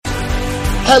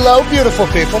Hello, beautiful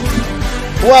people.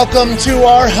 Welcome to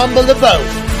our humble abode,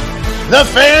 the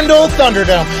FanDuel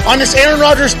Thunderdome, on this Aaron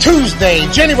Rodgers Tuesday,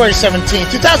 January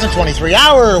 17th, 2023.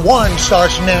 Hour 1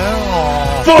 starts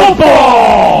now.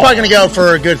 Football! Probably going to go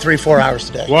for a good 3-4 hours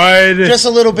today. What? Just a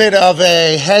little bit of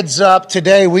a heads up.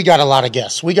 Today, we got a lot of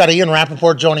guests. We got Ian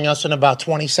Rapoport joining us in about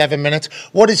 27 minutes.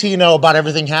 What does he know about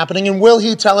everything happening? And will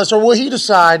he tell us, or will he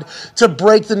decide to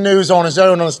break the news on his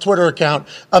own on his Twitter account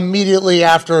immediately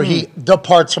after he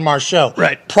departs from our show?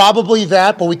 Right. Probably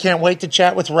that, but we can't wait to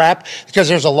chat with Rap because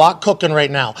there's a lot cooking right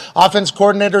now. Offense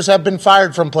coordinators have been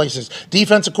fired from places.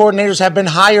 Defensive coordinators have been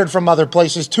hired from other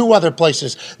places to other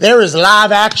places. There is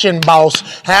live action,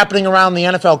 boss, happening around the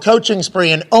NFL coaching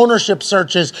spree and ownership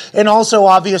searches, and also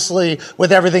obviously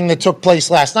with everything that took place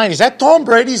last night. Is that Tom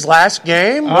Brady's last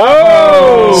game?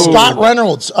 Oh! Scott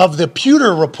Reynolds of the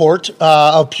Pewter Report,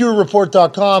 of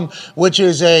PewterReport.com, which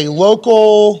is a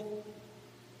local,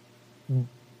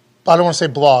 I don't want to say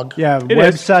blog. Yeah,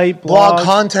 website, blog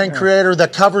content creator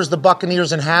that covers the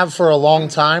Buccaneers and have for a long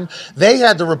time. They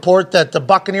had the report that the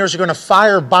Buccaneers are going to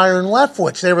fire Byron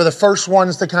Leftwich. They were the first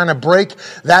ones to kind of break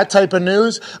that type of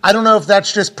news. I don't know if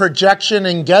that's just projection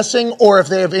and guessing or if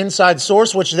they have inside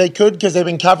source, which they could because they've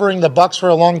been covering the Bucs for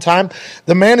a long time.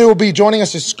 The man who will be joining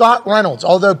us is Scott Reynolds,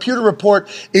 although Pewter Report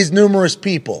is numerous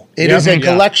people. It is a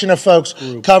collection of folks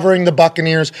covering the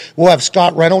Buccaneers. We'll have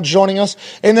Scott Reynolds joining us.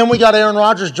 And then we got Aaron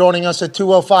Rodgers joining us at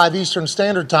 2:05 Eastern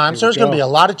Standard Time. So there's going to be a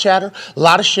lot of chatter, a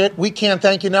lot of shit. We can't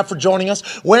thank you enough for joining us.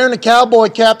 Wearing a Cowboy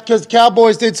cap because the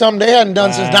Cowboys did something they hadn't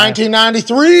done since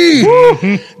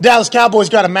 1993. Dallas Cowboys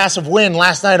got a massive win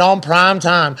last night on prime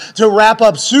time to wrap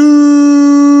up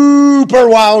super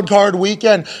wild card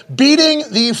weekend, beating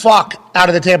the fuck out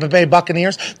of the Tampa Bay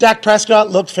Buccaneers. Dak Prescott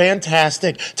looked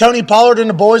fantastic. Tony Pollard and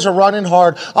the boys are running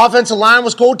hard. Offensive line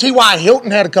was cool. T.Y.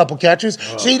 Hilton had a couple catches.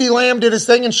 CeeDee Lamb did his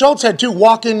thing, and Schultz had 2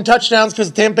 walk-in touchdowns because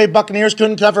the Tampa Bay Buccaneers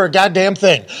couldn't cover a goddamn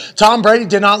thing. Tom Brady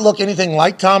did not look anything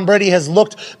like Tom Brady has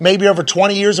looked maybe over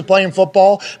 20 years of playing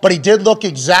football, but he did look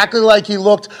exactly like he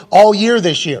looked all year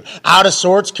this year. Out of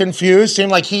sorts, confused,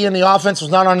 seemed like he and the offense was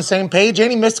not on the same page,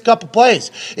 and he missed a couple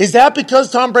plays. Is that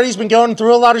because Tom Brady's been going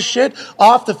through a lot of shit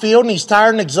off the field and he's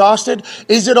tired and exhausted?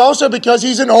 Is it also because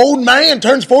he's an old man,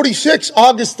 turns 46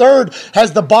 August 3rd?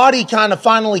 Has the body kind of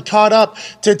finally caught up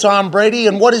to Tom Brady?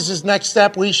 And what is his next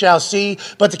step? We shall see.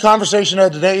 But the conversation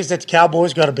of today is that the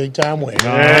Cowboys got a big-time win.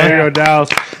 There you go,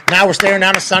 Dallas. Now we're staring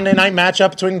down a Sunday night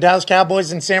matchup between the Dallas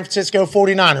Cowboys and San Francisco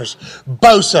 49ers.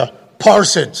 Bosa,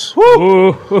 Parsons.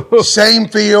 Same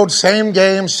field, same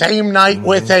game, same night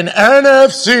with an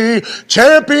NFC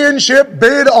championship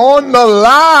bid on the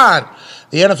line.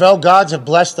 The NFL gods have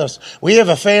blessed us. We have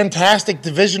a fantastic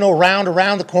divisional round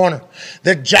around the corner.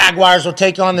 The Jaguars will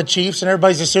take on the Chiefs, and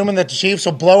everybody's assuming that the Chiefs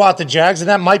will blow out the Jags, and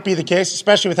that might be the case,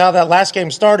 especially with how that last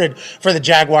game started for the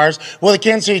Jaguars. Will the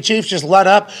Kansas City Chiefs just let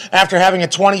up after having a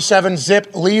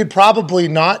 27-zip lead? Probably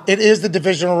not. It is the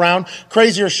divisional round.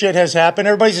 Crazier shit has happened.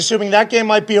 Everybody's assuming that game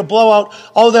might be a blowout,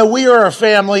 although we are a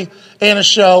family and a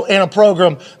show and a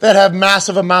program that have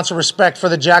massive amounts of respect for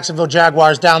the Jacksonville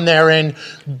Jaguars down there in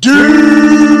Duval.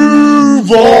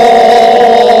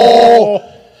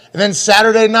 And then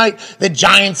Saturday night, the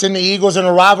Giants and the Eagles in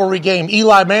a rivalry game.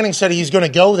 Eli Manning said he's going to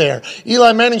go there.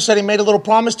 Eli Manning said he made a little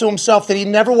promise to himself that he'd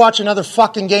never watch another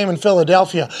fucking game in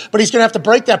Philadelphia. But he's going to have to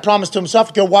break that promise to himself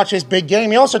to go watch his big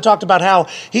game. He also talked about how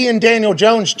he and Daniel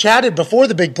Jones chatted before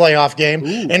the big playoff game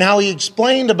and how he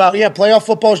explained about, playoff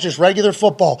football is just regular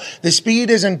football. The speed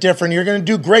isn't different. You're going to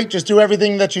do great. Just do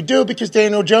everything that you do, because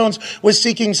Daniel Jones was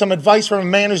seeking some advice from a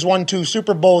man who's won 2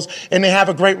 Super Bowls, and they have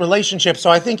a great relationship. So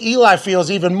I think Eli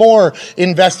feels even more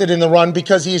invested in the run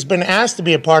because he's been asked to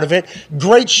be a part of it.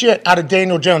 Great shit out of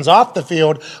Daniel Jones off the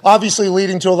field, obviously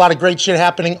leading to a lot of great shit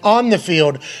happening on the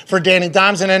field for Danny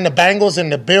Dimes. And then the Bengals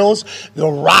and the Bills, the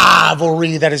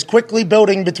rivalry that is quickly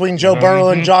building between Joe Burrow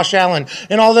and Josh Allen.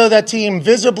 And although that team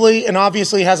visibly and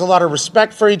obviously has a lot of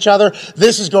respect for each other,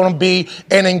 this is going to be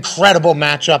an incredible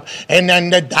matchup. And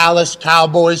then the Dallas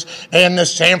Cowboys and the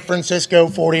San Francisco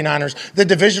 49ers. The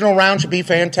divisional round should be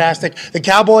fantastic. The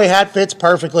cowboy hat fits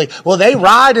perfectly. Will they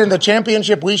ride in the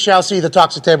championship? We shall see. The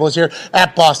Toxic Table is here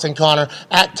at Boston Connor,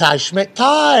 at Ty Schmidt.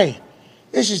 Ty,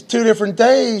 this is 2 different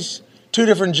days, 2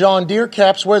 different John Deere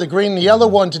caps. Wear the green and the yellow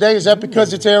one today. Is that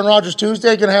because it's Aaron Rodgers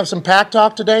Tuesday? Going to have some pack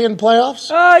talk today in the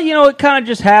playoffs? It kind of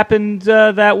just happened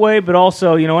that way, but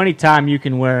also, anytime you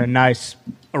can wear a nice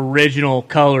original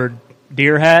colored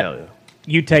Deere hat,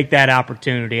 you take that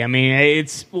opportunity. I mean,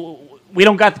 we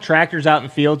don't got the tractors out in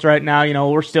the fields right now. You know,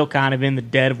 we're still kind of in the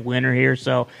dead of winter here.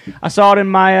 So I saw it in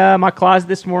my my closet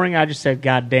this morning. I just said,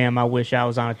 God damn, I wish I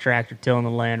was on a tractor tilling the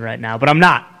land right now. But I'm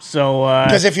not. So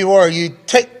because if you were, you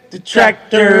take the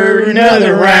tractor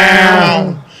another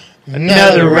round,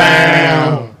 another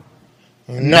round,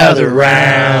 another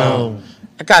round.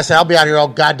 I gotta say, I'll be out here all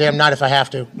goddamn night if I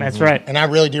have to. That's right. And I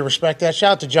really do respect that.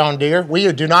 Shout out to John Deere.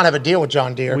 We do not have a deal with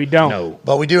John Deere. We don't.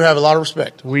 But we do have a lot of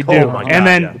respect. We do. And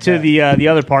then to the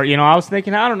other part, you know, I was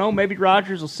thinking, I don't know, maybe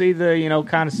Rodgers will see the, you know,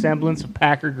 kind of semblance of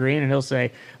Packer green, and he'll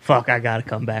say, fuck, I got to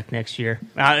come back next year.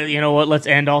 You know what? Let's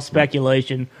end all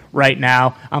speculation right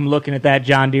now. I'm looking at that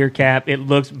John Deere cap. It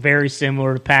looks very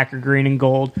similar to Packer green and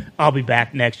gold. I'll be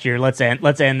back next year. Let's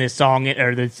end this song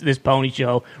or this pony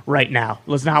show right now.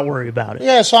 Let's not worry about it.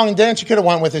 Yeah, song and dance you could have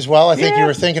went with as well. I think you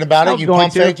were thinking about it. You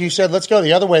pump faked. You said, let's go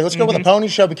the other way. Let's go with a pony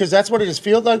show because that's what it has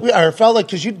felt like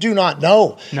because you do not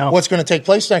know what's going to take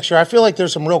place next year. I feel like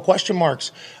there's some real question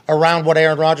marks around what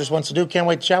Aaron Rodgers wants to do. Can't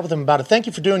wait to chat with him about it. Thank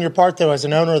you for doing your part, though, as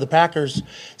an owner of the Packers,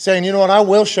 saying, you know what, I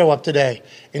will show up today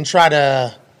and try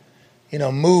to, you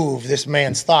know, move this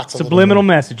man's thoughts a Subliminal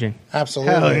little bit. messaging.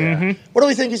 Absolutely. What do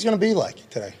we think he's going to be like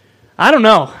today? I don't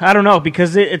know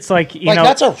because it's like, you know.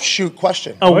 That's a shoot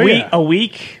question. A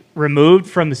week removed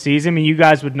from the season. I mean, you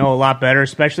guys would know a lot better,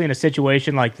 especially in a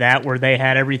situation like that where they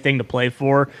had everything to play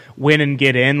for, win and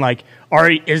get in. Like,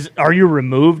 are you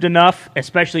removed enough,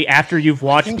 especially after you've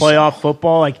watched playoff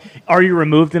football? Like, are you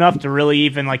removed enough to really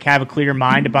even like have a clear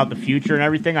mind about the future and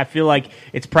everything? I feel like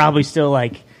it's probably still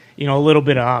like, you know, a little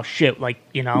bit of, oh, shit, like,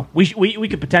 you know, we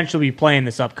could potentially be playing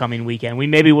this upcoming weekend. We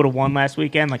maybe would have won last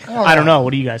weekend. Like, I don't know.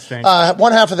 What do you guys think?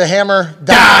 One half of the hammer,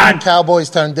 Don Cowboys,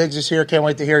 Ton Diggs is here. Can't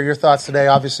wait to hear your thoughts today.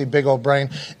 Obviously, big old brain.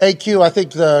 AQ, I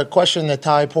think the question that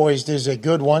Ty posed is a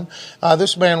good one.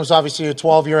 This man was obviously a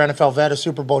 12-year NFL vet, a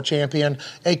Super Bowl champion,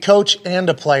 a coach and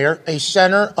a player, a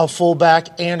center, a fullback,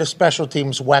 and a special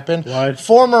teams weapon. What?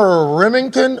 Former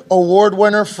Remington Award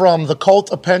winner from the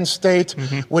Colt of Penn State,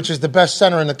 which is the best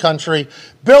center in the country.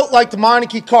 Built like the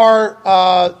Meineke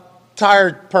car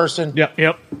tired person.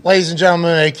 Yep. Ladies and gentlemen,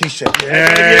 AQ Shipley.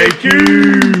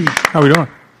 AQ. How we doing?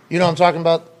 You know what I'm talking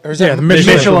about? Or is Yeah, that the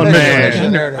Michelin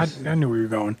Man. There it is. I knew where you were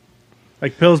going.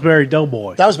 Like Pillsbury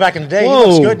Doughboy. That was back in the day. Whoa,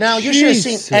 He looks good now. You should have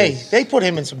seen. Jesus. Hey, they put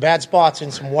him in some bad spots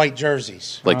in some white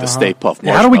jerseys. Like the Stay Puft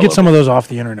Yeah, how do we get some of those off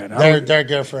the internet? They're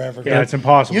good forever. Yeah, it's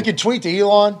impossible. You could tweet to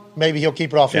Elon. Maybe he'll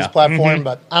keep it off his platform,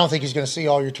 but I don't think he's going to see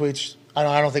all your tweets.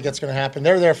 I don't think that's going to happen.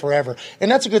 They're there forever. And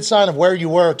that's a good sign of where you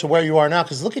were to where you are now,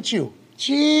 because look at you.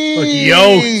 Jeez.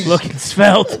 yoked. Looking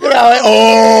svelte. Look at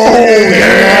how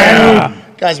yeah.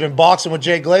 Guy's been boxing with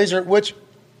Jay Glazer, which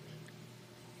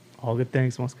All good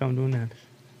things must come to an end.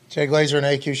 Jay Glazer and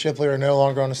AQ Shipley are no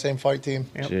longer on the same fight team.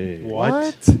 Yep.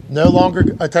 What? No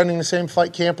longer attending the same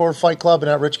fight camp or fight club in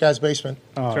that rich guy's basement.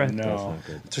 Oh, right. no.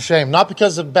 It's a shame. Not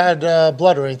because of bad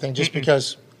blood or anything, just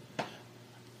because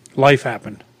Life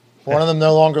happened. one of them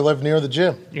no longer lived near the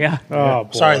gym. Yeah. Oh,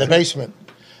 boy. Sorry, the basement.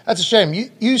 That's a shame.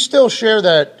 You still share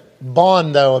that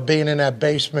bond, though, of being in that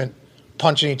basement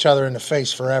punching each other in the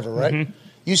face forever, right?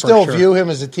 You still sure. view him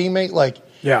as a teammate? Like,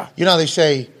 Yeah. you know, they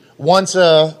say once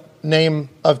a name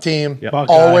of team,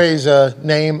 Buckeye. always a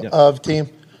name of team.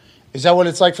 Is that what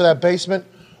it's like for that basement?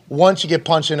 Once you get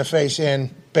punched in the face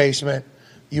in basement,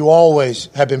 you always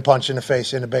have been punched in the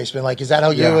face in the basement. Like, is that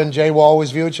how you Yeah. and Jay will always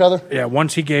view each other? Yeah,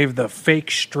 once he gave the fake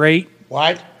straight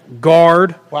Right?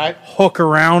 guard Right? hook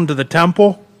around to the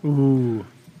temple. Ooh.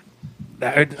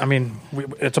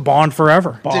 It's a bond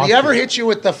forever. Did he ever hit you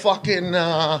with the fucking...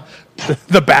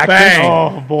 The back. Bang.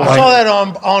 Oh, boy. I saw that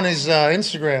on his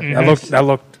Instagram. That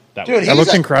looked Dude, that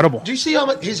looked incredible. Do you see how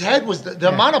much his head was? The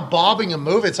amount of bobbing and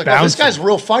moving. It's like, oh, this Bouncing. guy's a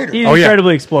real fighter. He's Oh, yeah.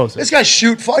 incredibly explosive. This guy's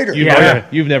shoot fighter. Yeah.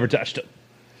 You've never touched it.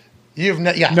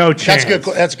 No chance.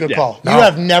 That's a good call. No. You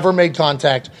have never made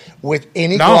contact with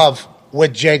any No. glove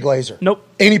with Jay Glazer. Nope.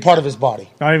 Any part of his body.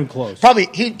 Not even close. Probably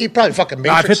he probably fucking No,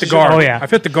 I've hit the matrixes guard. Oh, yeah.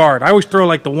 I've hit the guard. I always throw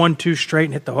like the 1-2 straight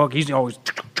and hit the hook. He's always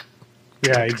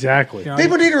Yeah, exactly. Yeah. you.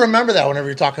 People need to remember that whenever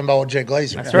you're talking about Jay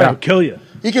Glazer. That's That'll right. kill you.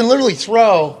 You can literally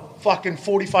throw fucking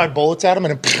 45 bullets at him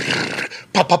and then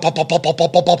pop, pop, pop, pop, pop, pop,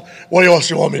 pop, pop, pop. What else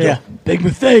you want me to Yeah. Big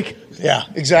mistake. do? Yeah,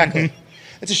 exactly.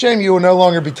 It's a shame you will no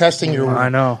longer be testing your I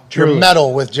know. your Truly.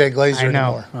 metal with Jay Glazer I know.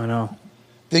 anymore. I know.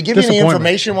 Did he give you any Disappointment.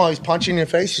 information while he's punching you in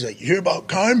the face? He's like, you hear about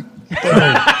Kime? Boom.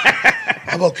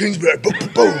 How about Kingsbury? Boom, boom,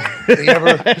 boom. Did he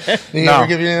ever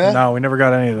give you any of that? No, we never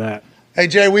got any of that. Hey,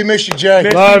 Jay, we miss you,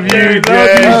 Jay. Love you,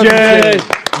 Jay.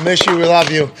 Miss you. We love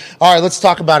you. All right, let's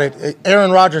talk about it.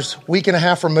 Aaron Rodgers, week and a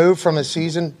half removed from his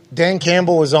season Dan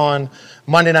Campbell was on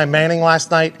Monday Night Manning last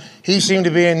night. He seemed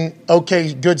to be in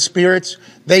good spirits.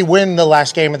 They win the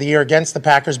last game of the year against the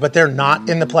Packers, but they're not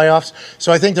in the playoffs.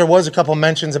 So I think there was a couple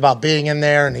mentions about being in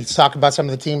there, and he's talking about some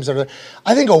of the teams that are there.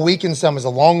 I think a week in some is a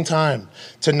long time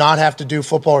to not have to do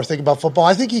football or think about football.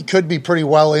 I think he could be pretty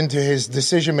well into his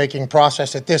decision-making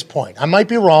process at this point. I might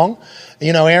be wrong.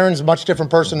 Aaron's a much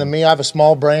different person than me. I have a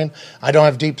small brain. I don't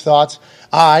have deep thoughts.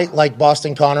 I, like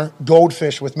Boston Connor,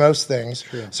 goldfish with most things.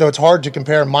 True. So it's hard to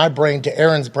compare my brain to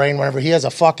Aaron's brain whenever he has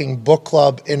a fucking book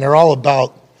club and they're all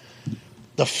about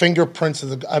the fingerprints of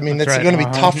the – it's going to be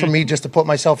tough for me just to put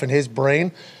myself in his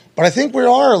brain. But I think we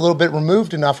are a little bit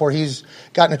removed enough where he's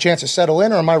gotten a chance to settle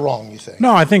in, or am I wrong, you think?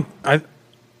 No, I think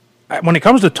when it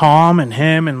comes to Tom and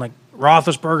him and like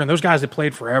Roethlisberger and those guys that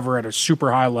played forever at a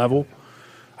super high level,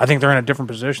 I think they're in a different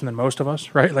position than most of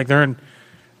us, right? Like they're in –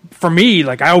 for me,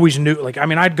 like I always knew,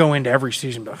 I'd go into every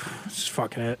season, but this is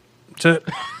fucking it.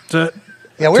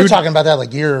 Yeah, we were talking about that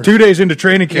like 2 days into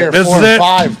training camp. This is it.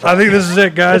 5, I think this is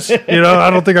it, guys.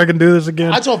 I don't think I can do this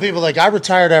again. I told people I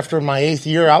retired after my 8th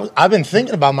year. I've been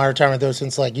thinking about my retirement though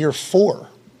since year 4.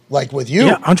 Like with you,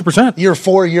 yeah, 100%. Year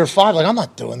 4, year 5, I'm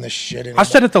not doing this shit anymore. I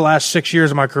said it the last 6 years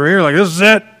of my career, this is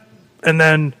it, and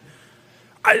then.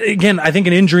 I think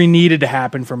an injury needed to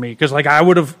happen for me because, I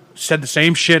would have said the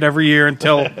same shit every year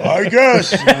until I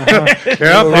guess. Yep,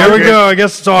 here we go. I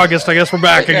guess it's August. I guess we're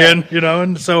back again.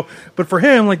 And so, but for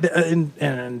him,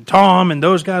 and Tom and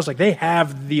those guys, they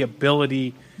have the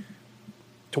ability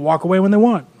to walk away when they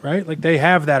want, right? They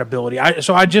have that ability.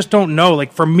 So I just don't know.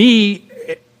 For me,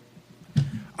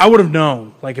 I would have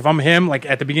known. If I'm him,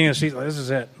 at the beginning of the season, this is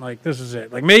it. This is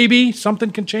it. Maybe something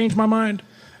can change my mind.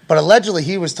 But allegedly,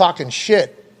 he was talking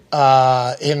shit he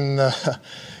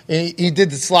did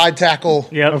the slide tackle.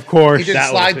 Yeah, of course. He did a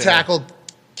slide tackle,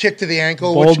 kick to the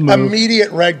ankle, Bold which move.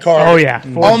 Immediate red card. Oh,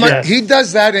 yeah. He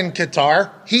does that in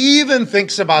Qatar. He even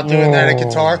thinks about doing that in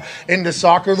Qatar. Into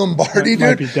soccer, Lombardi,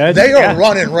 dude. They are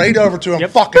running right over to him,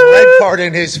 fucking red card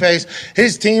in his face.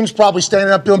 His team's probably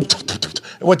standing up doing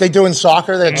what they do in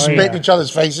soccer. They spit in each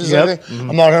other's faces. I think.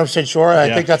 I'm not 100% sure.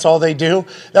 I think that's all they do.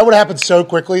 That would happen so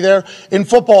quickly there. In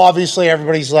football, obviously,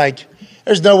 everybody's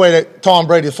there's no way that Tom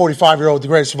Brady, the 45-year-old, the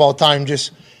greatest of all time,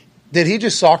 did he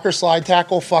just soccer slide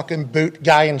tackle, fucking boot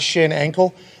guy in shin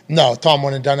ankle? No, Tom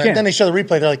wouldn't have done that. Yeah. Then they show the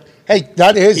replay. They're like, hey,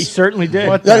 that is. He certainly did.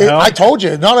 I told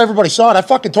you. Not everybody saw it. I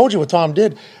fucking told you what Tom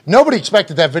did. Nobody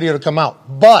expected that video to come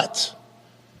out. But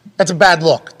that's a bad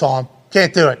look, Tom.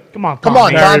 Can't do it. Come on,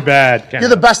 Tom. Very bad. You're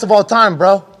the best of all time,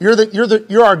 bro.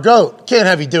 You're our GOAT. Can't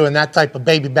have you doing that type of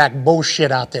baby back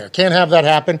bullshit out there. Can't have that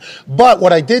happen. But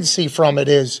what I did see from it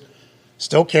is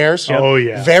still cares. Oh,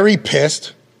 yeah. Very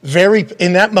pissed.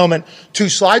 In that moment, to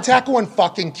slide tackle and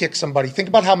fucking kick somebody. Think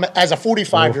about how, as a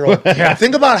 45-year-old,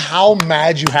 think about how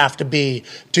mad you have to be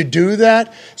to do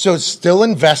that. So it's still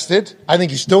invested. I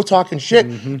think he's still talking shit.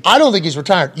 Mm-hmm. I don't think he's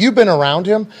retired. You've been around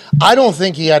him. I don't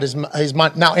think he had his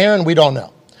mind. Now, Aaron, we don't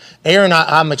know. Aaron,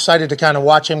 I'm excited to kind of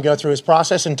watch him go through his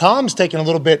process. And Tom's taking a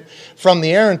little bit from the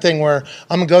Aaron thing where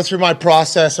I'm going to go through my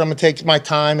process. I'm going to take my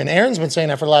time. And Aaron's been saying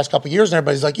that for the last couple of years. And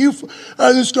everybody's like,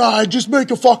 this guy, just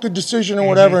make a fucking decision or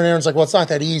whatever. And Aaron's like, well, it's not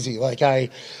that easy.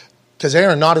 Because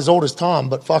Aaron, not as old as Tom,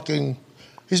 but fucking,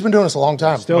 he's been doing this a long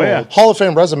time. Still, yeah. Hall of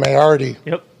Fame resume already.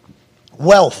 Yep.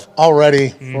 Wealth already.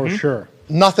 For sure.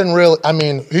 Nothing really. I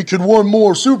mean, he could win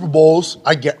more Super Bowls.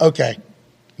 I get, okay.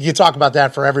 You can talk about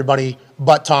that for everybody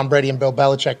but Tom Brady and Bill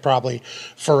Belichick probably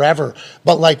forever.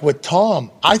 But with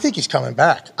Tom, I think he's coming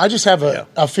back. I just have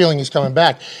a feeling he's coming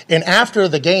back. And after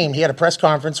the game, he had a press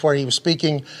conference where he was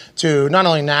speaking to not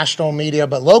only national media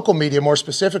but local media more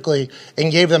specifically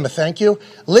and gave them a thank you.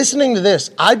 Listening to this,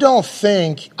 I don't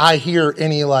think I hear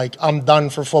any I'm done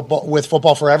with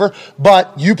football forever.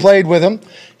 But you played with him.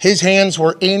 His hands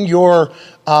were in your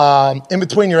in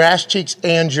between your ass cheeks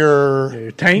and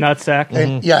your taint, nutsack.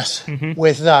 And, yes,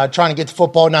 with trying to get to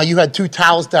football. Now you had 2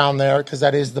 towels down there because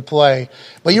that is the play.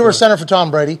 But you were a center for Tom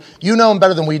Brady. You know him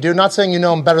better than we do. Not saying you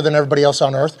know him better than everybody else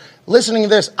on earth. Listening to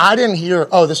this, I didn't hear,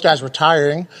 this guy's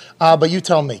retiring. But you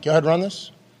tell me. Go ahead, run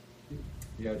this.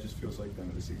 Yeah, it just feels like the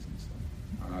end of the season. So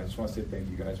I just want to say thank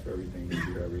you guys for everything this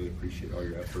year. I really appreciate all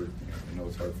your effort. I know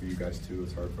it's hard for you guys too.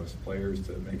 It's hard for us players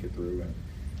to make it through. And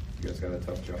you guys got a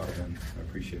tough job, and I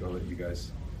appreciate all that you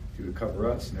guys do to cover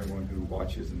us and everyone who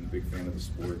watches and a big fan of the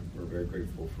sport. We're very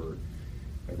grateful for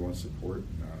everyone's support.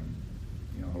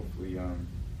 Hopefully,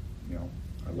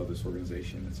 I love this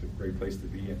organization. It's a great place to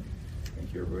be, and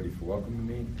thank you everybody for welcoming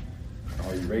me,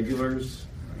 all you regulars,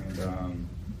 and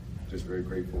just very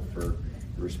grateful for the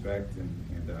respect,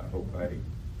 and hope I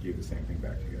give the same thing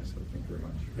back to you guys. So thank you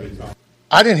very much.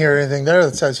 I didn't hear anything there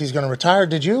that says he's going to retire.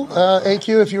 Did you,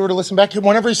 AQ, if you were to listen back?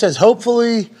 Whenever he says,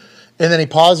 hopefully, and then he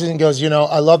pauses and goes,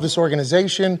 I love this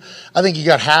organization. I think he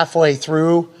got halfway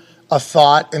through a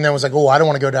thought and then was like, I don't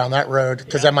want to go down that road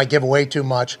because that might give away too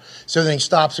much. So then he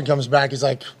stops and comes back. He's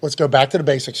like, let's go back to the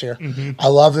basics here. Mm-hmm. I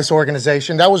love this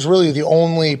organization. That was really the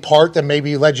only part that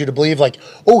maybe led you to believe like,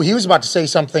 he was about to say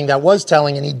something that was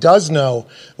telling and he does know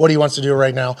what he wants to do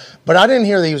right now. But I didn't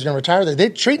hear that he was going to retire. They're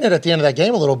treating it at the end of that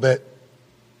game a little bit,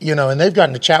 and they've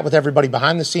gotten to chat with everybody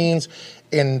behind the scenes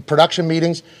in production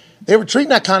meetings. They were treating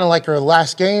that kind of like her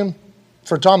last game.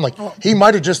 For Tom, he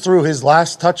might have just threw his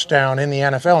last touchdown in the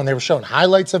NFL, and they were showing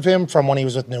highlights of him from when he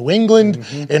was with New England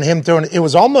and him throwing. It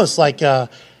was almost like,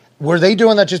 were they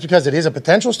doing that just because it is a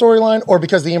potential storyline or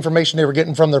because the information they were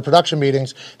getting from their production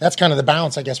meetings? That's kind of the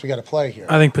balance I guess we got to play here.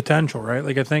 I think potential, right?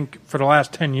 I think for the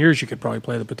last 10 years you could probably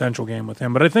play the potential game with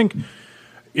him. But I think,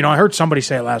 I heard somebody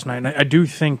say it last night, and I do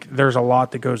think there's a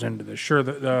lot that goes into this. Sure,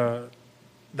 the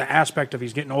aspect of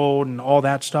he's getting old and all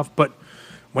that stuff, but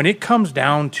when it comes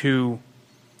down to,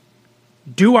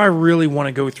 do I really want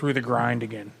to go through the grind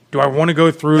again? Do I want to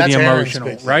go through the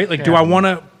emotional, right? Do I want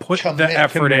to put the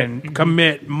effort in,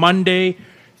 commit Monday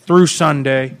through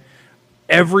Sunday,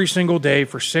 every single day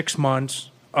for 6 months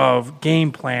of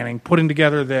game planning, putting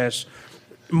together this,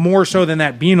 more so than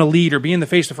that, being a leader, being the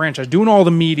face of the franchise, doing all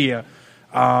the media,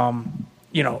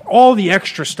 all the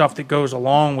extra stuff that goes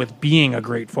along with being a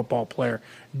great football player.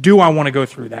 Do I want to go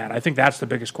through that? I think that's the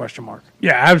biggest question mark.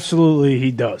 Yeah, absolutely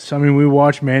he does. I mean, we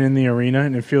watch Man in the Arena,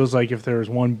 and it feels like if there was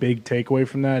one big takeaway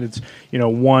from that, it's,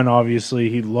 one, obviously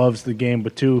he loves the game,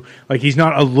 but two, he's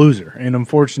not a loser. And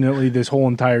unfortunately, this whole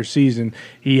entire season,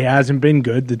 he hasn't been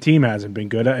good. The team hasn't been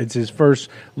good. It's his first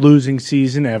losing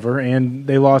season ever, and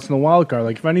they lost in the wild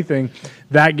card. If anything,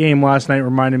 that game last night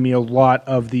reminded me a lot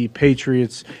of the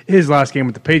Patriots, his last game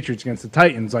with the Patriots against the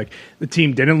Titans. The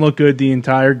team didn't look good the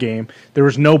entire game. There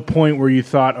was no point where you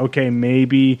thought, okay,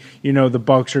 maybe, the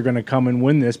Bucs are going to come and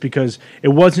win this, because it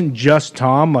wasn't just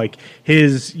Tom.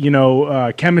 His,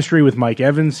 chemistry with Mike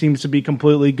Evans seems to be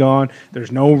completely gone.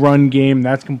 There's no run game.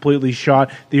 That's completely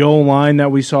shot. The O-line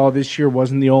that we saw this year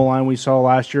wasn't the O-line we saw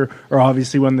last year, or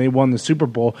obviously when they won the Super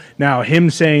Bowl. Now, him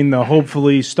saying the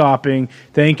hopefully stopping,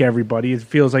 thank everybody, it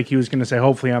feels like he was going to say,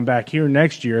 hopefully I'm back here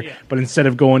next year. Yeah. But instead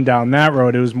of going down that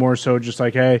road, it was more so just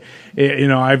hey,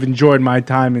 I've enjoyed my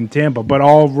time in Tampa. But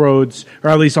all roads, or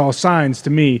at least all signs to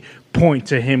me, point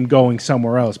to him going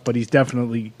somewhere else, but he's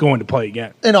definitely going to play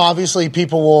again. And obviously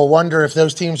people will wonder if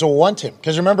those teams will want him.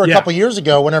 Because remember a couple years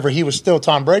ago, whenever he was still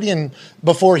Tom Brady and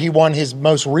before he won his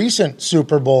most recent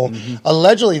Super Bowl,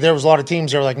 allegedly there was a lot of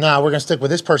teams that were like, nah, we're going to stick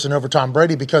with this person over Tom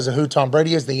Brady because of who Tom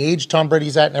Brady is, the age Tom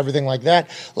Brady's at, and everything like that.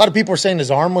 A lot of people were saying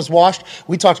his arm was washed.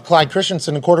 We talked to Clyde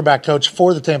Christensen, the quarterback coach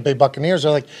for the Tampa Bay Buccaneers.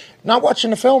 They're like, not watching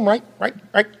the film, right?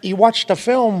 You watch the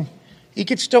film, he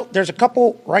could still, there's a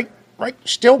couple, right,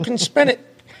 still can spin it.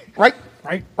 Right.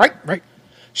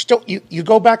 Still, you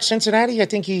go back to Cincinnati, I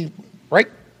think he, right.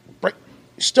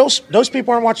 Still, those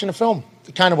people aren't watching the film,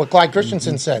 kind of what Clyde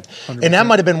Christensen said. 100%. And that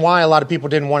might have been why a lot of people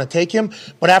didn't want to take him.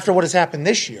 But after what has happened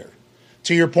this year,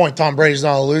 to your point, Tom Brady's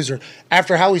not a loser.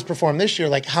 After how he's performed this year,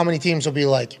 how many teams will be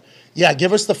like, yeah,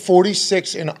 give us the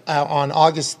 46 on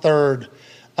August 3rd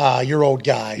year-old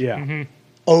guy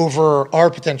over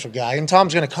our potential guy. And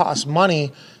Tom's going to cost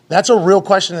money. That's a real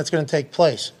question that's going to take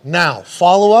place. Now,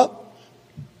 follow-up,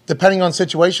 depending on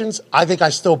situations, I think I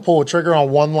still pull a trigger on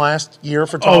one last year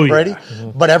for Tom Brady,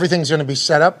 but everything's going to be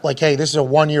set up hey, this is a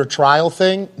one-year trial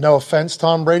thing. No offense,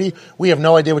 Tom Brady. We have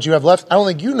no idea what you have left. I don't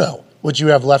think you know what you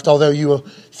have left, although you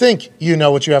think you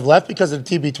know what you have left because of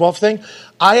the TB12 thing.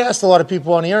 I asked a lot of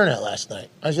people on the internet last night.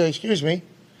 I said, excuse me,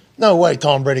 no way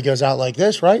Tom Brady goes out like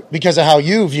this, right? Because of how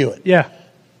you view it. Yeah.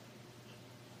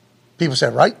 People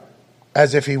said, right?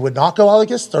 As if he would not go out like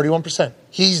this, 31%.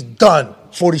 He's done,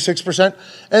 46%. And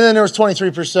then there was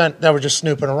 23% that were just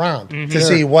snooping around to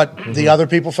see what the other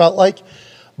people felt like.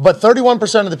 But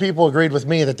 31% of the people agreed with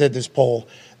me that did this poll,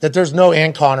 that there's no,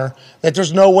 and Connor, that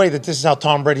there's no way that this is how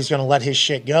Tom Brady's going to let his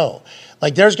shit go.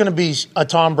 There's going to be a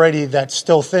Tom Brady that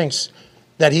still thinks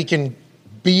that he can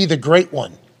be the great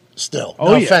one still.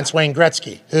 No offense, Wayne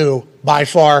Gretzky, who by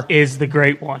far is the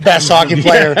great one. Best hockey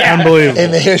player Unbelievable.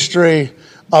 In the history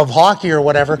of hockey or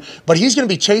whatever, but he's going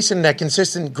to be chasing that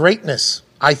consistent greatness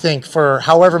I think, for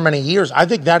however many years. I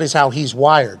think that is how he's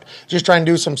wired. Just trying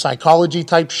to do some psychology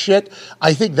type shit.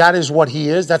 I think that is what he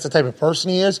is. That's the type of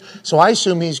person he is. So I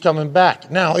assume he's coming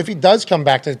back. Now, if he does come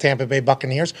back to the Tampa Bay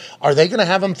Buccaneers, are they going to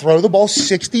have him throw the ball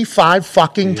 65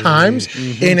 fucking times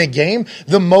in a game?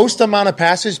 The most amount of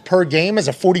passes per game as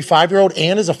a 45-year-old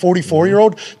and as a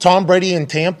 44-year-old. Tom Brady in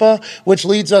Tampa, which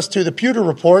leads us to the Pewter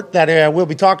Report that we'll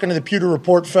be talking to the Pewter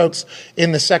Report folks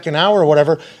in the second hour or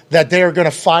whatever, that they are going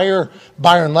to fire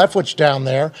Byron Leftwich down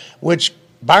there, which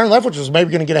Byron Leftwich was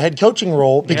maybe going to get a head coaching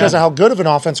role because of how good of an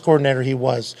offense coordinator he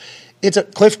was.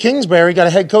 Cliff Kingsbury got a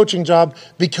head coaching job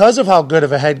because of how good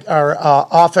of a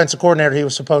offensive coordinator he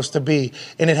was supposed to be,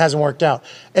 and it hasn't worked out.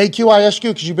 AQISQ,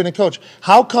 because you've been a coach,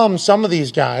 how come some of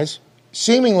these guys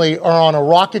seemingly are on a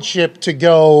rocket ship to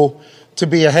go to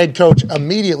be a head coach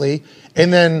immediately,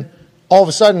 and then all of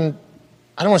a sudden,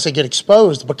 I don't want to say get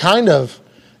exposed, but kind of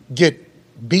get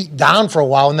beat down for a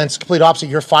while, and then it's the complete opposite.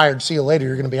 You're fired. See you later.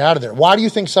 You're going to be out of there. Why do you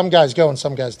think some guys go and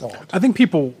some guys don't? I think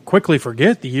people quickly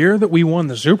forget the year that we won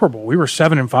the Super Bowl. We were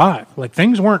 7-5. Like,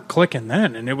 things weren't clicking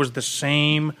then, and it was the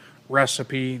same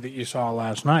recipe that you saw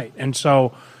last night. And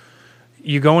so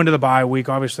you go into the bye week.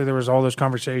 Obviously, there was all those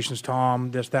conversations, Tom,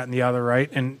 this, that, and the other, right?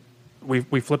 And we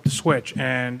flipped the switch,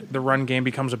 and the run game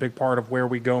becomes a big part of where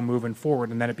we go moving forward,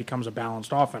 and then it becomes a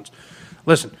balanced offense.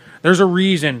 Listen, there's a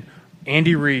reason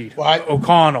Andy Reid,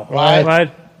 O'Connell,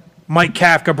 Mike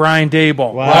Kafka, Brian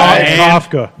Daboll,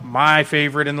 Kafka, my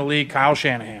favorite in the league, Kyle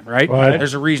Shanahan, right?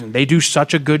 There's a reason. They do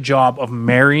such a good job of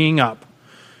marrying up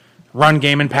run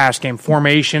game and pass game.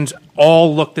 Formations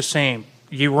all look the same.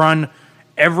 You run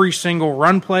every single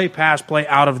run play, pass play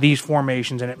out of these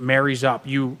formations, and it marries up.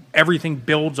 Everything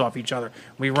builds off each other.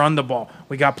 We run the ball.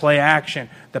 We got play action.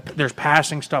 There's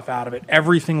passing stuff out of it.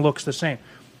 Everything looks the same.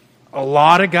 A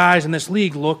lot of guys in this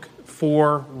league look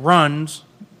for runs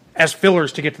as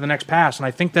fillers to get to the next pass, and I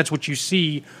think that's what you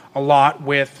see a lot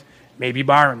with maybe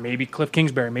Byron, maybe Cliff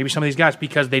Kingsbury, maybe some of these guys,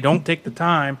 because they don't take the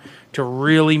time to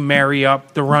really marry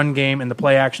up the run game and the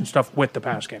play action stuff with the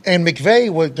pass game. And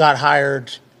McVay got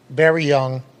hired very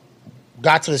young,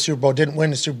 got to the Super Bowl, didn't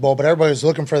win the Super Bowl, but everybody was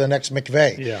looking for the next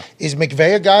McVay. Yeah. Is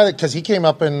McVay a guy that, because he came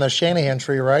up in the Shanahan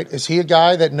tree, right? Is he a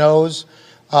guy that knows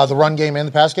the run game and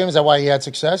the pass game? Is that why he had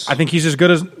success? I think he's as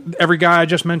good as every guy I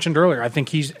just mentioned earlier. I think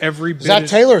he's every bit. Zach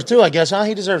Taylor too, I guess. Huh?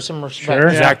 He deserves some respect. Sure.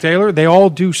 Zach Taylor. They all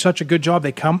do such a good job.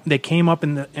 They came up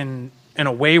in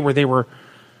a way where they were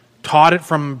taught it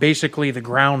from basically the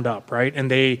ground up, right? And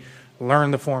they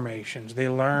learn the formations. They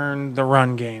learn the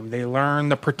run game. They learn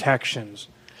the protections.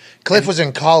 Cliff was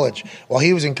in college. While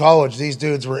he was in college, these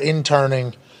dudes were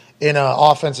interning in an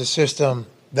offensive system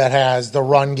that has the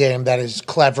run game that is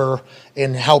clever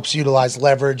and helps utilize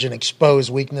leverage and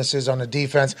expose weaknesses on the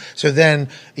defense. So then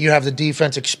you have the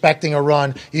defense expecting a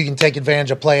run. You can take advantage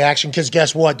of play action because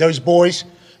guess what? Those boys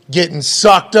getting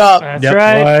sucked up. That's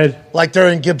right. Like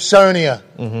they're in Gibsonia.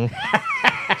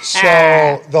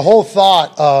 So the whole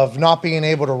thought of not being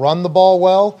able to run the ball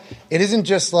well, it isn't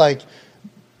just like,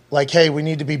 hey, we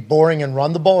need to be boring and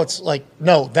run the ball. It's like,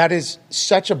 no, that is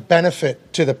such a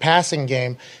benefit to the passing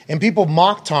game. And people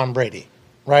mock Tom Brady,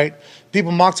 right?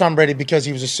 People mock Tom Brady because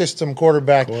he was a system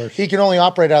quarterback. He can only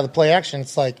operate out of the play action.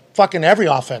 It's like fucking every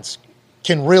offense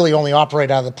can really only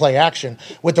operate out of the play action.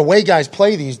 With the way guys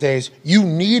play these days, you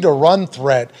need a run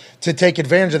threat to take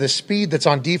advantage of the speed that's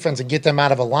on defense and get them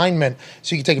out of alignment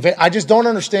so you can take advantage. I just don't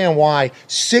understand why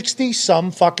 60-some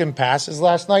fucking passes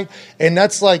last night, and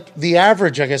that's like the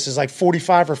average, I guess, is like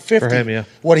 45 or 50. For him, yeah.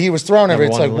 What he was throwing every.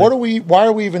 It's like, Number why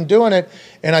are we even doing it?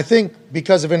 And I think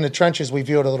because of in the trenches, we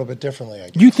view it a little bit differently,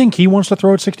 I guess. You think he wants to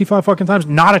throw it 65 fucking times?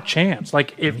 Not a chance.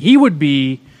 Like, if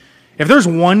there's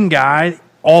one guy,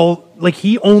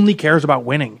 he only cares about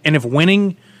winning. And if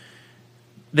winning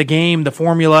the game, the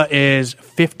formula is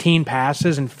 15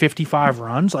 passes and 55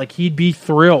 runs, like, he'd be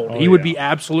thrilled. He would be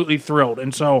absolutely thrilled.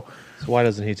 And so why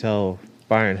doesn't he tell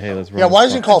Byron, hey, let's run? Yeah, why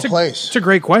doesn't he call plays? It's a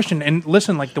great question. And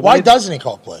listen, like, why doesn't he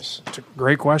call plays? It's a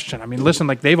great question. I mean, listen,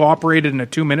 like, they've operated in a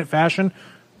 2-minute fashion.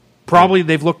 Probably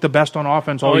they've looked the best on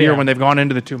offense all year when they've gone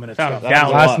into the 2-minute stuff.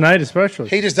 Last night especially.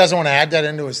 He just doesn't want to add that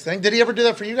into his thing. Did he ever do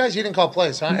that for you guys? He didn't call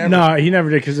plays, huh? No, he never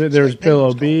did because there was Bill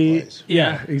O.B.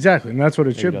 Yeah, exactly, and that's what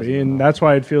it should be, and that's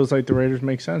why it feels like the Raiders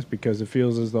make sense because it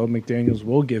feels as though McDaniels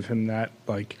will give him that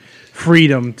like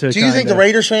freedom to. Do you think the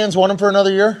Raiders fans want him for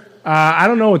another year? I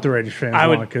don't know what the Raiders fans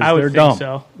want because they're think dumb.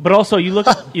 So. But also, you look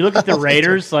at the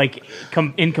Raiders like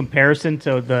in comparison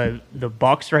to the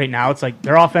Bucs right now. It's like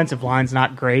their offensive line's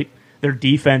not great. Their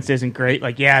defense isn't great.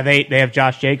 Like, yeah, they have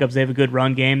Josh Jacobs. They have a good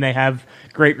run game. They have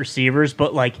great receivers.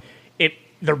 But, like,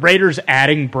 the Raiders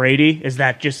adding Brady, is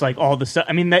that just like all the stuff?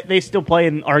 I mean, they still play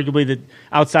in arguably the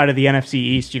outside of the NFC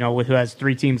East, with who has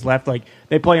 3 teams left. Like,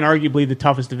 they play in arguably the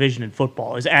toughest division in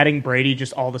football. Is adding Brady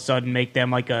just all of a sudden make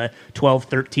them like a 12,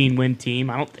 13 win team?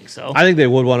 I don't think so. I think they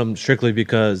would want him strictly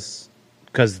because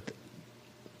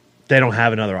they don't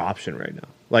have another option right now.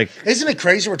 Like, isn't it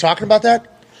crazy we're talking about that?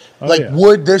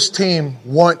 Would this team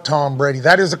want Tom Brady?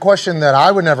 That is a question that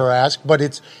I would never ask, but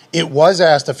it was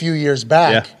asked a few years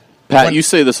back. Yeah. Pat, you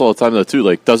say this all the time, though, too.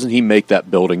 Like, doesn't he make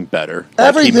that building better?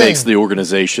 Everything. He makes the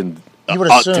organization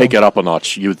take it up a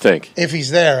notch, you would think. If he's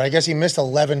there. I guess he missed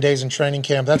 11 days in training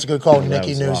camp. That's a good call,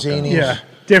 Nicky Nuzini. Yeah,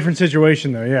 different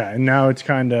situation, though, yeah. And now it's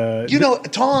kind of...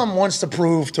 Tom wants to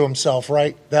prove to himself,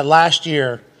 right, that last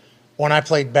year when I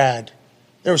played bad,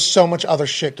 there was so much other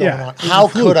shit going on. How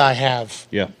could I have?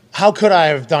 Yeah. How could I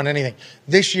have done anything?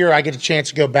 This year I get a chance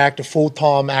to go back to full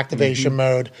Tom activation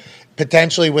mode,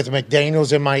 potentially with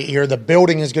McDaniels in my ear. The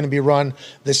building is going to be run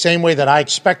the same way that I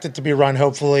expect it to be run,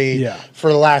 hopefully,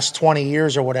 for the last 20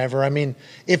 years or whatever. I mean,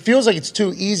 it feels like it's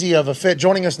too easy of a fit.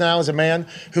 Joining us now is a man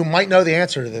who might know the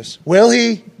answer to this. Will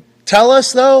he tell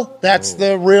us, though? That's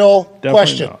the real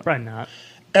question. Probably not.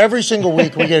 Every single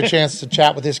week, we get a chance to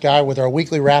chat with this guy with our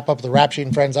weekly wrap-up of the Rap Sheet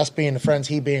and Friends, us being the friends,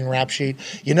 he being Rap Sheet.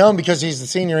 You know him because he's the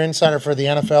senior insider for the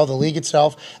NFL, the league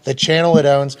itself, the channel it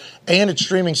owns, and its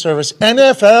streaming service,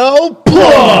 NFL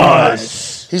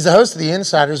Plus. He's the host of The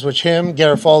Insiders, which him,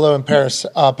 Garofalo, and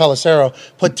Pelissero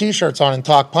put T-shirts on and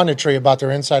talk punditry about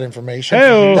their inside information.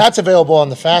 Hey-o. That's available on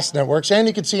the Fast Networks, and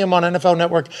you can see him on NFL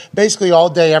Network basically all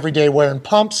day, every day, wearing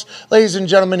pumps. Ladies and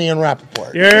gentlemen, Ian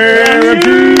Rapoport. Yeah,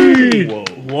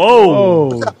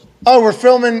 Whoa. Oh, we're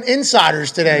filming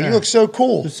Insiders today. Yeah. You look so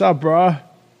cool. What's up, bro?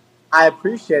 I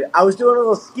appreciate it. I was doing a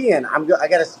little skiing. I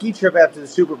got a ski trip after the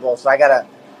Super Bowl, so I got to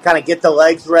kind of get the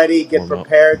legs ready, get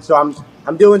prepared. So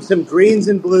I'm doing some greens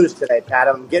and blues today, Pat.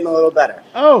 I'm getting a little better.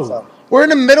 Oh, we're in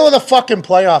the middle of the fucking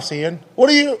playoffs, Ian. What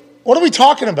are we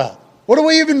talking about? What do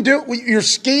we even do? You're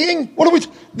skiing?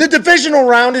 The divisional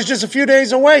round is just a few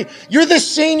days away. You're the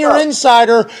senior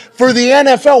insider for the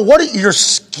NFL. You're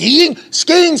skiing?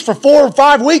 Skiing's for 4 or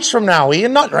 5 weeks from now,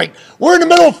 Ian. Not right. We're in the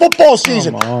middle of football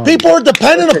season. People are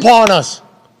dependent upon us.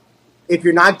 If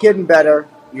you're not getting better,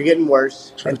 you're getting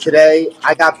worse. And today,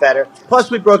 I got better.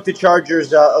 Plus, we broke the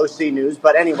Chargers OC news.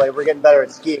 But anyway, we're getting better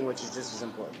at skiing, which is just as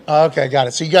important. Okay, got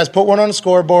it. So you guys put one on the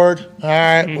scoreboard. All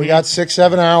right, we got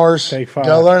 6-7 hours. Take 5.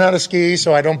 Go learn how to ski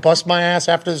so I don't bust my ass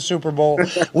after the Super Bowl.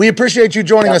 We appreciate you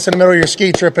joining us in the middle of your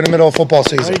ski trip in the middle of football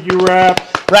season. Thank you,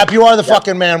 Rap. Rap, you are the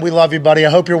fucking man. We love you, buddy. I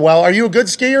hope you're well. Are you a good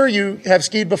skier? You have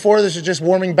skied before? This is just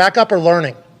warming back up or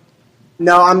learning?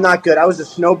 No, I'm not good. I was a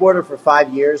snowboarder for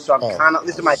 5 years, so I'm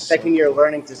this is my second year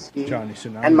learning to ski.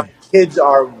 And my kids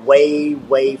are way,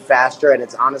 way faster, and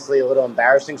it's honestly a little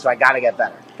embarrassing, so I got to get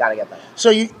better.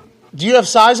 So do you have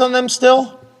size on them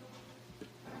still?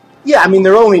 Yeah, I mean,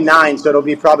 they're only 9, so it'll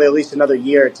be probably at least another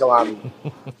year till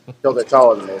they're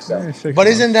taller than me. So. But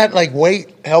isn't that like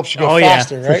weight helps you go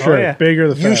faster, right? For sure. Bigger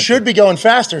the faster. You should be going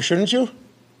faster, shouldn't you?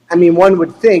 I mean, one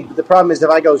would think, but the problem is if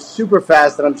I go super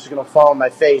fast, then I'm just going to fall on my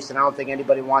face, and I don't think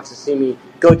anybody wants to see me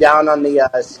go down on the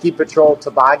ski patrol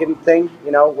toboggan thing,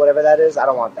 whatever that is. I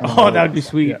don't want that. Oh, that would be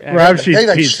sweet. Yeah.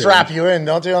 They strap you in,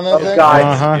 don't they, on that thing?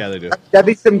 God. Yeah, they do. That'd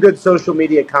be some good social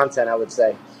media content, I would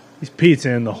say. He's pizza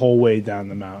in the whole way down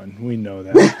the mountain. We know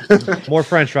that. More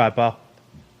French fry, pal.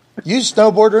 You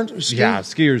snowboarder? Ski? Yeah,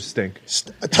 skiers stink.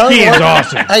 Skiing's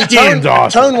awesome. Hey, Skiing's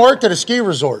awesome. Tone worked at a ski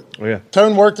resort. Oh, yeah.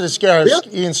 Tone worked at a ski and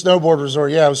snowboard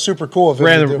resort. Yeah, it was super cool.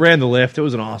 Ran the lift. It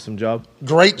was an awesome job.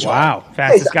 Great job. Wow.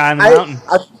 Fastest guy on the mountain.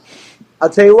 I'll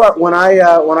tell you what, when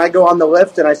I go on the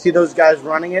lift and I see those guys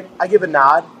running it, I give a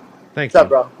nod. Thanks, What's up,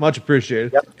 bro? Much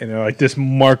appreciated. Yep. And they're like, this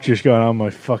Mark just got on my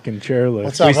fucking chairlift.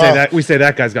 What's up, We say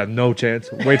that guy's got no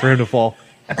chance. Wait for him to fall.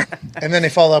 And then they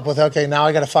follow up with, okay, now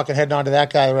I got to fucking head on to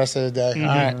that guy the rest of the day. Mm-hmm.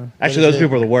 All right. Actually, those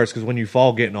people are the worst because when you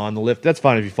fall getting on the lift, that's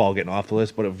fine if you fall getting off the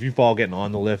lift, but if you fall getting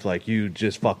on the lift, like you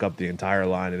just fuck up the entire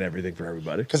line and everything for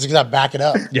everybody. Because you got to back it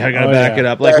up. Yeah, I gotta back it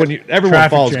up. Like when everyone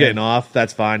Traffic falls jam. getting off,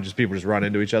 that's fine. Just people just run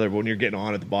into each other. But when you're getting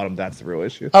on at the bottom, that's the real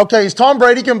issue. Okay, is Tom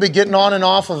Brady going to be getting on and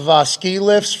off of ski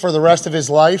lifts for the rest of his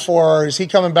life, or is he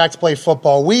coming back to play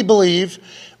football? We believe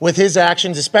with his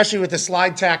actions, especially with the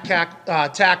slide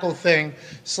tackle thing,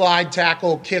 slide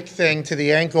tackle kick thing to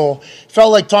the ankle,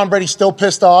 felt like Tom Brady's still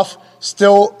pissed off,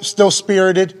 still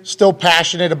spirited, still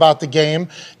passionate about the game.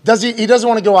 He doesn't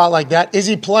want to go out like that. Is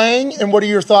he playing, and what are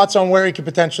your thoughts on where he could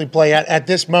potentially play at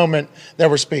this moment that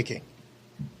we're speaking?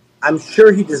 I'm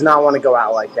sure he does not want to go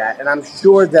out like that. And I'm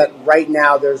sure that right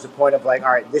now there's a point of like,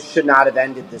 all right, this should not have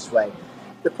ended this way.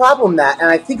 The problem and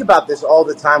I think about this all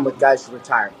the time with guys who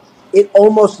retire. it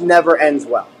almost never ends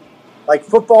well. Like,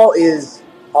 football is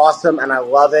awesome and I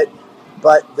love it,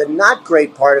 but the not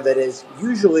great part of it is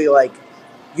usually, like,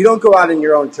 you don't go out in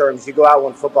your own terms. You go out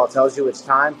when football tells you it's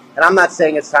time. And I'm not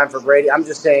saying it's time for Brady. I'm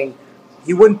just saying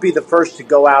he wouldn't be the first to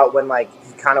go out when, like,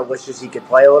 he kind of wishes he could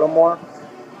play a little more.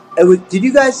 Did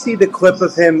you guys see the clip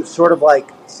of him sort of, like,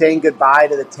 saying goodbye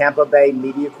to the Tampa Bay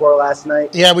media corps last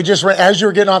night? Yeah, we just as you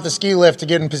were getting off the ski lift to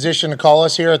get in position to call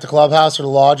us here at the clubhouse or the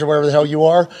lodge or wherever the hell you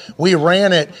are, we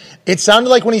ran it. It sounded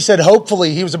like when he said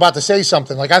hopefully he was about to say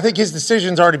something. Like, I think his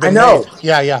decision's already been made.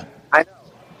 Yeah. I know.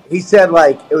 He said,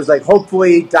 like, it was like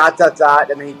hopefully ... and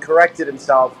then he corrected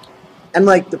himself. And,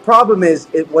 like, the problem is,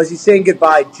 was he saying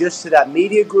goodbye just to that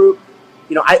media group?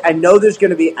 You know, I know there's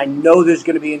going to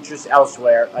be interest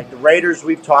elsewhere. Like the Raiders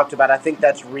we've talked about, I think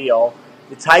that's real.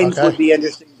 The Titans would be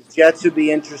interesting. The Jets would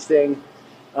be interesting.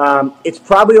 It's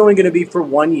probably only going to be for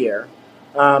 1 year.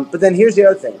 But then here's the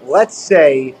other thing. Let's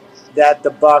say that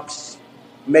the Bucs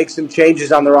make some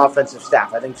changes on their offensive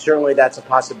staff. I think certainly that's a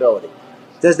possibility.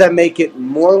 Does that make it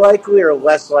more likely or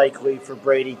less likely for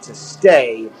Brady to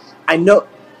stay? I know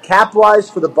cap-wise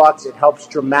for the Bucs, it helps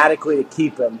dramatically to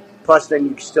keep him. Plus, then you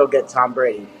can still get Tom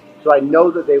Brady. So I know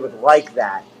that they would like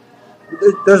that.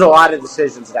 There's a lot of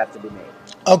decisions that have to be made.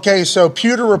 Okay, so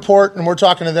Pewter Report, and we're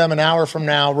talking to them an hour from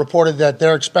now, reported that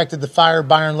they're expected to fire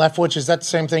Byron Leftwich. Is that the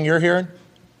same thing you're hearing?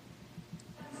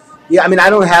 Yeah, I mean,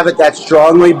 I don't have it that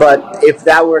strongly, but if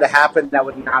that were to happen, that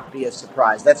would not be a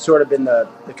surprise. That's sort of been the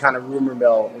kind of rumor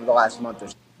mill over the last month or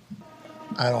so.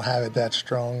 I don't have it that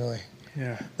strongly.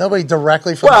 Yeah. Nobody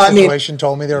directly from the situation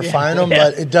told me they were firing him,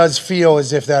 but it does feel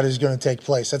as if that is going to take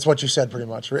place. That's what you said pretty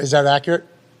much. Is that accurate?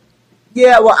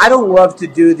 Yeah, well, I don't love to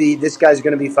do this guy's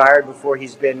going to be fired before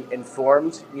he's been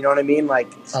informed. You know what I mean?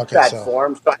 Like, it's bad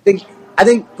form. So I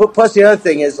think, plus the other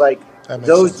thing is, like,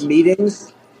 those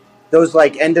meetings, those,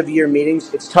 like, end-of-year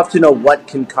meetings, it's tough to know what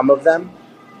can come of them.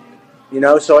 You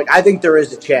know, so like, I think there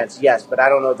is a chance, yes, but I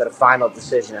don't know that a final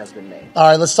decision has been made. All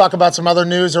right, let's talk about some other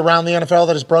news around the NFL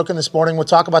that has broken this morning. We'll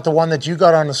talk about the one that you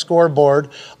got on the scoreboard.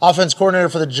 Offense coordinator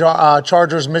for the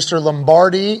Chargers, Mr.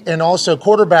 Lombardi, and also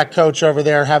quarterback coach over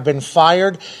there have been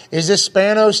fired. Is this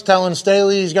Spanos telling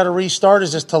Staley he's got to restart?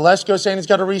 Is this Telesco saying he's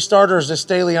got to restart? Or is this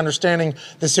Staley understanding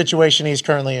the situation he's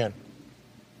currently in?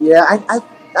 Yeah,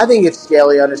 I think it's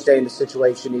Staley understanding the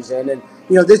situation he's in. And,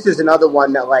 you know, this is another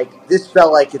one that, like, this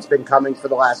felt like it's been coming for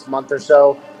the last month or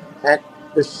so. And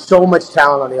there's so much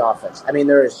talent on the offense. I mean,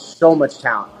 there is so much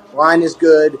talent. Line is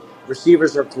good.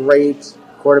 Receivers are great.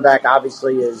 Quarterback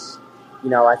obviously is, you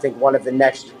know, I think one of the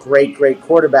next great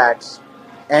quarterbacks.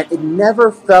 And it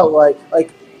never felt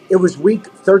like it was week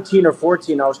 13 or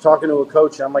 14. I was talking to a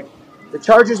coach, and I'm like, the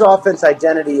Chargers' offense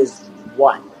identity is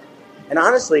what? And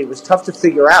honestly, it was tough to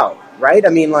figure out, right? I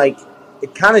mean, like,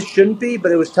 it kind of shouldn't be,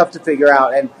 but it was tough to figure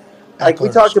out. And like we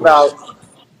talked about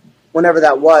whenever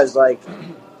that was, like,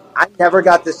 I never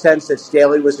got the sense that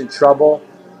Staley was in trouble,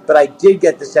 but I did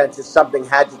get the sense that something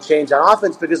had to change on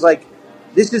offense because, like,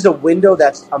 this is a window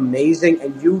that's amazing,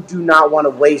 and you do not want to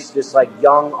waste this, like,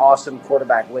 young, awesome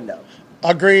quarterback window.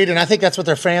 Agreed, and I think that's what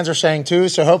their fans are saying too,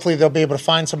 so hopefully they'll be able to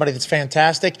find somebody that's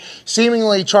fantastic.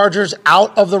 Seemingly Chargers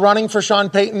out of the running for Sean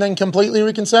Payton then completely,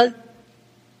 we can say?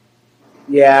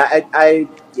 Yeah,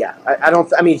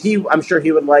 I'm sure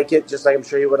he would like it, just like I'm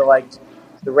sure he would have liked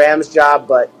the Rams job,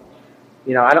 but,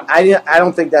 you know, I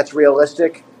don't think that's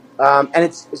realistic. And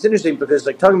it's interesting because,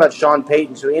 like, talking about Sean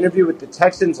Payton, so he interviewed with the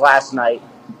Texans last night.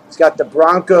 He's got the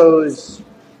Broncos,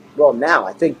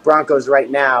 I think Broncos right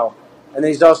now, and then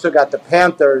he's also got the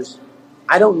Panthers.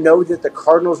 I don't know that the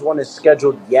Cardinals one is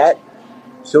scheduled yet,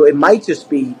 so it might just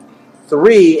be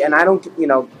 3, and I don't, you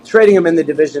know, trading him in the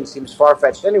division seems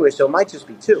far-fetched anyway, so it might just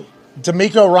be 2.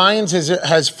 D'Amico Ryans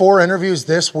has 4 interviews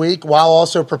this week while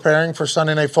also preparing for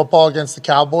Sunday Night Football against the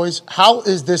Cowboys. How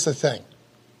is this a thing?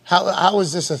 How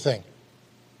is this a thing?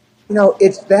 You know,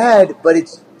 it's bad, but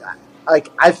it's like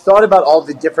I've thought about all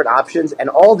the different options, and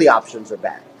all the options are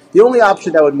bad. The only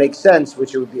option that would make sense,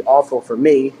 which it would be awful for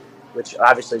me, which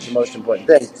obviously is the most important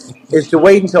thing, is to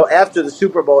wait until after the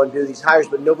Super Bowl and do these hires,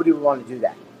 but nobody would want to do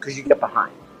that because you get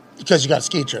behind. Because you got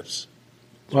ski trips.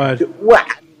 What? Well,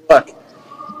 look,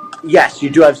 yes, you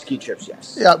do have ski trips,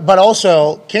 yes. Yeah, but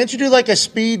also, can't you do like a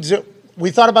speed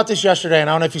we thought about this yesterday, and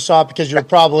I don't know if you saw it because you're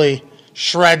probably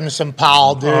shredding some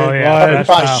Powell, dude. Oh, yeah. You're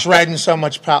probably shredding so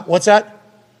much Powell. What's that?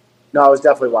 No, I was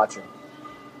definitely watching.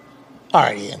 All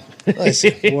right, Ian.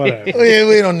 Listen, Whatever.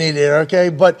 we don't need it, okay?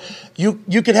 But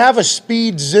you could have a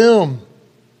speed Zoom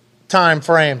time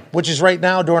frame, which is right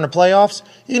now during the playoffs.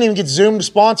 You can even get Zoom to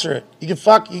sponsor it. You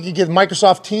can get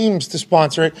Microsoft Teams to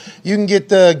sponsor it. You can get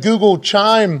the Google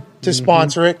Chime to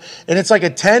sponsor it. And it's like a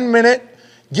 10-minute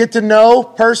get to know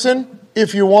person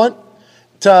if you want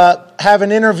to have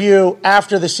an interview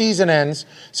after the season ends.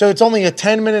 So it's only a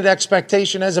 10-minute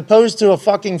expectation as opposed to a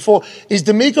fucking full. Is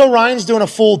D'Amico Ryans doing a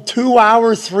full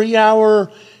 2-hour,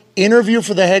 3-hour interview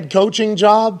for the head coaching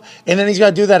job? And then he's got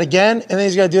to do that again, and then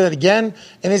he's got to do that again,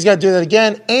 and he's got to do that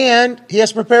again. And he has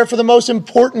to prepare for the most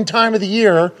important time of the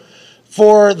year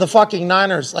for the fucking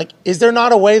Niners. Like, is there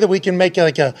not a way that we can make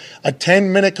like a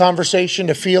 10-minute conversation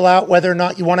to feel out whether or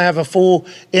not you want to have a full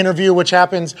interview, which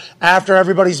happens after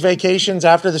everybody's vacations,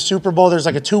 after the Super Bowl? There's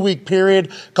like a 2-week period.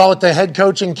 Call it the head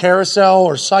coaching carousel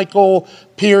or cycle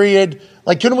period.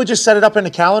 Like, couldn't we just set it up in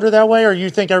the calendar that way, or you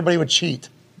think everybody would cheat?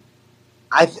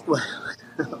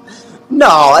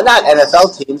 No, not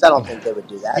NFL teams. I don't think they would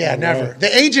do that. Yeah, never.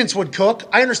 The agents would cook.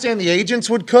 I understand the agents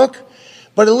would cook.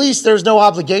 But at least there's no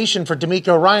obligation for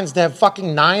D'Amico Ryans to have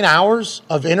fucking 9 hours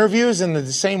of interviews in the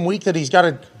same week that he's got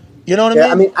to, you know what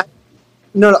I mean?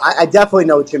 I definitely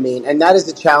know what you mean. And that is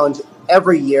the challenge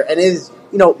every year. And it is,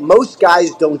 most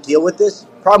guys don't deal with this.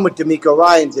 Problem with D'Amico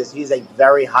Ryans is he's a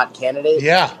very hot candidate.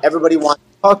 Yeah. Everybody wants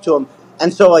to talk to him.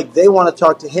 And so, they want to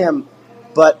talk to him.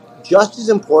 But just as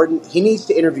important, he needs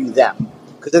to interview them.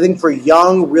 Because I think for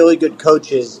young, really good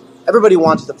coaches, everybody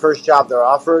wants the first job they're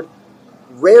offered.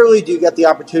 Rarely do you get the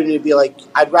opportunity to be like,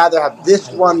 I'd rather have this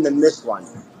one than this one.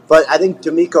 But I think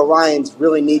D'Amico Ryans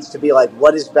really needs to be like,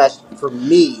 what is best for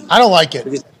me? I don't like it.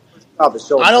 Because job is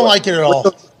so I don't like it at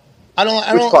all. I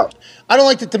don't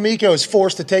like that D'Amico is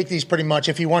forced to take these pretty much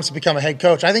if he wants to become a head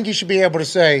coach. I think he should be able to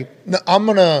say, I'm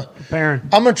gonna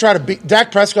try to beat.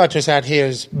 Dak Prescott just had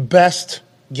his best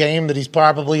game that he's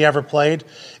probably ever played,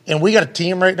 and we got a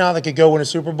team right now that could go win a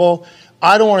Super Bowl.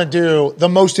 I don't want to do the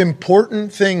most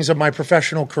important things of my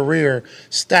professional career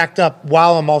stacked up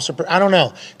while I'm also – I don't know.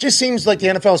 It just seems like the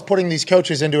NFL is putting these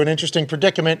coaches into an interesting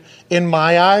predicament in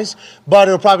my eyes, but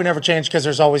it'll probably never change because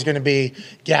there's always going to be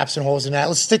gaps and holes in that.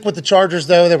 Let's stick with the Chargers,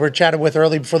 though, that we're chatting with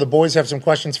early before the boys have some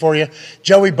questions for you.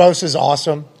 Joey Bosa is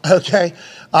awesome, okay?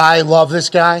 I love this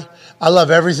guy. I love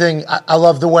everything. I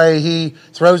love the way he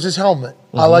throws his helmet.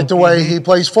 I like the way he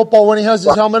plays football when he has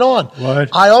his helmet on.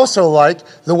 What? I also like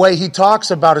the way he talks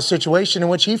about a situation in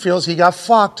which he feels he got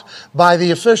fucked by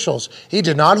the officials. He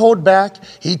did not hold back.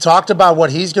 He talked about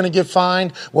what he's going to get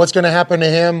fined, what's going to happen to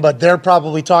him, but they're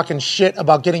probably talking shit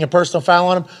about getting a personal foul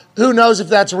on him. Who knows if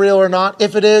that's real or not?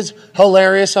 If it is,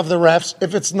 hilarious of the refs.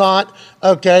 If it's not,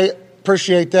 okay,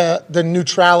 appreciate the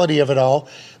neutrality of it all.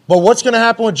 But what's going to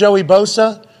happen with Joey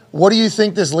Bosa? What do you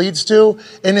think this leads to?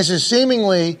 And this is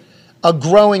seemingly a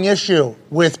growing issue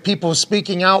with people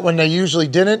speaking out when they usually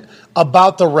didn't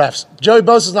about the refs. Joey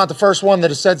Bosa is not the first one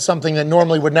that has said something that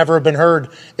normally would never have been heard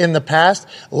in the past.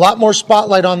 A lot more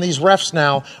spotlight on these refs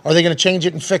now. Are they going to change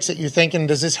it and fix it, you think? And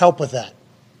does this help with that?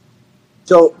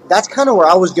 So that's kind of where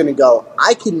I was going to go.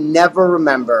 I can never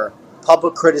remember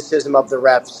public criticism of the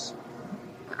refs.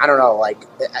 I don't know,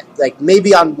 like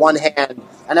maybe on one hand,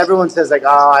 and everyone says like,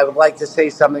 oh, I would like to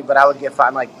say something, but I would get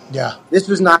fined. Like, yeah, this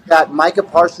was not that. Micah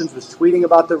Parsons was tweeting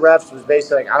about the refs, was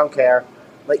basically like, I don't care.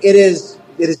 Like, it has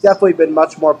definitely been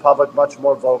much more public, much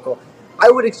more vocal.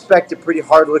 I would expect a pretty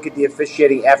hard look at the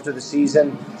officiating after the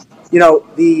season.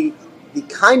 The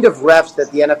kind of refs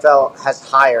that the NFL has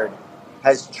hired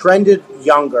has trended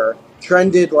younger,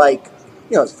 trended like,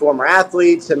 former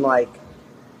athletes and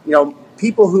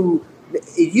people who.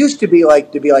 It used to be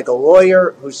like a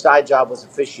lawyer whose side job was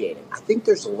officiating. I think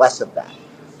there's less of that.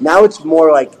 Now it's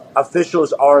more like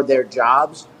officials are their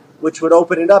jobs, which would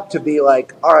open it up to be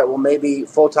like, all right, well, maybe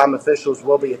full-time officials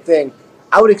will be a thing.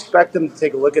 I would expect them to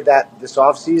take a look at that this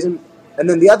offseason. And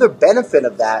then the other benefit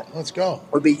of that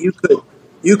would be you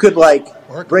could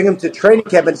bring them to training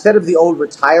camp. Instead of the old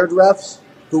retired refs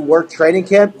who work training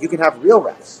camp, you can have real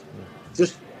refs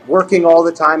just working all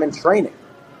the time and training.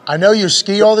 I know you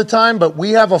ski all the time, but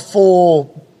we have a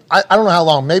full, I don't know how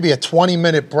long, maybe a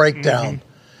 20-minute breakdown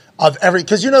of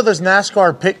because there's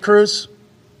NASCAR pit crews.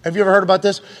 Have you ever heard about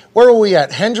this? Where were we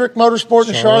at? Hendrick Motorsport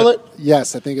in Charlotte?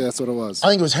 Yes, I think that's what it was. I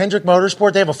think it was Hendrick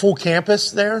Motorsport. They have a full campus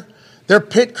there. Their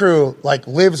pit crew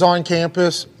lives on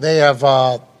campus. They have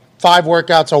 5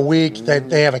 workouts a week.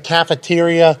 They have a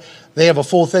cafeteria. They have a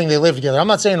full thing. They live together. I'm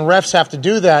not saying refs have to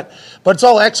do that, but it's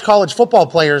all ex-college football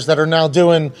players that are now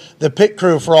doing the pit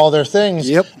crew for all their things.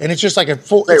 Yep. And it's just like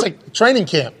it's like training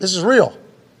camp. This is real.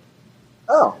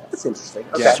 Oh, that's interesting.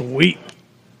 Okay. Yeah. Sweet.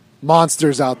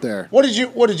 Monsters out there. What did you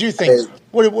think?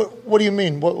 What do you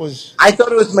mean? What was? I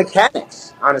thought it was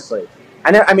mechanics, honestly.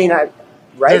 Right?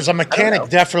 There's a mechanic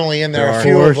definitely in there, a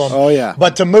few of them. Oh, yeah.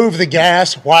 But to move the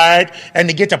gas wide and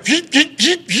to get to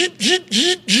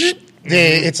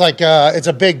it's like it's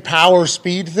a big power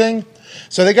speed thing.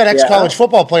 So they got ex-college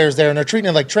football players there, and they're treating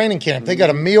it like training camp. They got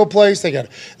a meal place. They got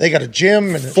a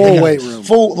gym. And full weight room.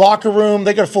 Full locker room.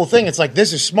 They got a full thing. It's like,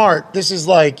 this is smart. This is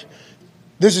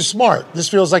smart. This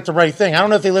feels like the right thing. I don't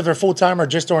know if they live there full-time or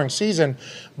just during season.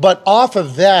 But off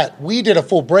of that, we did a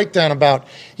full breakdown about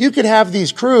you could have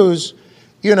these crews,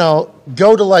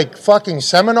 go to like fucking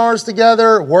seminars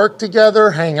together, work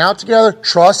together, hang out together,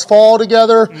 trust fall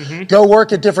together, go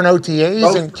work at different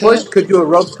OTAs. Could do a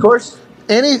ropes course?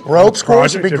 Any ropes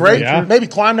course would be great. Maybe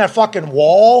climb that fucking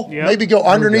wall. Yep. Maybe go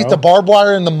underneath the barbed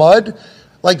wire in the mud.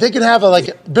 Like they could have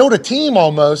build a team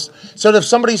almost so that if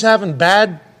somebody's having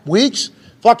bad weeks,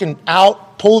 fucking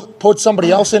out, put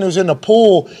somebody else in who's in the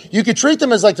pool. You could treat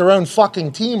them as like their own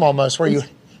fucking team almost, where you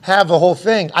have the whole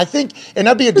thing. I think, and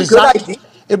that'd be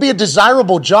it'd be a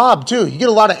desirable job too. You get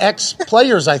a lot of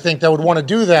ex-players, I think, that would want to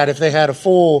do that if they had a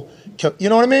full, you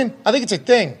know what I mean? I think it's a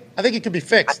thing. I think it could be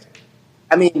fixed.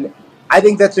 I mean, I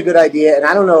think that's a good idea, and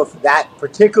I don't know if that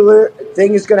particular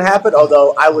thing is going to happen,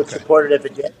 although I would support it if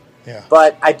it did. Yeah.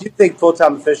 But I do think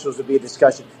full-time officials would be a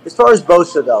discussion. As far as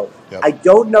Bosa, though, I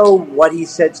don't know what he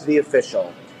said to the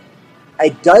official.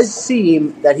 It does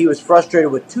seem that he was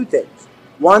frustrated with two things.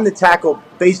 One, the tackle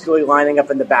basically lining up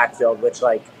in the backfield, which,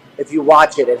 like, if you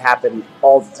watch it, it happened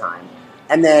all the time.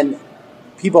 And then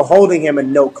people holding him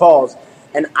and no calls.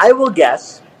 And I will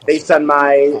guess, based on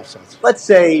my, let's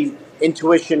say,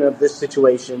 intuition of this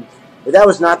situation, that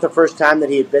was not the first time that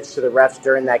he had bitched to the refs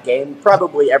during that game.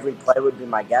 Probably every play would be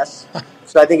my guess.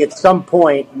 So I think at some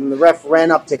point, when the ref ran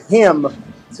up to him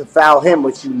to foul him,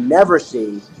 which you never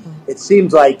see, it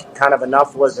seems like kind of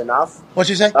enough was enough. What'd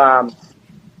you say?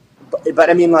 But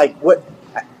I mean, like, what?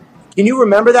 Can you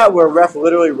remember that where a ref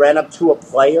literally ran up to a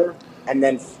player and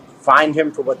then fined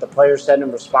him for what the player said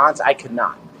in response? I could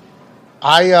not.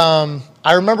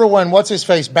 I remember when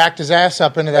what's-his-face backed his ass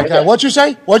up into that guy. What'd you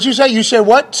say? What'd you say? You said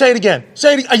what? Say it again.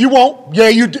 Say it. You won't. Yeah,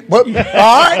 you did. All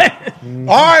right. All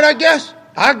right, I guess.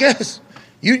 I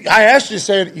asked you to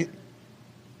say it.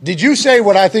 Did you say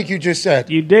what I think you just said?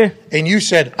 You did. And you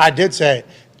said, I did say it.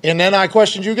 And then I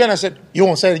questioned you again. I said, you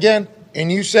won't say it again?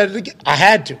 And you said it again. I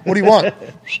had to. What do you want?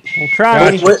 We'll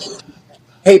try.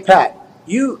 Hey, Pat,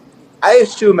 I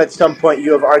assume at some point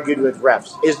you have argued with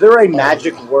refs. Is there a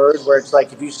magic word where it's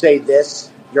like if you say this,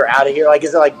 you're out of here? Like,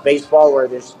 is it like baseball where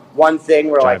there's one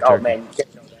thing where like, oh man, you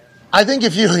can't go there? I think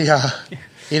if you, he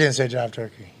didn't say jive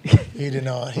turkey. He did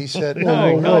not. He said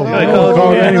no.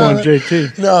 Call anyone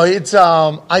JT. No, it's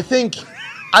I think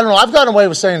I don't know. I've gotten away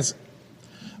with saying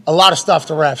a lot of stuff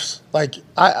to refs. Like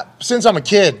since I'm a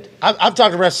kid, I've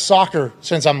talked to refs soccer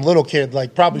since I'm a little kid.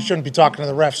 Like probably shouldn't be talking to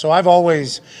the refs. So I've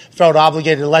always felt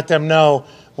obligated to let them know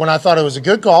when I thought it was a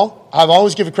good call. I've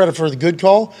always given credit for the good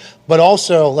call, but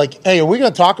also like, hey, are we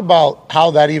going to talk about how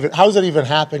does that even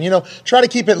happen? Try to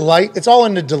keep it light. It's all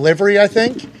in the delivery, I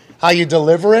think, how you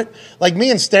deliver it. Like me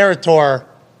and Sterator,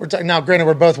 now granted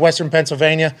we're both Western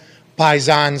Pennsylvania,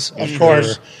 paisans, of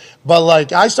course. But,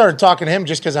 like, I started talking to him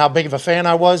just because of how big of a fan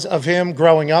I was of him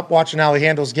growing up, watching how he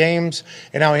handles games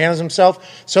and how he handles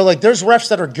himself. So, like, there's refs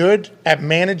that are good at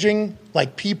managing,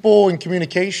 like, people and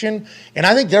communication. And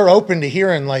I think they're open to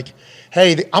hearing, like,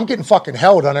 hey, I'm getting fucking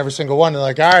held on every single one. They're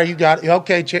like, all right, you got it.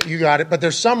 Okay, you got it. But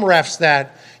there's some refs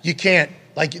that you can't,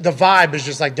 like, the vibe is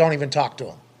just like, don't even talk to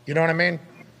them. You know what I mean?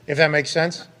 If that makes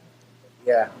sense?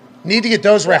 Yeah. Need to get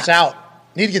those refs out.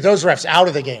 Need to get those refs out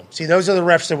of the game. See, those are the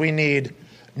refs that we need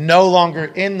no longer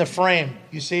in the frame,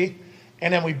 you see?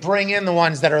 And then we bring in the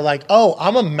ones that are like, oh,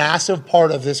 I'm a massive part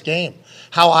of this game.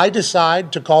 How I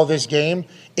decide to call this game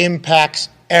impacts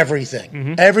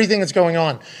everything, everything that's going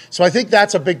on. So I think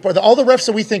that's a big part. All the refs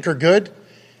that we think are good,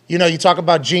 you talk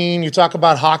about Gene, you talk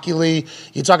about Hockey Lee,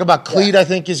 you talk about Cleat, I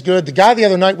think is good. The guy the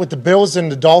other night with the Bills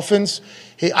and the Dolphins,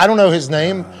 I don't know his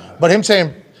name, but him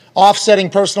saying, offsetting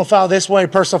personal foul this way,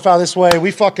 we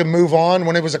fucking move on.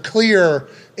 When it was a clear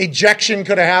ejection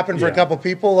could have happened for a couple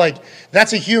people, like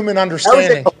that's a human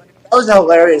understanding. That was a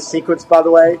hilarious sequence, by the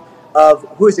way, of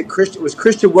who is it? It was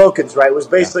Christian Wilkins, right? It was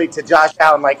basically to Josh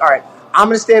Allen, like, all right, I'm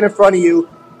going to stand in front of you.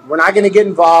 We're not going to get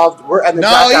involved.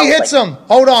 He hits him.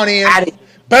 Hold on, Ian.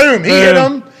 Boom, he hit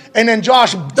him, and then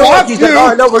Josh, he's like, all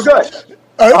right, no, we're good.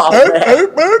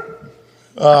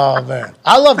 Oh, man.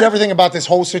 I loved everything about this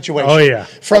whole situation. Oh, yeah.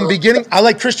 From beginning, I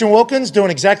like Christian Wilkins doing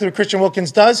exactly what Christian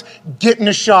Wilkins does, getting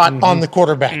a shot on the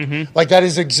quarterback. Like, that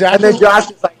is exactly. And then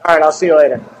Josh is like, all right, I'll see you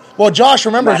later. Well, Josh,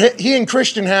 remember, he and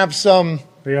Christian have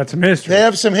They got some history. They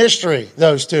have some history,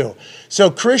 those two. So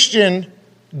Christian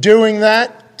doing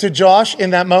that to Josh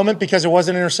in that moment because it was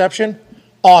an interception,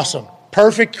 awesome.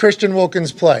 Perfect Christian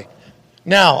Wilkins play.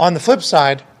 Now, on the flip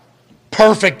side,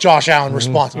 Perfect Josh Allen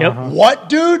response. What,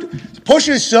 dude?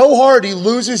 Pushes so hard he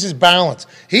loses his balance.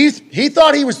 He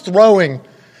thought he was throwing.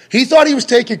 He thought he was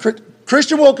taking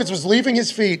Christian Wilkins was leaving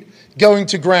his feet going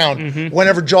to ground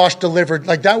whenever Josh delivered.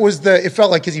 Like that was it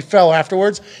felt like because he fell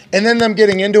afterwards. And then them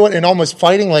getting into it and almost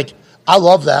fighting. Like I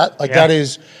love that. Like that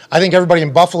is, I think everybody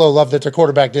in Buffalo loved that their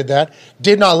quarterback did that.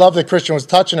 Did not love that Christian was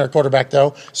touching our quarterback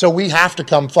though. So we have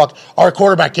to our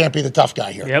quarterback can't be the tough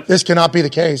guy here. Yep. This cannot be the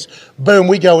case. Boom,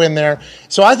 we go in there.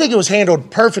 So I think it was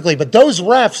handled perfectly. But those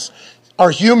refs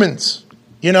are humans,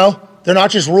 you know? They're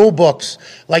not just rule books.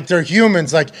 Like, they're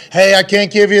humans. Like, hey, I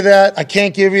can't give you that. I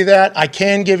can't give you that. I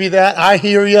can give you that. I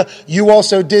hear you. You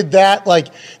also did that. Like,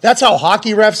 that's how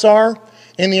hockey refs are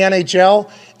in the NHL.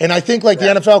 And I think, like, the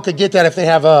NFL could get that if they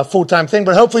have a full-time thing.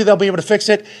 But hopefully they'll be able to fix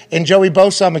it. And Joey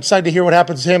Bosa, I'm excited to hear what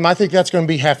happens to him. I think that's going to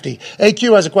be hefty.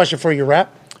 AQ has a question for you,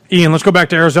 Rap. Ian, let's go back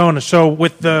to Arizona. So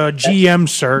with the GM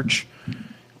search,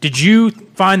 did you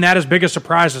find that as big a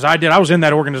surprise as I did? I was in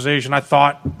that organization. I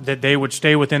thought that they would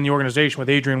stay within the organization with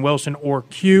Adrian Wilson or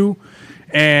Q.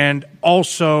 And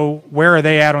also, where are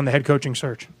they at on the head coaching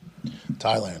search?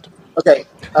 Thailand. Okay.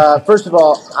 First of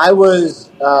all, I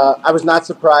was not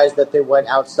surprised that they went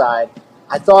outside.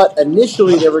 I thought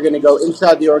initially they were going to go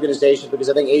inside the organization because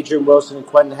I think Adrian Wilson and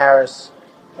Quentin Harris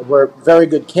were very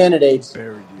good candidates.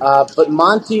 But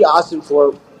Monty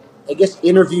Ossenfort, I guess,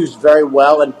 interviews very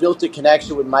well and built a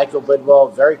connection with Michael Bidwell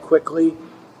very quickly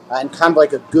and kind of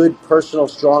like a good, personal,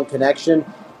 strong connection.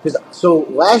 So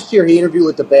last year he interviewed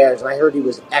with the Bears, and I heard he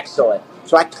was excellent.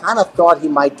 So I kind of thought he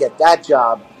might get that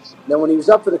job. Then when he was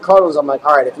up for the Cardinals, I'm like,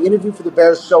 all right, if he interviewed for the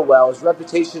Bears so well, his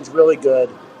reputation's really good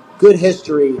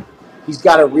history, he's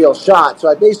got a real shot. So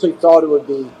I basically thought it would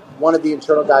be one of the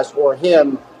internal guys or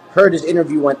him. Heard his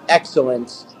interview went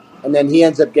excellent, and then he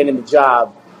ends up getting the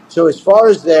job. So as far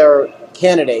as their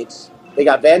candidates, they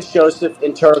got Vance Joseph,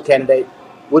 internal candidate,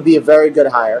 would be a very good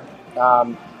hire.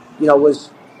 Was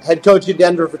head coach in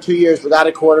Denver for 2 years without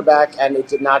a quarterback, and it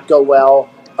did not go well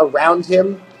around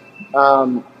him.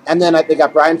 And then they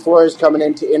got Brian Flores coming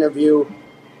in to interview.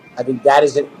 I think that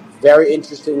is a very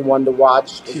interesting one to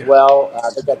watch as well.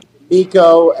 They got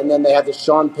Miko, and then they have the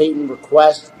Sean Payton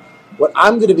request. What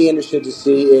I'm going to be interested to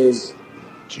see is,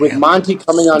 with Monty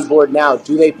coming on board now,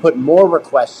 do they put more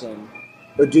requests in?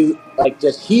 Or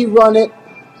does he run it?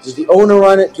 Does the owner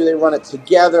run it? Do they run it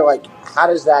together? Like, how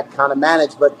does that kind of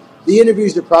manage? But the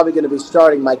interviews are probably going to be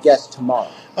starting, my guess,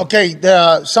 tomorrow. Okay,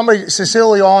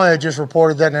 Cecilia just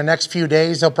reported that in the next few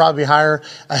days they'll probably hire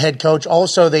a head coach.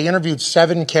 Also, they interviewed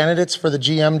 7 candidates for the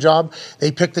GM job.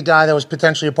 They picked the guy that was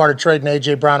potentially a part of trading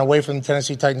A.J. Brown away from the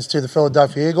Tennessee Titans to the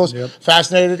Philadelphia Eagles. Yep.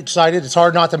 Fascinated, excited. It's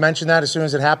hard not to mention that as soon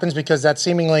as it happens because that's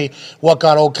seemingly what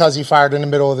got old Cuzzy fired in the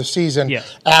middle of the season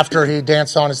after he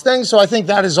danced on his thing. So I think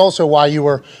that is also why you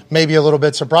were maybe a little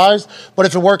bit surprised. But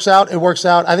if it works out, it works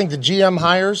out. I think the GM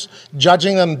hires,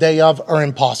 judging them day of, are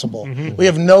impossible. Mm-hmm. We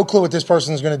have no clue what this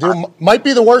person is going to do. Might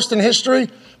be the worst in history.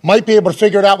 Might be able to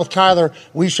figure it out with Kyler.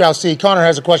 We shall see. Connor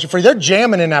has a question for you. They're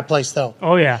jamming in that place, though.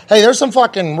 Oh, yeah. Hey, there's some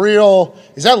fucking real...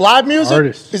 Is that live music?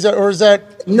 Artists. Is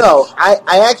that... No,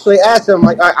 I actually asked them,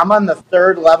 like, all right, I'm on the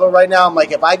 3rd level right now. I'm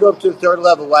like, if I go up to the 3rd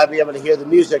level, will I be able to hear the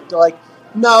music? They're like,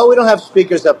 no, we don't have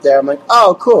speakers up there. I'm like,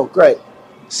 oh, cool, great.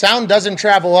 Sound doesn't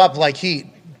travel up like heat.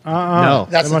 No.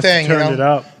 That's the thing, turned it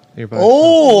up. Pretty just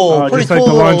cool like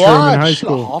the lunchroom in high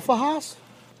school. Alpha House?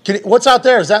 What's out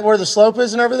there? Is that where the slope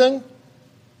is and everything?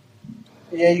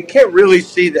 Yeah, you can't really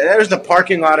see that. There's the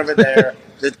parking lot over there.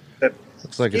 the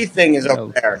Looks like ski thing is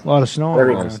over there. A lot of snow.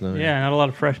 Yeah, not a lot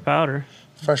of fresh powder.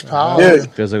 Fresh powder.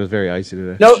 Dude. Feels like it was very icy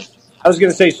today. No, I was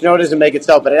going to say snow doesn't make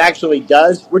itself, but it actually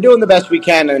does. We're doing the best we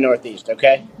can in the Northeast,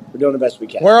 okay? We're doing the best we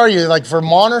can. Where are you? Like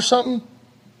Vermont or something?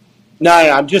 No,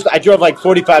 I drove like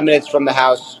 45 minutes from the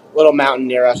house, little mountain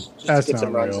near us, just That's to get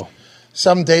some not runs. real.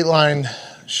 Some Dateline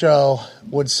show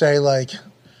would say, like,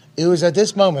 it was at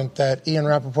this moment that Ian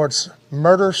Rapoport's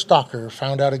murder stalker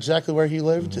found out exactly where he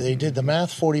lived. They did the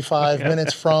math, 45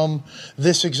 minutes from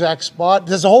this exact spot.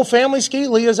 Does the whole family ski?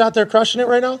 Leah's out there crushing it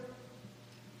right now?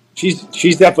 She's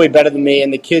definitely better than me,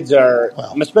 and the kids are,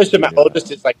 especially my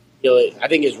oldest, is like really, I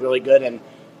think is really good and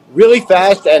really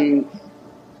fast and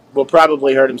will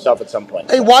probably hurt himself at some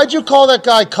point. Hey, why'd you call that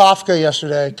guy Kafka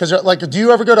yesterday? Because, like, do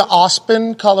you ever go to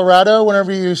Aspen, Colorado,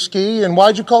 whenever you ski? And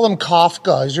why'd you call him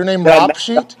Kafka? Is your name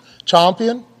Rapsheet?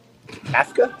 Champion?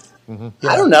 Kafka? Mm-hmm. Yeah.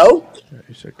 I don't know. Yeah,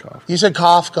 you said Kafka. You said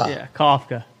Kafka. Yeah,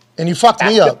 Kafka. And you fucked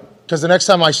me up. Because the next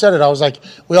time I said it, I was like,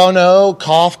 we all know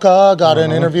Kafka got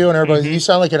an interview, and everybody, you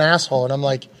sound like an asshole. And I'm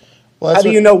like, well, how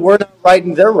do you know we're not right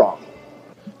and they're wrong?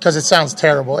 because it sounds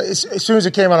terrible. As soon as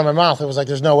it came out of my mouth, it was like,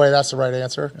 there's no way that's the right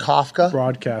answer. Kafka.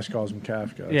 Broadcast calls him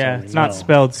Kafka. Yeah, it's not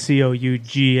spelled Coughka.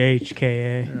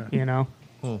 You know,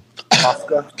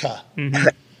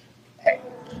 Kafka.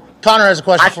 Connor has a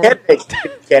question for you.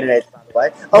 Candidates, by the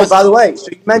way. Oh, by the way,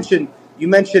 so you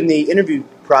mentioned the interview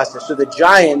process. So the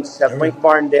Giants have Wink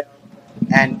Martindale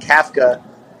and Kafka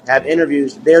have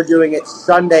interviews. They're doing it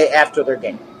Sunday after their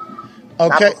game.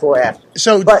 Okay. Not before after.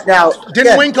 So, but now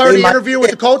didn't Wink already interview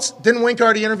with the Colts? Didn't Wink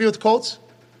already interview with the Colts?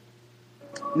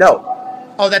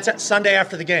 No. Oh, that's at Sunday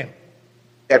after the game.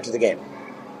 After the game.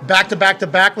 Back to back to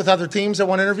back with other teams that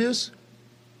want interviews?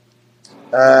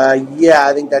 Yeah,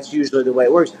 I think that's usually the way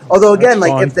it works. Although again,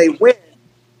 if they win,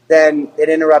 then it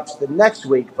interrupts the next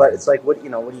week. But it's like, what are you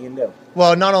gonna do?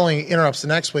 Well, not only interrupts the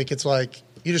next week, it's like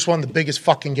you just won the biggest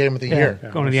fucking game of the year.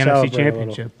 Going to the NFC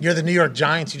Championship. You're the New York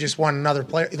Giants. You just won another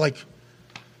player.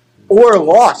 Or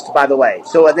lost, by the way.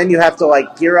 So then you have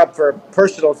to gear up for a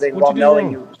personal thing while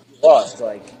knowing you lost.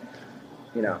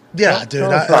 Yeah, dude.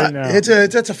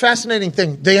 It's a fascinating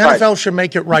thing. The NFL should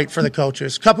make it right for the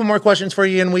coaches. Couple more questions for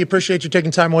you, and we appreciate you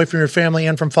taking time away from your family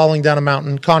and from falling down a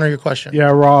mountain. Connor, your question.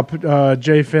 Yeah, Rob.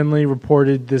 Jay Finley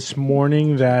reported this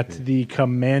morning that the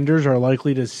Commanders are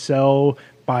likely to sell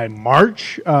by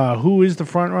March. Who is the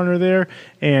front runner there,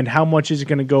 and how much is it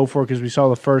going to go for? Because we saw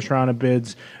the first round of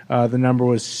bids. The number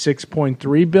was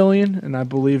 $6.3 billion, and I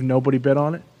believe nobody bid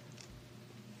on it.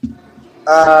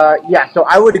 Yeah, so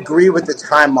I would agree with the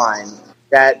timeline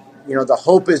that the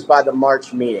hope is by the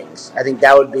March meetings. I think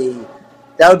that would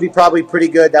be probably pretty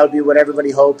good. That would be what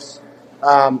everybody hopes.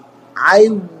 I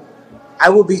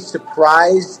will be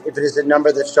surprised if it is a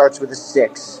number that starts with a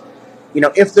 6.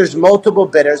 If there's multiple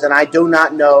bidders, and I do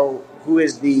not know who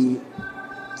is the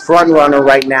front runner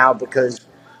right now, because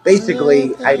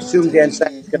basically I assume Dan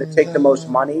Snyder is going to take the most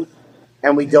money,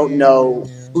 and we don't know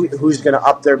who's going to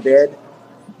up their bid.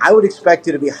 I would expect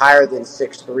it to be higher than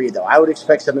 6.3, though. I would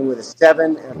expect something with a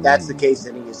 7, and if that's the case,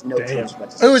 then he has no choice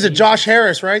but to say. Who is it? Josh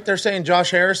Harris, right? They're saying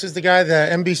Josh Harris is the guy, the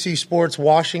NBC Sports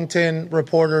Washington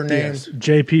reporter named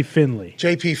J.P. Finley.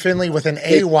 J.P. Finley with an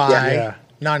A-Y,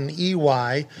 not an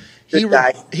E-Y.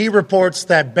 He reports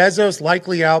that Bezos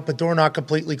likely out, but door not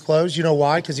completely closed. You know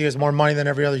why? Because he has more money than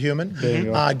every other human.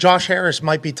 Josh Harris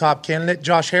might be top candidate.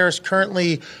 Josh Harris,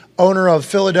 currently owner of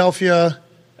Philadelphia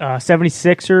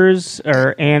 76ers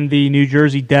and the New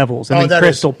Jersey Devils, and then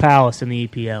Crystal Palace in the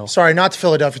EPL. Sorry, not the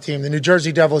Philadelphia team, the New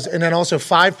Jersey Devils, and then also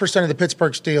 5% of the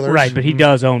Pittsburgh Steelers. Right, but he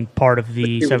does own part of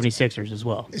the 76ers as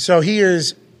well. So he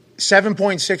is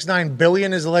 $7.69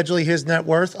 billion is allegedly his net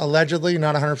worth. Allegedly,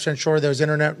 not 100% sure. Those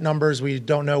internet numbers, we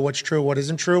don't know what's true, what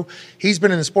isn't true. He's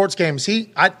been in the sports games.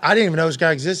 I didn't even know this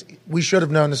guy existed. We should have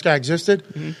known this guy existed.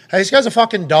 Hey, this guy's a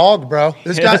fucking dog, bro.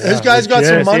 This guy's got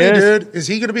some money, dude. Is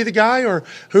he going to be the guy, or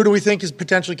who do we think is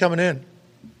potentially coming in?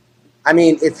 I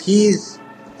mean, if he is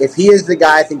the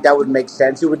guy, I think that would make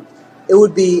sense. It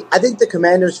would be. I think the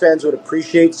Commanders fans would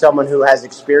appreciate someone who has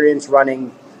experience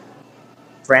running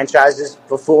franchises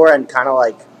before and kind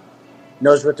of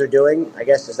knows what they're doing. I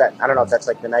guess I don't know if that's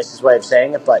the nicest way of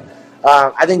saying it, but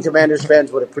I think Commanders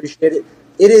fans would appreciate it.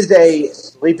 It is a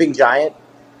sleeping giant.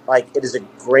 It is a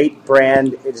great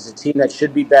brand. It is a team that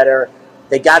should be better.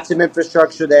 They got some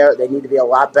infrastructure there. They need to be a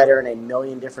lot better in a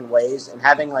million different ways. And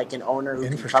having an owner who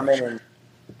can come in and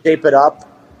shape it up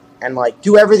and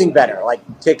do everything better,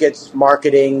 tickets,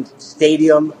 marketing,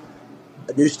 stadium.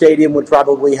 A new stadium would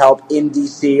probably help in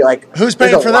D.C. Who's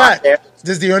paying for that?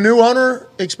 Does the new owner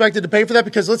expected to pay for that?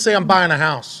 Because let's say I'm buying a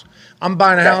house. But I'm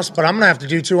going to have to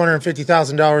do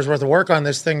 $250,000 worth of work on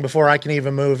this thing before I can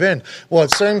even move in. Well,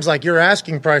 it seems like your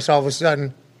asking price all of a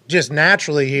sudden, just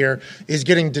naturally here, is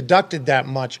getting deducted that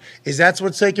much. Is that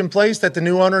what's taking place, that the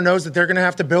new owner knows that they're going to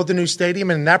have to build a new stadium,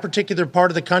 and in that particular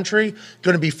part of the country,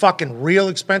 going to be fucking real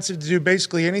expensive to do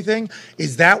basically anything?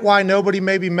 Is that why nobody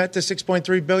maybe met the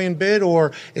 $6.3 billion bid,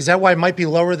 or is that why it might be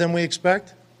lower than we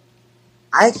expect?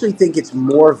 I actually think it's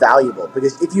more valuable,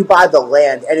 because if you buy the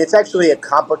land, and it's actually a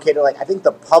complicated, I think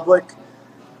the public,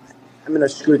 I'm going to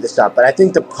screw this up, but I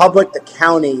think the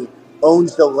county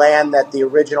owns the land that the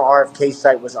original RFK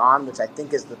site was on, which I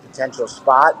think is the potential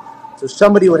spot. So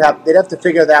somebody they'd have to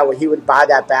figure that out where he would buy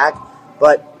that back.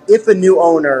 But if a new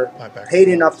owner paid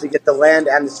enough to get the land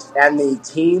and the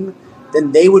team,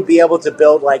 then they would be able to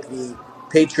build the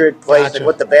Patriot Place,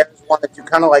 what the Bears wanted to,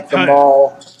 kind of like the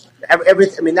mall.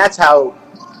 Everything. I mean, that's how,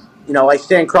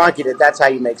 Stan Kroenke did. That's how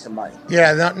you make some money.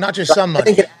 Yeah, not just some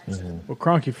money. Well,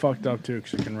 Kroenke fucked up too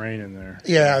because it can rain in there.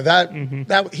 Yeah,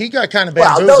 that he got kind of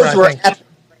bamboozled. Those were epic.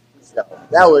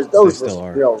 Those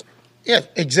were real. Yeah,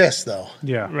 exists though.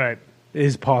 Yeah, right.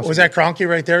 Is possible. Was that Kroenke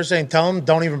right there saying, tell him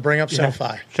don't even bring up SoFi?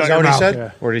 Is Shut that what he your said?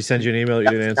 Yeah. Or did he send you an email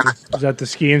that you didn't answer? Is that the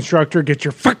ski instructor? Get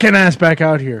your fucking ass back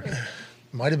out here.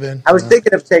 Might have been. I was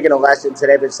thinking of taking a lesson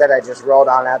today, but instead I just rolled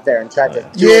on out there and tried to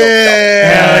do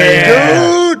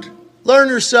Yeah, dude. Learn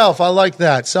yourself. I like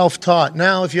that. Self-taught.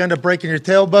 Now, if you end up breaking your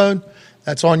tailbone,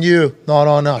 that's on you, not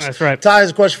on us. That's right. Ty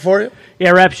has a question for you.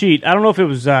 Yeah, Rap Sheet. I don't know if it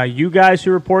was you guys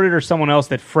who reported or someone else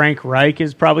that Frank Reich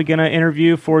is probably going to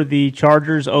interview for the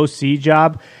Chargers OC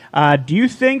job. Do you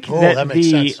think that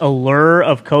makes the sense. allure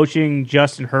of coaching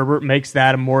Justin Herbert makes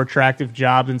that a more attractive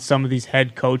job than some of these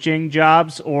head coaching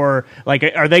jobs? Or like,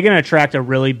 are they going to attract a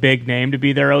really big name to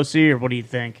be their OC, or what do you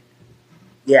think?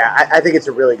 Yeah, I think it's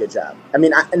a really good job. I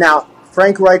mean, now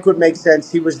Frank Reich would make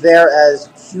sense. He was there as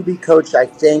QB coach, I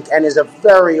think, and is a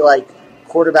very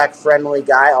quarterback-friendly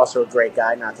guy. Also a great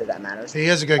guy. Not that matters. He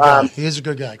is a good guy. He is a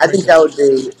good guy. I think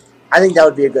that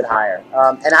would be a good hire.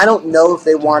 And I don't know if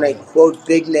they want a quote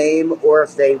big name or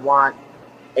if they want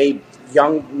a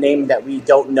young name that we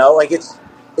don't know. Like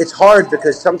it's hard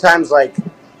because sometimes like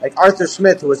Arthur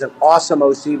Smith, who was an awesome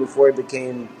OC before he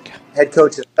became head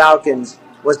coach of the Falcons,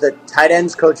 was the tight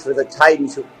ends coach for the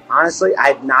Titans, who honestly I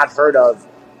had not heard of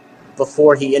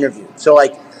before he interviewed. So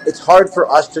it's hard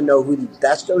for us to know who the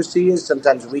best OC is.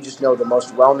 Sometimes we just know the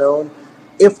most well-known.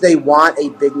 If they want a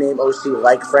big-name OC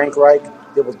like Frank Reich,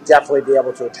 they will definitely be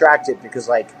able to attract it because,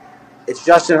 it's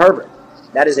Justin Herbert.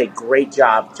 That is a great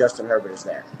job. Justin Herbert is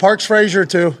there. Parks Frazier,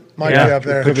 too. Might be up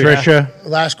there. Patricia.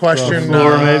 Last question.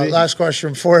 maybe. Last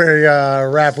question for you,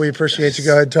 Rap. We appreciate you.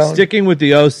 Go ahead, Tone. Sticking with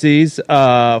the OCs,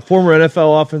 former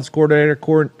NFL offense coordinator,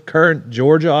 current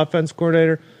Georgia offense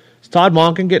coordinator. Is Todd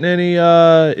Monken getting any?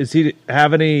 Is he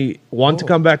have any want to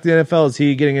come back to the NFL? Is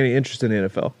he getting any interest in the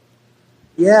NFL?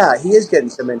 Yeah, he is getting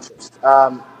some interest.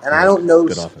 And I don't know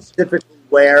specifically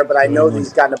where, but I know that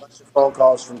he's gotten a bunch of phone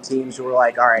calls from teams who were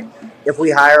like, all right, if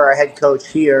we hire our head coach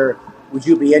here, would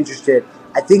you be interested?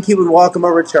 I think he would welcome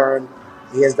a return.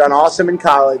 He has done awesome in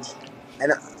college.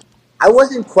 And I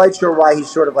wasn't quite sure why he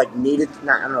sort of needed,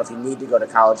 I don't know if he needed to go to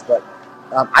college, but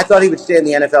I thought he would stay in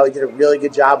the NFL. He did a really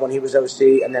good job when he was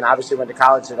OC, and then obviously went to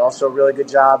college, did also a really good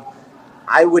job.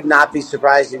 I would not be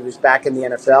surprised if he was back in the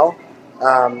NFL.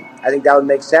 I think that would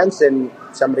make sense, and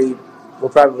somebody will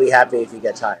probably be happy if he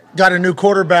gets hired. Got a new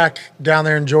quarterback down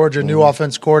there in Georgia. New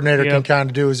offense coordinator can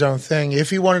kind of do his own thing. If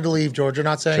he wanted to leave Georgia,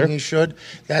 not saying he should,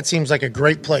 that seems like a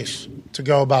great place to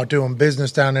go about doing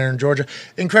business down there in Georgia.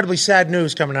 Incredibly sad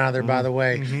news coming out of there, by the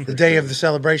way. The day of the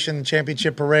celebration, the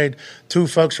championship parade, 2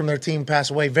 folks from their team pass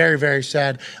away. Very, very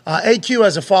sad. AQ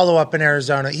has a follow-up in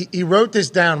Arizona. He wrote this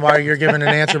down while you're giving an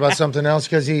answer about something else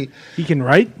because he can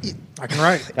write? I can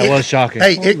write. That was shocking.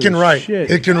 Hey, it can write.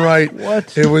 Shit. It can write.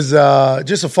 What? It was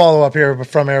just a follow-up here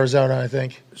from Arizona, I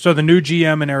think. So the new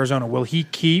GM in Arizona, will he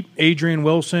keep Adrian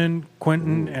Wilson,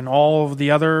 Quentin, and all of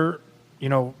the other,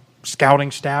 scouting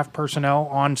staff personnel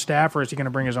on staff, or is he going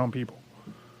to bring his own people?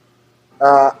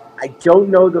 I don't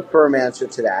know the firm answer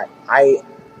to that.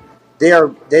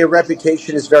 Their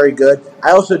reputation is very good.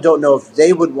 I also don't know if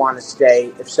they would want to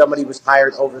stay if somebody was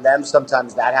hired over them.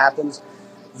 Sometimes that happens.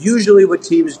 Usually what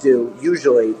teams do,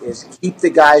 is keep the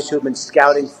guys who have been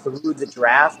scouting through the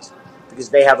draft because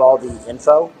they have all the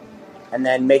info, and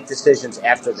then make decisions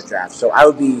after the draft. So I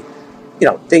would be,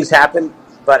 things happen,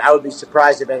 but I would be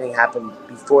surprised if anything happened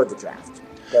before the draft.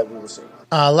 But we will see.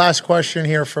 Last question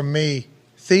here from me.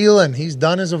 Thielen, he's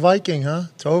done as a Viking, huh?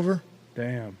 It's over?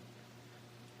 Damn.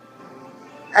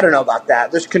 I don't know about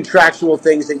that. There's contractual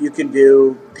things that you can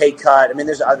do, pay cut. I mean,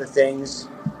 there's other things.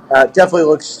 Definitely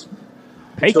looks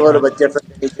a little bit different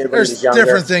than he did when he was younger.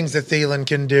 Different things that Thielen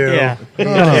can do. Yeah. Cut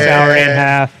his salary in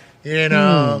half. He's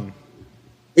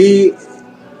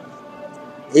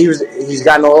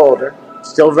gotten a little older.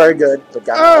 Still very good, but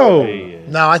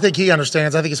No, I think he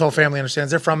understands. I think his whole family understands.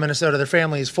 They're from Minnesota. Their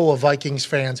family is full of Vikings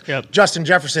fans. Yep. Justin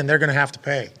Jefferson, they're going to have to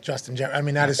pay.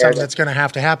 That is something that's going to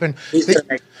have to happen.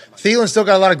 Thielen still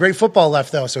got a lot of great football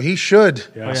left, though, so he should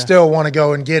still want to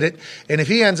go and get it. And if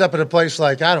he ends up at a place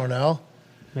like, I don't know.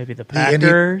 Maybe the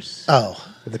Packers. The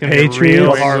Patriots.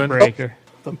 Real heartbreaker.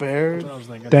 The Bears.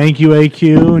 Thank you,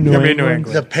 AQ. New England.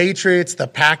 The Patriots, the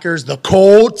Packers, the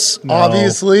Colts,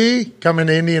 obviously, coming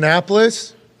to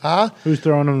Indianapolis. Huh? Who's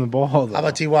throwing them the ball, though? How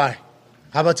about T.Y.?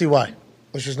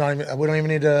 Let's just not even. We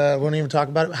don't even talk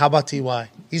about it. How about T.Y.?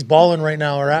 He's balling right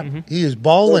now, all right? He is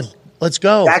balling. Let's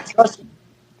go.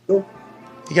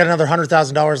 He got another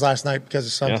 $100,000 last night because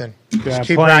of something. Just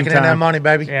keep racking in that money,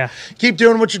 baby. Yeah. Keep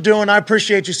doing what you're doing. I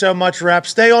appreciate you so much, Rap.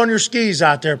 Stay on your skis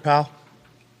out there, pal.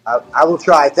 I will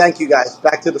try. Thank you, guys.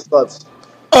 Back to the slopes.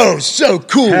 Oh, so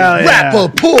cool. Hell yeah.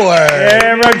 Rapoport.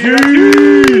 Yeah,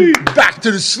 Roger. Back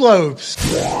to the slopes.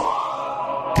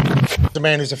 the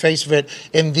man who's the face of it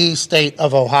in the state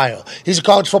of Ohio. He's a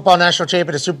college football national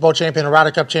champion, a Super Bowl champion, a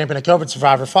Ryder Cup champion, a COVID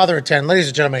survivor, father of 10. Ladies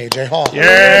and gentlemen, AJ Hall.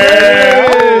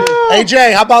 Yeah!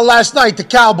 AJ, how about last night, the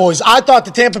Cowboys? I thought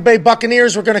the Tampa Bay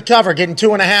Buccaneers were going to cover, getting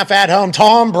 2.5 at home.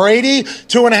 Tom Brady,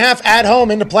 2.5 at home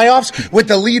in the playoffs with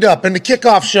the lead-up and the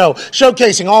kickoff show,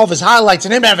 showcasing all of his highlights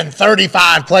and him having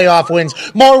 35 playoff wins,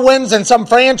 more wins than some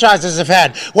franchises have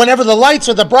had. Whenever the lights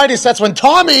are the brightest, that's when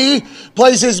Tommy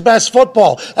plays his best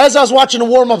football. As I was watching the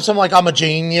warm-ups, I'm like, I'm a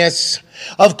genius.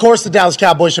 Of course, the Dallas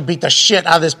Cowboys should beat the shit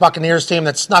out of this Buccaneers team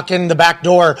that snuck in the back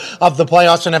door of the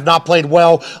playoffs and have not played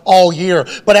well all year.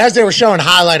 But as they were showing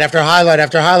highlight after highlight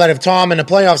after highlight of Tom in the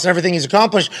playoffs and everything he's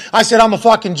accomplished, I said, I'm a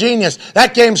fucking genius.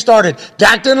 That game started.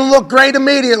 Dak didn't look great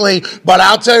immediately, but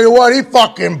I'll tell you what, he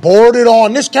fucking poured it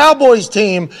on. This Cowboys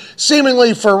team,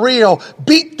 seemingly for real,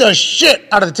 beat the shit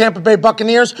out of the Tampa Bay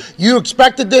Buccaneers. You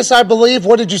expected this, I believe.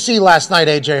 What did you see last night,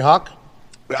 AJ Hawk?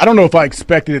 I don't know if I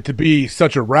expected it to be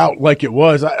such a rout like it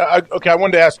was. I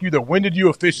wanted to ask you, though, when did you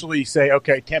officially say,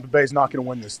 okay, Tampa Bay's not going to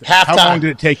win this thing? Halftime. How long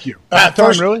did it take you?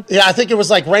 Halftime, really? Yeah, I think it was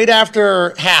like right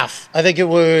after half. I think it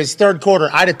was third quarter.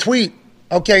 I had a tweet.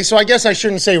 Okay, so I guess I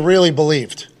shouldn't say really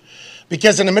believed.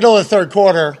 Because in the middle of the third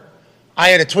quarter, I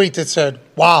had a tweet that said,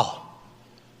 wow,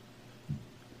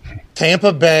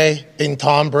 Tampa Bay and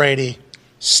Tom Brady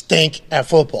stink at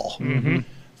football. Mm-hmm.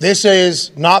 This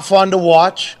is not fun to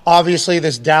watch. Obviously,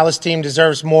 this Dallas team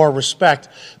deserves more respect,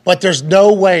 but there's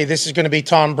no way this is going to be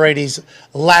Tom Brady's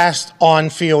last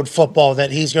on-field football that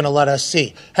he's going to let us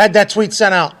see. Had that tweet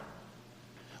sent out.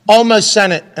 Almost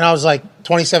sent it, and I was like,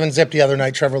 27-zip the other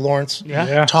night, Trevor Lawrence.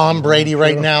 Yeah. Tom Brady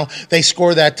right now. They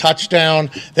score that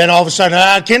touchdown. Then all of a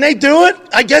sudden, can they do it?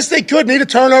 I guess they could. Need a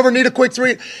turnover, need a quick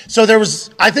three. So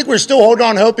I think we're still holding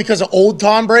on hope because of old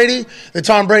Tom Brady, the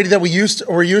Tom Brady that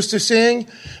we're used to seeing.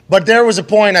 But there was a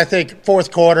point, I think,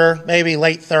 fourth quarter, maybe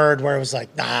late third, where it was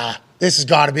like, nah, this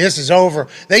is over.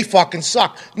 They fucking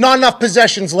suck. Not enough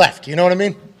possessions left. You know what I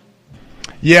mean?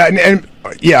 Yeah, and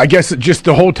I guess just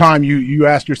the whole time you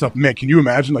ask yourself, man, can you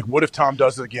imagine, like, what if Tom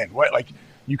does it again? What, like,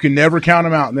 you can never count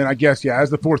him out. And then I guess,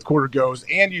 as the fourth quarter goes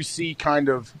and you see kind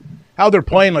of how they're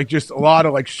playing, like, just a lot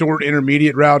of, like, short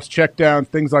intermediate routes, check downs,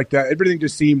 things like that. Everything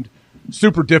just seemed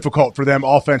super difficult for them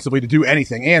offensively to do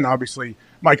anything. And obviously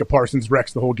Micah Parsons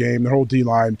wrecks the whole game. Their whole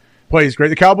D-line plays great.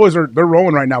 The Cowboys they're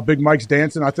rolling right now. Big Mike's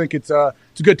dancing. I think it's a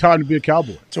good time to be a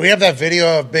Cowboy. So we have that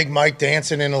video of Big Mike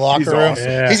dancing in the locker room. Awesome.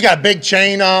 Yeah. He's got a big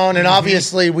chain on, and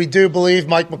obviously we do believe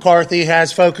Mike McCarthy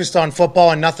has focused on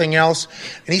football and nothing else.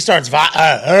 And he starts, Look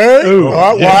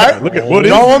at what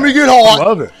Don't let me get hot. I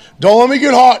love it. Don't let me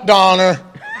get hot, Donner.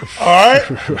 All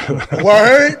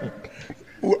right?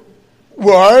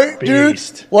 Wait, dude.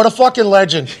 Beast. What a fucking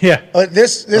legend. Yeah.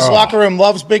 This locker room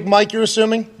loves Big Mike, you're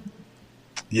assuming?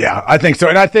 Yeah, I think so.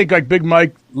 And I think, like, Big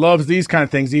Mike loves these kind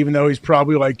of things, even though he's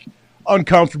probably, like,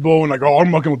 uncomfortable and like, oh,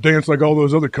 I'm not going to dance like all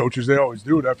those other coaches. They always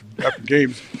do it after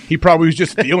games. He probably was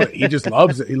just feeling it. He just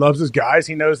loves it. He loves his guys.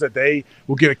 He knows that they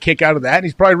will get a kick out of that, and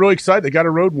he's probably really excited. They got a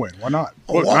road win. Why not?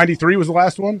 What, 93 was the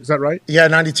last one? Is that right? Yeah,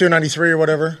 92, 93 or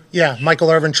whatever. Yeah, Michael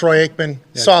Irvin, Troy Aikman.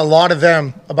 Yeah. Saw a lot of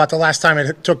them about the last time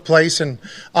it took place, and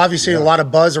obviously a lot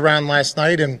of buzz around last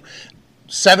night. And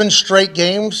 7 straight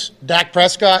games, Dak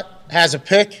Prescott has a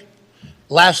pick.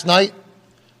 Last night,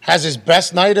 has his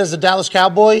best night as a Dallas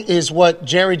Cowboy, is what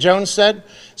Jerry Jones said.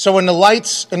 So when the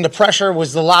lights and the pressure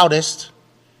was the loudest,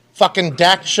 fucking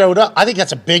Dak showed up. I think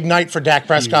that's a big night for Dak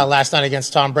Prescott last night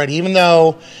against Tom Brady, even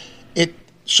though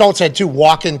Schultz had 2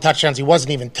 walk-in touchdowns. He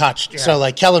wasn't even touched. Yeah. So,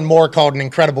 like, Kellen Moore called an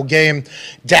incredible game.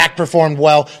 Dak performed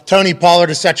well. Tony Pollard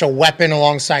is such a weapon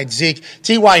alongside Zeke.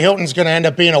 T.Y. Hilton's going to end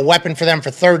up being a weapon for them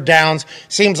for third downs.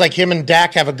 Seems like him and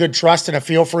Dak have a good trust and a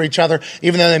feel for each other,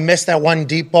 even though they missed that one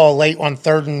deep ball late on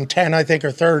 3rd and 10, I think,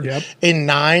 or 3rd and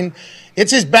 9.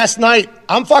 It's his best night.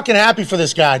 I'm fucking happy for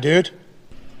this guy, dude.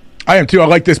 I am too. I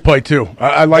like this play too.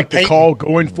 I like the call,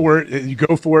 going for it. You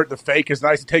go for it. The fake is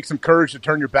nice. It takes some courage to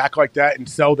turn your back like that and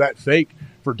sell that fake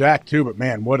for Dak too. But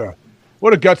man, what a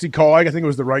gutsy call. I think it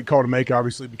was the right call to make,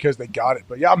 obviously, because they got it.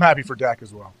 But yeah, I'm happy for Dak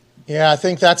as well. Yeah, I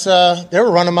think that's they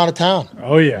were running him out of town.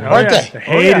 Oh yeah, aren't they? They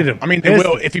hated him. I mean, they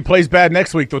will. If he plays bad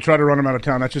next week, they'll try to run him out of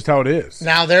town. That's just how it is.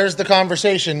 Now there's the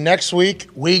conversation. Next week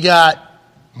we got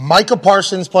Micah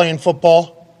Parsons playing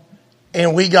football,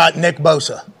 and we got Nick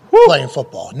Bosa playing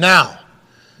football. Now,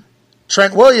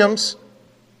 Trent Williams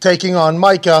taking on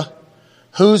Micah.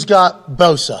 Who's got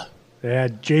Bosa? They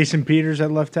had Jason Peters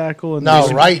at left tackle.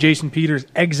 And Jason Peters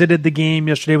exited the game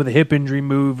yesterday with a hip injury,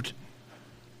 moved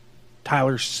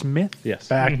Tyler Smith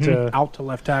back to out to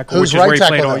left tackle. Who's right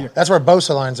tackle all year. That's where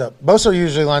Bosa lines up. Bosa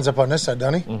usually lines up on this side,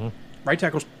 doesn't he? Right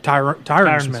tackle's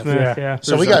Tyron Smith. Yeah.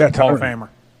 So we got Hall of Famer.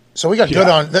 So we got good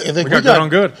on. We got good on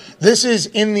good. This is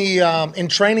in the in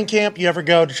training camp. You ever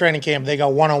go to training camp? They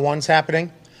got one-on-ones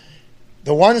happening.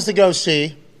 The ones to go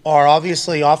see are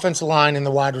obviously offensive line and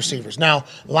the wide receivers. Now,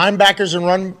 linebackers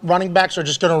and running backs are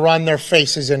just going to run their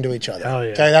faces into each other. Oh,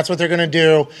 yeah. Okay, that's what they're going to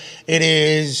do. It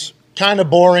is kind of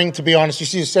boring, to be honest. You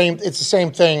see the same. It's the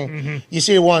same thing. Mm-hmm. You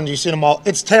see one. You see them all.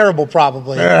 It's terrible,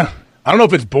 probably. Yeah. I don't know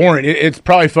if it's boring. It's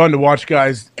probably fun to watch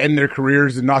guys end their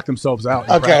careers and knock themselves out.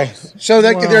 Okay, so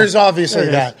there's obviously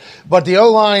that. But the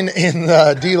O-line and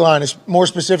the D-line is more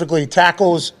specifically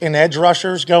tackles and edge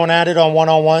rushers going at it on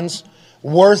one-on-ones.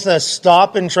 Worth a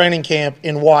stop in training camp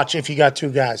and watch if you got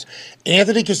two guys.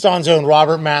 Anthony Costanzo and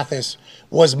Robert Mathis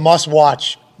was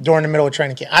must-watch during the middle of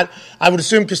training camp. I would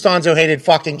assume Costanzo hated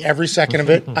fucking every second of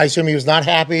it. I assume he was not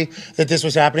happy that this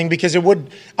was happening because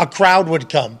a crowd would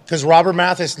come. Because Robert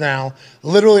Mathis now,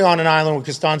 literally on an island with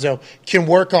Costanzo, can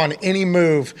work on any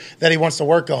move that he wants to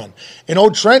work on. And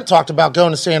old Trent talked about going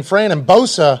to San Fran and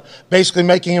Bosa basically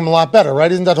making him a lot better,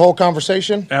 right? Isn't that the whole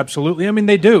conversation? Absolutely. I mean,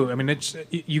 they do. I mean,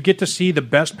 you get to see the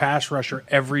best pass rusher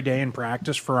every day in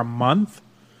practice for a month.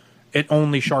 It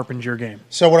only sharpens your game.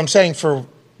 So what I'm saying for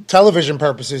television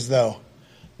purposes, though,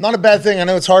 not a bad thing. I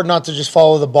know it's hard not to just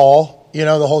follow the ball,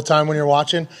 the whole time when you're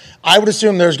watching. I would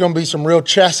assume there's going to be some real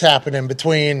chess happening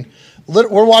between.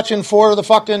 We're watching for the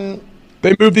fucking.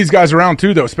 They move these guys around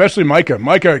too, though, especially Micah.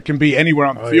 Micah can be anywhere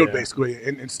on the field basically,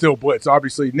 and still blitz.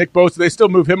 Obviously, Nick Bosa, they still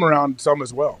move him around some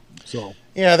as well. So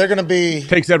yeah, they're going to be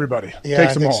takes everybody. Yeah,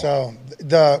 takes I them think all. So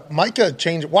the Micah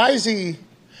change. Why is he?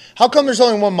 How come there's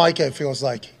only one Micah, it feels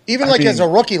like? Even as a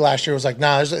rookie last year, it was like,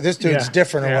 nah, this dude's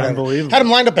different or whatever. Had him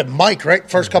lined up at Mike, right?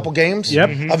 First couple games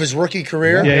of his rookie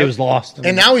career. Yeah, he was lost.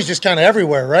 And now he's just kind of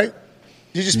everywhere, right?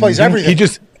 He just plays everything.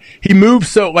 He moves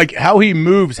so, how he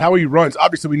moves, how he runs.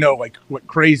 Obviously, we know, what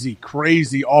crazy,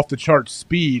 off-the-charts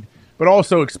speed, but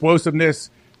also explosiveness,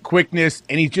 quickness,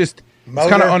 and it's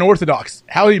kind of unorthodox.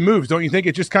 How he moves, don't you think?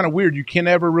 It's just kind of weird. You can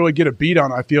never really get a beat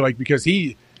on, I feel like, because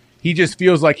he just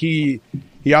feels like he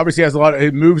obviously has a lot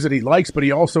of moves that he likes, but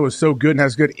he also is so good and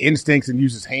has good instincts and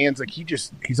uses hands.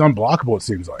 He's unblockable, it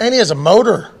seems like. And he has a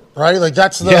motor, right?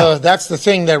 That's the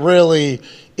thing that really,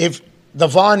 if the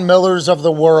Von Millers of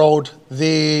the world,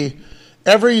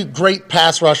 every great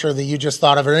pass rusher that you just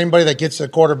thought of, or anybody that gets to the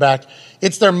quarterback,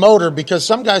 it's their motor, because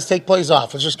some guys take plays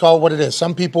off. Let's just call it what it is.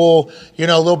 Some people, a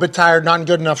little bit tired, not in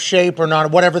good enough shape, or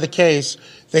not, whatever the case,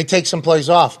 they take some plays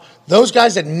off. Those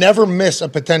guys that never miss a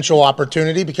potential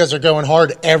opportunity because they're going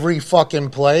hard every fucking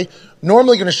play,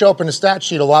 normally going to show up in the stat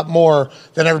sheet a lot more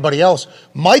than everybody else.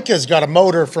 Micah's got a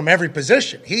motor from every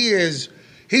position. He's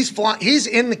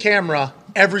in the camera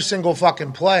every single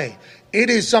fucking play. It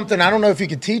is something, I don't know if you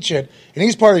could teach it, and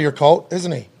he's part of your cult,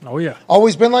 isn't he? Oh, yeah.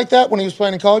 Always been like that when he was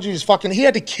playing in college? He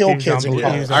had to kill kids in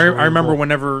college. I remember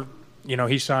whenever,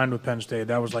 he signed with Penn State,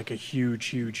 that was like a huge,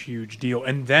 huge, huge deal.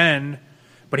 And then,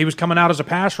 but he was coming out as a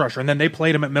pass rusher, and then they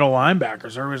played him at middle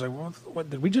linebackers. Everybody's like, what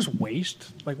did we just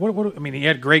waste? What? I mean, he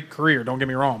had a great career, don't get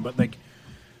me wrong, but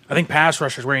I think pass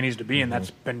rusher is where he needs to be, and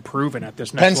that's been proven at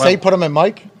this next level. Penn State put him in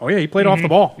Mike? Oh, yeah, he played off the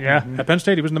ball. Yeah. At Penn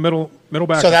State, he was in the middle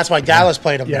back. So that's why Dallas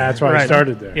played him there. Yeah, that's why he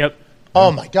started there. Yep.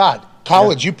 Oh, my God.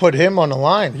 College, you put him on the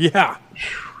line. Yeah.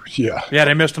 Yeah. Yeah,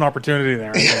 they missed an opportunity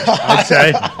there, I'd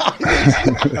say.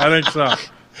 I think so. I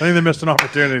think they missed an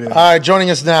opportunity there. All right, joining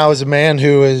us now is a man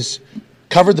who has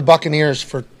covered the Buccaneers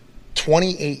for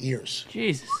 28 years.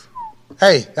 Jesus.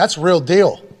 Hey, that's real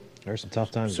deal. There's some tough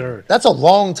times. Sir. That's a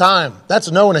long time. That's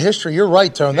knowing a history. You're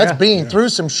right, Tone. That's being through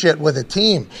some shit with a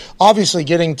team. Obviously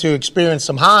getting to experience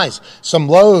some highs, some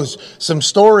lows, some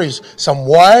stories, some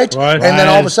what? And then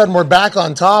all of a sudden we're back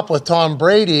on top with Tom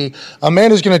Brady, a man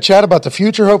who's going to chat about the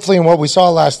future, hopefully, and what we saw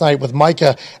last night with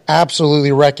Micah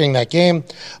absolutely wrecking that game.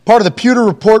 Part of the Pewter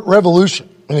Report revolution.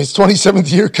 In his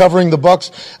 27th year covering the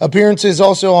Bucs, appearances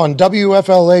also on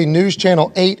WFLA News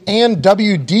Channel 8 and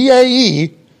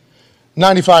WDAE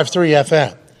 95.3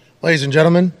 FM. Ladies and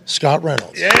gentlemen, Scott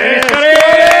Reynolds. How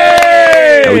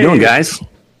we doing, guys?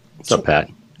 What's up, Pat?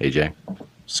 AJ.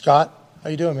 Scott, how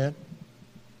you doing, man?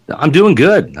 I'm doing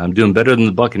good. I'm doing better than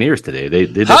the Buccaneers today. They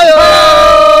did have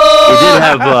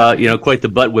quite the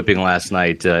butt whipping last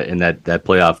night in that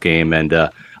playoff game, and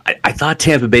I thought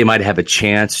Tampa Bay might have a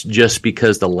chance just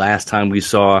because the last time we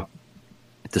saw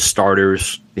the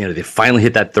starters, they finally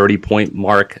hit that 30-point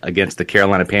mark against the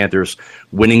Carolina Panthers,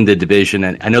 winning the division.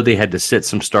 And I know they had to sit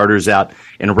some starters out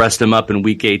and rest them up in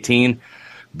Week 18,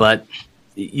 but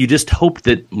you just hope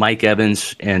that Mike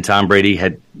Evans and Tom Brady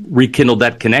had rekindled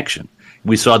that connection.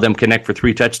 We saw them connect for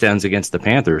 3 touchdowns against the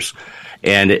Panthers,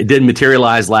 and it didn't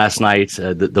materialize last night.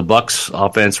 The Bucs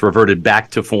offense reverted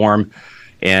back to form,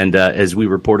 and as we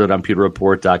reported on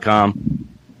PewterReport.com,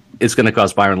 it's going to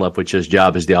cost Byron Leftwich his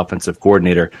job as the offensive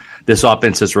coordinator. This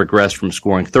offense has regressed from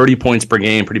scoring 30 points per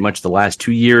game pretty much the last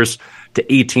 2 years to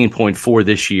 18.4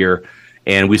 this year.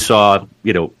 And we saw,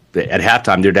 at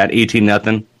halftime, they're down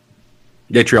 18-0.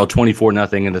 They trailed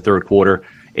 24-0 in the third quarter,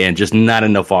 and just not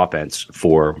enough offense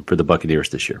for the Buccaneers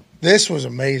this year. This was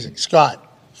amazing. Scott,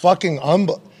 fucking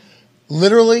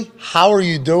literally, how are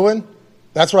you doing?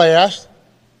 That's what I asked.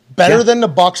 Better than the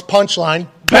Bucs punchline.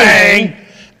 Bang!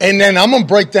 And then I'm going to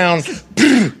break down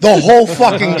the whole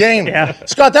fucking game. Yeah.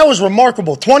 Scott, that was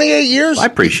remarkable. 28 years? I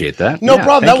appreciate that. No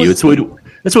problem. Thank you.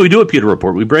 That's what we do at Pewter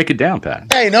Report. We break it down,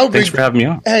 Pat. Hey, thanks for having me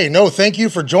on. Hey, thank you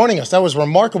for joining us. That was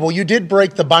remarkable. You did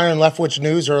break the Byron Leftwich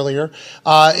news earlier.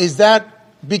 Is that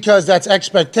because that's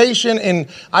expectation? And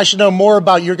I should know more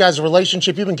about your guys'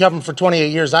 relationship. You've been covering for 28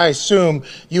 years. I assume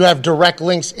you have direct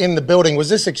links in the building. Was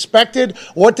this expected?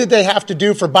 What did they have to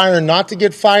do for Byron not to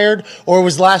get fired? Or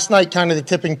was last night kind of the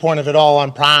tipping point of it all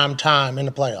on prime time in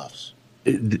the playoffs?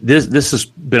 This has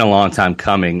been a long time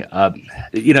coming.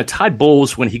 Todd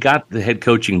Bowles, when he got the head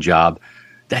coaching job,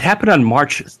 that happened on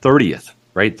March 30th,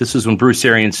 right? This is when Bruce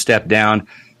Arians stepped down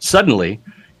suddenly,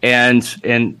 and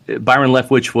Byron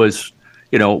Leftwich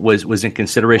was in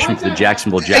consideration for the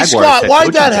Jacksonville Jaguars. Hey, Scott,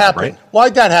 why'd that happen? Right?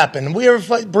 Why'd that happen?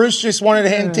 Bruce just wanted to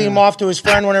hand the team off to his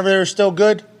friend whenever they were still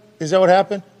good? Is that what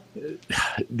happened?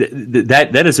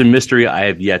 That is a mystery I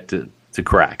have yet to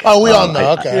crack. Oh, we all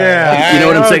know. Okay. You know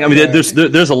what I'm saying? I mean,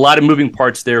 there's a lot of moving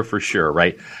parts there for sure,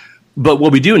 right? But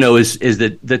what we do know is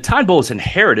that Todd Bowles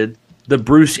inherited the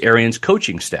Bruce Arians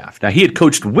coaching staff. Now, he had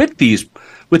coached with these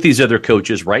other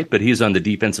coaches, right? But he's on the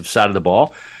defensive side of the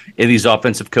ball, and these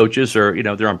offensive coaches are,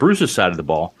 they're on Bruce's side of the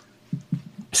ball.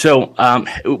 So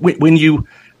when you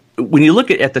look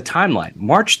at the timeline,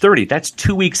 March 30th, that's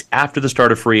 2 weeks after the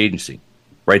start of free agency,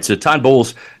 right? So Todd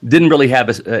Bowles didn't really have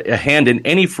a hand in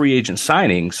any free agent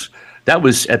signings. That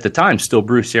was, at the time, still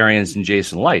Bruce Arians and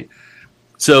Jason Light.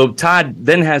 So Todd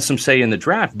then has some say in the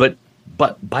draft, but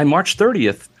by March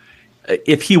 30th,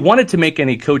 if he wanted to make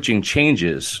any coaching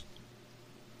changes,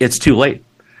 it's too late.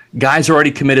 Guys are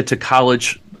already committed to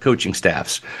college coaching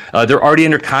staffs. They're already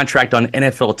under contract on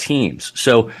NFL teams.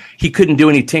 So he couldn't do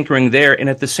any tinkering there. And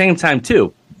at the same time,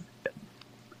 too,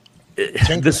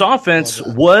 this offense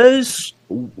was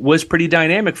pretty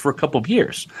dynamic for a couple of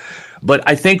years. But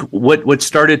I think what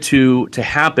started to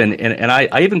happen, and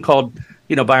I even called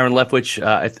Byron Leftwich,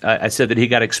 I said that he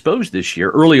got exposed this year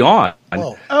early on.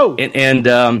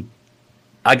 And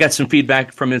I got some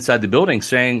feedback from inside the building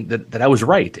saying that I was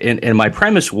right. And my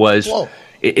premise was,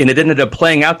 and it ended up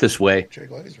playing out this way,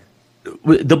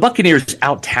 the Buccaneers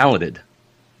out-talented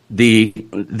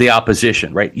the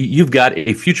opposition, right? You've got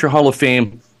a future Hall of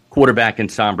Fame quarterback in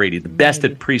Tom Brady, the best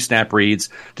at pre-snap reads,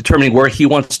 determining where he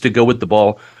wants to go with the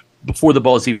ball before the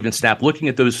ball is even snapped, looking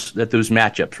at those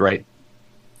matchups, right?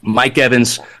 Mike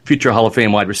Evans, future Hall of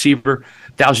Fame wide receiver,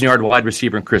 1,000-yard wide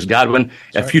receiver in Chris Godwin,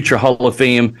 a future Hall of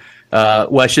Fame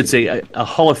I should say a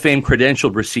Hall of Fame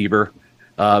credentialed receiver,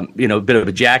 a bit of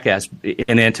a jackass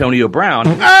in Antonio Brown.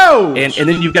 Oh! And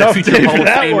then you've got a future Hall of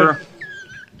Famer.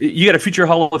 You got a future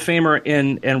Hall of Famer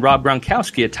in Rob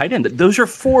Gronkowski at tight end. Those are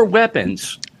four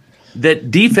weapons that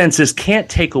defenses can't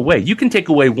take away. You can take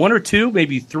away one or two,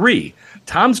 maybe three.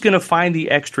 Tom's going to find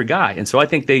the extra guy. And so I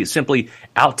think they simply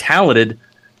out-talented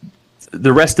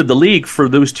the rest of the league for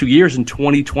those 2 years in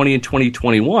 2020 and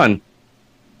 2021.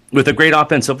 With a great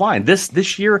offensive line.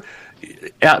 This year,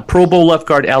 Pro Bowl left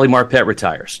guard Ali Marpet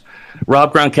retires.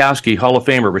 Rob Gronkowski, Hall of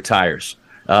Famer, retires.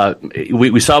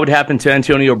 We saw what happened to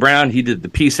Antonio Brown. He did the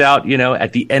peace out,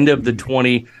 at the end of the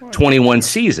 2021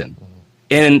 season.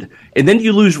 And then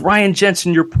you lose Ryan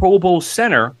Jensen, your Pro Bowl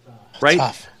center,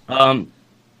 right? On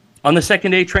the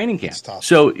second day of training camp.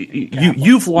 So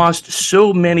you've lost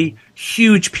so many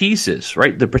huge pieces,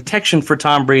 right? The protection for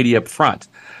Tom Brady up front.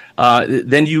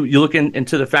 Then you look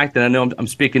into the fact that I know I'm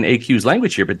speaking AQ's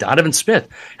language here, but Donovan Smith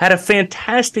had a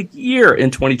fantastic year in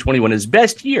 2021, his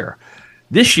best year.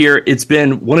 This year, it's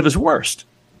been one of his worst,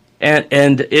 and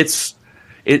it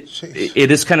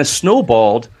is kind of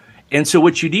snowballed. And so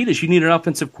what you need an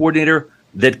offensive coordinator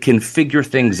that can figure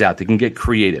things out, that can get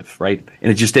creative, right? And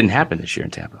it just didn't happen this year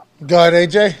in Tampa. Go ahead,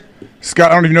 AJ.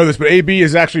 Scott, I don't even know this, but AB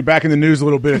is actually back in the news a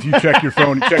little bit. If you check your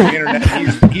phone, you check the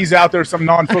internet, he's out there, some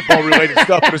non-football related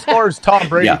stuff. But as far as Tom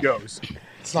Brady goes,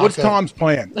 what's Tom's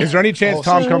plan? Is there any chance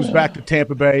Tom comes back to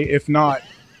Tampa Bay? If not,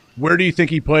 where do you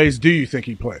think he plays? Do you think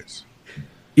he plays?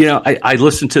 I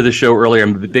listened to the show earlier.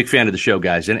 I'm a big fan of the show,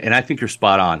 guys, and I think you're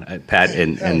spot on, Pat,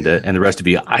 and the rest of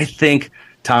you. I think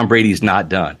Tom Brady's not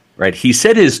done. Right? He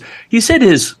said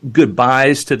his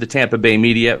goodbyes to the Tampa Bay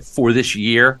media for this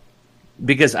year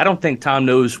because I don't think Tom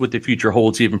knows what the future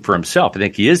holds even for himself. I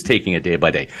think he is taking it day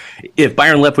by day. If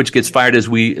Byron Leftwich gets fired as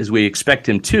we expect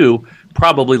him to,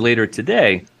 probably later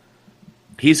today,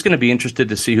 he's going to be interested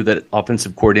to see who that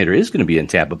offensive coordinator is going to be in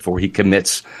Tampa before he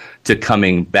commits to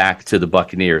coming back to the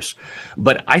Buccaneers.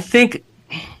 But I think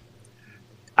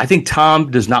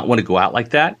Tom does not want to go out like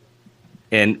that.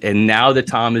 And now that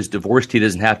Tom is divorced, he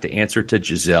doesn't have to answer to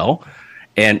Giselle,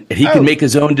 and he can make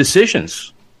his own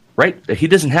decisions, right? He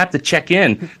doesn't have to check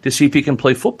in to see if he can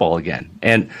play football again.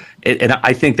 And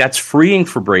I think that's freeing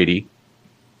for Brady.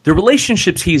 The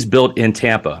relationships he's built in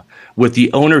Tampa with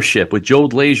the ownership, with Joe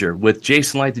Glazier, with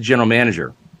Jason Light, the general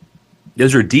manager,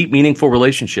 those are deep, meaningful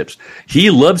relationships.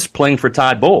 He loves playing for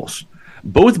Todd Bowles.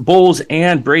 Both Bowles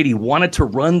and Brady wanted to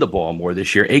run the ball more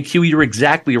this year. AQ, you're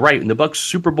exactly right. In the Bucs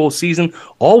Super Bowl season,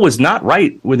 all was not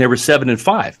right when they were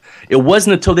 7-5. It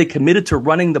wasn't until they committed to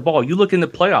running the ball. You look in the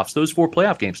playoffs, those 4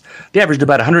 playoff games, they averaged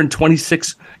about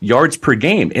 126 yards per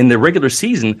game. In the regular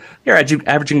season, they're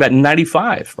averaging about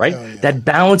 95, right? Oh, yeah. That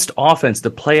balanced offense, the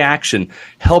play action,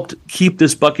 helped keep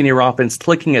this Buccaneer offense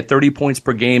clicking at 30 points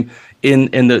per game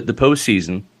in the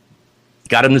postseason.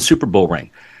 Got him the Super Bowl ring.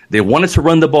 They wanted to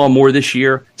run the ball more this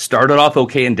year. Started off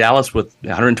okay in Dallas with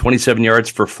 127 yards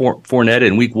for Fournette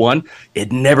in week 1.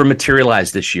 It never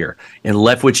materialized this year. And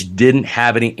Leftwich didn't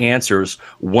have any answers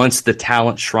once the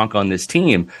talent shrunk on this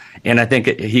team. And I think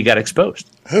he got exposed.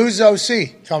 Who's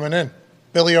OC coming in?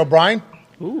 Billy O'Brien?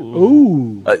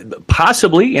 Ooh.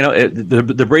 Possibly,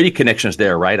 the Brady connection is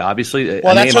there, right? Obviously.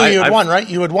 Well, that's who you would want, right?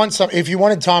 You would want some, if you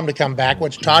wanted Tom to come back,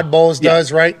 which Todd Bowles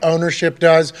does, right? Ownership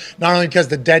does, not only because of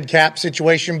the dead cap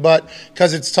situation, but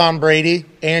because it's Tom Brady,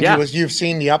 and you've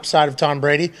seen the upside of Tom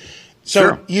Brady.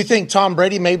 So you think Tom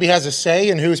Brady maybe has a say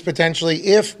in who's potentially,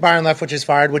 if Byron Leftwich is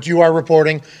fired, which you are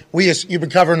reporting, you've been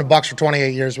covering the Bucs for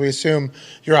 28 years. We assume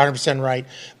you're 100% right.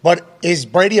 But is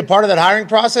Brady a part of that hiring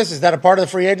process? Is that a part of the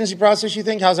free agency process, you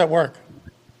think? How's that work?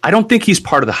 I don't think he's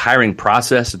part of the hiring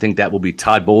process. I think that will be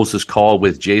Todd Bowles' call,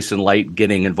 with Jason Light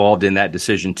getting involved in that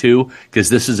decision too, because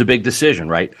this is a big decision,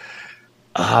 right?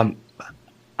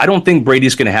 I don't think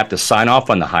Brady's going to have to sign off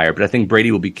on the hire, but I think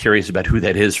Brady will be curious about who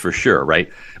that is for sure, right?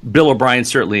 Bill O'Brien's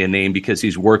certainly a name because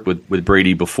he's worked with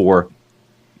Brady before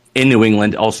in New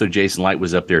England. Also, Jason Light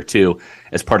was up there too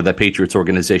as part of that Patriots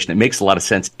organization. It makes a lot of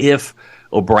sense if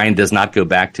O'Brien does not go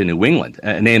back to New England.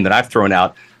 A name that I've thrown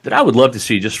out that I would love to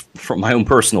see just for my own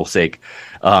personal sake,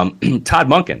 Todd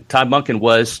Monken. Todd Monken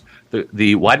was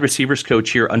the wide receivers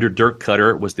coach here under Dirk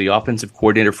Cutter, was the offensive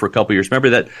coordinator for a couple years. Remember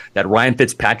that Ryan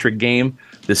Fitzpatrick game,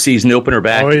 the season opener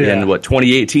back in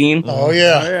 2018? Oh,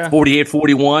 yeah.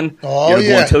 48-41.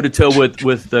 Going toe-to-toe with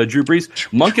Drew Brees.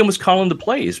 Monken was calling the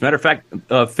plays. Matter of fact,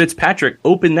 Fitzpatrick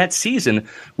opened that season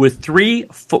with 3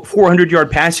 400-yard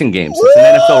passing games. It's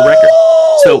an NFL record.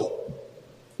 So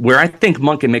where I think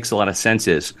Monken makes a lot of sense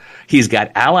is he's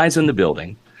got allies in the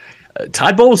building.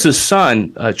 Todd Bowles'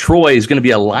 son, Troy, is going to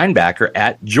be a linebacker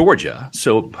at Georgia.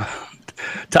 So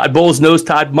Todd Bowles knows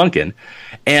Todd Monken.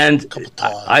 And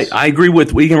I agree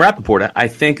with Egan Rapoport. I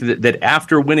think that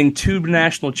after winning 2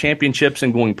 national championships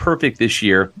and going perfect this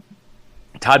year,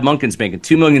 Todd Monken's making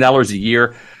 $2 million a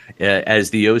year as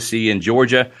the OC in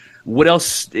Georgia. What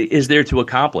else is there to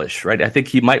accomplish, right? I think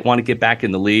he might want to get back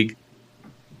in the league.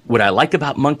 What I like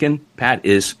about Monken, Pat,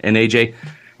 and AJ,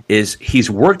 is he's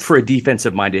worked for a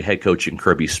defensive-minded head coach in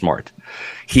Kirby Smart.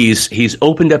 He's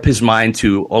opened up his mind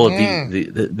to all of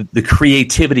the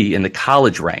creativity in the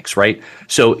college ranks, right?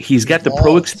 So he's got the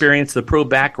pro experience, the pro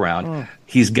background.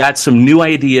 He's got some new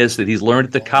ideas that he's learned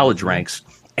at the college ranks.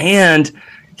 And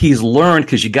he's learned,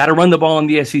 because you got to run the ball in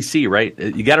the SEC, right?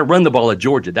 You got to run the ball at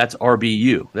Georgia. That's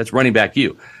RBU. That's running back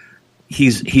U.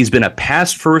 He's been a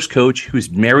pass-first coach who's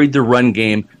married the run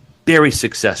game very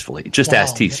successfully. Just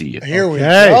ask TCU. Here we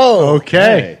go.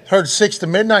 Okay. Heard 6 to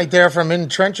midnight there from In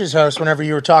Trenches host whenever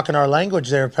you were talking our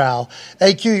language there, pal.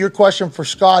 AQ, your question for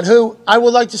Scott, who I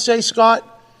would like to say, Scott,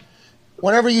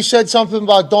 whenever you said something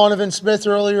about Donovan Smith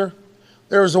earlier,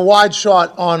 there was a wide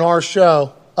shot on our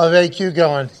show of AQ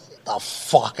going, the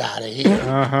fuck out of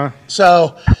here.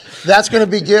 So that's going to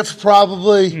be gift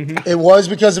probably. It was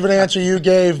because of an answer you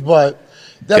gave, but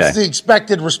that's the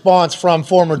expected response from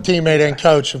former teammate and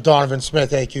coach of Donovan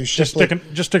Smith, AQ Shipley.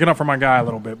 Just sticking up for my guy a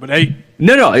little bit, but hey.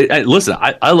 No. Listen,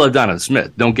 I love Donovan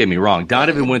Smith. Don't get me wrong.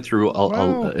 Donovan went through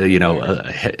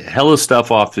a hell of stuff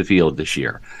off the field this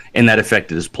year, and that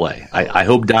affected his play. I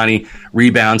hope Donnie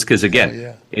rebounds because,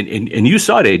 again, and you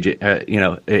saw it,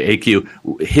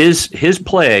 AQ, his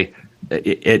play,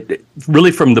 it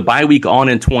really from the bye week on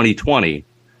in 2020.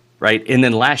 Right, and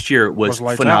then last year was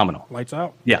phenomenal. Lights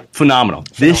out. Yeah, phenomenal.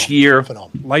 This year,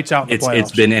 lights out.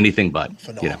 It's been anything but.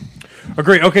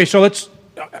 Agree. Okay, so let's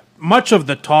much of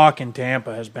the talk in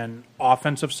Tampa has been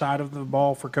offensive side of the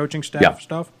ball for coaching staff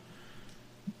stuff.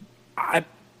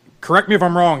 Correct me if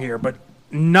I'm wrong here, but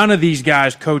none of these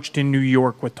guys coached in New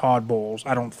York with Todd Bowles,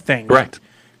 I don't think. Correct.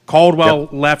 Caldwell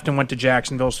left and went to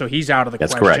Jacksonville, so he's out of the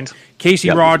That's question. correct. Casey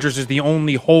Rodgers is the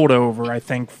only holdover, I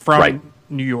think, from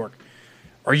New York.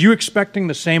 Are you expecting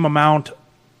the same amount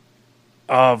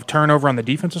of turnover on the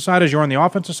defensive side as you're on the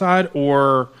offensive side,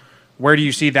 or where do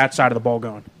you see that side of the ball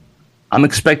going? I'm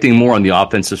expecting more on the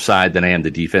offensive side than I am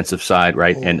the defensive side,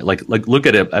 right? Ooh. And like look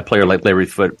at a player like Larry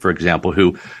Foote, for example,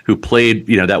 who played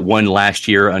that one last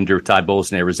year under Todd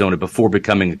Bowles in Arizona before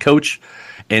becoming a coach.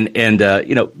 And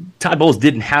Todd Bowles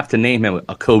didn't have to name him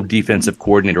a co-defensive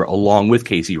coordinator along with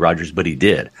Casey Rodgers, but he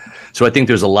did. So I think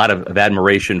there's a lot of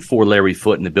admiration for Larry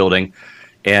Foote in the building.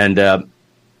 And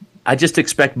I just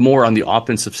expect more on the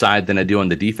offensive side than I do on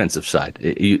the defensive side.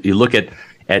 You look at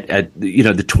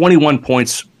the 21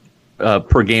 points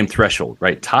per game threshold,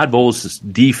 right? Todd Bowles'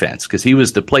 defense, because he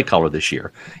was the play caller this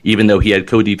year, even though he had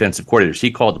co-defensive coordinators,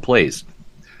 he called the plays.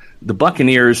 The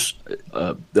Buccaneers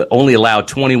only allowed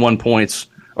 21 points,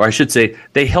 or I should say,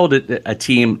 they held a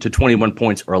team to 21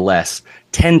 points or less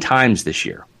 10 times this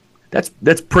year.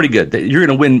 That's pretty good. You're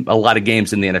going to win a lot of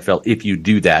games in the NFL if you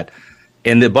do that.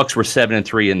 And the Bucs were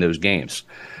 7-3 in those games.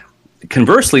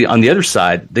 Conversely, on the other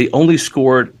side, they only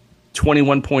scored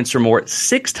 21 points or more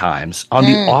 6 times on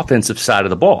the offensive side of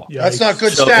the ball. Yeah, that's not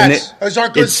good stats. Those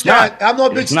aren't good stats. I'm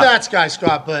not a big stats guy,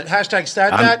 Scott, but hashtag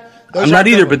stat that. I'm not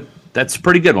either, but that's a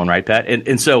pretty good one, right, Pat?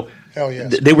 And so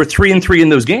they were 3-3 in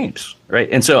those games, right?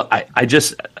 And so I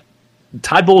just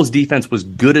Todd Bowles' defense was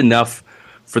good enough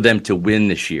for them to win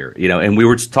this year, and we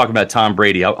were just talking about Tom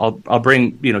Brady. I'll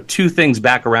bring 2 things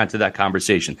back around to that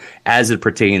conversation as it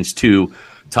pertains to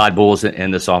Todd Bowles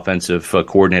and this offensive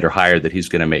coordinator hire that he's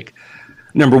going to make.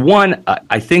 Number one,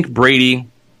 I think Brady,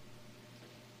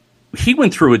 he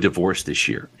went through a divorce this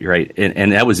year, right?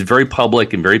 And that was very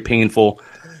public and very painful.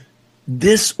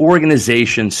 This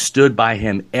organization stood by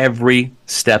him every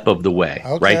step of the way,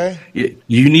 right?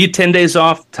 You need 10 days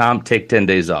off, Tom, take 10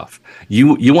 days off.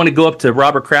 You want to go up to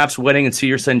Robert Kraft's wedding and see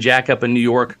your son Jack up in New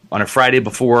York on a Friday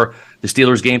before the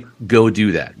Steelers game, go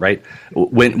do that, right?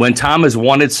 When Tom has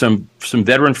wanted some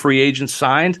veteran free agents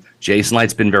signed, Jason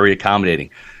Light's been very accommodating.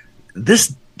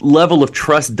 This level of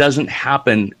trust doesn't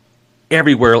happen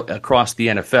everywhere across the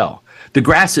NFL. The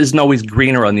grass isn't always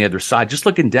greener on the other side. Just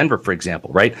look in Denver, for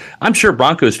example, right? I'm sure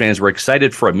Broncos fans were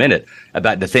excited for a minute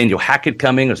about Nathaniel Hackett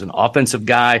coming as an offensive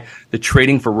guy, the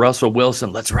trading for Russell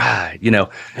Wilson, let's ride,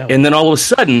 And then all of a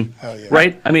sudden,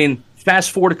 right? I mean,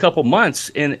 fast forward a couple months,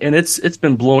 and it's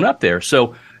been blown up there.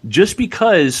 So just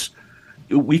because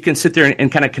we can sit there and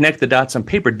kind of connect the dots on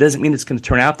paper doesn't mean it's going to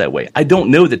turn out that way. I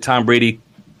don't know that Tom Brady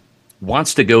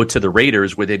wants to go to the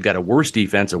Raiders where they've got a worse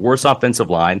defense, a worse offensive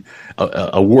line,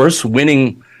 a worse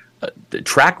winning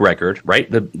track record, right?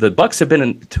 The Bucs have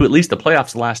been to at least the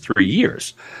playoffs the last 3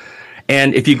 years.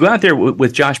 And if you go out there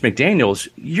with Josh McDaniels,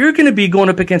 you're going to be going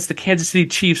up against the Kansas City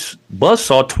Chiefs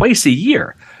buzzsaw twice a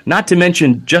year, not to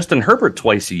mention Justin Herbert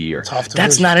twice a year.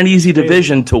 That's not an easy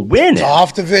division to win.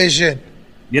 Tough division.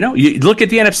 You look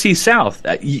at the NFC South.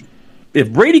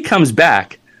 If Brady comes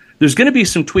back, there's going to be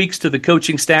some tweaks to the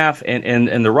coaching staff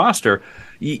and the roster.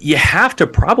 You have to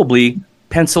probably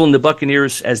pencil in the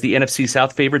Buccaneers as the NFC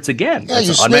South favorites again. Yeah, that's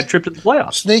an automatic trip to the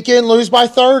playoffs. Sneak in, lose by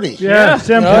 30. Yeah,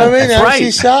 simple. You know what I mean? That's NFC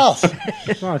right. South.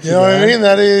 You know what I mean?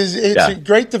 It's a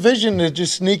great division to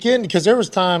just sneak in, because there was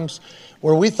times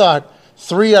where we thought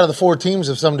 3 out of the 4 teams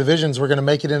of some divisions were going to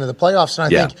make it into the playoffs, and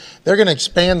I think they're going to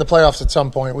expand the playoffs at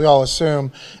some point. We all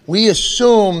assume. We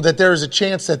assume that there is a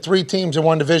chance that 3 teams in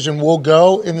one division will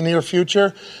go in the near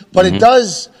future, but it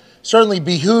does certainly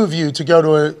behoove you to go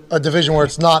to a division where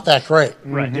it's not that great.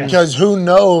 Right. Because who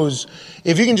knows,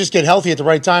 if you can just get healthy at the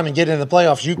right time and get into the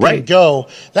playoffs, you can go.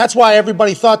 That's why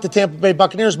everybody thought the Tampa Bay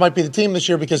Buccaneers might be the team this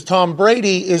year, because Tom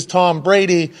Brady is Tom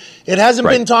Brady. It hasn't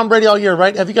been Tom Brady all year,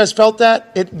 right? Have you guys felt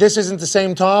that? This isn't the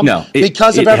same Tom? No.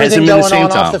 Because of everything going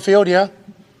on off the field,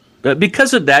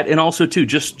 because of that, and also, too,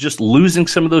 just losing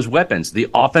some of those weapons. The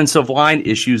offensive line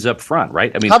issues up front,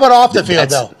 right? I mean, how about off the field,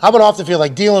 though? How about off the field,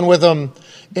 like dealing with them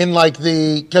in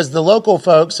because the local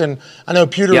folks, and I know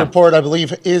Pewter Report, I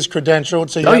believe, is credentialed,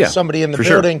 so you have somebody in the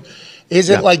building. Sure. Is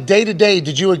it like day to day?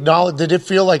 Did you acknowledge? Did it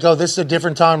feel like, this is a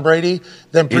different Tom Brady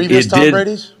than previous Tom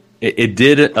Brady's? It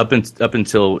did up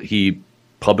until he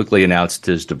publicly announced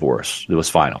his divorce. It was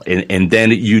final, and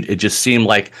then it just seemed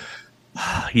like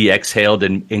he exhaled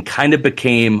and kind of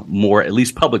became more, at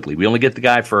least publicly. We only get the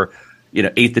guy for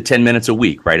 8 to 10 minutes a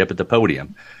week, right up at the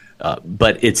podium.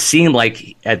 But it seemed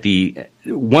like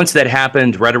once that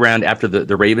happened, right around after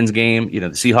the Ravens game, the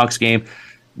Seahawks game,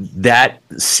 that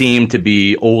seemed to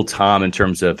be old Tom in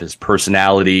terms of his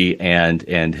personality and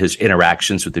his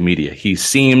interactions with the media. He's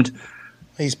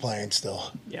playing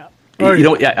still. Yeah.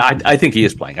 I think he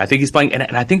is playing. I think he's playing,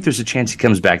 and I think there's a chance he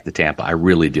comes back to Tampa. I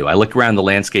really do. I look around the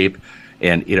landscape,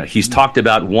 and he's talked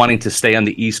about wanting to stay on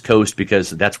the East Coast because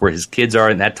that's where his kids are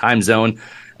in that time zone.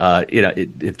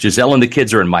 If Giselle and the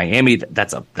kids are in Miami,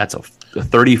 that's a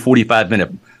 30,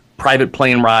 45-minute private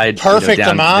plane ride. Perfect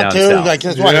down amount, too. south. Like,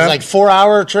 it's like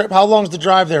 4-hour trip. How long's the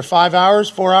drive there? 5 hours?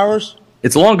 4 hours?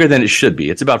 It's longer than it should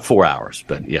be. It's about 4 hours,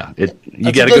 but you got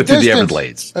to go through the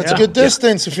Everglades. That's a good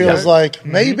distance. It feels like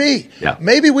maybe. Yeah.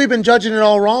 Maybe we've been judging it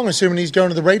all wrong, assuming he's going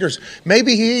to the Raiders.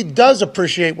 Maybe he does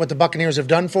appreciate what the Buccaneers have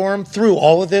done for him through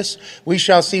all of this. We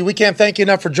shall see. We can't thank you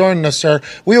enough for joining us, sir.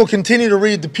 We will continue to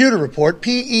read the Pewter Report.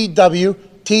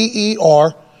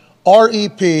 PEWTERREPORT.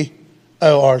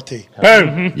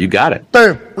 Boom. You got it.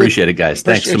 Boom. Appreciate it, guys.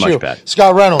 Thanks so much, Pat.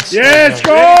 Scott Reynolds. Yes,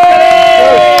 go!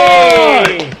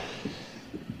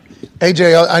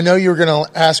 AJ, I know you were going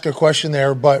to ask a question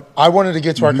there, but I wanted to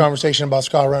get to our conversation about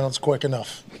Scott Reynolds quick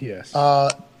enough. Yes.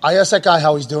 I asked that guy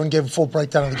how he's doing, gave a full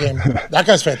breakdown of the game. That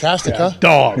guy's fantastic, huh?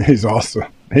 Dog. He's awesome.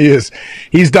 He is.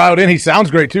 He's dialed in. He sounds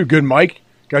great, too. Good mic.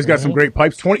 Guy's got some great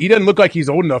pipes. He doesn't look like he's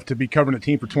old enough to be covering a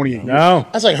team for 28 years. No.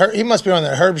 That's like he must be on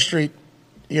that Herb Street,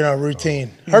 routine.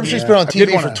 Herb Street's been on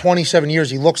TV for 27 years.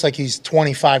 He looks like he's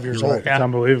 25 years old. It's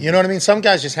unbelievable. You know what I mean? Some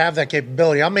guys just have that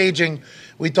capability. I'm aging.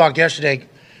 We talked yesterday.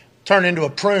 Turn into a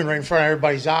prune right in front of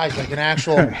everybody's eyes, like an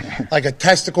actual, like a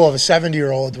testicle of a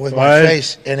 70-year-old with my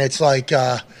face. And it's like,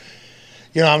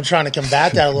 I'm trying to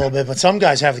combat that a little bit. But some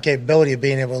guys have the capability of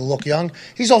being able to look young.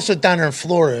 He's also down there in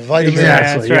Florida.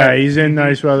 Exactly. Yeah, he's in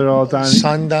nice weather all the time.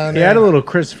 Sun down there. He had a little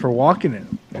Christopher Walken in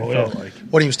him. Felt like.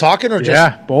 What, he was talking or just?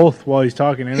 Yeah, both while he's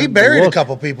talking. He buried a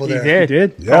couple people there. He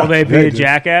did. Yeah, Called AP a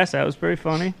jackass. That was pretty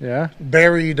funny. Yeah.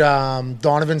 Buried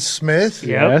Donovan Smith.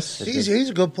 Yes. He's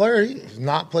a good player. He's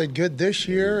not played good this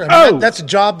year. I mean, that's a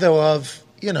job, though, of,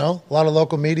 a lot of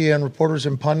local media and reporters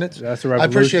and pundits. That's the I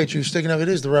revolution. appreciate you sticking up. It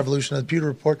is the revolution of the Pewter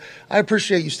Report. I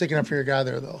appreciate you sticking up for your guy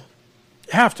there, though.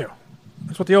 You have to.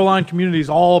 That's what the O-line community is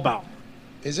all about.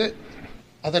 Is it?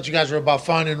 I thought you guys were about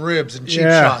finding ribs and cheap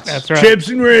shots. That's right. Chips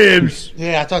and ribs.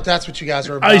 Yeah, I thought that's what you guys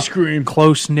were about. Ice cream.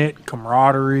 Close-knit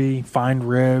camaraderie, find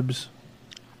ribs.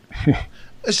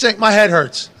 My head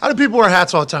hurts. How do people wear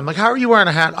hats all the time? Like, how are you wearing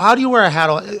a hat? How do you wear a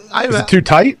hat? Is it too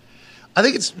tight? I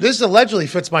think this allegedly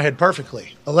fits my head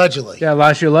perfectly. Allegedly. Yeah,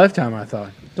 last your lifetime, I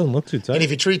thought. Doesn't look too tight. And if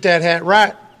you treat that hat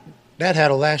right, that hat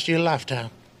will last you a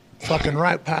lifetime. Fucking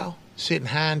right, pal. Sitting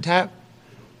high and tight.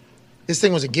 This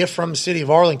thing was a gift from the city of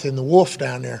Arlington, the Wolf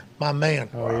down there, my man.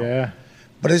 Oh, yeah.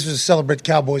 But this was to celebrate the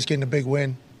Cowboys getting a big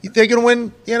win. You think they're going to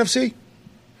win the NFC?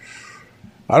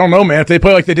 I don't know, man. If they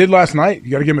play like they did last night,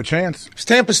 you got to give them a chance. Does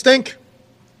Tampa stink?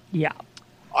 Yeah.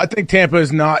 I think Tampa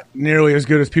is not nearly as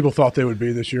good as people thought they would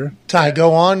be this year. Ty,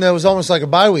 go on. It was almost like a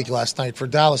bye week last night for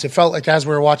Dallas. It felt like as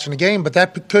we were watching the game, but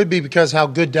that could be because how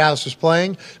good Dallas was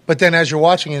playing. But then as you're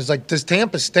watching, it's like, does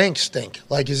Tampa stink?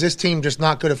 Like, is this team just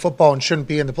not good at football and shouldn't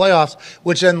be in the playoffs?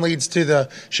 Which then leads to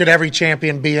should every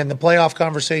champion be in the playoff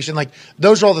conversation? Like,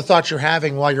 those are all the thoughts you're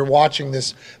having while you're watching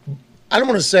this. I don't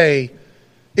want to say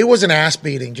it was an ass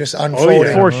beating just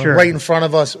unfolding for sure. right in front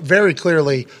of us very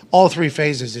clearly, all three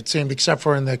phases, it seemed, except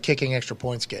for in the kicking extra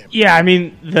points game. Yeah, I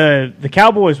mean, the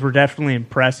Cowboys were definitely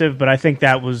impressive, but I think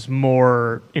that was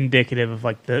more indicative of,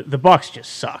 like, the Bucs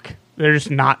just suck. They're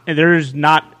just not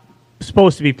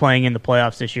supposed to be playing in the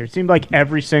playoffs this year. It seemed like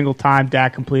every single time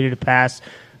Dak completed a pass,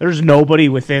 there's nobody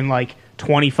within, like,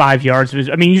 25 yards of his.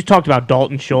 I mean, you talked about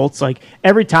Dalton Schultz. Like,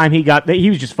 every time he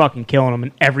was just fucking killing him,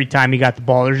 and every time he got the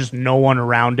ball, there's just no one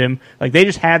around him. Like, they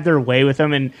just had their way with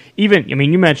him. And even, I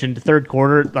mean, you mentioned the third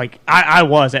quarter. Like, I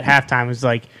was at halftime. It was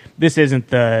like, this isn't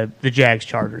the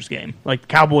Jags-Chargers game. Like, the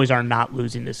Cowboys are not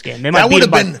losing this game. They might beat them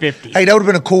by 50. Hey, that would have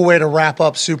been a cool way to wrap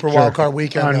up Super Wildcard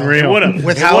Weekend. Unreal.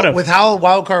 With how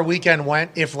Wildcard Weekend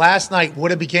went, if last night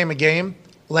would have became a game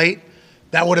late,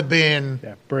 that would have been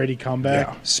Brady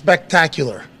comeback.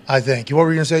 Spectacular, I think. What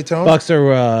were you going to say, Tony? Bucs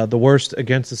are the worst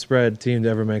against the spread team to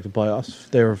ever make the playoffs.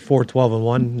 They were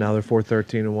 4-12-1. Now they're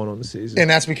 4-13-1 on the season. And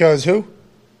that's because who?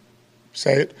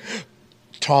 Say it.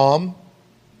 Tom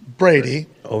Brady.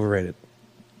 Overrated.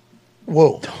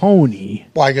 Whoa. Tony.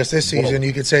 Well, I guess this season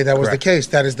you could say that was the case.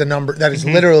 That is the number. That is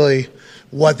literally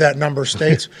what that number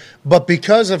states. But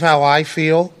because of how I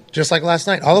feel, just like last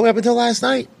night, all the way up until last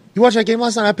night, you watched that game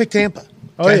last night, I picked Tampa.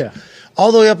 Oh, yeah.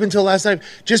 All the way up until last night,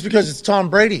 just because it's Tom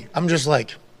Brady, I'm just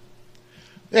like,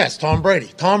 yeah, it's Tom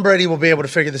Brady. Tom Brady will be able to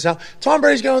figure this out. Tom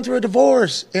Brady's going through a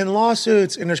divorce and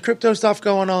lawsuits, and there's crypto stuff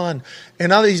going on, and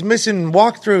now that he's missing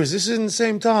walkthroughs. This isn't the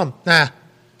same Tom. Nah,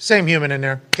 Same human in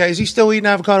there. Okay, is he still eating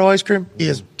avocado ice cream? He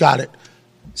is. Got it.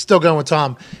 Still going with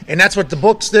Tom. And that's what the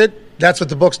books did. That's what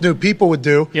the books knew people would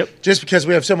do. Yep. Just because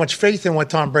we have so much faith in what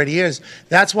Tom Brady is.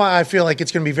 That's why I feel like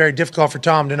it's going to be very difficult for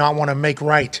Tom to not want to make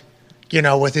right,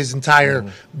 with his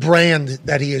entire brand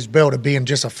that he has built of being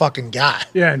just a fucking guy.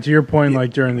 Yeah, and to your point,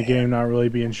 like during the game, not really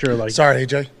being sure. Like, sorry,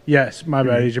 AJ. Yes, my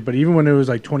bad, AJ. But even when it was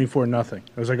like 24-0,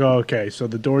 I was like, oh, okay, so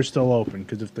the door's still open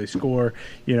because if they score,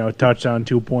 touchdown,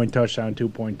 2-point touchdown,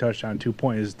 2-point touchdown,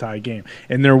 2-point is a tie game.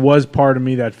 And there was part of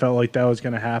me that felt like that was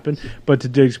going to happen. But to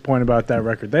Diggs' point about that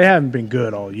record, they haven't been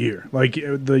good all year. Like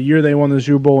the year they won the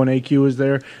Super Bowl when AQ was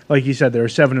there, like you said, they were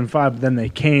 7-5, but then they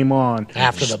came on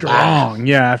after the strong. bye.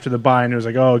 Yeah, after the bye, and it was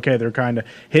like, oh, okay, they're kind of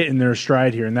hitting their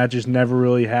stride here, and that just never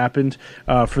really happened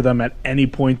for them at any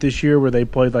point this year where they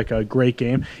played like a great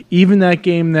game. Even that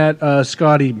game that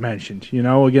Scotty mentioned,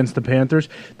 against the Panthers,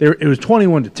 it was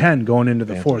 21-10 going into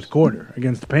the fourth quarter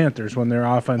against the Panthers when their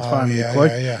offense finally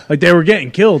clicked. Yeah. Like they were getting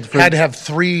killed. Had to have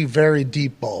 3 very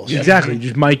deep balls. Exactly,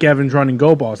 just Mike Evans running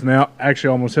go balls, and they actually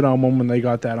almost hit on one when they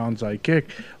got that onside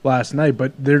kick last night.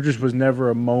 But there just was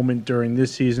never a moment during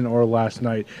this season or last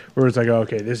night where it's like,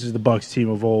 okay, this is the Bucs team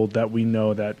of old that we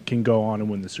know that can go on and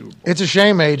win the Super Bowl. It's a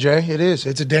shame, AJ. It is.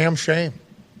 It's a damn shame.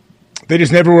 They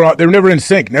just never were. They were never in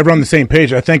sync, never on the same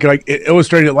page. I think it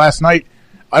illustrated it last night.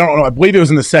 I don't know. I believe it was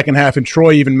in the second half, and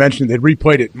Troy even mentioned they'd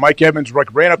replayed it. Mike Evans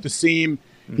ran up the seam.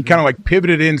 Mm-hmm. He kind of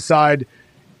pivoted inside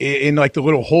in the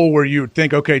little hole where you would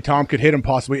think, okay, Tom could hit him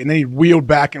possibly, and then he wheeled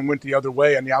back and went the other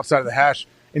way on the outside of the hash.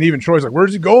 And even Troy's like,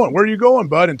 "Where's he going? Where are you going,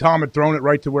 bud?" And Tom had thrown it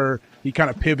right to where he kind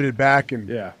of pivoted back, and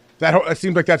it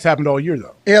seems like that's happened all year,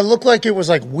 though. Yeah, it looked like it was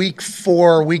like week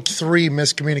 4, week 3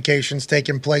 miscommunications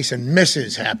taking place and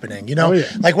misses happening.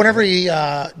 Like whenever he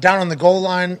down on the goal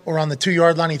line or on the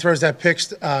 2-yard line, he throws that pick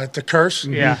to Curse.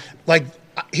 Yeah, like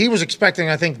he was expecting,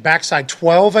 I think backside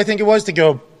 12, I think it was, to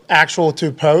go actual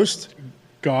to post.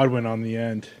 Godwin on the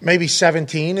end. Maybe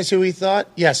 17 is who he thought.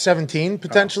 Yeah, 17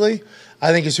 potentially.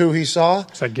 I think is who he saw.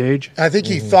 Is that Gage? I think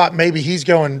he thought maybe he's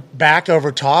going back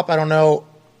over top. I don't know.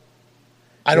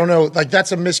 Like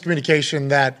that's a miscommunication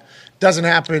that doesn't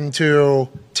happen to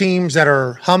teams that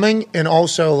are humming and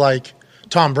also like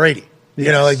Tom Brady.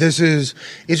 It's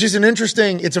just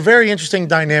it's a very interesting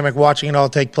dynamic watching it all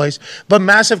take place. But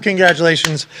massive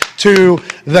congratulations to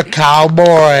the Cowboys.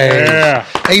 Yeah.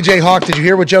 AJ Hawk, did you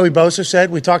hear what Joey Bosa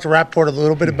said? We talked to Rapoport a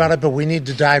little bit about it, but we need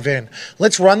to dive in.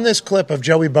 Let's run this clip of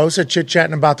Joey Bosa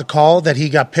chit-chatting about the call that he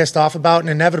got pissed off about and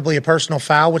inevitably a personal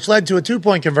foul, which led to a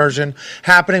 2-point conversion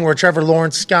happening where Trevor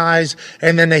Lawrence skies,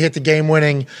 and then they hit the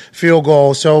game-winning field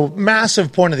goal. So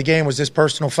massive point of the game was this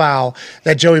personal foul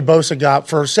that Joey Bosa got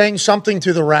for saying something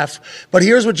to the ref. But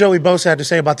here's what Joey Bosa had to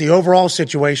say about the overall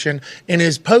situation in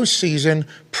his postseason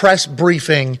press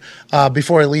briefing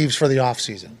before he leaves for the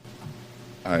offseason.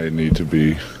 I need to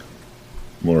be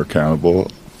more accountable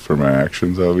for my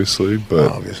actions, obviously,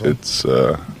 but it's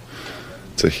a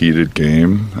heated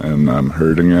game, and I'm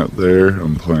hurting out there.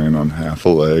 I'm playing on half a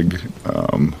leg.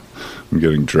 I'm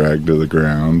getting dragged to the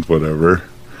ground. Whatever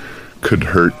could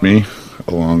hurt me,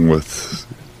 along with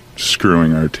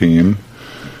screwing our team.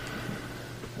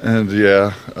 And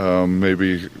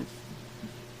maybe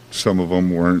some of them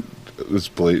weren't as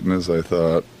blatant as I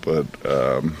thought, but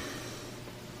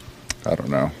I don't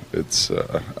know.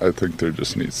 I think there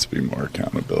just needs to be more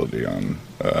accountability on.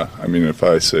 If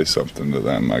I say something to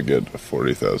them, I get a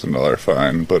 $40,000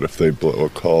 fine. But if they blow a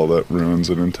call that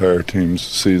ruins an entire team's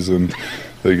season,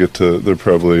 they're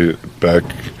probably back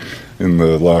in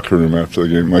the locker room after the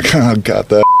game, like, oh, got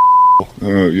that.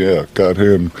 Oh yeah, got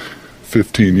him.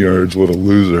 15 yards, what a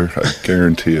loser. I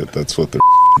guarantee it. That's what they're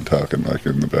talking like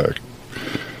in the back.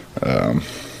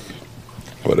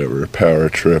 Whatever, power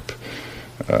trip.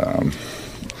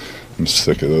 I'm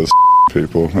sick of those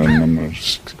people, and I'm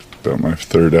just about my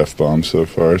 3rd F-bomb so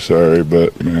far. Sorry,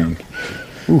 but, man,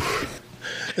 oof.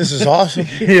 This is awesome.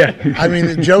 Yeah.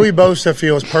 Joey Bosa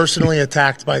feels personally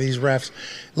attacked by these refs.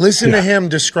 Listen to him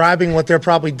describing what they're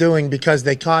probably doing because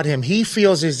they caught him. He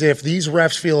feels as if these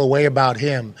refs feel a way about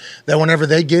him, that whenever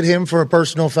they get him for a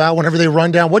personal foul, whenever they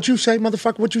run down, what you say,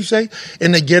 motherfucker, what you say,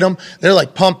 and they get him, they're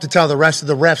like pumped to tell the rest of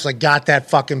the refs, like, got that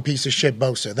fucking piece of shit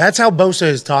Bosa. That's how Bosa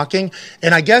is talking,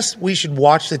 and I guess we should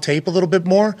watch the tape a little bit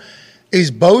more.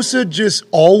 Is Bosa just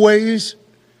always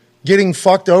getting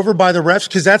fucked over by the refs?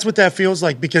 Because that's what that feels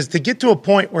like. Because to get to a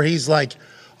point where he's like,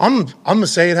 I'm going to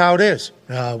say it how it is.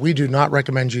 We do not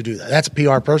recommend you do that. That's a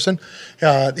PR person.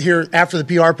 Here, after the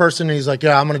PR person, he's like,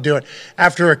 yeah, I'm going to do it.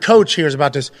 After a coach hears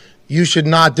about this, you should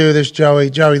not do this,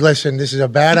 Joey. Joey, listen, this is a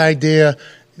bad idea.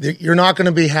 you're not going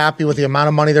to be happy with the amount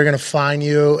of money they're going to fine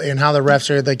you and how the refs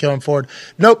are going forward.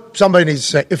 Nope, somebody needs to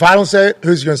say it. If I don't say it,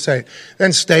 who's going to say it?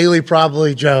 Then Staley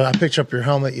probably, Joe, I picked up your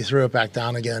helmet. You threw it back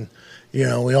down again. We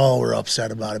all were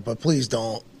upset about it, but please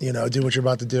don't, do what you're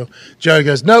about to do. Joe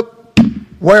goes, nope.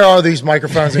 Where are these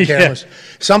microphones and cameras?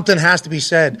 Something has to be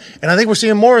said. And I think we're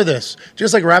seeing more of this.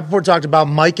 Just like Rapoport talked about,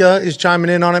 Micah is chiming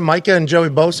in on it. Micah and Joey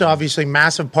Bosa, obviously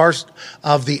massive parts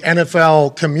of the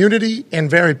NFL community and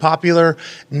very popular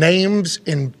names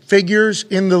and figures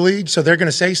in the league. So they're going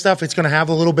to say stuff. It's going to have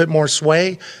a little bit more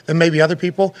sway than maybe other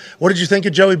people. What did you think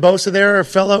of Joey Bosa there, a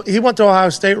fellow? He went to Ohio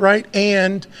State, right?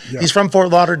 And he's from Fort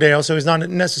Lauderdale, so he's not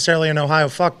necessarily an Ohio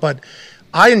fuck, but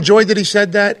I enjoyed that he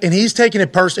said that, and he's taking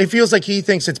it personal. It feels like he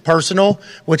thinks it's personal,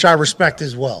 which I respect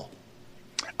as well.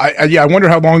 I wonder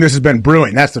how long this has been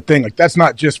brewing. That's the thing. Like, that's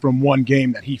not just from one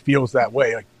game that he feels that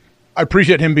way. Like, I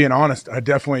appreciate him being honest. I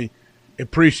definitely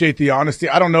appreciate the honesty.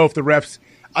 I don't know if the refs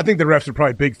 – I think the refs are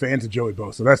probably big fans of Joey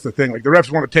Bosa. That's the thing. Like, the refs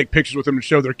want to take pictures with him and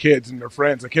show their kids and their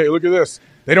friends. Like, hey, look at this.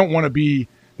 They don't want to be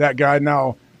that guy.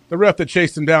 Now, the ref that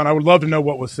chased him down, I would love to know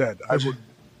what was said.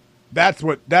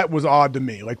 That was odd to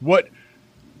me. Like, what –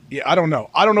 yeah, I don't know.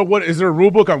 What is there a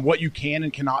rule book on what you can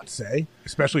and cannot say,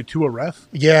 especially to a ref?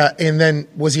 Yeah, and then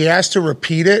was he asked to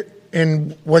repeat it?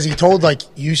 And was he told, like,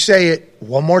 you say it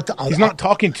one more time? He's not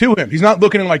talking to him. He's not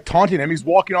looking and, like, taunting him. He's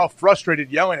walking off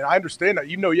frustrated, yelling. And I understand that.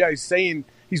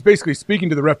 He's basically speaking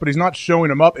to the ref, but he's not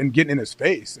showing him up and getting in his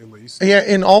face, at least. Yeah,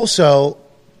 and also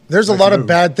there's a lot of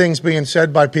bad things being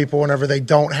said by people whenever they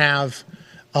don't have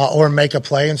or make a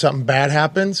play and something bad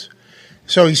happens.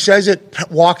 So he says it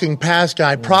walking past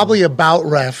guy, probably about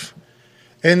ref.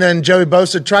 And then Joey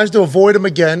Bosa tries to avoid him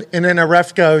again. And then a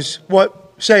ref goes,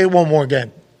 what? Say it one more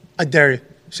again. I dare you.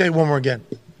 Say it one more again.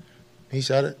 He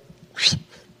said it.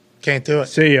 Can't do it.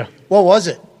 See ya. What was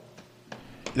it?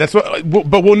 That's what,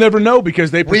 but we'll never know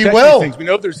because they protect these things. We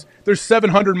know there's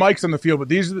 700 mics on the field,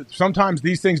 but sometimes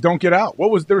these things don't get out.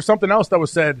 There was something else that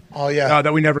was said. Oh yeah,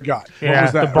 that we never got. Yeah, what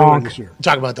was that the bonk. This year?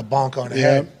 Talk about the bonk on the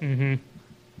head. Mm-hmm.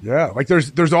 Yeah, like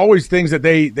there's always things that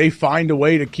they find a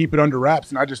way to keep it under wraps,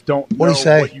 and I just don't know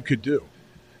what you could do.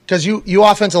 Because you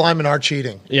offensive linemen are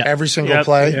cheating every single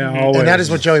play, and that is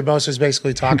what Joey Bosa is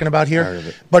basically talking about here.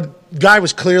 But guy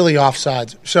was clearly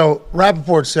offsides. So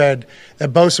Rapoport said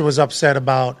that Bosa was upset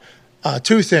about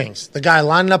two things: the guy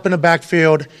lining up in the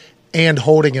backfield and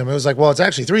holding him. It was like, well, it's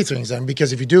actually three things then,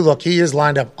 because if you do look, he is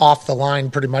lined up off the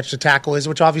line pretty much to tackle is,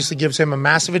 which obviously gives him a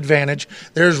massive advantage.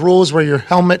 There's rules where your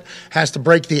helmet has to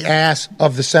break the ass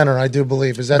of the center, I do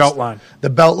believe. Is that belt line? The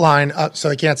belt line, so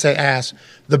they can't say ass.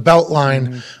 The belt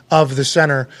line of the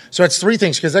center. So it's three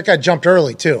things, because that guy jumped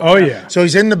early too. Oh, yeah. So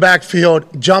he's in the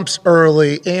backfield, jumps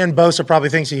early, and Bosa probably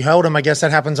thinks he held him. I guess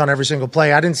that happens on every single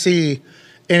play. I didn't see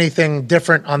anything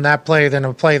different on that play than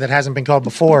a play that hasn't been called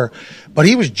before. But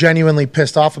he was genuinely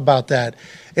pissed off about that.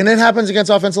 And it happens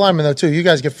against offensive linemen, though, too. You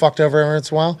guys get fucked over every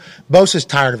once in a while. Bosa's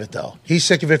tired of it, though. He's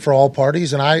sick of it for all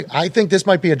parties. And I think this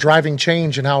might be a driving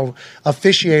change in how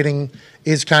officiating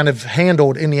is kind of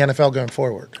handled in the NFL going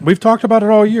forward. We've talked about it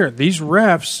all year. These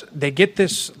refs, they get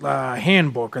this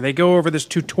handbook or they go over this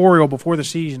tutorial before the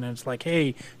season, and it's like,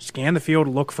 hey, scan the field,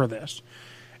 look for this.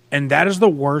 And that is the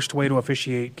worst way to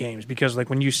officiate games, because like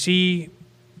when you see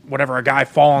whatever a guy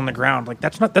fall on the ground, like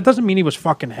that doesn't mean he was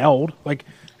fucking held. Like,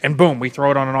 and boom, we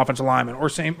throw it on an offensive lineman, or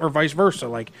vice versa.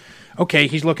 Like, okay,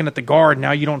 he's looking at the guard,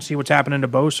 now you don't see what's happening to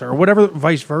Bosa, or whatever,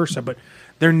 vice versa. But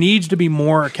there needs to be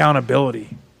more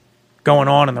accountability going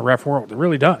on in the ref world. It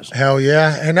really does. Hell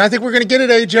yeah. And I think we're going to get it,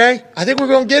 AJ. I think we're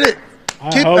going to get it.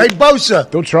 Hey, Bosa.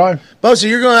 Don't try. Bosa,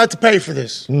 you're going to have to pay for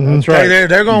this. That's right.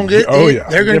 They're going to get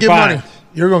they're going to get money.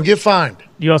 You're going to get fined.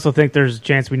 You also think there's a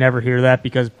chance we never hear that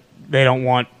because they don't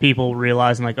want people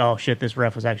realizing, like, oh, shit, this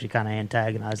ref was actually kind of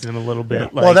antagonizing them a little bit. Yeah.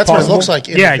 Like, well, that's what it looks like.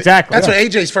 Exactly. That's what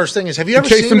AJ's first thing is. Have you ever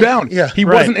chased seen him down? Yeah. He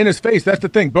wasn't in his face. That's the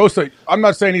thing. Bosa, I'm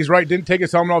not saying he's right, didn't take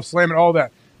his helmet off, slam it, all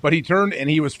that. But he turned and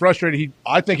he was frustrated.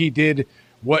 I think he did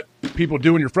what people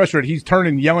do when you're frustrated. He's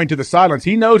turning and yelling to the sidelines.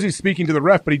 He knows he's speaking to the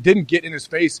ref, but he didn't get in his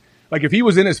face. Like, if he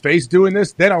was in his face doing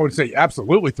this, then I would say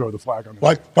absolutely throw the flag on him.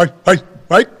 Wait.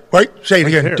 Say it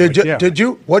again. Did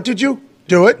you? What did you?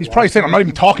 Do it. He's probably saying, I'm not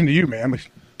even talking to you, man.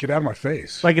 Like, get out of my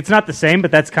face. Like, it's not the same, but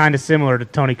that's kind of similar to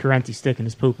Tony Correnti sticking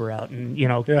his pooper out and,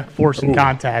 forcing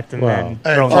contact and then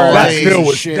throwing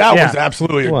that was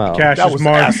absolutely that was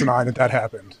asinine that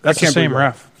happened. That's the same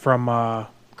ref from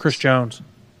Chris Jones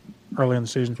early in the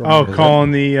season.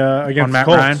 Calling the against Matt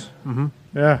Colts. Ryan. Mm-hmm.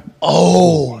 Yeah.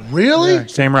 Oh, really? Yeah,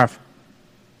 same ref.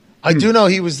 I do know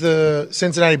he was the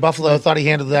Cincinnati Buffalo. I thought he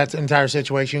handled that entire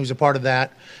situation. He was a part of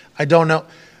that. I don't know.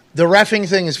 The reffing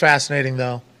thing is fascinating,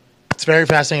 though. It's very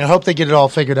fascinating. I hope they get it all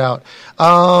figured out.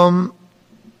 Update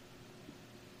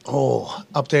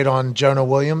on Jonah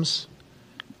Williams.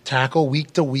 Tackle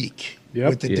week to week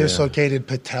with the dislocated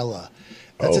patella.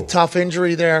 That's a tough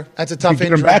injury there. That's a tough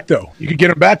injury. You could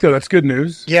get him back, though. That's good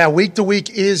news. Yeah, week to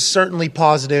week is certainly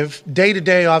positive. Day to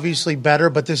day, obviously better,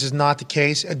 but this is not the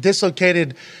case. A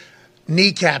dislocated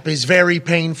kneecap is very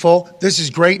painful. This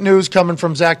is great news coming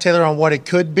from Zach Taylor on what it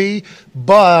could be,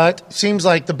 but seems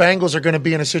like the Bengals are going to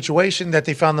be in a situation that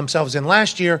they found themselves in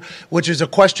last year, which is a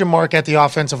question mark at the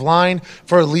offensive line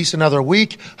for at least another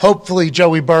week. Hopefully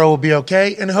Joey Burrow will be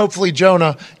okay, and hopefully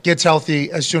Jonah gets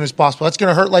healthy as soon as possible. That's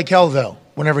going to hurt like hell, though,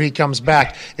 whenever he comes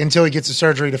back until he gets the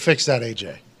surgery to fix that,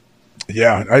 AJ.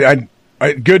 Yeah,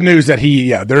 good news that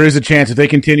there is a chance if they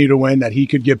continue to win that he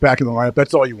could get back in the lineup.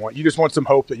 That's all you want. You just want some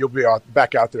hope that you'll be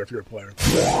back out there if you're a player.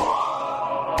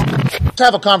 Let's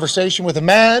have a conversation with a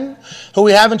man who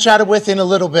we haven't chatted with in a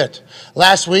little bit.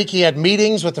 Last week, he had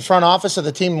meetings with the front office of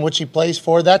the team in which he plays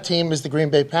for. That team is the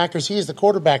Green Bay Packers. He is the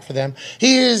quarterback for them.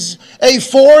 He is a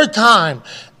 4-time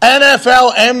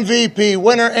NFL MVP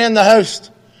winner and the host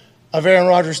of Aaron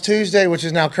Rodgers Tuesday, which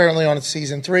is now currently on its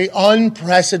season 3.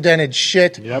 Unprecedented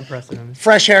shit. Yep. Unprecedented.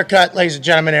 Fresh haircut, ladies and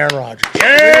gentlemen, Aaron Rodgers.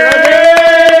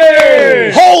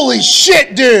 Yay! Holy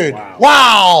shit, dude.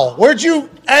 Wow.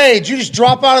 Did you just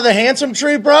drop out of the handsome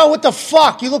tree, bro? What the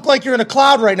fuck? You look like you're in a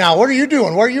cloud right now. What are you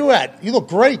doing? Where are you at? You look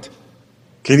great.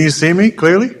 Can you see me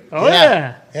clearly? Oh,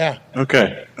 yeah. Yeah.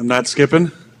 Okay. I'm not skipping?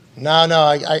 No.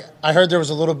 I heard there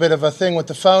was a little bit of a thing with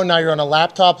the phone. Now you're on a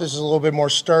laptop. This is a little bit more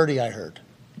sturdy, I heard.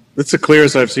 It's the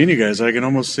clearest I've seen you guys. I can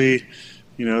almost see,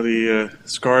 the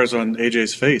scars on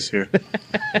AJ's face here.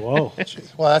 Whoa.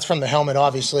 Well, that's from the helmet,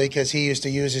 obviously, because he used to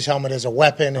use his helmet as a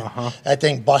weapon. And that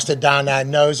thing busted down that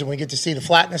nose, and we get to see the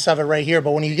flatness of it right here.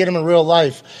 But when you get him in real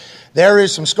life, there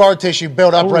is some scar tissue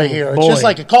built up right here. It's just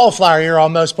like a cauliflower ear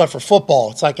almost, but for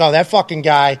football. It's like, oh, that fucking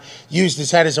guy used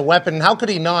his head as a weapon. And how could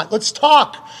he not? Let's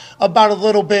talk about a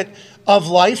little bit of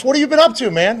life. What have you been up to,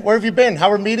 man? Where have you been?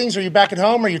 How are meetings? Are you back at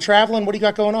home? Are you traveling? What do you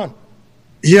got going on?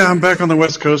 Yeah, I'm back on the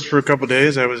West Coast for a couple of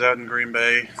days. I was out in Green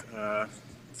Bay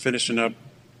finishing up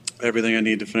everything I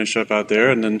need to finish up out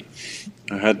there, and then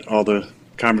I had all the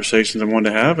conversations I wanted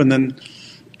to have, and then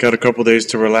got a couple of days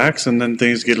to relax, and then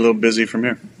things get a little busy from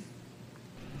here.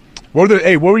 What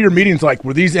were your meetings like?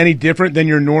 Were these any different than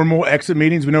your normal exit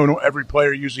meetings? We know every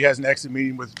player usually has an exit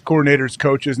meeting with coordinators,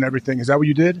 coaches, and everything. Is that what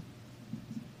you did?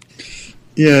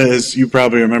 Yeah, as you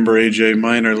probably remember, AJ,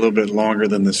 mine are a little bit longer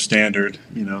than the standard.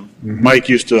 Mike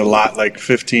used to a lot, like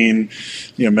 15,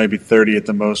 maybe 30 at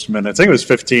the most minutes. I think it was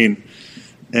 15.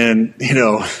 And,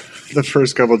 the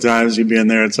first couple of times you'd be in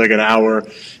there, it's like an hour.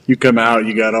 You come out,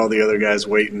 you got all the other guys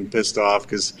waiting, pissed off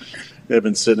because they've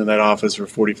been sitting in that office for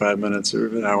 45 minutes or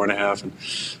an hour and a half. And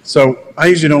so I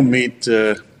usually don't meet,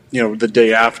 the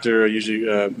day after. I usually,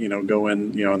 go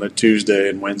in, on the Tuesday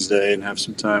and Wednesday and have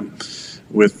some time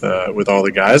with all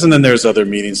the guys, and then there's other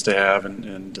meetings to have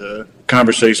and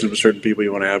conversations with certain people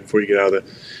you want to have before you get out of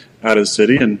the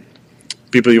city, and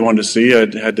people you wanted to see. I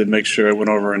had to make sure I went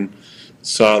over and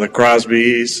saw the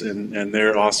Crosbys and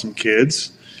their awesome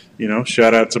kids.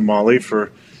 Shout out to Molly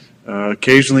for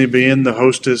occasionally being the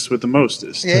hostess with the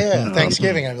mostest. Yeah,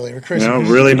 Thanksgiving, I believe, or Christmas.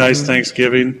 Really nice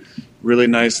Thanksgiving, really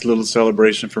nice little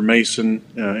celebration for Mason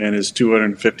and his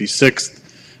 256th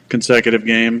consecutive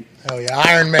game. Oh yeah,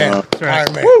 Iron Man.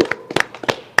 Iron Man. Woo!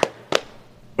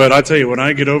 But I tell you, when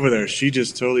I get over there, she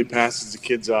just totally passes the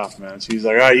kids off, man. She's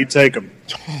like, all right, you take them.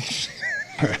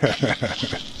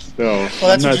 So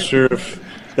I'm not sure if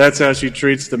that's how she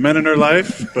treats the men in her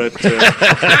life, but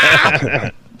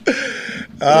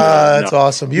that's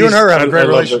awesome. You and her have a great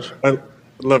relationship. I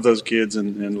love those kids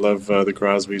and love the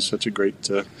Crosbys. Such a great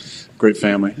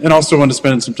family. And also want to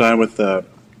spend some time with a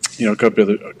couple of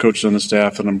the coaches on the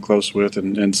staff that I'm close with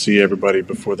and see everybody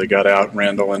before they got out.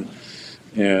 Randall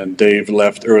and Dave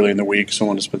left early in the week, so I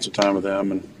want to spend some time with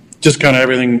them. And just kind of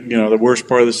everything, the worst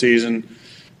part of the season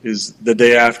is the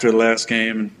day after the last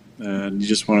game, and you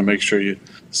just want to make sure you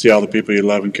see all the people you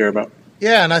love and care about.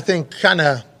 Yeah, and I think kind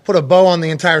of put a bow on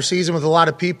the entire season with a lot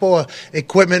of people.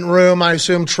 Equipment room, I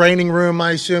assume. Training room,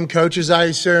 I assume. Coaches, I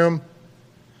assume.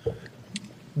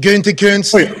 Gunther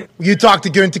Kuntz, you talked to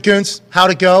Gunther Kuntz.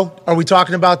 How'd it go? Are we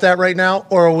talking about that right now,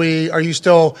 or are you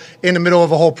still in the middle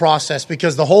of a whole process?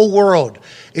 Because the whole world,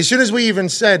 as soon as we even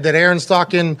said that Aaron's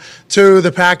talking to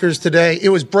the Packers today, it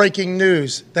was breaking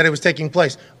news that it was taking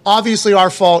place. Obviously, our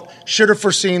fault. Should have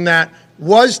foreseen that.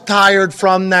 was tired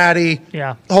from that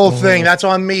whole thing. That's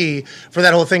on me for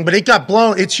that whole thing. But it got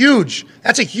blown. It's huge.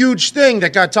 That's a huge thing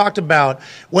that got talked about.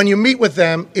 When you meet with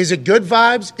them, is it good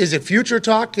vibes? Is it future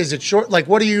talk? Is it short? Like,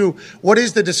 what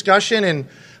is the discussion, and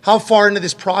how far into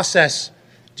this process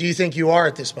do you think you are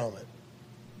at this moment?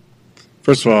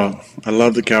 First of all, I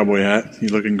love the cowboy hat.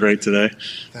 You're looking great today.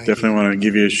 Definitely want to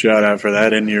give you a shout out for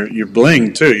that. And your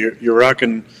bling too. You're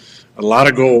rocking a lot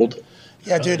of gold.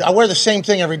 Yeah, dude, I wear the same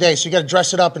thing every day, so you got to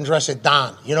dress it up and dress it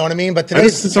down. You know what I mean? But today, I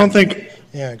just don't think.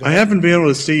 Yeah, I haven't been able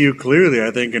to see you clearly.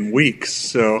 I think in weeks.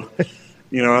 So,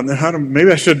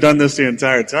 maybe I should have done this the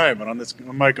entire time. But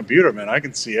on my computer, man, I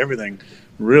can see everything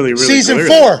really, really. Season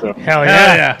clearly, 4. so. Hell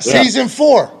yeah. Season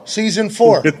 4. Season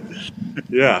 4.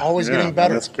 Yeah, always getting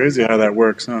better. That's crazy how that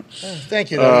works, huh? Thank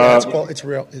you. That's cool. It's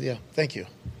real. Yeah, thank you.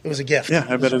 It was a gift. Yeah,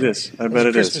 I bet it is. I bet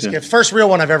it is. Christmas gift. First real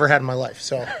one I've ever had in my life.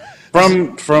 So.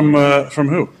 From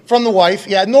who? From the wife.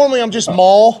 Yeah, normally I'm just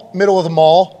middle of the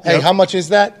mall. Hey, how much is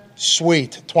that?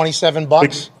 Sweet,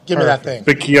 $27. Give me that thing.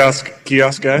 Big kiosk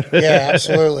guy. Yeah,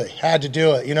 absolutely. Had to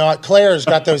do it. You know, Claire's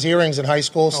got those earrings in high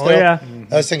school still. Oh, yeah.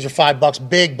 Those things are $5.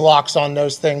 Big blocks on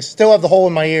those things. Still have the hole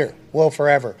in my ear. Will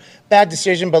forever. Bad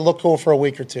decision, but look cool for a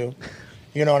week or two.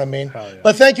 You know what I mean? Yeah.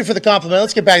 But thank you for the compliment.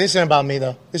 Let's get back. This isn't about me,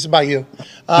 though. This is about you.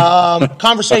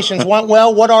 Conversations went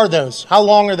well. What are those? How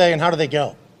long are they, and how do they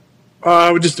go?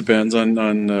 It just depends on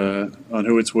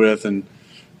who it's with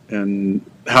and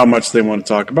how much they want to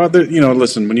talk about.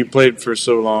 Listen, when you played for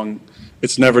so long,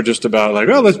 it's never just about like,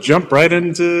 oh, let's jump right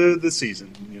into the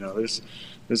season.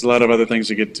 There's a lot of other things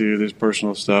to get to. There's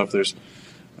personal stuff. There's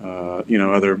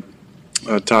other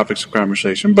topics of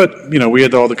conversation. But we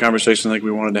had all the conversations like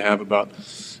we wanted to have about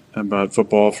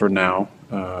football for now.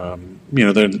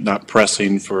 They're not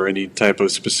pressing for any type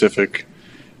of specific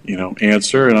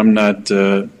answer, and I'm not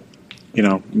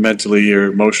mentally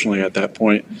or emotionally at that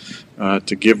point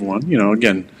to give one.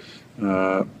 Again,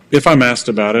 if I'm asked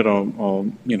about it,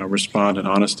 I'll respond in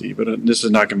honesty. But this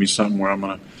is not going to be something where I'm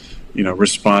going to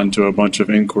respond to a bunch of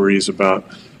inquiries about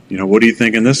what are you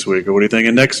thinking this week, or what are you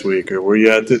thinking next week, or where you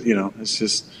at? It's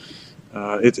just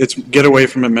it's get away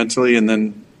from it mentally, and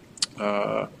then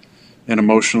and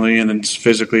emotionally, and then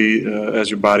physically as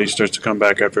your body starts to come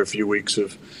back after a few weeks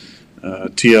of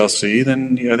TLC.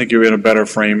 Then I think you're in a better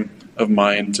frame of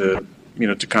mind to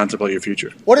to contemplate your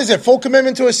future. What is it? Full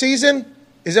commitment to a season?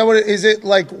 Is that what it is? It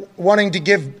like wanting to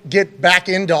get back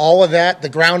into all of that, the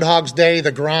Groundhog's Day,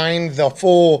 the grind, the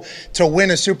full to win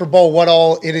a Super Bowl? What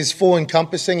all it is full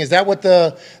encompassing? Is that what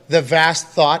the vast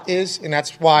thought is? And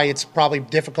that's why it's probably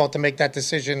difficult to make that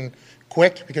decision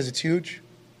quick because it's huge.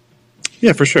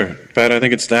 Yeah, for sure, Pat. I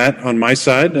think it's that on my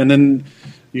side, and then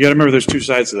you got to remember there's two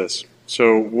sides to this.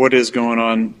 So what is going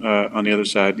on the other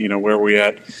side? Where are we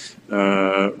at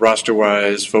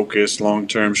roster-wise, focus,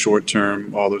 long-term,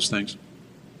 short-term, all those things.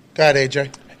 Go ahead,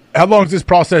 AJ. How long does this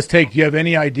process take? Do you have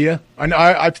any idea?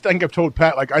 I think I've told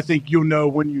Pat, I think you'll know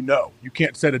when you know. You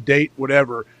can't set a date,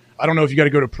 whatever. I don't know if you got to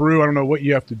go to Peru. I don't know what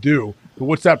you have to do. But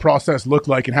what's that process look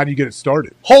like, and how do you get it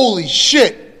started? Holy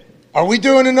shit. Are we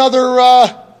doing another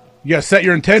You got to set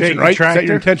your intention, right? Set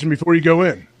your intention before you go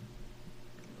in.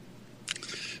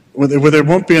 Well, there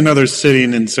won't be another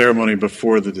sitting in ceremony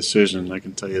before the decision, I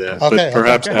can tell you that. Okay, but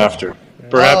perhaps after.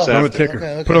 Perhaps after. Put on the ticker.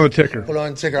 Okay. Put on the ticker. Put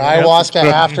on the ticker. Ayahuasca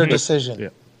after decision. Yeah.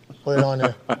 Put it on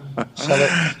there.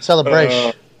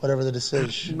 Celebration, whatever the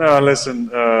decision. No, listen.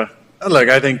 Look,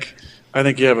 I think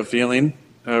you have a feeling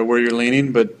where you're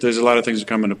leaning, but there's a lot of things that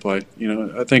come into play.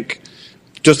 I think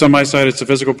just on my side, it's the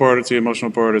physical part, it's the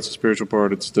emotional part, it's the spiritual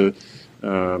part, it's the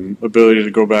ability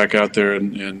to go back out there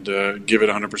and give it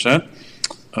 100%.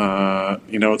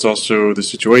 It's also the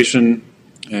situation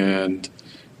and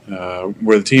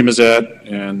where the team is at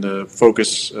and the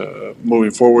focus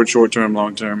moving forward, short term,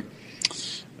 long term,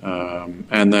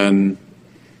 and then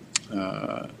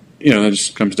that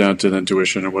just comes down to the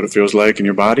intuition and what it feels like in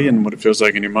your body and what it feels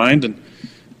like in your mind. And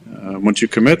once you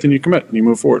commit, then you commit and you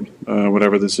move forward,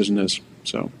 whatever the decision is.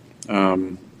 So,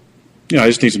 I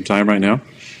just need some time right now.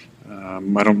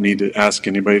 I don't need to ask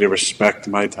anybody to respect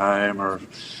my time or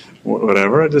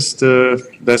whatever. I just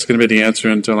that's going to be the answer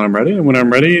until I'm ready. And when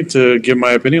I'm ready to give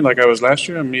my opinion, like I was last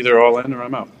year, I'm either all in or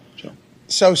I'm out.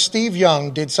 So Steve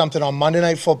Young did something on Monday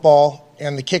Night Football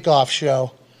and the Kickoff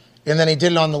Show, and then he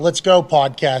did it on the Let's Go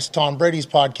podcast, Tom Brady's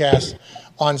podcast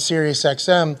on Sirius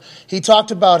XM. He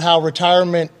talked about how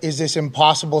retirement is this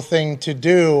impossible thing to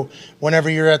do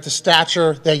whenever you're at the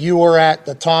stature that you were at,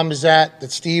 that Tom is at,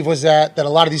 that Steve was at, that a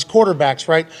lot of these quarterbacks,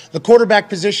 right? The quarterback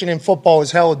position in football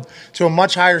is held to a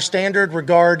much higher standard,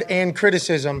 regard, and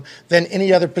criticism than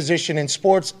any other position in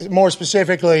sports, more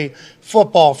specifically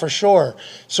football for sure.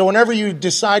 So whenever you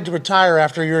decide to retire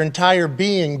after your entire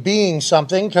being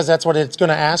something, because that's what it's going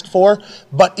to ask for,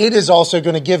 but it is also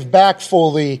going to give back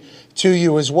fully to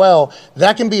you as well,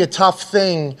 that can be a tough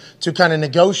thing to kind of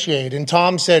negotiate. And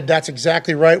Tom said that's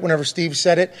exactly right whenever Steve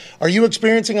said it. Are you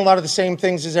experiencing a lot of the same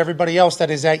things as everybody else that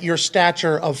is at your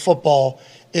stature of football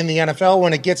in the NFL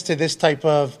when it gets to this type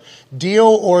of deal,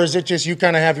 or is it just you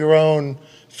kind of have your own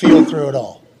feel through it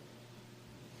all?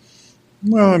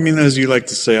 Well, I mean, as you like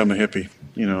to say, I'm a hippie.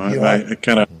 You know,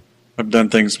 I've done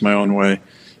things my own way.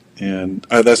 And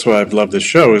that's why I've loved this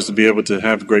show, is to be able to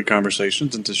have great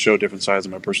conversations and to show different sides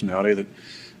of my personality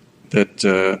that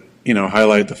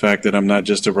highlight the fact that I'm not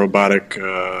just a robotic,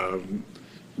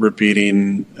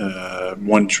 repeating,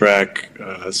 one-track,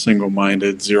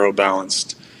 single-minded,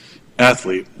 zero-balanced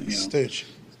athlete. Stitch.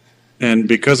 And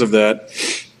because of that,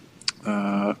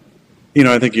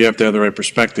 I think you have to have the right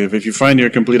perspective. If you find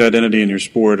your complete identity in your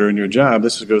sport or in your job,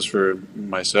 this goes for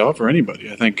myself or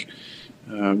anybody. I think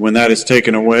when that is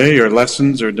taken away or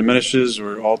lessens or diminishes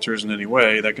or alters in any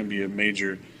way, that can be a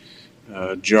major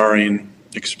jarring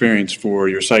experience for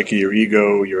your psyche, your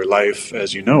ego, your life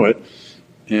as you know it.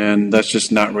 And that's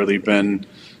just not really been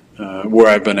where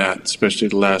I've been at, especially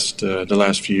the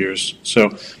last few years.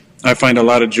 So I find a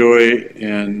lot of joy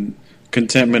and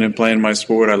contentment in playing my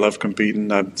sport. I love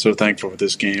competing. I'm so thankful for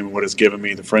this game, what it's given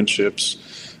me, the friendships,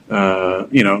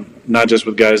 not just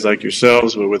with guys like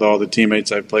yourselves, but with all the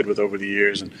teammates I've played with over the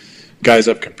years and guys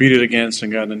I've competed against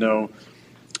and gotten to know.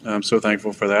 I'm so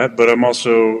thankful for that. But I'm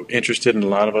also interested in a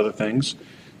lot of other things,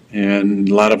 and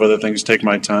a lot of other things take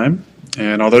my time.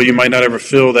 And although you might not ever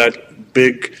fill that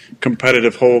big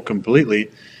competitive hole completely,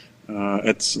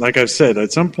 it's like I've said,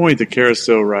 at some point the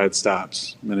carousel ride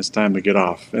stops and it's time to get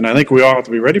off. And I think we all have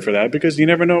to be ready for that, because you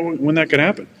never know when that could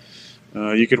happen.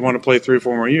 You could want to play 3 or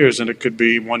 4 more years, and it could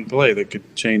be one play that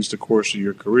could change the course of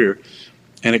your career.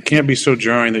 And it can't be so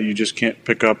jarring that you just can't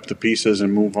pick up the pieces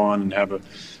and move on and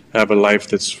have a life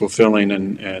that's fulfilling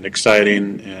and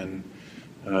exciting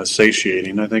and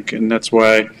satiating. I think, and that's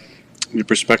why your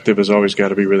perspective has always got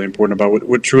to be really important about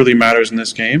what truly matters in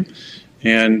this game,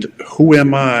 and who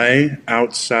am I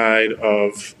outside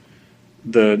of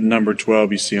the number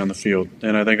 12 you see on the field.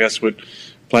 And I think that's what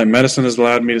plant medicine has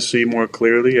allowed me to see more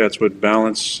clearly. That's what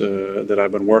balance that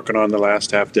I've been working on the last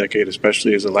half decade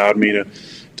especially has allowed me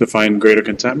to find greater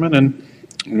contentment. And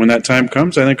when that time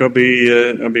comes, I think I'll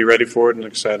be ready for it and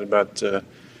excited about the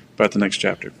next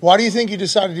chapter. Why do you think you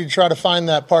decided to try to find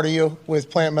that part of you with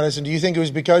plant medicine? Do you think it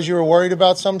was because you were worried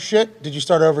about some shit? Did you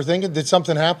start overthinking? Did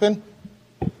something happen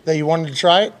that you wanted to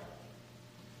try it?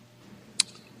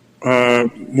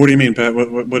 What do you mean, Pat?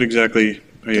 What exactly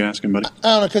are you asking, buddy? I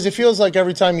don't know, because it feels like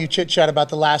every time you chit-chat about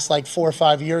the last, 4 or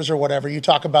 5 years or whatever, you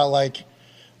talk about,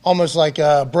 almost like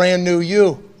a brand new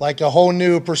you, like a whole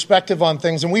new perspective on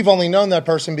things. And we've only known that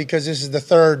person because this is the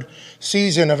 3rd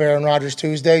season of Aaron Rodgers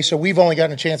Tuesday, so we've only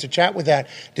gotten a chance to chat with that.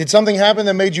 Did something happen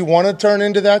that made you want to turn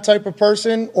into that type of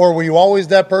person, or were you always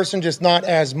that person, just not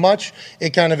as much? It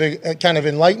kind of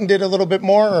enlightened it a little bit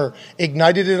more, or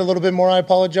ignited it a little bit more, I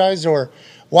apologize, or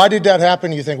why did that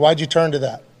happen, you think? Why did you turn to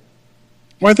that?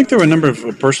 Well, I think there were a number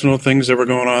of personal things that were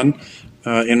going on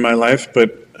in my life,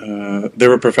 but there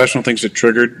were professional things that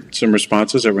triggered some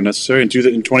responses that were necessary. In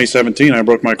 2017, I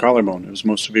broke my collarbone. It was the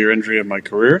most severe injury of my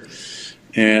career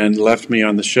and left me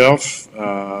on the shelf.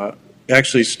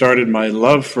 Actually started my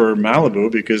love for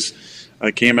Malibu because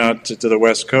I came out to the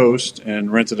West Coast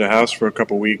and rented a house for a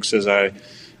couple weeks as I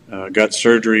got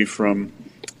surgery from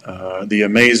the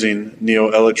amazing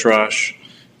Neil Elatrosh.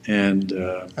 And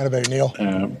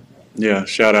Neil. Yeah,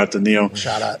 shout out to Neil.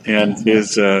 Shout out. And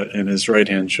his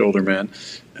right-hand shoulder man.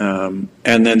 And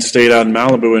then stayed out in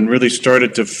Malibu and really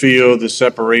started to feel the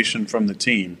separation from the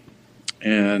team.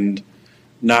 And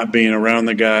not being around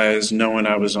the guys, knowing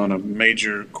I was on a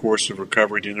major course of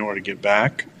recovery in order to get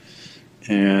back.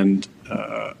 And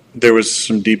there was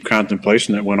some deep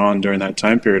contemplation that went on during that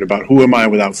time period about who am I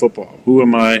without football? Who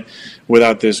am I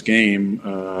without this game?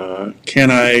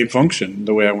 Can I function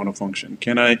the way I want to function?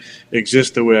 Can I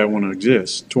exist the way I want to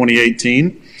exist?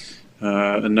 2018,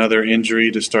 another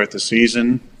injury to start the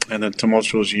season, and a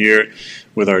tumultuous year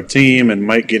with our team and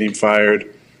Mike getting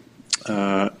fired.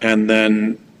 And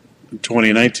then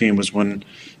 2019 was when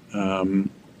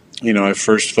I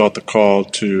first felt the call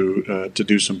to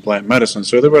do some plant medicine.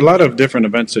 So there were a lot of different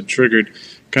events that triggered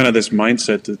kind of this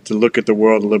mindset to look at the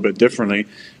world a little bit differently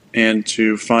and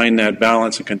to find that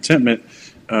balance and contentment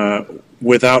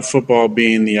without football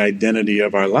being the identity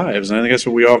of our lives. And I think that's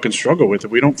what we all can struggle with.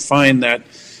 If we don't find that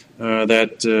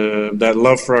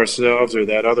love for ourselves or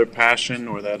that other passion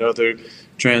or that other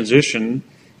transition,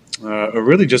 or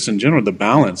really just in general, the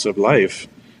balance of life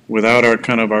without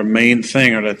our main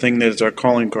thing or the thing that is our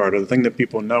calling card or the thing that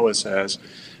people know us as.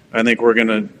 I think we're going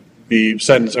to be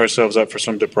setting ourselves up for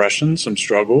some depression, some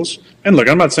struggles. And look,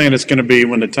 I'm not saying it's going to be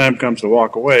when the time comes to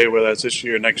walk away, whether that's this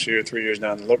year, next year, 3 years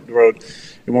down the road,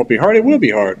 it won't be hard. It will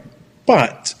be hard.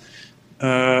 But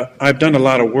I've done a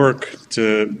lot of work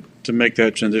to make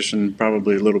that transition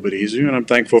probably a little bit easier. And I'm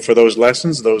thankful for those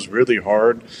lessons, those really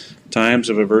hard times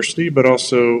of adversity, but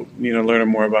also, learning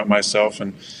more about myself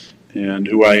and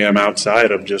who I am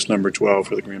outside of just number 12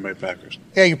 for the Green Bay Packers.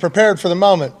 Yeah, you prepared for the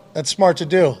moment. That's smart to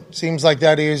do. Seems like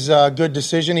that is a good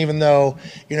decision, even though,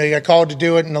 you got called to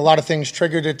do it and a lot of things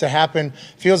triggered it to happen.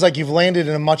 Feels like you've landed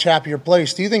in a much happier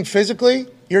place. Do you think physically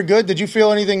you're good? Did you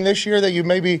feel anything this year that you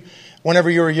maybe, whenever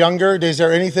you were younger, is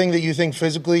there anything that you think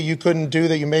physically you couldn't do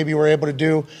that you maybe were able to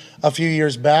do a few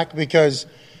years back? Because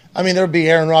there would be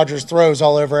Aaron Rodgers throws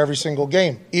all over every single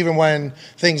game. Even when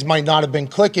things might not have been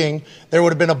clicking, there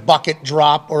would have been a bucket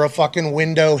drop or a fucking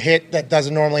window hit that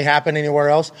doesn't normally happen anywhere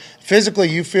else. Physically,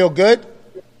 you feel good?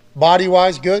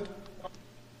 Body-wise, good?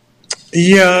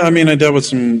 Yeah, I dealt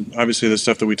with obviously the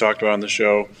stuff that we talked about on the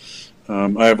show.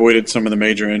 I avoided some of the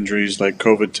major injuries like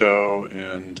COVID toe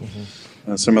and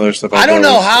some other stuff. I don't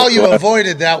know how you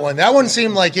avoided that one. That one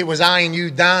seemed like it was eyeing you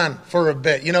down for a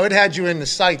bit. It had you in the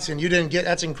sights, and you didn't get.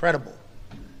 That's incredible.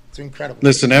 It's incredible.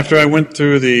 Listen, after I went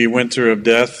through the winter of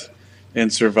death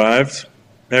and survived,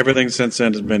 everything since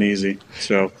then has been easy.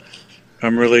 So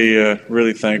I'm really,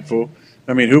 really thankful.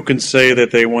 Who can say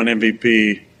that they won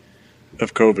MVP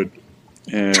of COVID?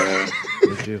 And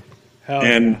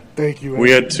thank you.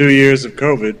 We had 2 years of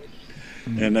COVID.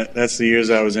 And that's the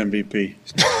years I was MVP,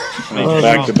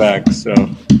 back to back. So,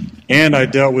 and I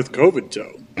dealt with COVID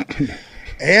toe,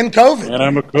 and COVID, and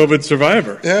I'm a COVID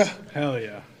survivor. Yeah, hell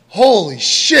yeah! Holy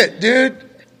shit, dude!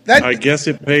 I guess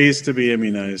it pays to be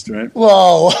immunized, right?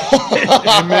 Whoa!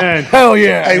 Amen. Hell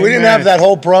yeah! Hey, we didn't have that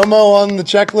whole promo on the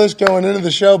checklist going into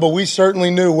the show, but we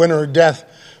certainly knew winner or death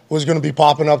was going to be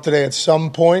popping up today at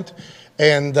some point,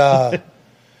 and.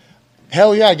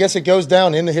 Hell yeah, I guess it goes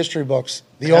down in the history books.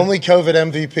 The only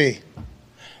COVID MVP,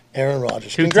 Aaron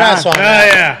Rodgers. Congrats on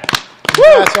that. Yeah.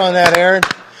 Congrats on that, Aaron.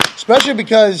 Especially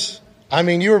because,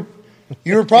 you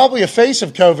were probably a face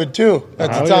of COVID, too,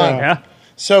 at the time. Yeah.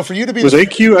 So for you to be... Was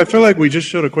AQ... I feel like we just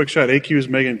showed a quick shot. AQ is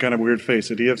making kind of a weird face.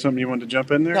 Did he have something you wanted to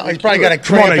jump in there? No, he's probably got a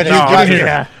cramp in Get in here.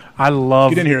 Yeah. I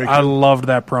loved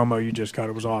that promo you just got.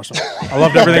 It was awesome. I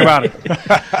loved everything about it.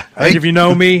 I think if you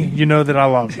know me, you know that I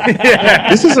love it.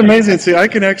 This is amazing. See, I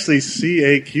can actually see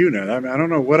AQ now. I don't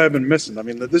know what I've been missing.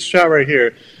 This shot right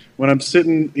here, when I'm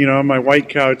sitting, on my white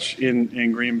couch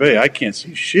in Green Bay, I can't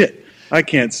see shit. I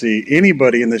can't see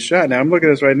anybody in this shot. Now, I'm looking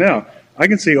at this right now. I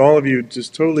can see all of you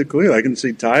just totally clear. I can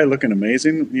see Ty looking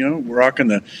amazing. We're rocking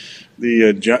the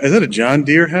is that a John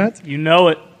Deere hat? You know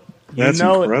it. That's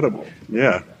incredible.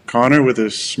 Yeah. Connor with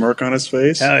his smirk on his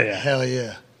face. Hell yeah. Hell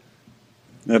yeah.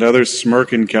 That other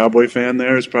smirking Cowboy fan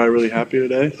there is probably really happy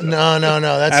today. No.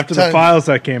 That's after the files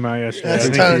that came out yesterday.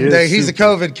 That's Tone Day. He's a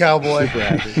COVID cowboy.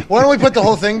 Why don't we put the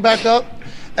whole thing back up?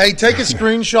 Hey, take a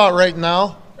screenshot right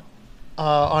now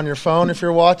on your phone if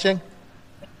you're watching.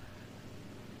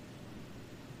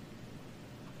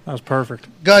 That was perfect.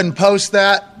 Go ahead and post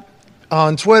that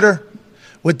on Twitter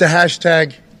with the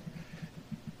hashtag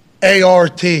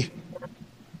ART.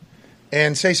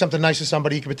 And say something nice to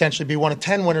somebody. You could potentially be one of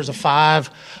 10 winners of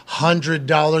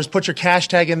 $500. Put your cash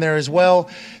tag in there as well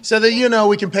so that,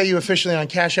 we can pay you officially on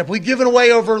Cash App. We've given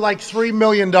away over like $3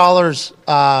 million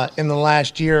in the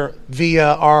last year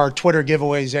via our Twitter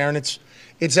giveaways, Aaron. It's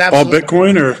absolutely... All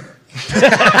Bitcoin or...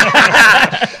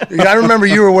 I remember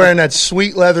you were wearing that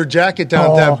sweet leather jacket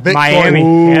down at that Bitcoin.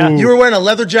 Miami. Yeah. You were wearing a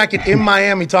leather jacket in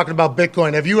Miami talking about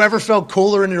Bitcoin. Have you ever felt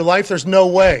cooler in your life? There's no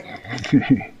way.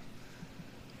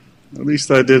 At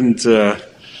least I didn't,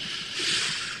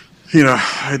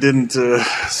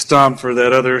 stomp for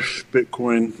that other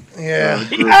Bitcoin. Yeah.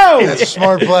 That's a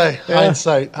smart play.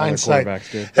 Hindsight.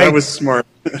 That was smart.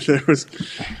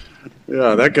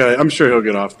 That guy, I'm sure he'll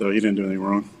get off, though. He didn't do anything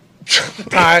wrong. All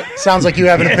right. Sounds like you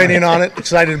have an opinion on it.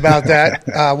 Excited about that.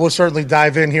 We'll certainly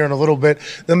dive in here in a little bit.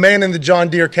 The man in the John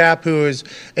Deere cap, who is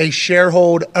a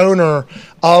shareholder owner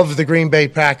of the Green Bay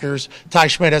Packers, Ty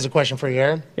Schmidt has a question for you,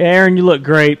 Aaron. Yeah, Aaron, you look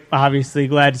great. Obviously,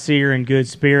 glad to see you're in good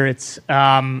spirits.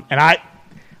 And I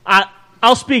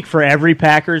I'll speak for every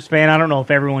Packers fan. I don't know if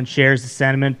everyone shares the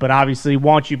sentiment, but obviously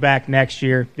want you back next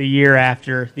year, the year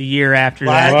after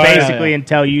that, basically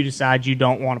until you decide you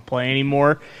don't want to play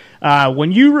anymore.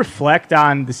 When you reflect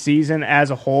on the season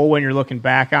as a whole, when you're looking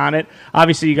back on it,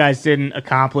 obviously you guys didn't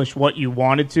accomplish what you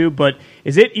wanted to, but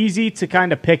is it easy to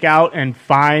kind of pick out and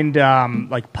find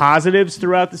like positives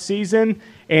throughout the season?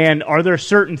 And are there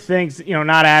certain things,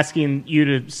 not asking you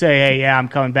to say, hey, yeah, I'm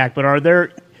coming back, but are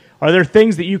there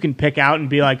things that you can pick out and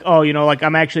be like, oh, like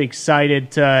I'm actually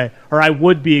excited to, or I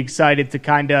would be excited to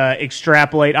kind of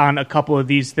extrapolate on a couple of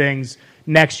these things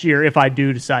next year if I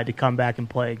do decide to come back and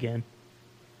play again?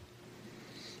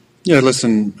 Yeah,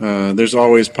 listen, there's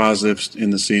always positives in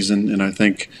the season, and I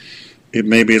think it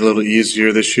may be a little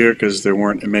easier this year because there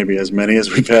weren't maybe as many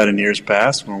as we've had in years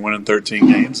past. We're winning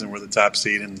 13 games, and we're the top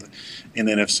seed in the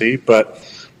NFC. But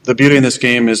the beauty in this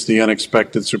game is the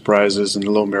unexpected surprises and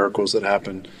the little miracles that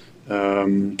happen.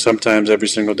 Sometimes every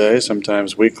single day,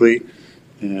 sometimes weekly,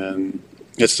 and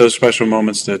it's those special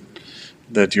moments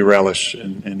that you relish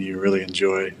and you really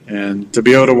enjoy. And to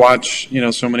be able to watch,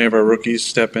 so many of our rookies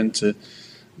step into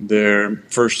their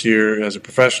first year as a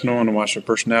professional and to watch their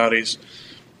personalities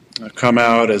come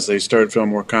out as they start feeling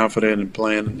more confident and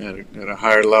playing at a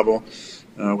higher level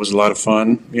was a lot of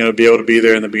fun. To be able to be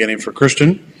there in the beginning for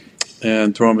Christian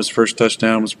and throw him his first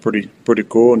touchdown was pretty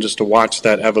cool. And just to watch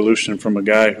that evolution from a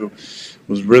guy who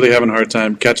was really having a hard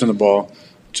time catching the ball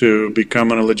to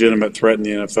becoming a legitimate threat in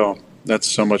the NFL, that's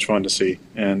so much fun to see.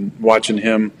 And watching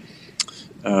him,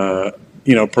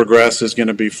 progress is going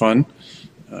to be fun.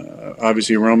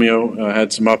 Obviously, Romeo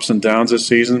had some ups and downs this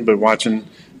season, but watching,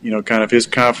 kind of his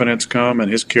confidence come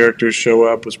and his characters show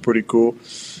up was pretty cool.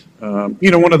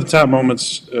 One of the top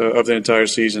moments of the entire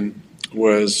season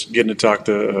was getting to talk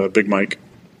to Big Mike.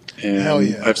 And Hell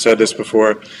yeah. I've said this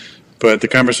before, but the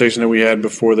conversation that we had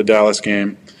before the Dallas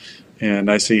game, and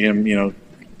I see him,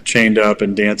 chained up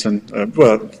and dancing,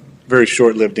 very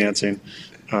short-lived dancing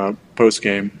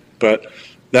post-game. But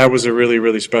that was a really,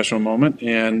 really special moment,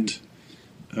 and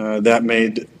that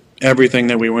made everything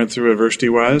that we went through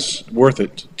adversity-wise worth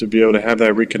it, to be able to have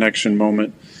that reconnection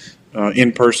moment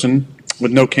in person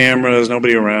with no cameras,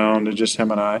 nobody around, and just him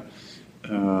and I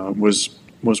was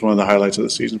one of the highlights of the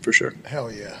season for sure. Hell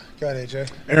yeah. Go ahead,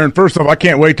 AJ. Aaron, first off, I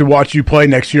can't wait to watch you play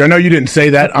next year. I know you didn't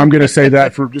say that. I'm going to say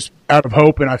that for just out of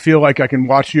hope, and I feel like I can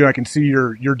watch you. I can see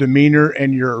your demeanor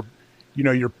and your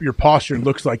posture. It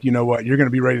looks like, you're going to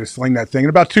be ready to sling that thing. In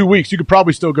about 2 weeks, you could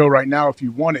probably still go right now if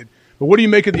you wanted. But what do you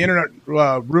make of the internet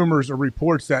rumors or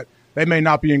reports that they may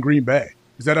not be in Green Bay?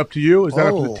 Is that up to you? Is that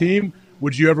up to the team?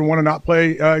 Would you ever want to not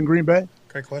play in Green Bay?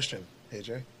 Great question,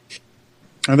 AJ.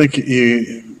 I think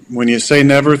when you say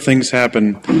never, things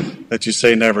happen that you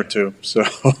say never to. So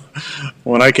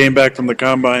when I came back from the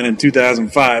Combine in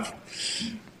 2005,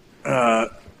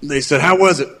 they said, how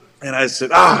was it? And I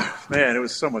said, man, it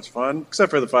was so much fun,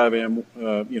 except for the 5 a.m.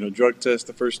 Drug test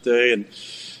the first day and,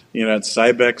 at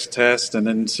Cybex test and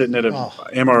then sitting at an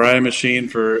MRI machine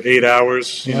for 8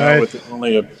 hours, with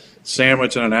only a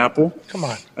sandwich and an apple. Come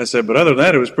on. I said, but other than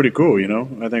that, it was pretty cool,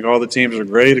 I think all the teams are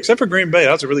great, except for Green Bay.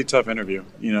 That was a really tough interview.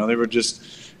 They were just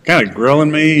kind of grilling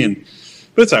me,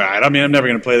 but it's all right. I mean, I'm never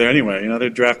going to play there anyway. They're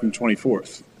drafting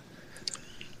 24th.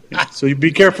 So you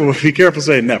be careful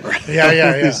saying never. Yeah.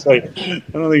 I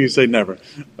don't think you say never.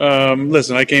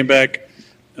 Listen, I came back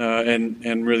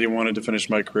and really wanted to finish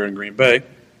my career in Green Bay.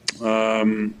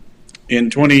 In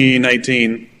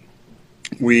 2019,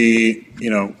 we,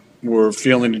 were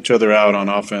feeling each other out on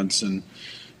offense, and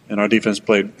our defense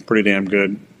played pretty damn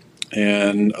good.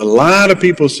 And a lot of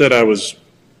people said I was,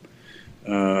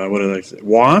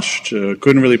 washed,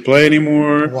 couldn't really play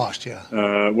anymore. Washed,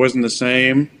 yeah. Wasn't the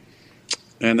same.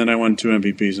 And then I won 2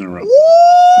 MVPs in a row. Hell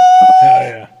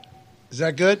yeah. Is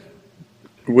that good?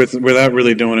 Without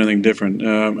really doing anything different.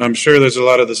 I'm sure there's a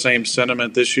lot of the same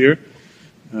sentiment this year.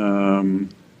 I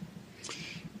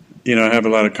have a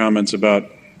lot of comments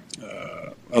about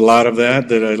a lot of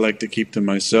that I'd like to keep to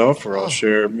myself, or I'll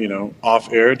share,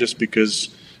 off air, just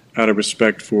because out of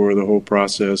respect for the whole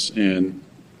process, and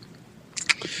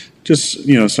just,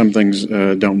 some things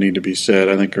don't need to be said.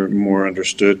 I think are more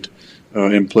understood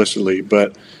implicitly.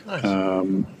 But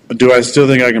do I still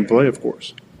think I can play? Of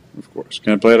course.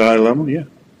 Can I play at a high level? Yeah.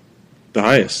 The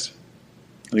highest.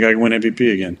 I think I can win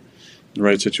MVP again in the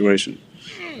right situation.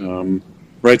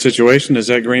 Right situation, is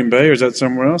that Green Bay or is that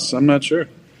somewhere else? I'm not sure.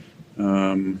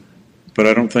 But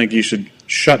I don't think you should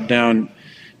shut down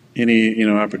any,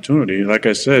 opportunity. Like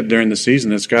I said, during the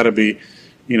season, it's got to be,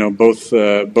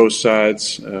 both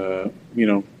sides,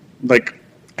 like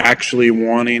actually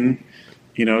wanting,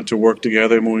 to work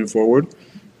together moving forward.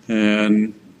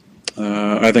 And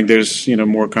I think there's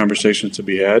more conversations to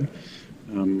be had.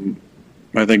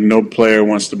 I think no player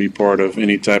wants to be part of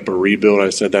any type of rebuild.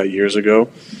 I said that years ago.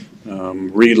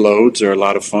 Reloads are a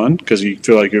lot of fun because you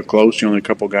feel like you're close. You're only a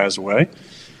couple guys away.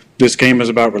 This game is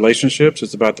about relationships.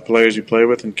 It's about the players you play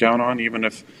with and count on, even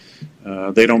if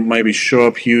they don't maybe show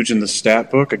up huge in the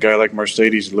stat book. A guy like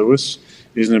Mercedes Lewis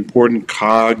is an important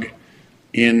cog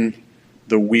in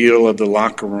the wheel of the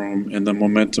locker room and the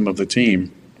momentum of the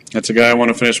team. That's a guy I want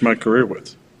to finish my career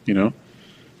with.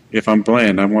 If I'm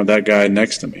playing, I want that guy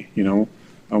next to me.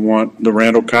 I want the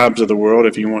Randall Cobbs of the world,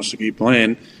 if he wants to keep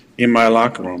playing, in my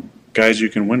locker room. Guys you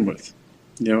can win with.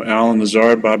 Alan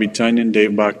Lazard, Bobby Tunyon,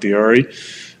 Dave Bakhtiari.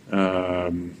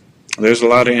 There's a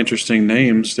lot of interesting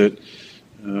names that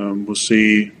we'll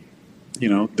see,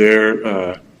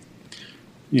 their,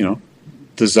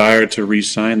 desire to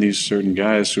re-sign these certain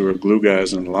guys who are glue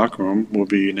guys in the locker room will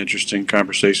be an interesting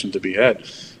conversation to be had.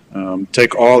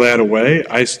 Take all that away,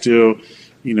 I still,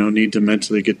 need to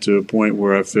mentally get to a point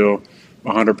where I feel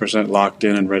 100% locked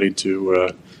in and ready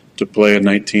to play a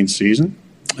 19th season.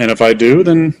 And if I do,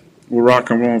 then we'll rock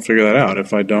and roll and figure that out.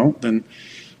 If I don't, then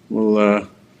we'll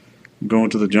go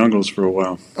into the jungles for a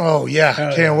while. Oh,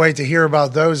 yeah. Can't wait to hear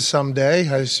about those someday.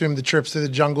 I assume the trips to the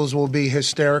jungles will be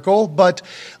hysterical. But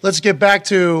let's get back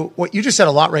to what you just said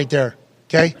a lot right there.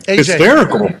 Okay? AJ.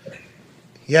 Hysterical?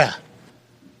 Yeah.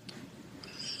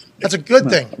 That's a good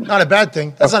thing, not a bad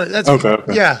thing. That's not. That's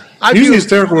okay. Yeah, usually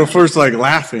hysterical at first, like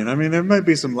laughing. I mean, there might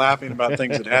be some laughing about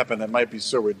things that happen that might be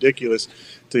so ridiculous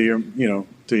to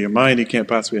your mind you can't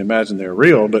possibly imagine they're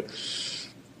real. But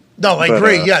no, I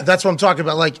agree. Yeah, that's what I'm talking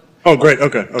about. Like, oh, great.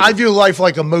 Okay. I view life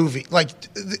like a movie.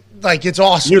 Like it's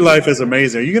awesome. Your life is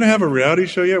amazing. Are you going to have a reality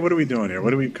show yet? What are we doing here?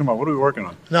 What are we working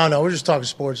on? No, we're just talking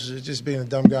sports. It's just being a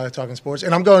dumb guy talking sports.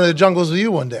 And I'm going to the jungles with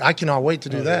you one day. I cannot wait to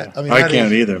do that. I mean, I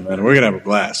can't either, man. We're going to have a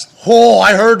blast. Oh,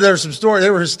 I heard there's some stories.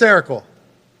 They were hysterical.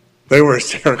 They were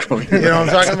hysterical. You know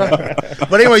what I'm talking about?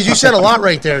 But anyways, you said a lot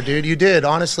right there, dude. You did,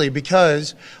 honestly,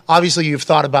 because obviously you've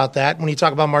thought about that. When you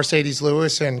talk about Mercedes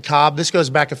Lewis and Cobb, this goes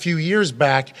back a few years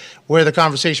back where the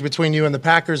conversation between you and the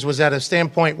Packers was at a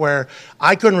standpoint where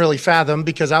I couldn't really fathom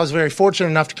because I was very fortunate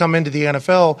enough to come into the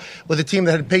NFL with a team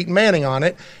that had Peyton Manning on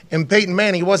it. And Peyton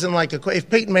Manning wasn't like, if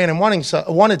Peyton Manning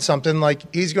wanted something,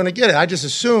 like he's going to get it. I just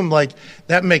assumed like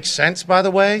that makes sense, by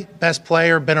the way. Best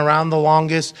player, been around the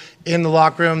longest in the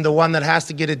locker room, the one that has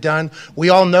to get it done. We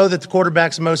all know that the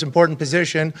quarterback's the most important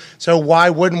position, so why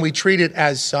wouldn't we treat it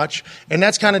as such? And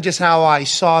that's kind of just how I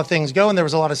saw things go, and there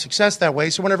was a lot of success that way.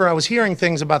 So whenever I was hearing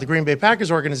things about the Green Bay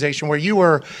Packers organization where you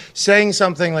were saying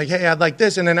something like, hey, I'd like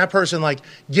this, and then that person like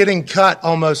getting cut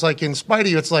almost like in spite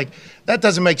of you, it's like, that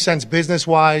doesn't make sense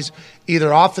business-wise,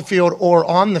 either off the field or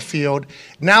on the field.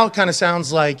 Now it kind of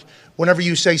sounds like whenever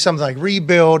you say something like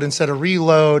rebuild instead of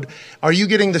reload, are you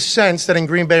getting the sense that in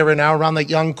Green Bay right now, around that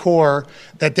young core,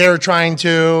 that they're trying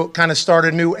to kind of start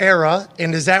a new era?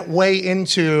 And does that weigh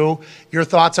into your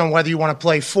thoughts on whether you want to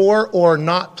play for or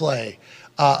not play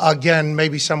again,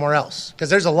 maybe somewhere else?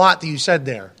 Because there's a lot that you said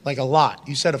there, like a lot.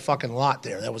 You said a fucking lot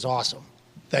there. That was awesome.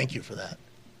 Thank you for that.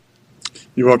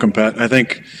 You're welcome, Pat. I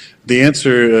think the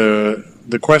answer,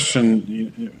 the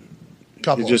question,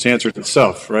 you just answered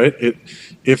itself, right?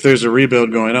 If there's a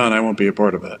rebuild going on, I won't be a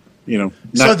part of that.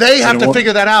 So they have to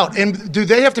figure that out. And do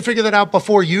they have to figure that out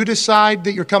before you decide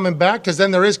that you're coming back? Because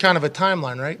then there is kind of a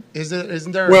timeline, right?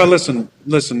 Isn't there? Well, listen.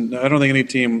 I don't think any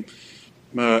team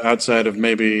outside of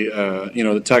maybe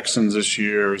the Texans this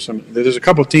year or some. There's a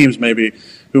couple teams maybe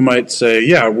who might say,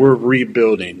 yeah, we're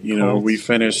rebuilding. We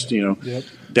finished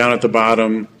down at the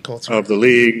bottom of the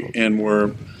league, and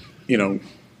we're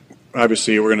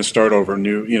obviously we're going to start over.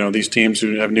 These teams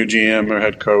who have new GM or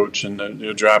head coach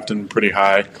and drafting pretty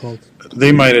high,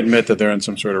 they might admit that they're in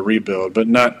some sort of rebuild, but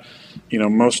not.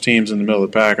 Most teams in the middle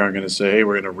of the pack aren't going to say, "Hey,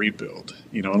 we're going to rebuild."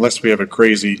 Unless we have a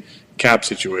crazy cap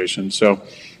situation. So,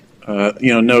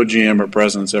 no GM or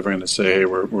president's ever going to say, "Hey,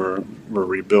 we're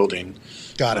rebuilding."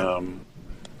 Got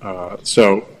it.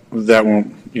 So that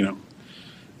won't.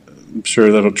 I'm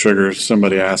sure that'll trigger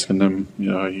somebody asking them,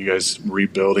 are you guys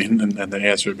rebuilding? And the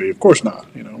answer would be, of course not.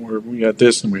 We got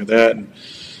this and we got that,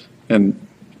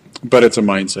 but it's a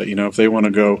mindset. If they want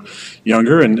to go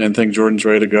younger and think Jordan's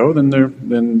ready to go,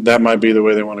 then that might be the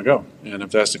way they want to go. And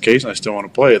if that's the case, and I still want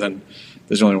to play, then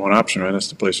there's only one option, right? That's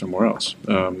to play somewhere else.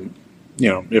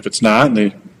 If it's not, and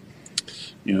they,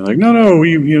 like no,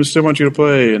 we still want you to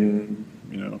play, and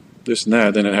this and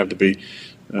that, then it'd have to be.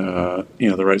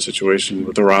 The right situation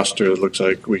with the roster that looks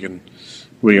like we can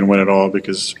win it all,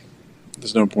 because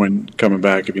there's no point coming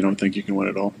back if you don't think you can win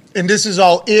it all. And this is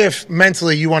all if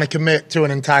mentally you want to commit to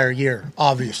an entire year,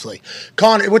 obviously.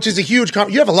 Connor, which is a huge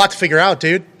you have a lot to figure out,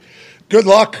 dude. Good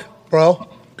luck, bro.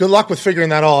 Good luck with figuring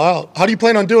that all out. How do you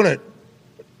plan on doing it?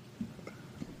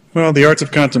 Well, The Arts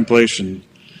of Contemplation.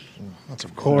 That's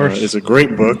of course. Is a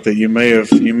great book that you may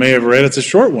have read. It's a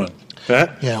short one,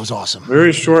 Pat. Yeah, it was awesome.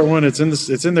 Very short one. It's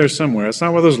in there somewhere. It's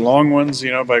not one of those long ones,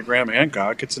 by Graham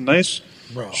Hancock. It's a nice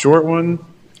short one.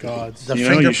 Gods. The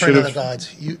fingerprint of the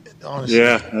gods. Honestly.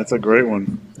 Yeah, that's a great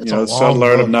one. It's The subtle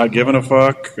art of not giving a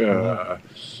fuck.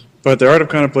 But The Art of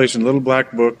Contemplation, little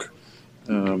black book,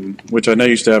 which I know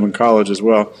you used to have in college as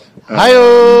well.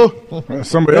 Hi-yo!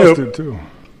 Somebody else did too.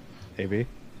 Maybe.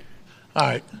 All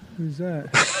right. Who's that?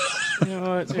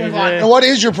 And what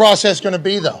is your process going to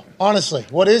be, though? Honestly,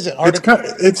 what is it?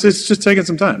 It's just taking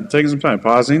some time,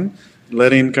 pausing,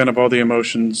 letting kind of all the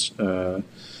emotions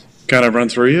kind of run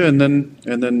through you, and then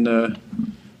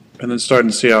starting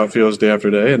to see how it feels day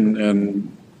after day,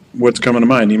 and what's coming to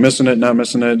mind. You missing it, not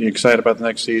missing it. You excited about the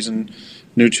next season,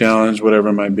 new challenge, whatever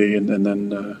it might be, and then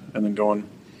going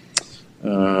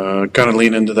kind of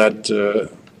lean into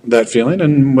that feeling,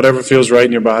 and whatever feels right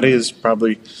in your body is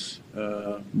probably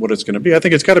what it's going to be. I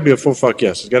think it's got to be a full fuck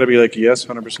yes. It's got to be like yes,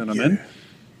 100% I'm in.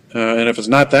 And if it's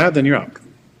not that, then you're out.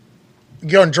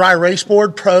 You on dry race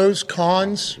board, pros,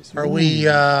 cons? Are we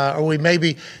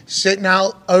maybe sitting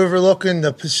out overlooking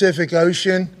the Pacific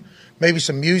Ocean? Maybe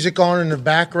some music on in the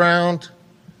background.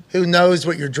 Who knows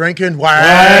what you're drinking?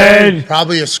 Wine.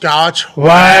 Probably a scotch.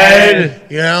 Wine.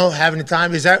 Having a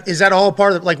time. Is that all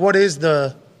part of what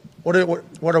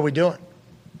are we doing?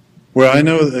 Well, I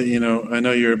know that I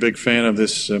know you're a big fan of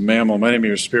this mammal. Might be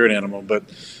your spirit animal, but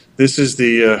this is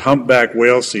the humpback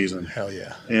whale season. Hell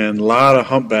yeah! And a lot of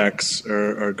humpbacks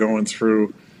are going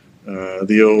through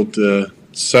the old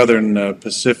southern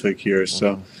Pacific here.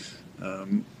 So,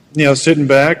 sitting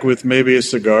back with maybe a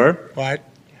cigar, right,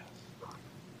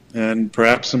 and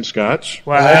perhaps some scotch,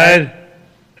 right,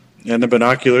 and the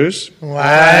binoculars,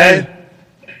 right,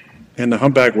 and the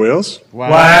humpback whales,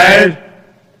 right.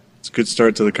 It's a good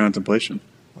start to the contemplation.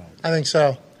 I think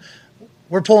so.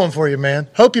 We're pulling for you, man.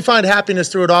 Hope you find happiness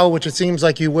through it all, which it seems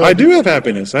like you will. I do have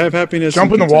happiness. I have happiness.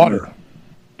 Jump in the water.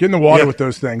 Get in the water with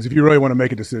those things if you really want to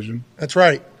make a decision. That's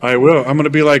right. I will. I'm going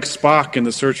to be like Spock in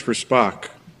The Search for Spock,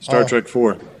 Star Trek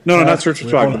 4. No, not Search for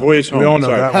Spock. The Voyage Home. We all know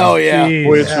that one. Hell yeah.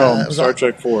 Voyage Home, Star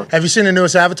Trek 4. Have you seen the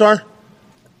newest Avatar?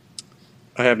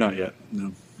 I have not yet,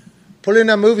 no. Put it in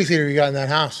that movie theater you got in that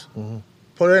house. Mm-hmm.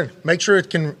 Put it in. Make sure it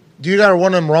can... Do you got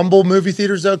one of them Rumble movie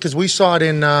theaters, though? Because we saw it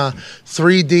in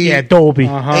 3D. Yeah, Dolby.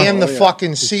 And the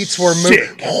fucking seats were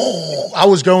moving. Oh, I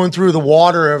was going through the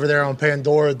water over there on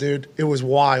Pandora, dude. It was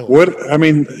wild.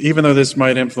 Even though this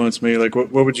might influence me,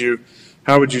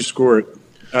 how would you score it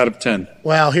out of 10?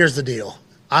 Well, here's the deal.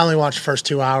 I only watched the first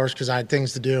 2 hours because I had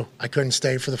things to do. I couldn't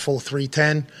stay for the full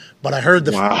 310, but I heard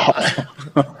the...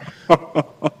 Wow.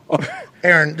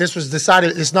 Aaron, this was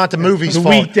decided. It's not the movie's fault.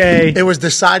 Weekday. It was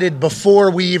decided before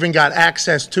we even got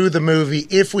access to the movie.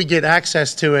 If we get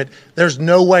access to it, there's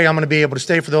no way I'm going to be able to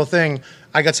stay for the whole thing.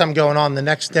 I got something going on the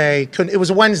next day. It was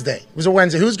a Wednesday.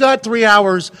 Who's got 3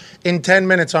 hours in 10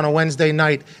 minutes on a Wednesday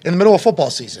night in the middle of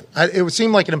football season? It would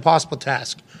seem like an impossible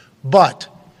task. But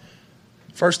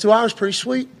first 2 hours, pretty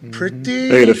sweet. Mm-hmm. Pretty.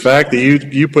 Hey, the fact that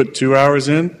you put 2 hours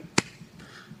in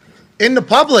the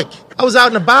public. I was out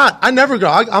and about. I never go.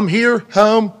 I'm here,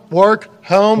 home, work,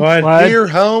 home, here,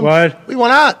 home. What? We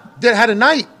went out. Had a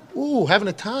night. Ooh, having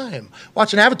a time.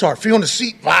 Watching Avatar. Feeling the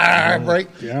seat vibrate.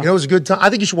 Yeah. It was a good time. I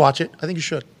think you should watch it. I think you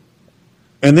should.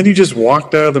 And then you just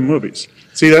walked out of the movies.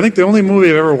 See, I think the only movie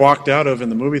I've ever walked out of in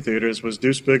the movie theaters was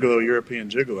Deuce Bigelow, European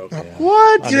Gigolo. Yeah.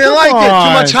 What? You didn't like it?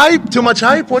 Too much hype? Too much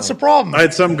hype? What's the problem? I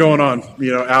had something going on.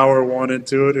 Hour one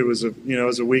into it. It was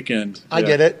a weekend. I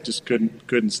get it. Just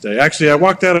couldn't stay. Actually, I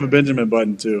walked out of a Benjamin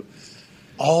Button too.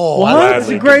 Oh, what? It's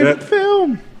a great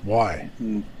film. Why?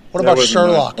 What about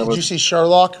Sherlock? Did you see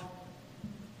Sherlock?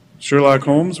 Sherlock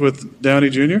Holmes with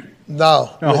Downey Jr.? No.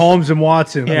 Holmes and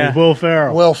Watson. Yeah. With Will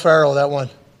Ferrell. Will Ferrell, that one.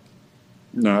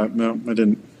 No, I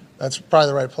didn't. That's probably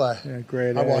the right play. Yeah,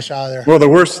 great. I watched out of there. Well, the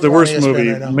worst movie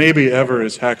right maybe ever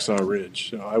is Hacksaw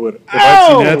Ridge. So I would, if I'd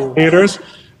seen that in theaters, I Is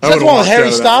that would the one with walked Harry out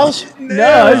of that. Styles?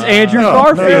 No, it's Andrew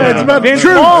Garfield. No. It's about Vince the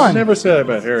troops. Vaughn. I never said that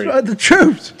about Harry. The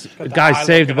troops. The guy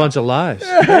saved a bunch of lives.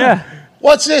 Yeah.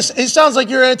 What's this? It sounds like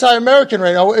you're anti-American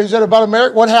right now. Is that about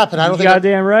America? What happened? I don't think.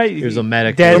 Goddamn right. He was a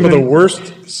medic. Some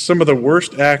of the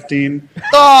worst acting.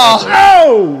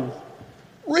 Oh,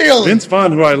 really? Vince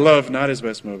Vaughn, who I love, not his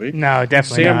best movie. No,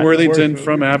 definitely Sam not. Worthington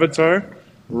from Avatar,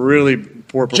 really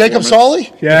poor performance. Jacob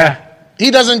Sully? Yeah. He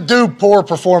doesn't do poor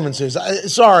performances.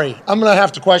 Sorry, I'm going to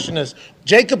have to question this.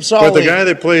 Jacob Sully. But the guy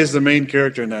that plays the main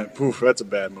character in that, that's a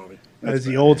bad movie. That's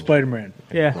the old Spider-Man.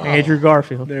 Yeah, Andrew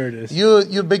Garfield. There it is.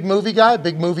 You a big movie guy,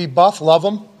 big movie buff, love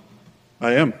him?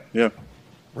 I am, yeah.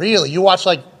 Really? You watch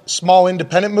like small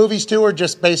independent movies too, or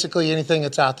just basically anything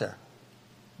that's out there?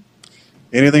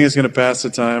 Anything that's going to pass the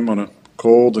time on a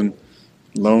cold and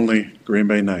lonely Green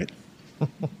Bay night.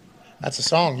 That's a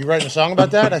song. You writing a song about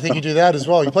that? I think you do that as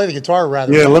well. You play the guitar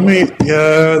rather. Yeah,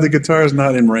 the guitar is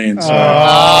not in rain. So.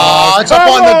 It's up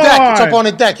on the deck. It's up on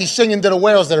the deck. He's singing to the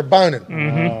whales that are boning.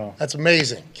 Mm-hmm. That's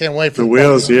amazing. Can't wait for the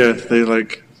whales. Yeah, they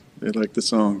like the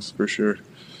songs for sure.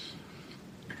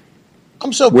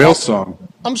 I'm so whale song.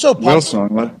 I'm so pumped. Whale song.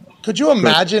 What? Could you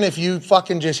imagine if you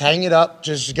fucking just hang it up,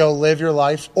 just go live your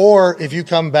life, or if you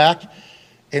come back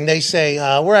and they say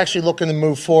we're actually looking to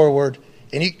move forward.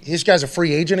 And this guy's a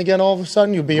free agent again all of a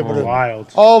sudden? You'll be able to...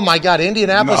 Wild. Oh, my God.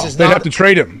 Indianapolis is not... They'd have to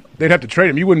trade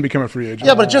him. You wouldn't become a free agent.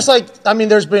 Yeah, but just like... I mean,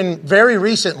 there's been... Very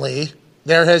recently,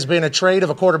 there has been a trade of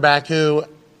a quarterback who...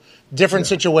 Different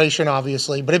situation,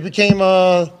 obviously. But it became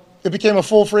a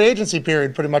full free agency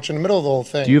period pretty much in the middle of the whole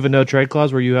thing. Do you have a no-trade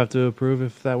clause where you have to approve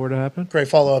if that were to happen? Great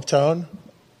follow-up tone.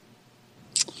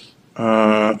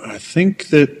 I think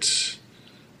that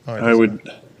I would...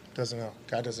 Doesn't know.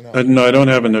 God doesn't know. No, I don't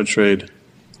have a no-trade.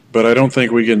 But I don't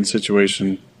think we get in a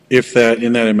situation, if that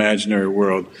in that imaginary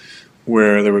world,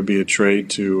 where there would be a trade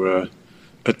to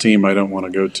a team I don't want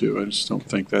to go to. I just don't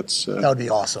think that's... that would be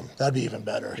awesome. That would be even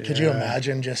better. Yeah. Could you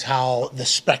imagine just how the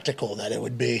spectacle that it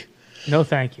would be? No,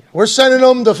 thank you. We're sending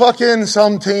them to fucking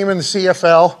some team in the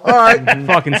CFL. All right.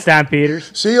 Fucking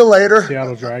Stampeders. See you later.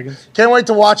 Seattle Dragons. Can't wait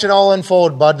to watch it all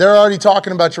unfold, bud. They're already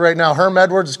talking about you right now. Herm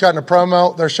Edwards is cutting a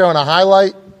promo. They're showing a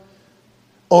highlight.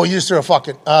 Oh, you just threw a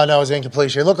fucking... no, it was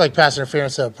incompletion. It looked like pass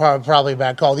interference, so probably a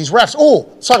bad call. These refs... Oh,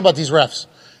 let's talk about these refs.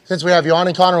 Since we have you on,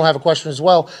 and Connor will have a question as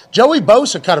well. Joey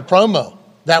Bosa cut a promo.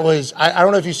 That was... I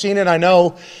don't know if you've seen it. I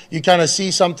know you kind of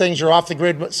see some things. You're off the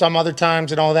grid but some other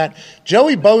times and all that.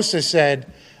 Joey Bosa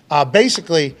said,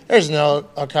 basically, there's no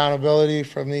accountability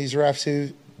from these refs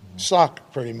who suck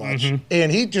pretty much. Mm-hmm.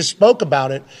 And he just spoke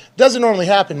about it. Doesn't normally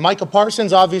happen. Micah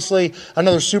Parsons, obviously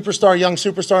another superstar, young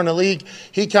superstar in the league,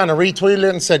 he kind of retweeted it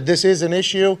and said this is an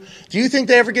issue. Do you think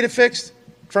they ever get it fixed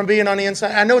from being on the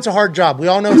inside? I know it's a hard job. We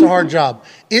all know it's a hard job.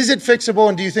 Is it fixable,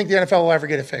 and do you think the NFL will ever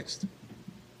get it fixed?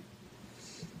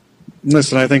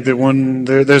 Listen, I think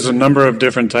that there's a number of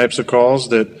different types of calls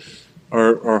that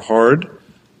are hard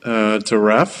to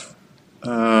ref.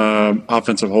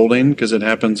 Offensive holding, because it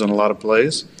happens on a lot of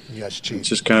plays. Yes, Chief. It's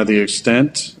just kind of the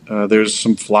extent. There's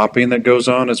some flopping that goes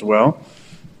on as well.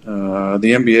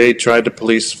 The NBA tried to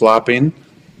police flopping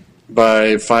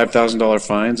by $5,000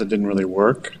 fines. It didn't really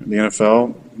work. The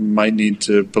NFL might need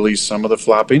to police some of the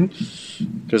flopping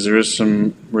because there is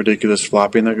some ridiculous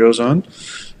flopping that goes on.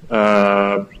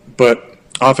 But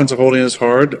offensive holding is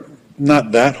hard.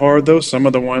 Not that hard, though. Some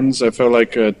of the ones, I felt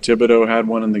like Thibodeau had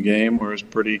one in the game where it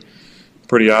was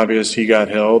pretty obvious he got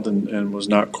held and was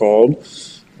not called.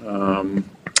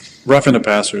 Roughing the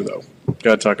passer, though.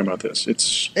 Got to talk about this.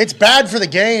 It's bad for the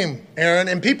game, Aaron.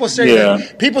 And people say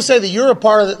that you're a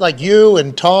part of it, like you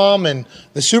and Tom and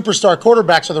the superstar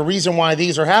quarterbacks are the reason why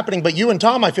these are happening. But you and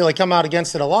Tom, I feel like, come out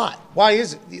against it a lot. Why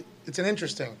is it? It's an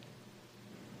interesting.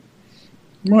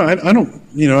 Well, I don't.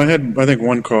 I had I think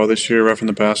one call this year roughing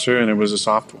the passer, and it was a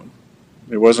soft one.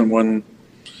 It wasn't one.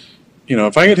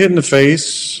 If I get hit in the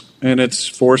face and it's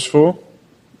forceful,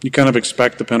 you kind of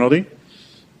expect the penalty.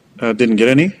 Didn't get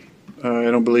any.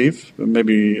 I don't believe.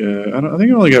 Maybe I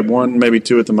think I only got one, maybe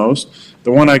two at the most.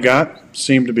 The one I got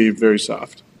seemed to be very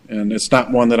soft, and it's not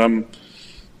one that I'm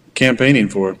campaigning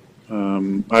for.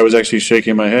 I was actually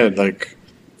shaking my head, like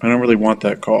I don't really want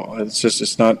that call.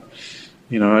 It's not.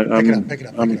 Pick it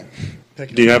up.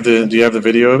 Do you have the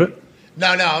video of it? No.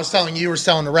 I was telling you were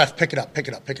telling the ref, pick it up. I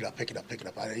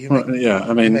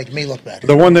mean, you make me look bad.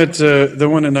 The one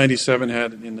that 97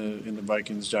 had in the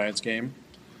Vikings Giants game.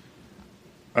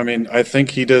 I mean, I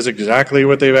think he does exactly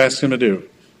what they've asked him to do.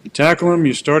 You tackle him,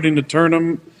 you're starting to turn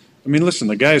him. I mean, listen,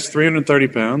 the guy's 330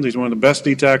 pounds. He's one of the best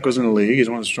D tackles in the league. He's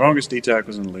one of the strongest D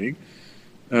tackles in the league.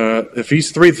 If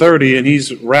he's 330 and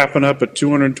he's wrapping up a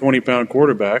 220-pound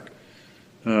quarterback,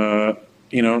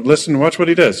 listen, watch what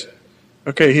he does.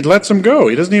 Okay, he lets him go.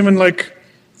 He doesn't even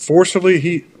forcibly.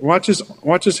 He watch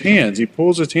his hands. He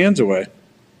pulls his hands away.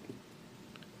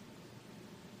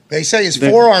 They say his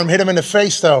forearm hit him in the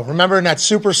face, though. Remember in that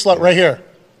super slut right here?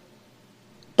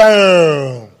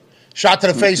 Boom! Shot to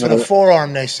the face with a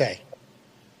forearm, they say.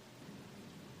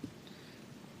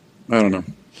 I don't know.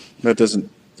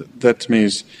 That to me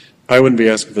is, I wouldn't be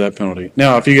asking for that penalty.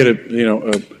 Now, if you get you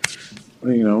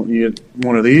get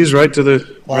one of these right to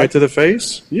the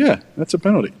face, yeah, that's a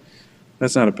penalty.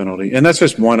 That's not a penalty, and that's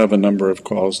just one of a number of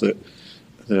calls that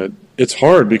it's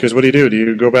hard because what do? Do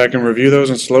you go back and review those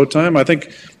in slow time? I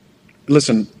think.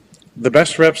 Listen, the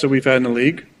best reps that we've had in the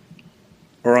league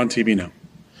are on TV now.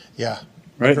 Yeah.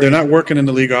 Right? They're not working in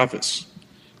the league office.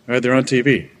 Right? They're on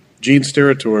TV. Gene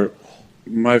Steratore,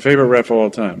 my favorite ref of all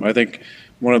time. I think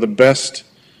one of the best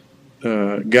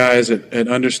guys at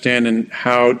understanding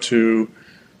how to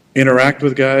interact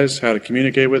with guys, how to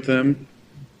communicate with them,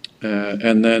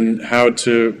 and then how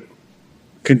to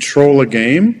control a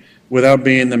game without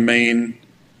being the main,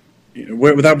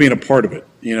 without being a part of it,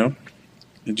 And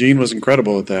Gene was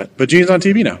incredible at that. But Gene's on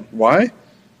TV now. Why?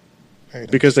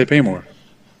 Because they pay more.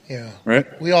 Yeah.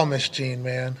 Right? We all miss Gene,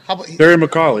 man. How about Terry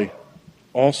McCauley,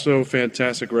 also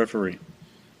fantastic referee.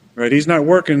 Right? He's not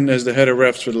working as the head of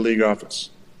refs for the league office.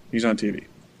 He's on TV.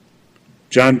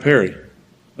 John Perry,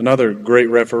 another great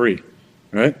referee.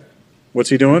 Right? What's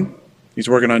he doing? He's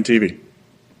working on TV.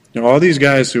 All these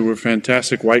guys who were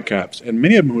fantastic Whitecaps, and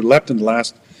many of them who left in the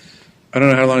last, I don't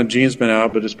know how long Gene's been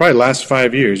out, but it's probably last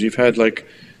 5 years. You've had like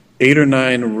 8 or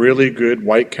 9 really good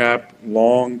Whitecap,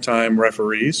 long-time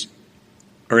referees.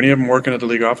 Are any of them working at the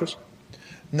league office?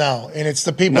 No, and it's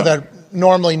the people that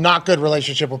normally not good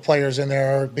relationship with players in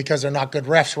there because they're not good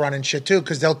refs running shit too,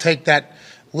 because they'll take that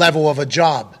level of a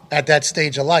job at that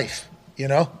stage of life,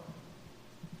 Yeah,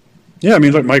 I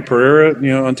mean, look, Mike Pereira,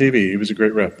 on TV, he was a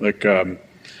great ref. Like,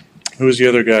 who was the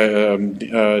other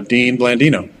guy? Dean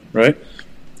Blandino, right?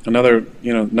 Another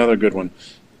good one.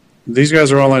 These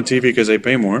guys are all on TV because they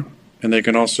pay more, and they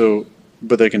can also,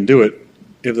 but they can do it.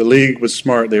 If the league was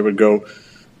smart, they would go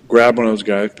grab one of those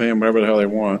guys, pay them whatever the hell they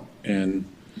want, and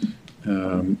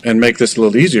make this a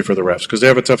little easier for the refs because they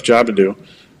have a tough job to do.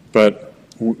 But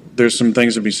there's some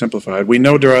things to be simplified. We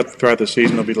know throughout the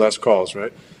season there'll be less calls,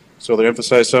 right? So they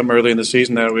emphasize something early in the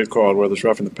season that we've called, whether it's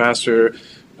roughing the passer,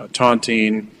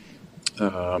 taunting,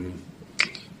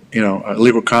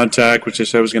 illegal contact, which they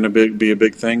said was going to be a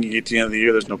big thing. At the end of the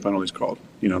year, there's no penalties called.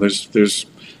 There's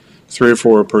 3 or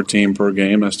 4 per team per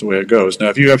game. That's the way it goes. Now,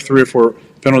 if you have 3 or 4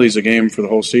 penalties a game for the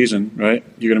whole season, right,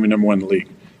 you're going to be number 1 in the league,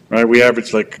 right? We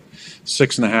averaged like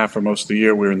 6.5 for most of the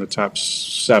year. We were in the top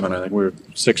 7. I think we were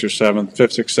 6th or 7th,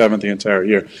 5th, 6th, 7th the entire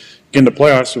year. In the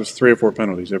playoffs, it was 3 or 4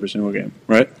 penalties every single game,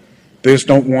 right? They just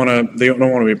don't want to. They don't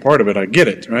want to be a part of it. I get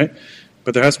it, right?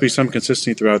 But there has to be some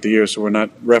consistency throughout the year, so we're not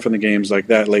reffing the games like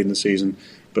that late in the season.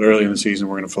 But early in the season,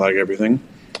 we're going to flag everything.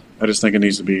 I just think it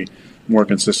needs to be more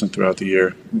consistent throughout the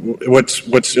year.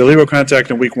 What's illegal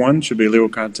contact in week 1 should be illegal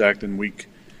contact in week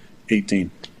 18.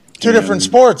 Two different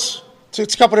sports.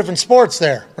 It's a couple different sports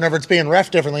there. Whenever it's being ref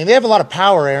differently, they have a lot of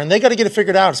power, Aaron. They got to get it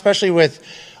figured out, especially with.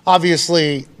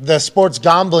 Obviously, the sports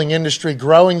gambling industry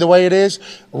growing the way it is,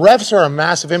 refs are a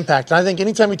massive impact. And I think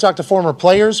anytime you talk to former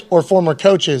players or former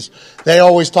coaches, they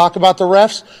always talk about the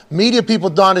refs. Media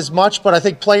people not as much, but I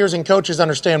think players and coaches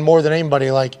understand more than anybody.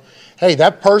 Like, hey,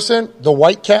 that person, the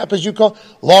white cap, as you call,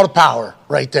 a lot of power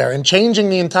right there, and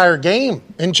changing the entire game,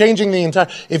 and changing the entire.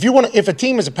 If a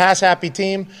team is a pass-happy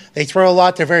team, they throw a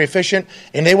lot, they're very efficient,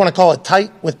 and they want to call it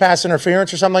tight with pass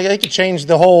interference or something like that, they could change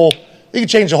the whole. You can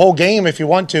change the whole game if you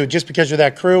want to, just because you're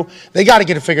that crew. They got to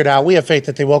get it figured out. We have faith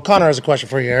that they will. Connor has a question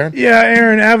for you, Aaron. Yeah,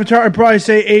 Aaron, Avatar, I'd probably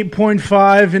say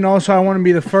 8.5. And also, I want to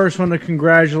be the first one to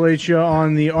congratulate you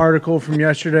on the article from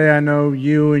yesterday. I know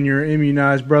you and your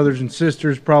immunized brothers and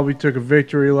sisters probably took a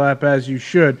victory lap, as you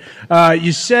should.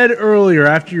 You said earlier,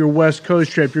 after your West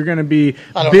Coast trip, you're going to be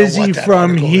busy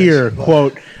from here,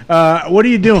 quote. What are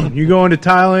you doing? You going to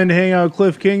Thailand to hang out with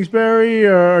Cliff Kingsbury,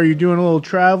 or are you doing a little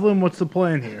traveling? What's the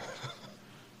plan here?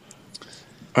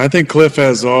 I think Cliff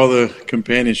has all the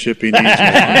companionship he needs.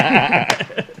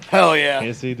 Hell yeah.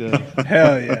 Yes, he does.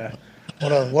 Hell yeah.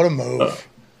 What a move.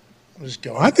 I'm just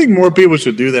going. I think more people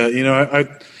should do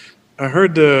that. I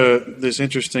heard this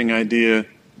interesting idea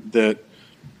that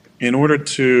in order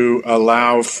to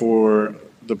allow for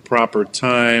the proper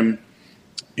time,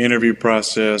 interview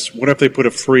process, what if they put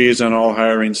a freeze on all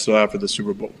hiring still after the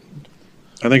Super Bowl?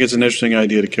 I think it's an interesting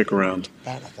idea to kick around.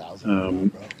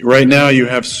 Right now, you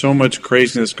have so much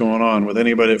craziness going on with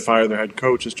anybody that fired their head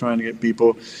coach is trying to get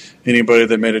people. Anybody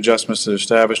that made adjustments to their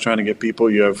staff is trying to get people.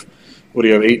 You have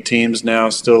 8 teams now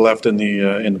still left in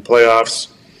the playoffs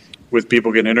with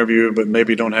people getting interviewed, but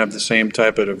maybe don't have the same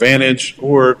type of advantage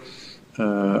or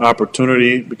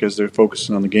opportunity because they're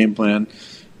focusing on the game plan.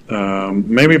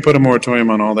 Maybe put a moratorium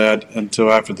on all that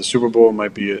until after the Super Bowl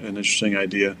might be an interesting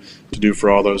idea to do for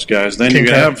all those guys. Then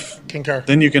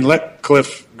you can let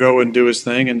Cliff go and do his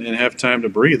thing and have time to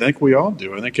breathe. I think we all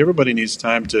do. I think everybody needs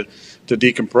time to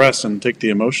decompress and take the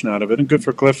emotion out of it. And good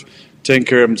for Cliff taking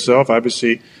care of himself.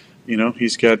 Obviously,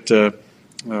 he's got.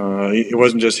 It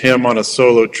wasn't just him on a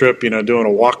solo trip, doing a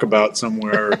walkabout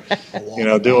somewhere,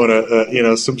 or,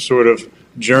 doing some sort of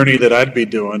journey that I'd be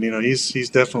doing. He's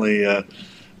definitely.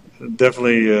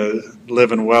 definitely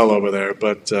living well over there.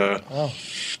 But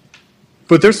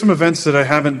there's some events that I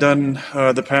haven't done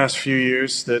the past few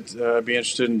years that I'd be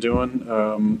interested in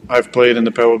doing. I've played in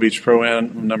the Pebble Beach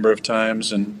Pro-Am a number of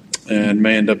times and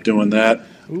may end up doing that.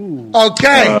 Ooh.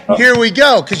 Okay, here we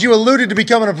go. Because you alluded to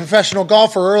becoming a professional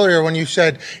golfer earlier when you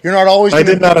said you're not always. I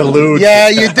did not allude. Yeah,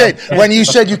 you did. When you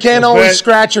said you can't always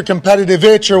scratch your competitive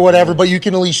itch or whatever, but you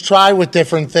can at least try with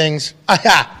different things.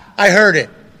 I heard it.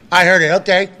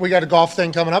 Okay, we got a golf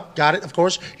thing coming up. Got it, of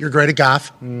course. You're great at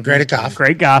golf. Great at golf.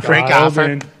 Great golfer. Great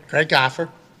golfer. Great golfer.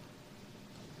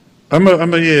 I'm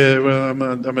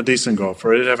a decent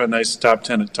golfer. I did have a nice top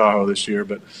 10 at Tahoe this year,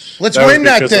 but let's win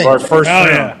that thing. Our first round.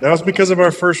 Yeah. That was because of our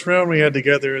first round we had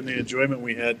together and the enjoyment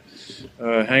we had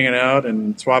hanging out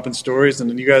and swapping stories. And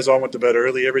then you guys all went to bed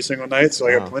early every single night, so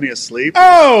I got plenty of sleep.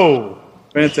 Oh,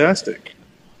 fantastic!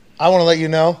 I want to let you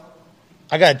know,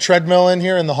 I got a treadmill in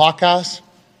here in the Hawk House,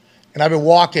 and I've been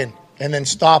walking and then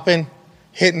stopping.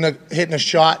 Hitting a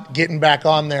shot, getting back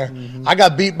on there. Mm-hmm. I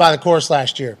got beat by the course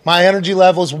last year. My energy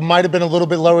levels might have been a little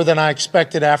bit lower than I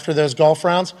expected after those golf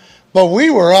rounds, but we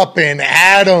were up in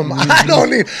Adam.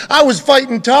 Mm-hmm. I was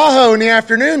fighting Tahoe in the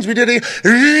afternoons. We did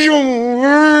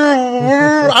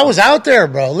I was out there,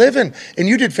 bro, living, and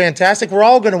you did fantastic. We're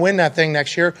all going to win that thing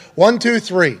next year. 1, 2,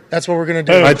 3. That's what we're going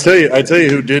to do. I tell you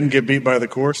who didn't get beat by the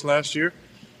course last year?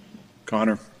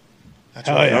 Connor.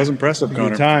 That was impressive,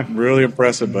 Connor. Time. Really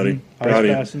impressive, buddy. Proud of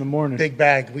you. Fast in the morning. Big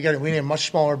bag. We need a much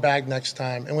smaller bag next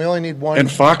time, and we only need one.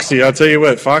 And Foxy, I'll tell you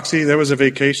what, Foxy, that was a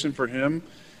vacation for him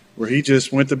where he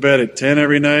just went to bed at 10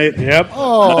 every night. Yep.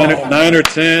 9 or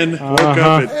 10. Woke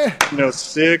up at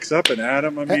 6, up and at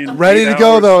him. I mean, ready to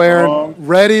go though, Aaron.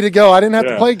 Ready to go. I didn't have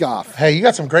to play golf. Hey, you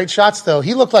got some great shots though.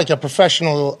 He looked like a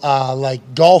professional,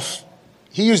 golf.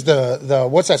 He used the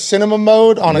what's that, cinema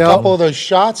mode on a couple of those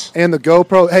shots. And the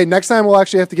GoPro. Hey, next time we'll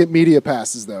actually have to get media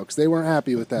passes, though, because they weren't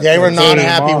happy with that. They were not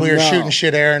happy we were shooting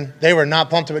shit, Aaron. They were not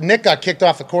pumped. But Nick got kicked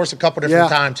off the course a couple different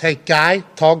times. Hey,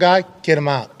 tall guy, get him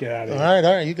out. Get out of here. All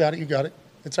right. You got it.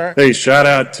 It's all right. Hey, shout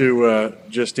out to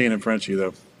Justine and Frenchie,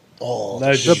 though. Oh,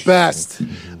 the best.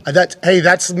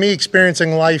 That's me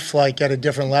experiencing life like at a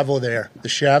different level there. The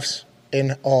chefs,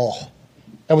 that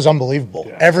was unbelievable.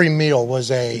 Yeah. Every meal was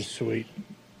sweet.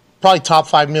 Probably top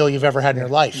 5 meal you've ever had in your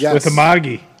life. Yes. With a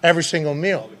Maggi. Every single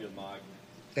meal.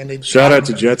 And shout out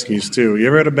to jet skis, too. You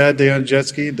ever had a bad day on jet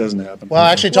ski? It doesn't happen. Well,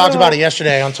 I actually talked about it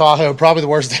yesterday on Tahoe. Probably the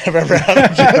worst day I've ever had on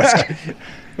a jet ski.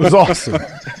 It was awesome.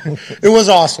 It was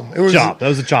awesome. It was chop. That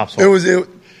was a chop. It was.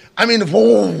 I mean,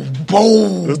 boom. It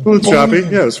was a little choppy.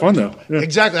 Yeah, it was fun, though. Yeah.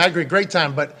 Exactly. I agree. Great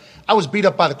time. But I was beat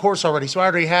up by the course already, so I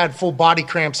already had full body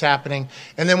cramps happening.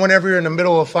 And then whenever you're in the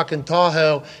middle of fucking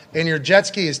Tahoe and your jet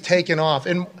ski is taking off,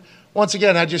 and once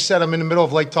again, I just said I'm in the middle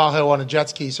of Lake Tahoe on a jet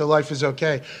ski, so life is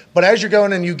okay. But as you're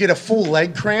going and you get a full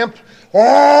leg cramp,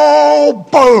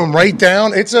 boom, right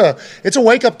down. It's a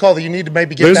wake-up call that you need to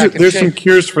maybe get back in shape. There's some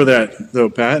cures for that, though,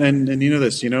 Pat, and you know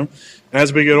this,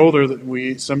 as we get older,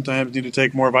 we sometimes need to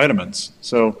take more vitamins.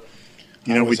 So,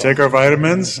 we take our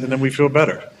vitamins, and then we feel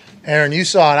better. Aaron, you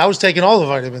saw it. I was taking all the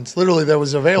vitamins, literally, that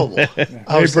was available.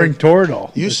 I was bring Toradol.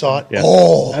 You saw it. Yeah.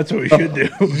 Oh, that's what we should do.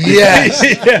 Yes.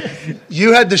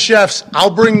 You had the chefs.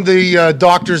 I'll bring the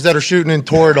doctors that are shooting in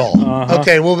Toradol.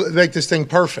 Okay, we'll make this thing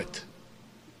perfect.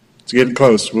 It's getting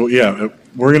close. Well,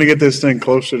 we're going to get this thing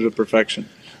closer to perfection.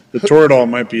 The Toradol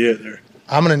might be it there.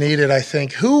 I'm going to need it, I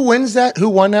think. Who wins that? Who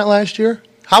won that last year?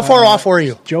 How far off were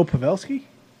you? Joe Pavelski?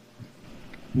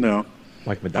 No.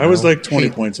 I was like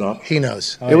 20 points off. He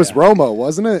knows. It was Romo,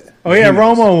 wasn't it? Oh, yeah,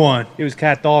 Romo won. He was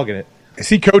cat dogging it. Is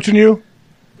he coaching you?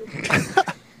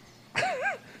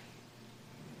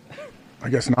 I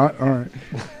guess not. All right.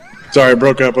 Sorry, I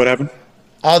broke up. What happened?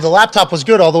 The laptop was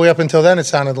good all the way up until then, it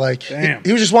sounded like. Damn.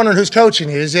 He was just wondering who's coaching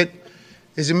you. Is it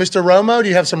Mr. Romo? Do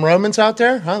you have some Romans out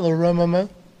there? Huh, little Romo Mo?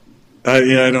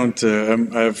 I don't.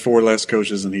 I have 4 less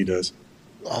coaches than he does.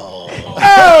 Is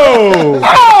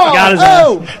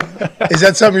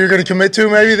that something you're going to commit to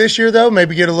maybe this year, though?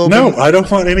 Maybe get a little bit? No, I don't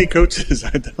want any coaches.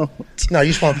 I don't. No, you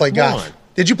just want to play golf.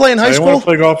 Did you play in high school? I want to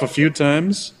play golf a few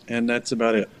times, and that's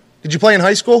about it. Did you play in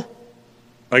high school?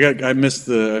 I missed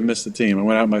the team. I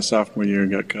went out my sophomore year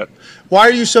and got cut. Why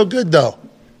are you so good, though?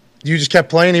 You just kept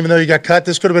playing even though you got cut?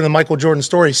 This could have been the Michael Jordan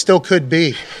story. Still could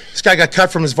be. This guy got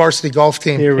cut from his varsity golf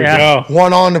team. Here we go.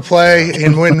 Won on to play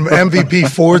and win MVP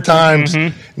 4 times.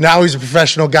 Now he's a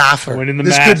professional golfer. Winning the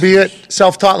this Masters. could be it.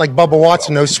 Self-taught like Bubba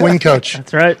Watson, no swing coach.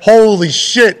 That's right. Holy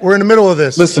shit. We're in the middle of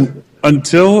this. Listen,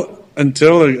 until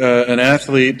an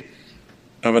athlete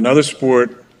of another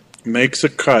sport makes a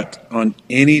cut on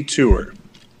any tour,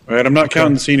 right? I'm not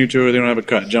counting the senior tour. They don't have a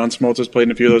cut. John Smoltz has played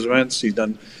in a few of those events. He's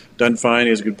done fine.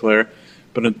 He's a good player.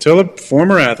 But until a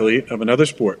former athlete of another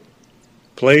sport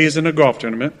plays in a golf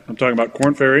tournament, I'm talking about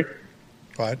Korn Ferry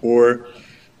or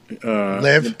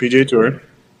Live. the PGA Tour.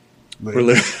 Or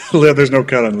live. There's no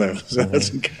cut on live, so that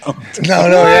doesn't count. No,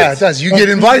 yeah, it does. You get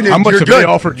invited. How much you're have good. they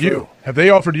offered you? Have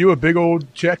they offered you a big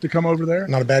old check to come over there?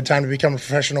 Not a bad time to become a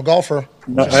professional golfer.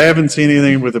 No, I haven't seen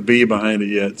anything with a B behind it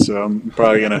yet, so I'm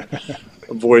probably going to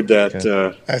avoid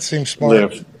that. That seems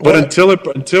smart. Live. But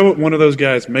until one of those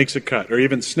guys makes a cut or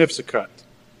even sniffs a cut,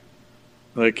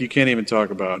 like you can't even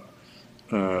talk about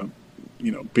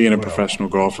being a professional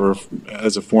golfer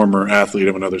as a former athlete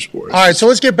of another sport. All right, so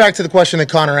let's get back to the question that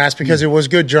Connor asked because it was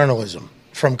good journalism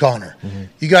from Connor. Mm-hmm.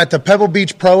 You got the Pebble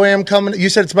Beach Pro-Am coming. You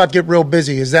said it's about to get real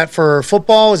busy. Is that for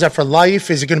football? Is that for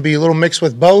life? Is it going to be a little mix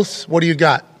with both? What do you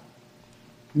got?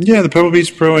 Yeah, the Pebble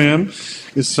Beach Pro-Am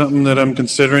is something that I'm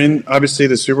considering. Obviously,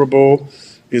 the Super Bowl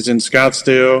is in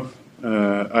Scottsdale.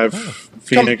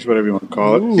 Phoenix, whatever you want to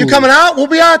call it. You coming out? We'll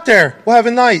be out there. We'll have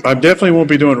a night. I definitely won't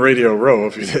be doing Radio Row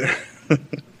if you're there.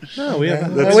 No, we have a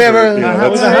house. We have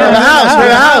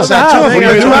a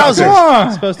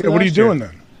house. What are you doing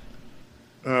then?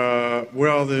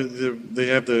 Well, they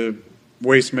have the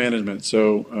waste management,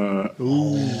 so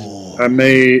I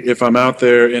may, if I'm out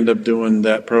there, end up doing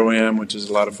that Pro-Am, which is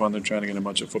a lot of fun. They're trying to get a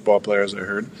bunch of football players, I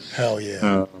heard. Hell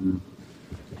yeah.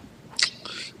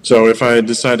 So if I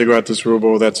decide to go out to Super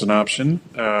Bowl, that's an option.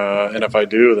 And if I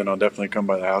do, then I'll definitely come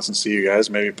by the house and see you guys.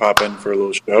 Maybe pop in for a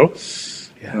little show.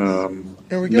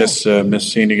 There we go.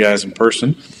 Miss seeing you guys in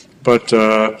person. But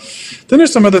then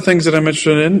there's some other things that I'm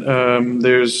interested in.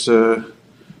 There's a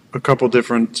couple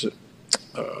different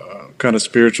kind of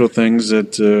spiritual things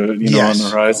that on the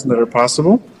horizon that are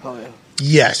possible. Oh, yeah.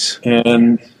 Yes.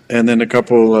 And then a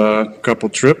couple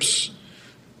trips.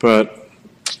 But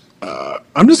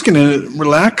I'm just going to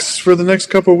relax for the next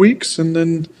couple of weeks and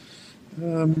then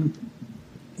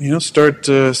start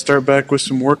back with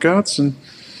some workouts and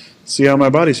see how my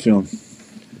body's feeling.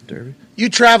 Derby. You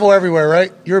travel everywhere,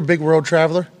 right? You're a big world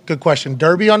traveler. Good question.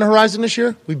 Derby on the horizon this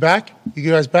year? We back? You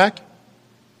guys back?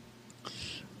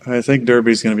 I think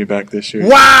Derby's going to be back this year.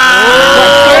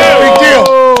 Wow! Big deal.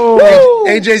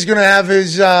 AJ's going to have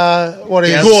his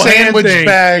sandwich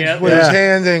bag with his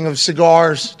handing of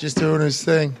cigars, just doing his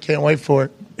thing. Can't wait for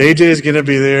it. AJ's going to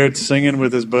be there singing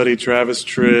with his buddy Travis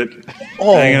Tritt,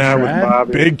 hanging out with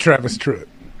Bobby. Big Travis Tritt.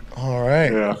 All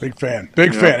right. Yeah. Big fan.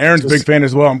 Big fan. Aaron's a big fan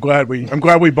as well. I'm glad we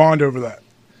bond over that.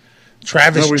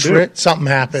 Travis Tritt, something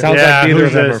happened. Sounds like neither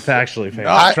of them are factually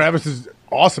famous. Travis is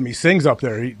awesome. He sings up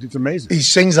there. It's amazing. He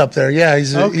sings up there. Yeah,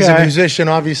 he's a musician,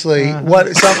 obviously. What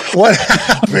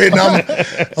happened?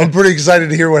 I'm pretty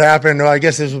excited to hear what happened. I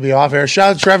guess this will be off air.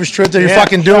 Shout out to Travis Tritt. You're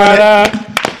fucking doing it.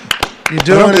 You're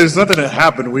doing it. There's nothing that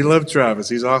happened. We love Travis.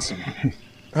 He's awesome.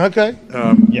 Okay.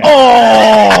 Oh,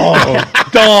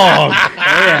 dog.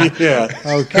 Yeah.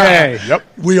 Okay. Yep.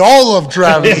 We all love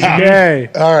Travis. Okay.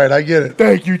 All right, I get it.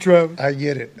 Thank you, Travis. I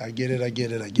get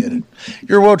it.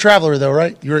 You're a world traveler, though,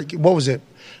 right? What was it?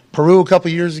 Peru a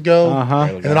couple years ago.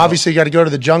 And then obviously you got to go to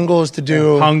the jungles to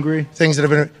do Hungary. Things that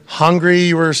have been Hungary.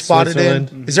 You were spotted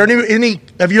Switzerland. in. Is there any?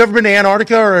 Have you ever been to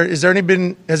Antarctica, or has there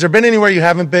been anywhere you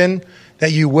haven't been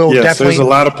that you will Yes, definitely? there's a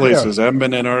lot of places. I haven't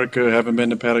been to Antarctica. Haven't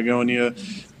been to Patagonia,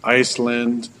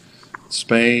 Iceland,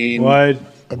 Spain. What?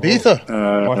 Ibiza,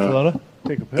 Barcelona.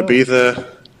 Take a pill. Ibiza,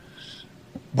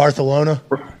 Barcelona.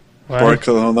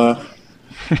 Barcelona.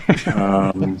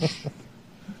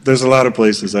 There's a lot of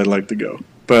places I'd like to go,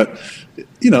 but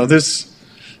it's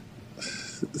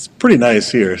pretty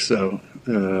nice here. So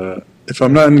if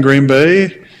I'm not in Green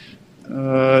Bay,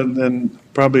 then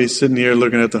probably sitting here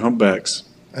looking at the humpbacks.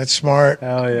 That's smart.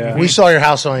 Hell yeah. We saw your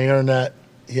house on the internet.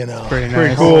 Pretty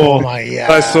nice. cool. Oh my god!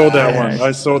 I sold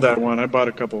that one. I bought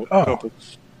a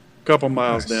couple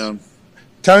miles down.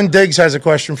 Tone Diggs has a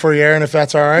question for you, Aaron, if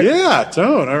that's all right. Yeah,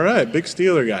 Tone. All right, big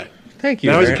Steeler guy. Thank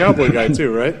you. Now he's a Aaron. Cowboy guy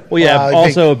too, right? Well, yeah. Well,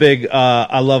 Also a big.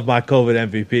 I love my COVID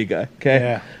MVP guy.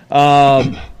 Okay.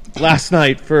 Yeah. Last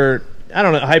night for I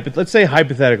don't know. Let's say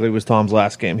hypothetically was Tom's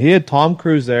last game. He had Tom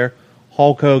Cruise there,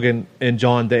 Hulk Hogan, and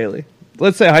John Daly.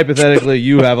 Let's say hypothetically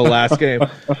you have a last game.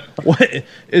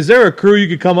 Is there a crew you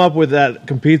could come up with that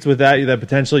competes with that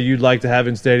potentially you'd like to have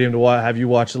in stadium to have you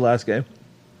watch the last game?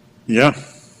 Yeah.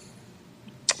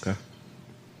 Okay.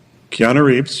 Keanu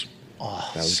Reeves.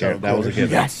 Oh, that was a good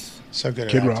one. Yes. So good.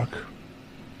 Kid Rock.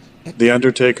 The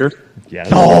Undertaker. Yeah.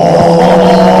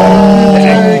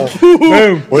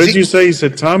 Boom. What did you say? You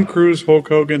said Tom Cruise, Hulk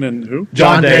Hogan, and who?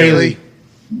 John Daly.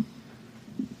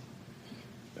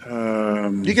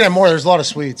 You can have more. There's a lot of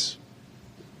sweets.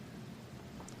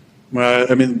 Well,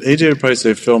 I mean, AJ would probably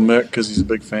say Phil Mick because he's a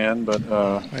big fan, but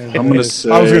I'm going to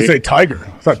say... I was going to say Tiger. I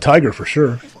thought Tiger for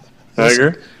sure.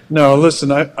 Tiger? No,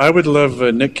 listen, I would love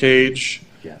Nick Cage,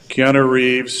 Keanu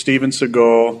Reeves, Steven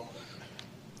Seagal,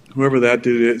 whoever that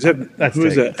dude is. Who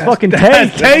is that? Fucking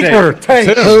Taker.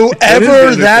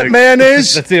 Whoever that man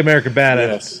is. That's the American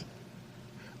Badass.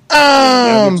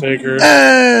 Taker.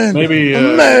 Maybe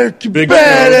American Big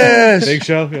Badass. Big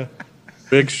Show, yeah.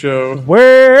 Big Show.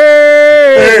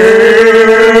 Where?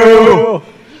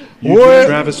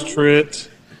 Travis Tritt.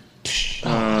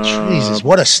 Jesus,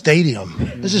 what a stadium.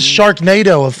 This is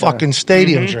Sharknado of fucking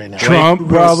stadiums right now. Trump,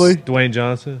 probably. Dwayne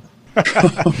Johnson.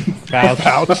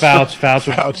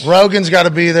 Fouch. Rogan's got to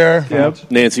be there.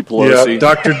 Yep. Nancy Pelosi. Yeah,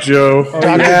 Dr. Joe.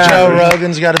 Joe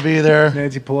Rogan's got to be there.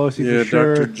 Nancy Pelosi, Yeah, for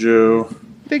sure. Dr. Joe.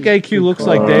 I think AQ looks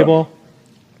like Dayball.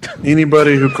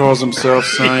 Anybody who calls himself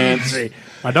science.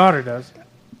 My daughter does.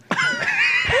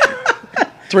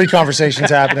 3 conversations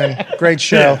happening. Great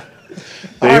show.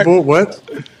 Dable, what?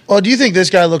 Well, do you think this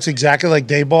guy looks exactly like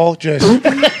Dayball? Just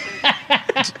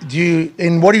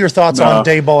and what are your thoughts on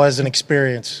Dayball as an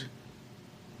experience?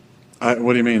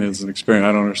 What do you mean it's an experience?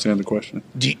 I don't understand the question.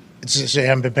 I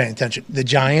haven't been paying attention. The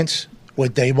Giants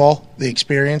with Dayball, the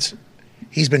experience.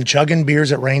 He's been chugging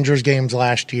beers at Rangers games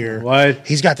last year. What?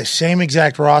 He's got the same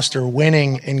exact roster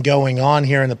winning and going on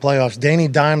here in the playoffs. Danny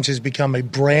Dimes has become a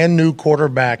brand new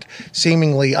quarterback,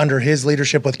 seemingly under his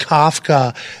leadership with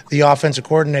Kafka, the offensive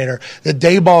coordinator. The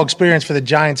Dayball experience for the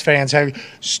Giants fans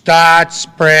start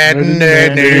spreading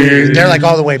the news. They're like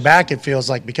all the way back, it feels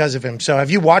like, because of him. So have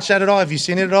you watched that at all? Have you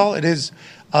seen it at all? It is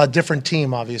a different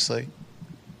team, obviously.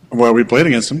 Well, we played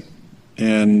against them.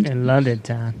 And In London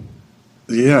town.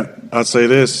 yeah, I'll say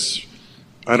this.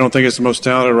 I don't think it's the most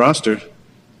talented roster.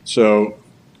 So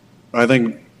I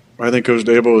think Coach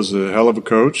Dable is a hell of a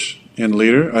coach and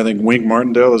leader. I think Wink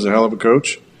Martindale is a hell of a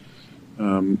coach.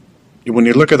 When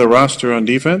you look at the roster on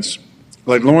defense,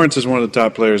 like Lawrence is one of the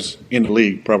top players in the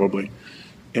league, probably.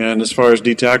 And as far as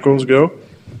D tackles go,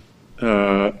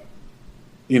 I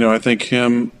think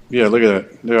him. Yeah, look at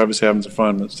that. They're obviously having some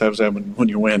fun. That's happening when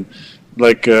you win.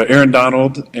 Like Aaron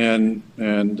Donald and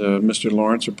Mr.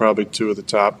 Lawrence are probably 2 of the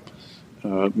top,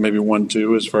 maybe 1,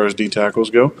 2 as far as D tackles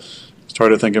go. It's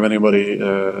hard to think of anybody.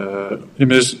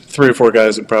 There's 3 or 4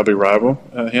 guys that probably rival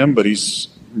him, but he's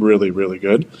really, really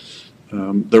good.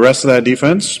 The rest of that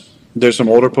defense, there's some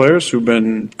older players who've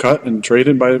been cut and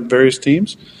traded by various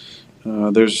teams.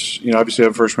 There's obviously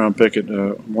a first round pick at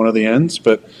one of the ends,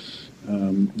 but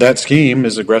that scheme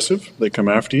is aggressive. They come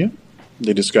after you.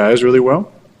 They disguise really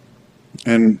well.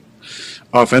 And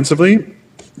offensively,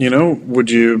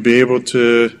 would you be able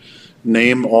to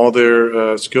name all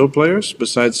their skilled players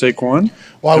besides Saquon?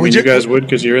 Well, you guys would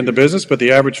because you're in the business, but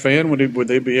the average fan, would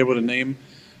they be able to name?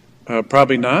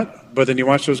 Probably not. But then you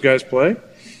watch those guys play.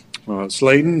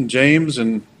 Slayton, James,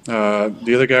 and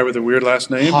the other guy with the weird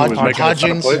last name who was making a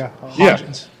ton of plays.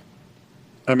 Yeah.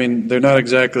 I mean, they're not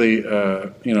exactly,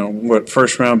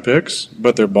 first-round picks,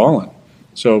 but they're balling.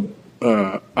 So,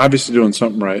 obviously doing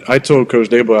something right. I told Coach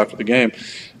Dable after the game,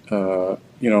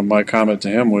 my comment to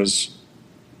him was,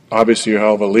 obviously you're a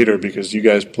hell of a leader because you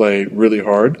guys play really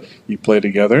hard. You play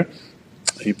together.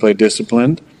 You play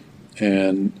disciplined.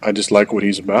 And I just like what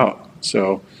he's about.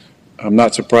 So I'm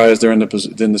not surprised they're in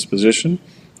this position.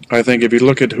 I think if you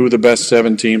look at who the best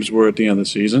 7 teams were at the end of the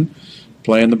season,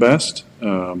 playing the best,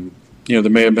 there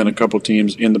may have been a couple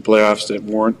teams in the playoffs that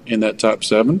weren't in that top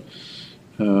 7.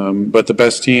 But the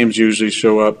best teams usually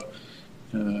show up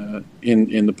in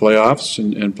the playoffs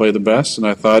and play the best. And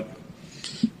I thought,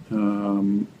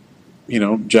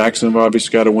 Jackson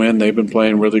obviously got to win. They've been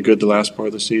playing really good the last part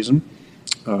of the season.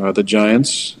 The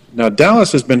Giants. Now,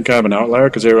 Dallas has been kind of an outlier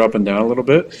because they were up and down a little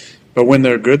bit. But when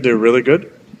they're good, they're really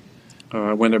good.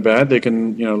 When they're bad, they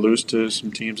can lose to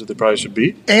some teams that they probably should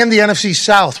beat. And the NFC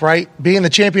South, right? Being the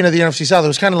champion of the NFC South, it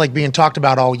was kind of like being talked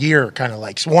about all year, kind of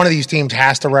like one of these teams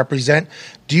has to represent.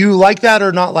 Do you like that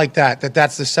or not like that?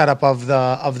 That's the setup of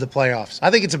the playoffs.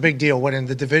 I think it's a big deal winning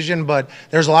the division, but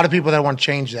there's a lot of people that want to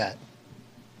change that.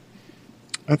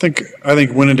 I think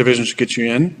winning division should get you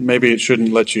in. Maybe it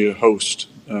shouldn't let you host.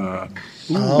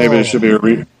 Maybe there should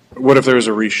be what if there was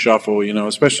a reshuffle,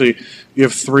 especially you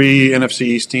have 3 NFC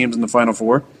East teams in the Final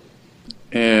Four,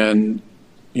 and,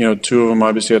 2 of them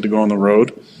obviously had to go on the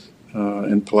road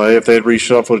and play. If they had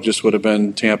reshuffled, it just would have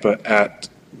been Tampa at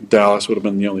Dallas would have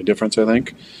been the only difference, I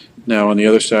think. Now, on the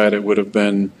other side, it would have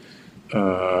been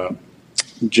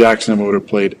Jackson would have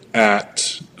played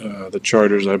at the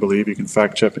Chargers, I believe. You can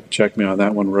fact check me on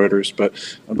that one, Reuters, but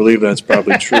I believe that's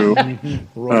probably true.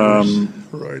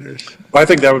 Reuters. I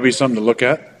think that would be something to look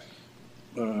at.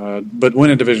 But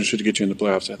winning division should get you in the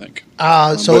playoffs, I think.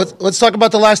 Let's talk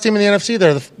about the last team in the NFC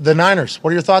there, the Niners.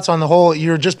 What are your thoughts on the whole?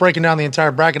 You're just breaking down the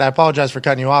entire bracket. I apologize for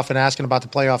cutting you off and asking about the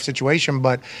playoff situation,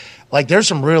 but there's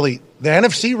some the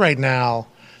NFC right now,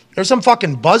 there's some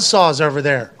fucking buzzsaws over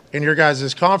there in your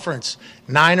guys' conference.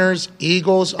 Niners,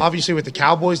 Eagles, obviously with the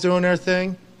Cowboys doing their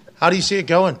thing. How do you see it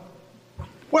going?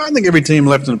 Well, I think every team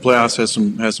left in the playoffs has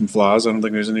some flaws. I don't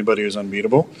think there's anybody who's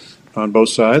unbeatable on both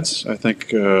sides. I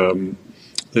think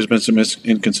there's been some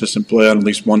inconsistent play on at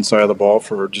least one side of the ball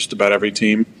for just about every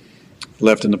team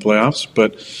left in the playoffs.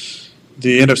 But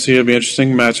the NFC will be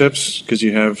interesting matchups because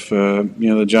you have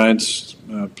the Giants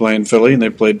playing Philly, and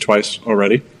they've played twice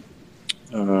already.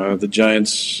 The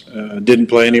Giants didn't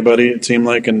play anybody, it seemed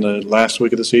like, in the last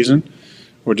week of the season,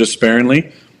 or just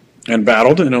sparingly, and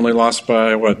battled and only lost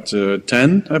by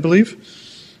 10, I believe,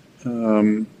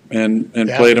 and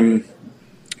played them.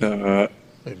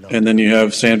 And then you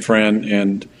have San Fran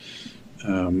and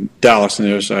Dallas on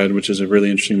the other side, which is a really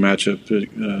interesting matchup.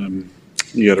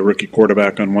 You got a rookie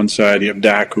quarterback on one side. You have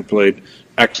Dak, who played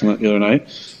excellent the other night,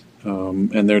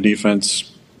 and their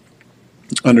defense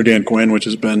under Dan Quinn, which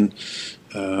has been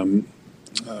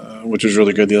which was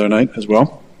really good the other night as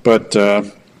well. But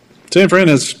San Fran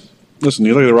is, listen,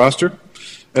 you look at the roster,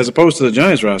 as opposed to the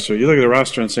Giants roster, you look at the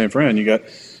roster in San Fran, you got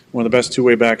one of the best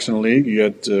two-way backs in the league. You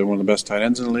got one of the best tight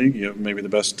ends in the league. You have maybe the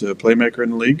best playmaker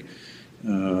in the league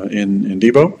in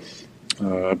Debo.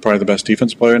 Probably the best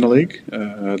defense player in the league,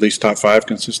 at least top 5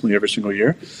 consistently every single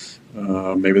year.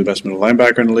 Maybe the best middle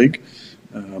linebacker in the league.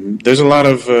 There's a lot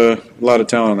of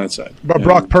talent on that side. About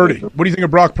Brock Purdy, what do you think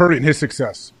of Brock Purdy and his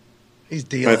success? He's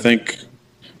dealing.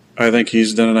 I think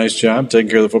he's done a nice job taking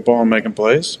care of the football and making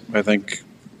plays. I think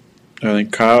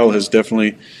Kyle has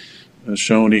definitely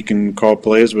shown he can call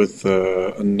plays with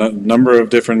a number of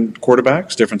different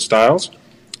quarterbacks, different styles.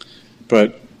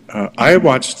 But I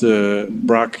watched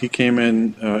Brock. He came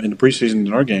in the preseason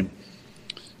in our game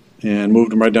and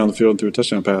moved him right down the field and threw a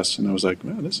touchdown pass. And I was like,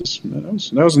 man,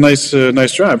 that was a nice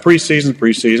drive.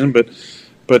 Preseason,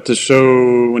 but to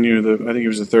show when you're I think he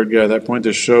was the third guy at that point,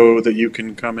 to show that you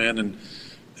can come in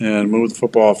and move the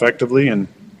football effectively and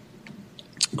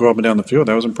go up and down the field,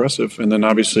 that was impressive. And then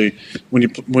obviously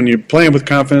when you're playing with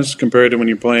confidence compared to when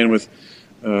you're playing with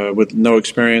no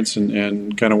experience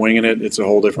and kind of winging it, it's a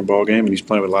whole different ball game. And he's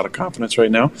playing with a lot of confidence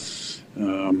right now.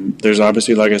 There's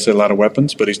obviously, like I said, a lot of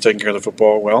weapons, but he's taking care of the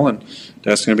football well, and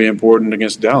that's going to be important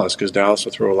against Dallas because Dallas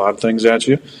will throw a lot of things at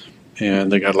you,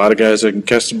 and they got a lot of guys that can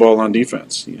catch the ball on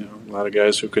defense. A lot of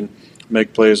guys who can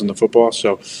make plays on the football.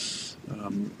 So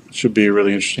it should be a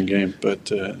really interesting game. But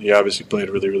he obviously played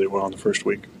really, really well in the first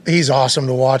week. He's awesome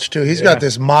to watch too. He's got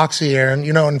this moxie, Aaron.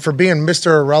 And for being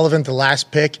Mr. Irrelevant, the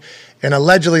last pick. And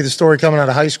allegedly, the story coming out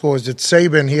of high school is that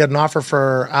Saban, he had an offer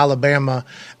for Alabama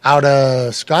out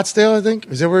of Scottsdale, I think.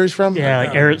 Is that where he's from?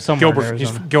 Yeah, Gilbert.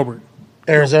 He's from Gilbert.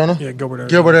 Arizona? Yeah, Gilbert, Arizona.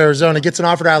 Gilbert, Arizona. Gets an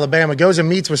offer to Alabama. Goes and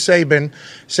meets with Saban.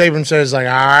 Saban says, all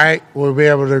right, we'll be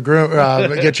able to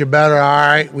get you better. All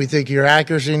right, we think your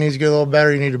accuracy needs to get a little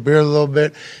better. You need to beard a little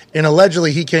bit. And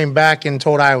allegedly, he came back and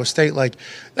told Iowa State,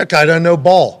 that guy doesn't know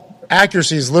ball.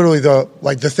 Accuracy is literally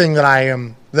the thing that I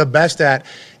am the best at.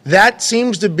 That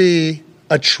seems to be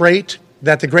a trait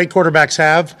that the great quarterbacks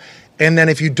have, and then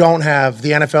if you don't have,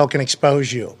 the NFL can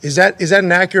expose you. Is that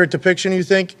an accurate depiction, you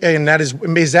think? And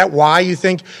is that why you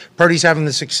think Purdy's having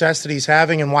the success that he's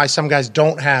having, and why some guys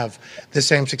don't have the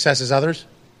same success as others?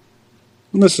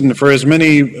 Listen, for as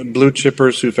many blue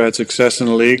chippers who've had success in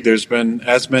the league, there's been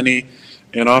as many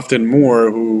and often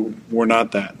more who were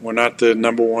not that. We're not the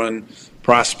number one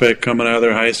prospect coming out of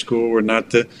their high school. We're not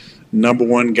the number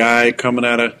one guy coming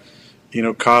out of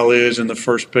college and the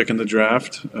first pick in the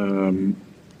draft.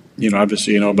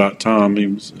 Obviously, about Tom. He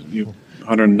was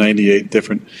 198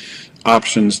 different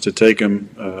options to take him.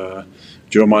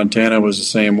 Joe Montana was the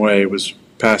same way. Was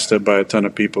passed up by a ton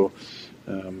of people.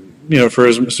 Like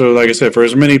I said, for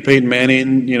as many Peyton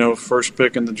Manning, first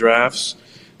pick in the drafts,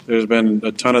 there's been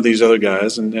a ton of these other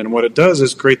guys. And what it does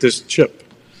is create this chip.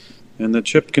 And the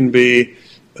chip can be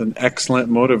an excellent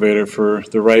motivator for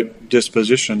the right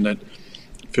disposition that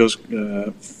feels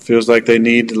like they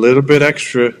need a little bit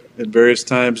extra at various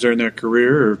times during their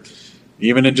career, or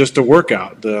even in just a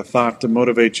workout. The thought to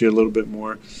motivate you a little bit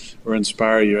more or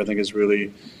inspire you, I think, is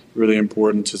really, really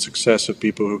important to success of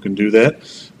people who can do that.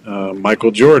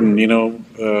 Michael Jordan,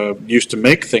 used to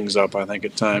make things up, I think,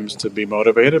 at times to be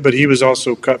motivated, but he was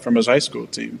also cut from his high school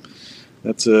team.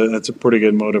 That's a pretty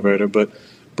good motivator. But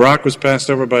Brock was passed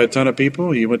over by a ton of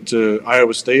people. He went to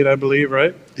Iowa State, I believe,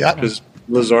 right? Yeah. Because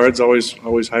Lazard's always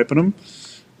hyping him.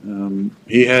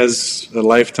 He has a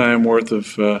lifetime worth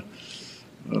of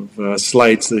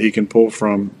slights that he can pull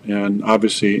from. And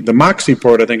obviously the moxie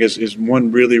part, I think, is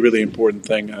one really, really important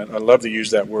thing. I love to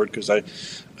use that word because I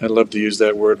love to use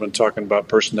that word when talking about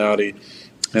personality.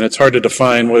 And it's hard to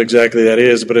define what exactly that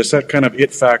is, but it's that kind of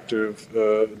it factor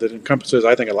that encompasses,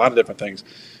 I think, a lot of different things.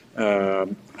 How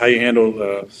you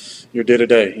handle your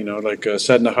day-to-day, like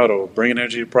setting the huddle, bringing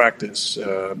energy to practice,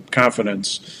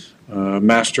 confidence,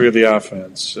 mastery of the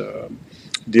offense,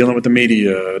 dealing with the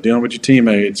media, dealing with your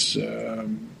teammates,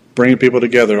 bringing people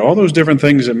together, all those different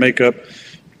things that make up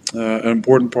an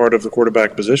important part of the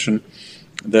quarterback position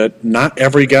that not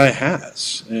every guy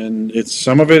has. And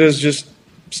some of it is just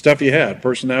stuff you have,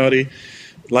 personality,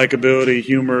 likability,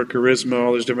 humor, charisma,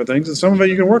 all those different things. And some of it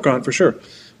you can work on for sure.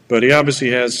 But he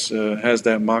obviously has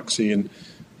that moxie, and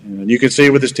you can see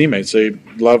it with his teammates. They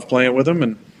love playing with him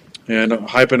and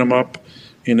hyping him up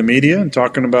in the media and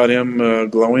talking about him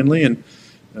glowingly. And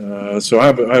so I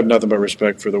have nothing but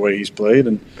respect for the way he's played.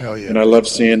 And I love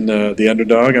seeing the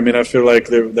underdog. I mean, I feel like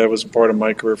that was part of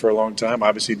my career for a long time.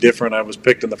 Obviously different. I was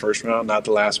picked in the first round, not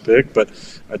the last pick, but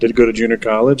I did go to junior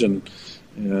college and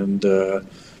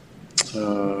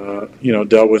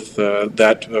dealt with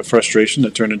that frustration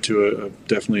that turned into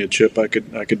definitely a chip I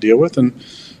could deal with. And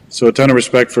so a ton of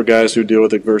respect for guys who deal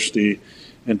with adversity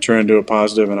and turn into a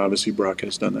positive, and obviously Brock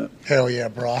has done that. Hell yeah,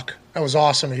 Brock. That was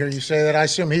awesome to hear you say that. I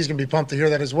assume he's going to be pumped to hear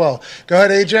that as well. Go ahead,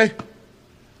 AJ.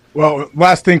 Well,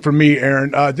 last thing for me,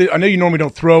 Aaron. I know you normally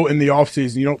don't throw in the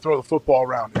offseason. You don't throw the football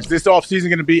around. Is this offseason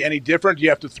going to be any different? Do you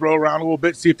have to throw around a little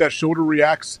bit, see if that shoulder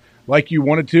reacts like you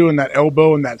wanted to, and that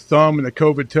elbow and that thumb and the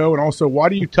COVID toe? And also, why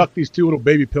do you tuck these two little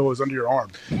baby pillows under your arm?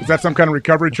 Is that some kind of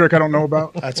recovery trick I don't know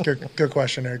about? That's a good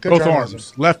question, Eric. Good Both journalism.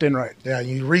 arms, left and right. Yeah,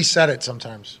 you reset it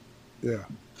sometimes. Yeah.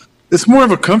 It's more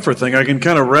of a comfort thing. I can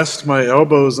kind of rest my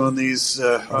elbows on these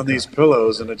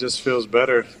pillows, and it just feels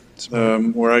better.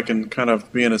 Where I can kind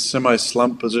of be in a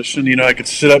semi-slump position. I could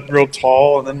sit up real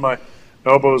tall, and then my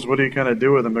elbows, what do you kind of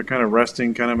do with them? They're kind of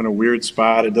resting kind of in a weird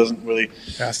spot. It doesn't really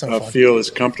feel as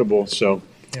comfortable. So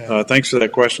thanks for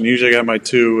that question. Usually I got my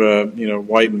two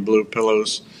white and blue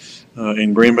pillows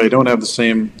in Green Bay. Don't have the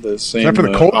same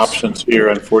options here,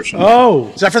 unfortunately. Oh.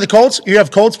 Is that for the Colts? You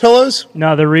have Colts pillows?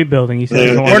 No, they're rebuilding. He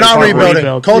said we're not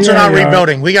rebuilding. Colts are not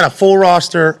rebuilding. We got a full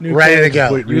roster ready to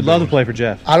go. You'd love to play for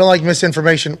Jeff. I don't like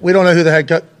misinformation. We don't know who the head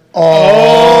coach.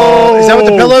 Oh. Is that what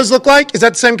the pillows look like? Is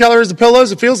that the same color as the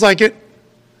pillows? It feels like it.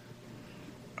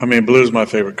 I mean, blue is my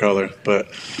favorite color,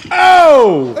 but...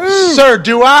 Sir,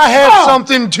 do I have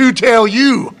something to tell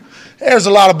you? There's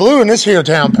a lot of blue in this here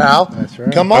town, pal. That's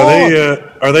right. Come on.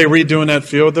 Are they redoing that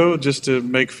field, though, just to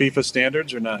make FIFA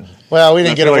standards or not? Well, we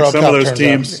didn't get a World Cup. Some of those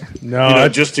teams,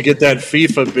 just to get that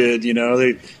FIFA bid,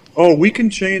 we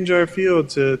can change our field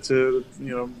to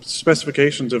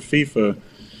specifications of FIFA.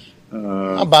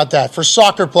 How about that? For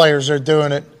soccer players, they're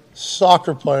doing it.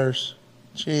 Soccer players.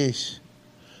 Jeez.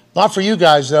 Not for you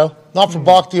guys, though. Not for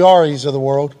Bach Diaries of the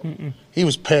world. He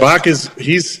was pissed. Bach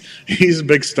he's a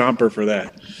big stomper for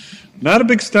that. Not a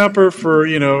big stomper for,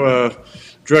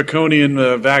 draconian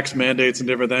vax mandates and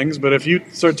different things. But if you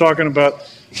start talking about,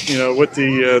 what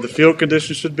the field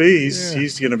conditions should be,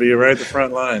 he's going to be right at the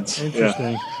front lines.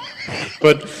 Interesting. Yeah.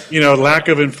 But, lack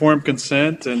of informed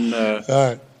consent and,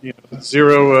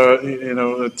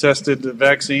 zero, tested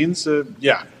vaccines,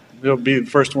 he'll be the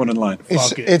first one in line.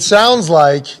 It sounds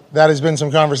like that has been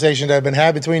some conversation that have been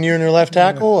had between you and your left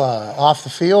tackle off the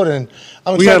field, and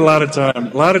we had a lot of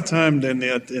time in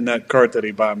that cart that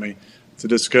he bought me to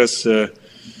discuss the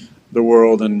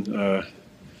world and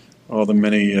all the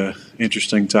many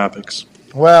interesting topics.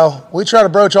 Well, we try to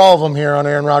broach all of them here on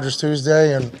Aaron Rodgers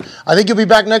Tuesday, and I think you'll be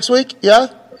back next week. Yeah,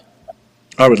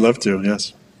 I would love to.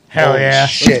 Yes. Hell yeah!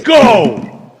 Shit. Let's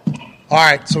go. All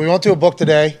right, so we won't do a book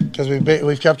today because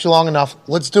we've kept you long enough.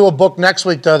 Let's do a book next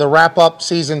week, though, to wrap up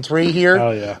season 3 here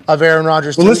of Aaron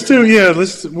Rodgers. Well,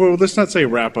 let's not say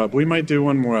wrap up. We might do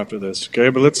one more after this, okay?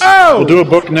 But we'll do a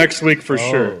book next week for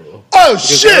sure. Oh,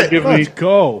 shit! Let's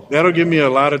go. That'll give me a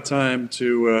lot of time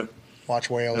to watch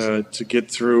whales to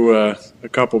get through a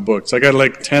couple books. I got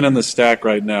like 10 in the stack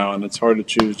right now, and it's hard to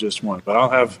choose just one. But I'll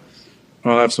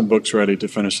have some books ready to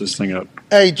finish this thing up.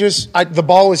 Hey, the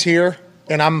ball is here.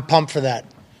 And I'm pumped for that.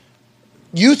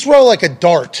 You throw like a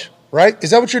dart, right? Is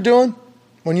that what you're doing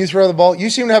when you throw the ball? You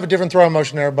seem to have a different throwing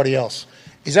motion than everybody else.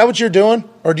 Is that what you're doing?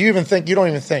 Or do you even think? You don't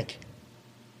even think?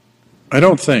 I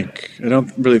don't think. I don't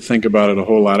really think about it a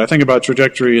whole lot. I think about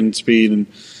trajectory and speed and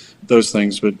those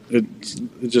things, but it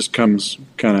just comes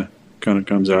kind of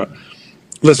comes out.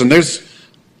 Listen,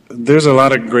 there's a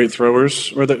lot of great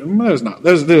throwers. There's not.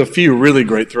 There's a few really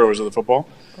great throwers of the football.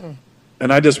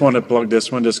 And I just want to plug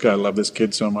this one just because I love this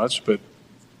kid so much. But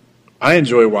I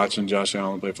enjoy watching Josh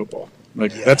Allen play football.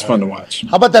 That's fun to watch.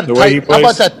 How about that? How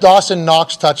about that Dawson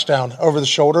Knox touchdown over the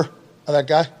shoulder of that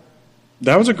guy?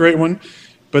 That was a great one,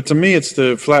 but to me, it's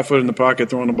the flat foot in the pocket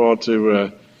throwing the ball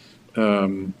to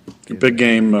big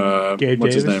game.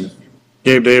 What's his name?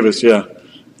 Gabe Davis. Yeah,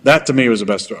 that to me was the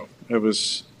best throw. It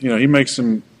was, he makes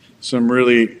some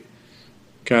really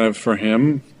kind of, for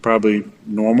him, probably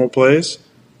normal plays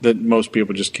that most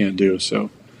people just can't do. So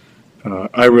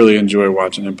I really enjoy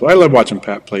watching him play. I love watching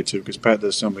Pat play too, because Pat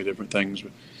does so many different things,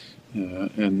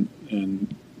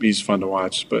 and he's fun to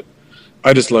watch. But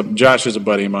I just love Josh is a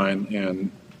buddy of mine,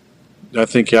 and I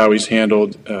think how he's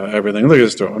handled everything. Look at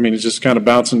this throw. I mean, he's just kind of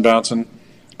bouncing.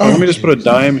 Let me just put a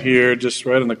dime here, just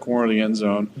right in the corner of the end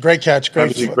zone. Great catch,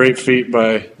 great feet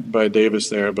by Davis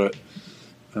there, but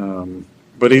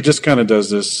he just kind of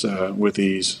does this with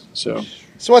ease. So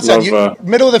what's that?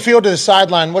 Middle of the field to the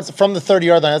sideline. What's from the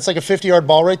 30-yard line? That's like a 50-yard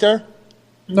ball right there.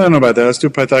 No, I don't know about that. Let's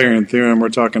do Pythagorean theorem. We're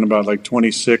talking about like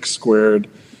 26 squared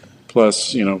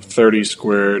plus 30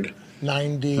 squared.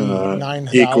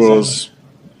 99,000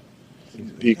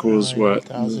 equals what?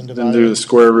 Then do the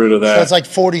square root of that. So that's like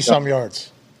 40-some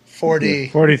yards.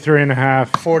 43 and a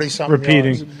half. 40-some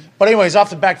repeating. yards. But anyways, off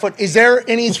the back foot, is there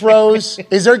any throws?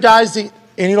 Is there guys that,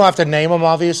 and you don't have to name them,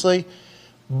 obviously,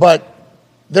 but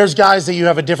there's guys that you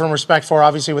have a different respect for,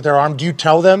 obviously, with their arm. Do you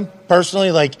tell them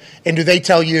personally, and do they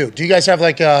tell you? Do you guys have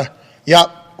yep,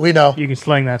 we know. You can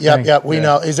sling that thing. Yep, we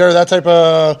know. Is there that type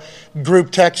of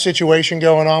group text situation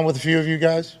going on with a few of you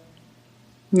guys?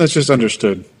 That's just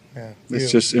understood. Yeah,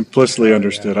 it's just implicitly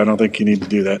understood. I don't think you need to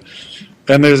do that.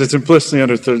 And it's implicitly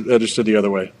understood the other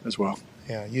way as well.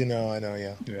 Yeah, I know,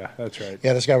 yeah. Yeah, that's right.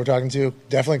 Yeah, this guy we're talking to,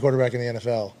 definitely quarterback in the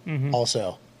NFL. Mm-hmm.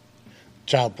 Also.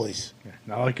 Child police. Yeah,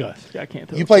 not like us. Yeah, I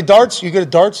can't You play darts? You good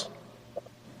at darts?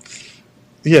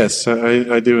 Yes,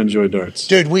 I do enjoy darts.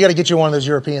 Dude, we got to get you one of those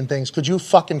European things. Could you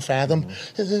fucking fathom?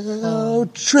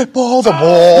 Triple the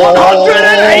ball.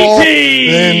 180!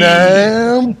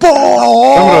 And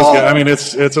ball. Some of those guys, I mean,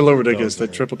 it's a little ridiculous.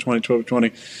 That triple 20, 12,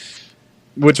 20.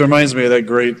 Which reminds me of that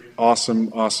great, awesome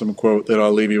quote that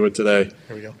I'll leave you with today.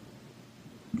 Here we go.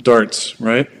 Darts,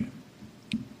 right?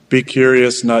 Be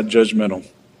curious, not judgmental.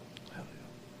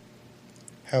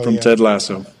 From Ted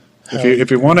Lasso. If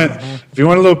you want a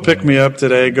little pick me up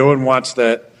today, go and watch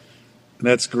that. And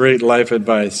that's great life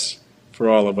advice for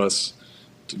all of us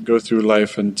to go through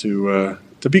life and to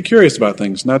be curious about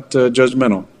things, not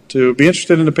judgmental. To be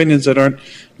interested in opinions that aren't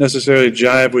necessarily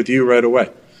jive with you right away,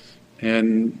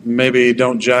 and maybe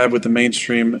don't jive with the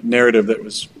mainstream narrative that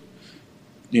was,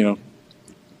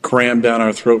 crammed down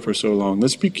our throat for so long.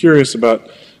 Let's be curious about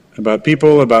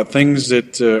people, about things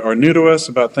that are new to us,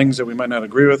 about things that we might not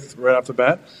agree with right off the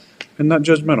bat, and not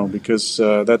judgmental, because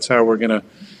that's how we're going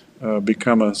to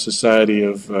become a society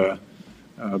of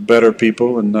better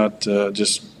people, and not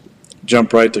just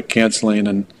jump right to canceling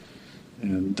and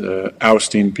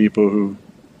ousting people who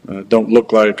don't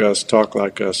look like us, talk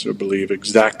like us, or believe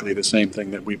exactly the same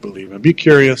thing that we believe. And be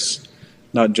curious,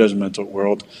 not judgmental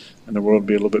world, and the world will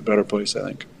be a little bit better place, I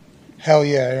think. Hell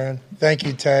yeah, Aaron. Thank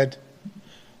you, Ted.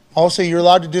 Also, you're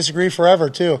allowed to disagree forever,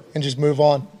 too, and just move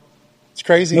on. It's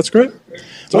crazy. That's great.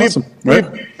 It's awesome.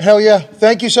 Right? Hell yeah.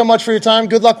 Thank you so much for your time.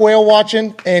 Good luck whale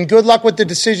watching, and good luck with the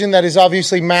decision that is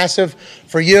obviously massive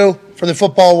for you, for the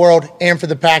football world, and for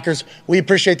the Packers. We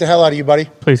appreciate the hell out of you, buddy.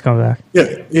 Please come back.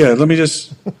 Yeah. Let me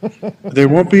just – there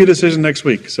won't be a decision next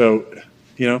week. So,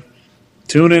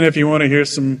 tune in if you want to hear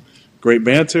some great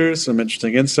banter, some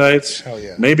interesting insights. Hell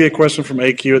yeah. Maybe a question from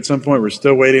AQ at some point we're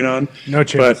still waiting on. No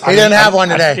chance. He didn't have one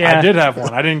today. I did have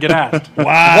one. I didn't get asked.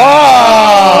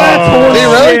 Wow.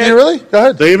 Did you really? Go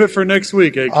ahead. Save it for next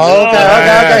week, AQ. Oh,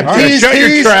 okay. All right, shut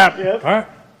your trap. Yep. All right.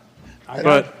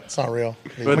 But it's not real.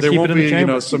 But there won't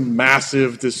be, some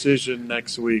massive decision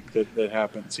next week that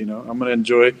happens. I'm going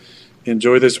to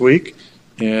enjoy this week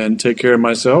and take care of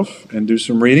myself and do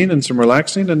some reading and some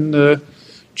relaxing and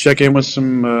check in with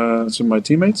some of my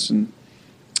teammates and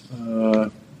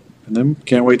then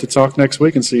can't wait to talk next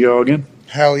week and see you all again.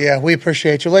 Hell yeah, we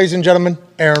appreciate you, ladies and gentlemen.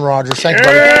 Aaron Rodgers, thank you,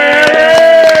 buddy.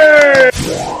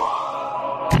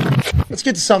 Let's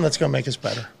get to something that's going to make us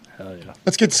better. Hell yeah.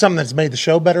 Let's get to something that's made the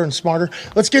show better and smarter.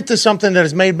 Let's get to something that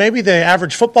has made maybe the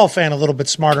average football fan a little bit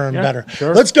smarter and better.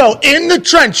 Sure. Let's go in the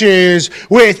trenches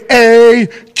with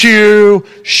AQ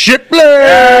Shipley.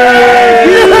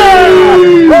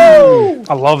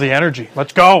 I love the energy.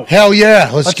 Let's go. Hell yeah,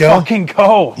 let's go. Fucking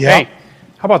go. Yep. Hey,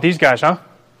 how about these guys, huh?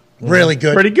 Really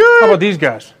good. Pretty good. How about these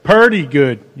guys? Pretty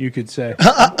good, you could say.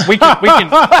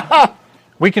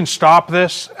 We can stop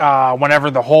this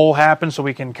whenever the hole happens, so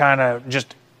we can kind of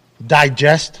just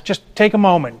digest. Just take a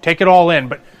moment, take it all in.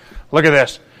 But look at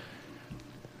this.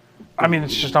 I mean,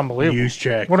 it's just unbelievable.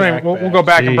 Juszczyk, We'll go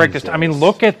back and break this. I mean,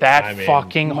 look at that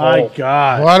fucking hole. My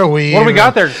God. What do we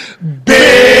got there?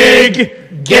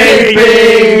 Big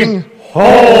gaping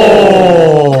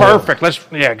hole. Perfect.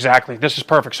 Exactly. This is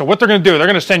perfect. So what they're going to do, they're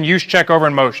going to send Juszczyk over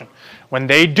in motion. When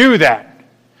they do that,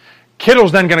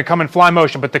 Kittle's then going to come in fly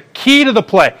motion. But the key to the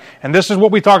play, and this is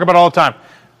what we talk about all the time,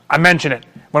 I mention it.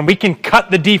 When we can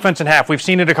cut the defense in half, we've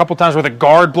seen it a couple times where the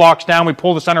guard blocks down, we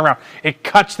pull the center around. It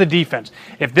cuts the defense.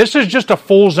 If this is just a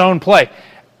full zone play,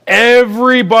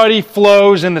 everybody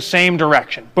flows in the same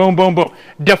direction. Boom, boom, boom.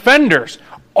 Defenders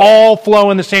all flow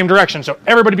in the same direction, so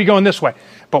everybody be going this way.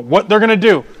 But what they're going to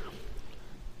do,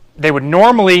 they would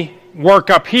normally work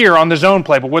up here on the zone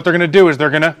play, but what they're going to do is they're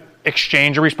going to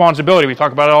exchange a responsibility. We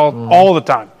talk about it all the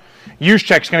time.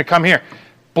 Juszczyk's going to come here,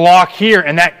 block here,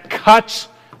 and that cuts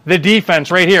the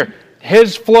defense right here.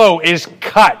 His flow is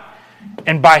cut.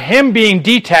 And by him being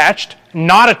detached,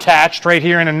 not attached right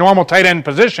here in a normal tight end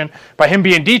position, by him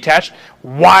being detached,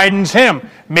 widens him,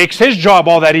 makes his job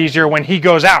all that easier when he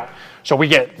goes out. So we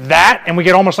get that, and we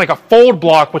get almost like a fold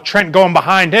block with Trent going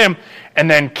behind him, and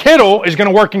then Kittle is going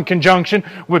to work in conjunction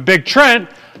with Big Trent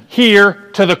here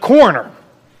to the corner.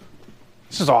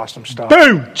 This is awesome stuff.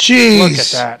 Boom! Jeez. Look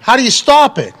at that. How do you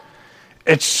stop it?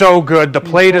 It's so good. The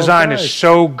play design is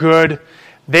so good.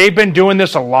 They've been doing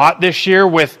this a lot this year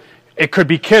with, it could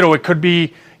be Kittle, it could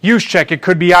be Juszczyk, it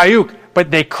could be Ayuk,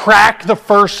 but they crack the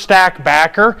first stack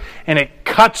backer, and it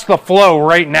cuts the flow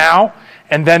right now,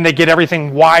 and then they get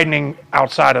everything widening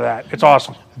outside of that. It's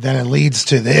awesome. Then it leads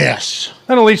to this.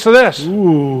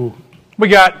 Ooh. We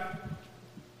got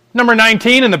number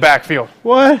 19 in the backfield.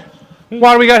 What?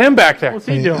 Why do we got him back there? What's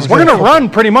he doing? We're going to run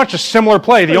pretty much a similar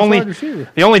play. The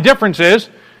only difference is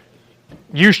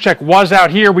Juszczyk was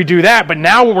out here. We do that. But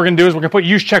now what we're going to do is we're going to put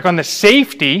Juszczyk on the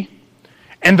safety,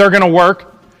 and they're going to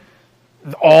work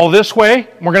all this way.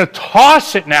 We're going to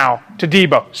toss it now to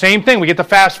Debo. Same thing. We get the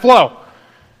fast flow.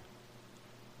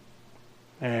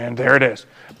 And there it is.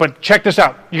 But check this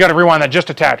out. You got to rewind that just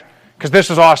a tad because this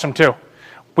is awesome too.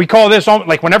 We call this,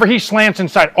 like whenever he slants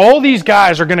inside, all these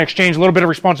guys are going to exchange a little bit of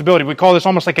responsibility. We call this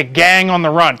almost like a gang on the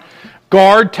run.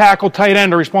 Guard, tackle, tight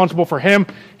end are responsible for him,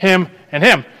 and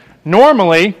him.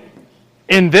 Normally,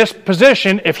 in this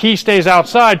position, if he stays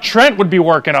outside, Trent would be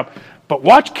working up. But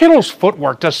watch Kittle's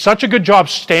footwork. Does such a good job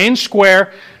staying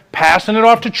square, passing it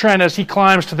off to Trent as he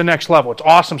climbs to the next level. It's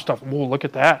awesome stuff. Ooh, look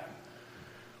at that.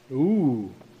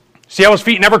 Ooh. See how his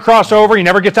feet never cross over? He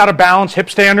never gets out of balance.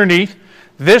 Hips stay underneath.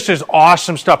 This is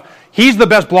awesome stuff. He's the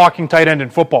best blocking tight end in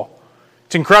football.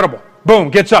 It's incredible. Boom,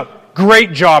 gets up.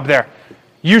 Great job there.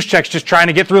 Juszczyk's just trying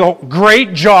to get through the whole.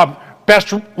 Great job.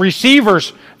 Best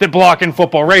receivers that block in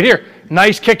football right here.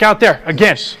 Nice kick out there.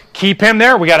 Again, keep him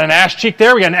there. We got an ass cheek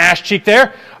there. We got an ass cheek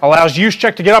there. Allows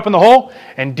Juszczyk to get up in the hole.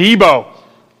 And Debo.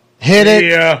 Hit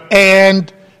it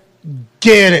and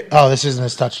get it. Oh, this isn't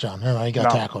his touchdown. Never mind. He got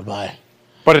tackled by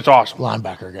but it's awesome.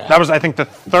 Linebacker guy. That was, I think, the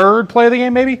third play of the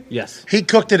game, maybe? Yes. He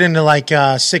cooked it into like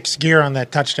sixth gear on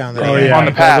that touchdown. That on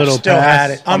the pass. Still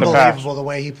had it. On the Unbelievable pass. the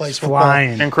way he plays football.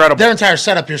 Flying. Incredible. Their entire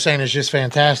setup, you're saying, is just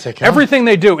fantastic. Huh? Everything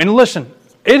they do. And listen,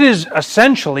 it is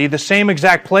essentially the same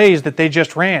exact plays that they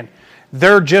just ran.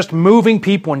 They're just moving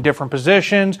people in different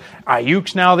positions.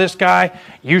 Ayuk's now this guy.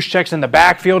 Juszczyk's in the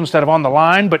backfield instead of on the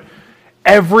line. But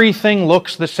everything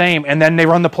looks the same, and then they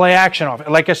run the play action off.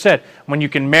 Like I said, when you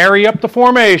can marry up the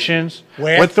formations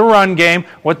with the run game,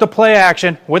 with the play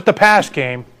action, with the pass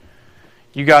game,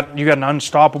 you got an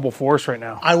unstoppable force right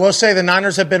now. I will say the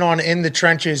Niners have been on in the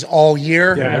trenches all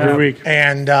year. Yeah, every week.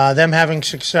 And them having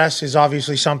success is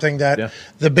obviously something that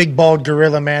the big, bald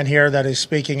gorilla man here that is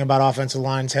speaking about offensive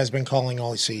lines has been calling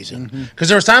all season. Because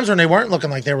there was times when they weren't looking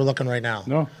like they were looking right now.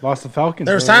 No, lost the Falcons.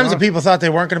 There was times that people thought they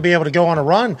weren't going to be able to go on a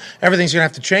run. Everything's going to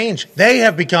have to change. They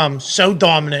have become so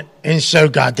dominant and so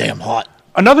goddamn hot.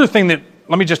 Another thing that,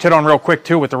 let me just hit on real quick,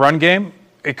 too, with the run game.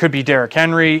 It could be Derrick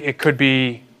Henry. It could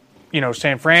be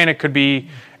San Fran, it could be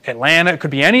Atlanta, it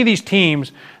could be any of these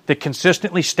teams that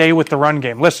consistently stay with the run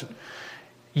game. Listen,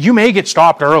 you may get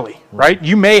stopped early, right?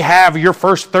 You may have your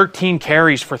first 13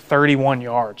 carries for 31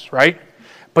 yards, right?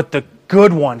 But the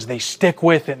good ones, they stick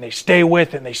with it, and they stay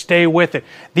with it, and they stay with it.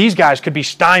 These guys could be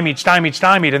stymied,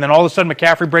 and then all of a sudden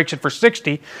McCaffrey breaks it for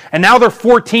 60, and now they're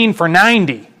 14 for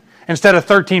 90 instead of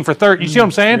 13 for 30. You see what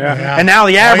I'm saying? Yeah. And now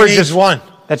the average is one.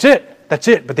 That's it.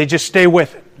 But they just stay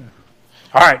with it.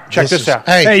 All right, check this out.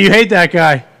 Hey, you hate that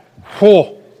guy.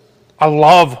 Oh, I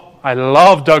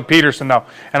love Doug Peterson, though,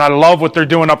 and I love what they're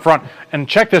doing up front. And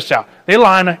check this out. They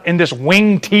line in this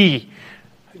wing tee.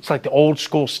 It's like the old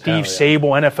school Steve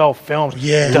Sable NFL films.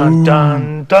 Yeah. Dun,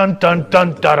 dun, dun, dun,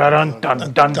 dun, dun, dun,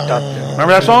 dun, dun, dun.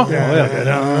 Remember that song?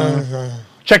 Yeah.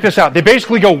 Check this out. They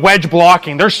basically go wedge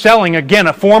blocking. They're selling, again,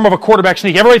 a form of a quarterback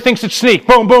sneak. Everybody thinks it's sneak.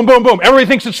 Boom, boom, boom, boom. Everybody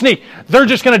thinks it's sneak. They're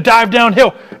just going to dive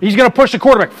downhill. He's going to push the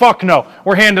quarterback. Fuck no.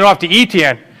 We're handing it off to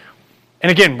Etienne.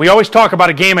 And again, we always talk about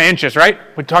a game of inches, right?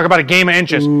 We talk about a game of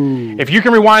inches. Ooh. If you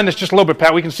can rewind this just a little bit,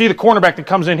 Pat, we can see the cornerback that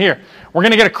comes in here. We're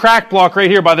going to get a crack block right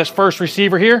here by this first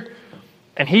receiver here.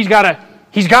 And he's got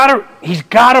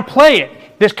to play it.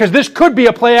 Because this could be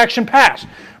a play action pass.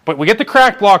 But we get the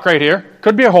crack block right here.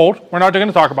 Could be a hold. We're not going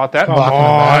to talk about that. Come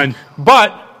on.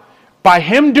 But by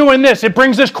him doing this, it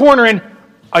brings this corner in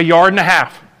a yard and a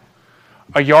half.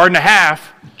 A yard and a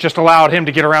half just allowed him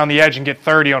to get around the edge and get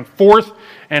 30 on 4th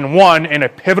and 1 in a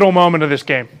pivotal moment of this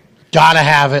game. Gotta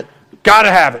have it.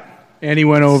 Gotta have it. And he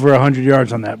went over 100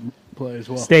 yards on that play as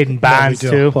well. Stayed in bounds,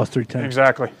 too. Plus 310.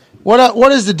 Exactly.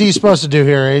 What is the D supposed to do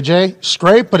here, AJ?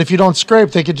 Scrape? But if you don't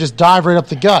scrape, they could just dive right up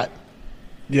the gut.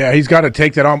 Yeah, he's got to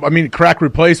take that on. I mean, crack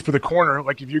replace for the corner.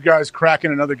 Like if you guys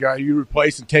cracking another guy, you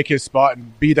replace and take his spot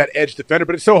and be that edge defender.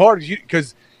 But it's so hard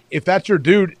because if that's your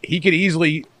dude, he could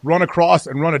easily run across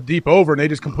and run a deep over, and they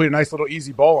just complete a nice little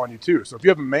easy ball on you too. So if you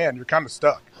have a man, you're kind of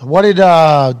stuck. What did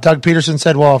Doug Peterson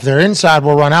said? Well, if they're inside,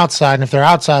 we'll run outside, and if they're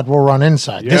outside, we'll run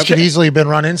inside. Yep. This could easily have been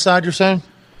run inside, you're saying?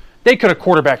 They could have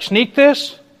quarterback sneaked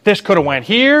this. This could have went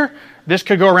here. This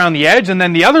could go around the edge. And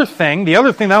then the other thing that I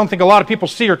don't think a lot of people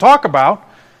see or talk about,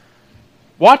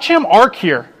 watch him arc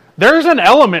here. There's an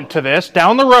element to this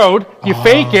down the road. You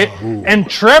fake it, and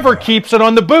Trevor keeps it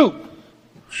on the boot.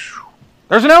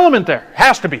 There's an element there.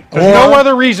 Has to be. There's no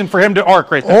other reason for him to arc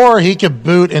right there. Or he could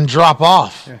boot and drop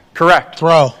off. Yeah. Correct.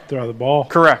 Throw the ball.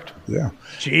 Correct. Yeah.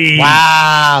 Jeez.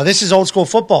 Wow. This is old school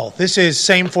football. This is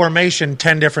same formation,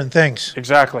 10 different things.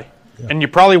 Exactly. Yeah. And you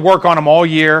probably work on them all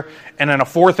year, and in a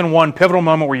 4th and 1 pivotal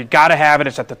moment where you got to have it,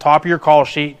 it's at the top of your call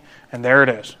sheet, and there it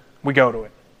is. We go to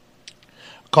it.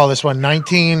 Call this one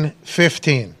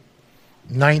 1915.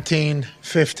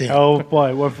 1915. Oh,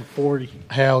 boy. Went for 40.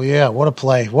 Hell yeah. What a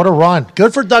play. What a run.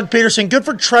 Good for Doug Peterson. Good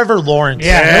for Trevor Lawrence.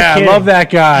 Yeah, I love that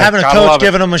guy. Having a coach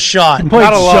giving him a shot. He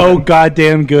played so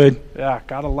goddamn good. Yeah,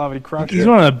 gotta love it. He crushed it. He's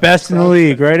one of the best in the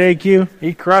league, right, AQ?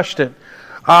 He crushed it.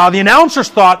 The announcers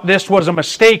thought this was a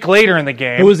mistake later in the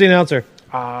game. Who was the announcer?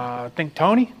 I think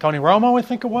Tony Romo, I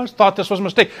think it was, thought this was a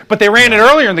mistake. But they ran it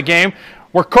earlier in the game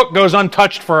where Cook goes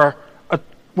untouched for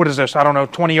what is this? I don't know,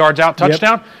 20 yards out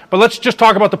touchdown. Yep. But let's just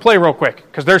talk about the play real quick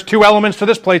because there's 2 elements to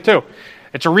this play too.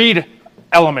 It's a read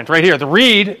element right here. The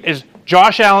read is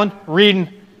Josh Allen reading,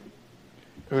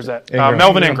 who's that?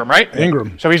 Melvin Ingram, right?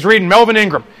 Ingram. So he's reading Melvin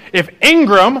Ingram. If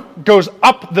Ingram goes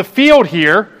up the field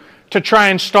here to try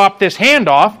and stop this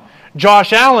handoff,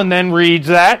 Josh Allen then reads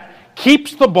that,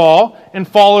 keeps the ball, and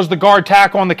follows the guard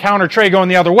tackle on the counter tray going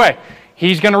the other way.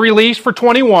 He's going to release for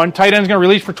 21. Tight end's going to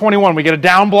release for 21. We get a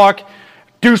down block,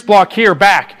 deuce block here,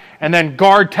 back. And then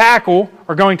guard tackle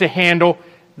are going to handle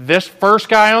this first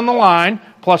guy on the line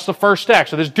plus the first stack.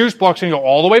 So this deuce block's going to go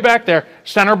all the way back there.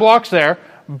 Center block's there.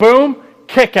 Boom,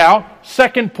 kick out,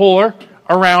 second puller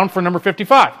around for number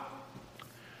 55.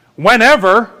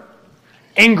 Whenever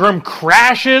Ingram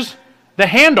crashes the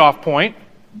handoff point,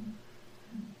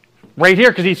 right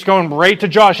here, because he's going right to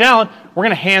Josh Allen, we're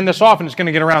going to hand this off and it's going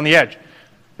to get around the edge.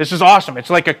 This is awesome. It's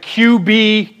like a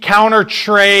QB counter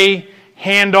tray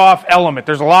handoff element.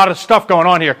 There's a lot of stuff going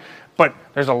on here, but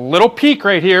there's a little peek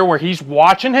right here where he's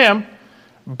watching him.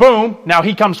 Boom. Now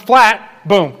he comes flat.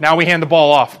 Boom. Now we hand the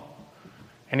ball off,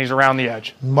 and he's around the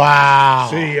edge. Wow.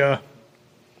 See ya.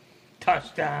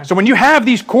 Touchdown. So when you have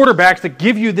these quarterbacks that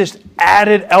give you this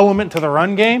added element to the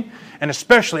run game, and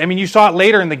especially, I mean, you saw it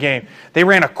later in the game. They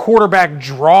ran a quarterback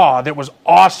draw that was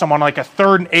awesome on like a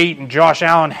 3rd and 8, and Josh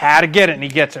Allen had to get it, and he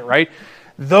gets it, right?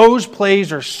 Those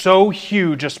plays are so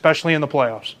huge, especially in the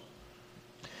playoffs.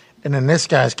 And then this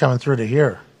guy's coming through to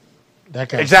here. That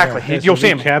guy. Exactly. You'll see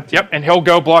him. Yep, and he'll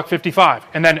go block 55.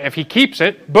 And then if he keeps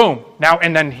it, boom. Now,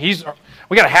 and then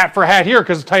we got a hat for a hat here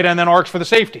because the tight end then arcs for the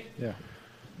safety. Yeah.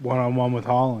 1-on-1 with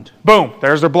Holland. Boom.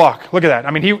 There's their block. Look at that.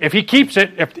 I mean, if he keeps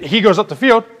it, if he goes up the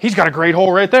field, he's got a great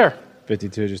hole right there.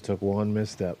 52 just took one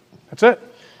misstep. That's it.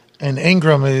 And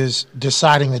Ingram is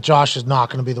deciding that Josh is not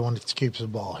going to be the one that keeps the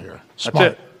ball here. Smart.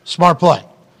 That's it. Smart play.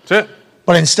 That's it.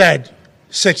 But instead,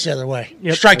 6 the other way.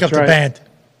 Yep, strike up the band.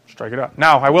 Strike it up.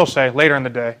 Now, I will say, later in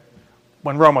the day,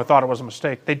 when Romo thought it was a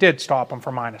mistake, they did stop him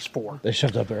for -4. They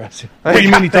shoved up their ass. What do you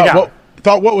mean he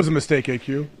thought what was a mistake,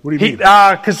 AQ? What do you mean?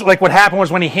 Because like what happened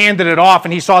was when he handed it off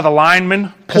and he saw the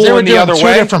lineman pulling the other way. Because they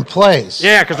were doing 2 different plays.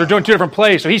 Yeah, because they're doing 2 different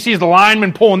plays. So he sees the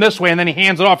lineman pulling this way and then he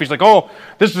hands it off. He's like, oh,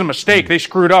 this is a mistake. They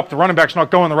screwed up. The running back's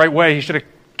not going the right way. He should have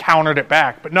countered it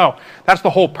back. But no, that's the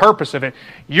whole purpose of it.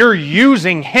 You're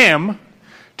using him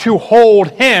to hold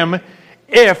him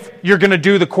if you're going to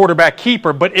do the quarterback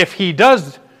keeper. But if he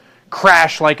does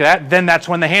crash like that, then that's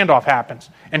when the handoff happens.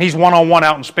 And he's one-on-one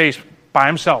out in space by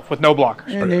himself with no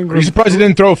blockers. Are you surprised he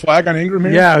didn't throw a flag on Ingram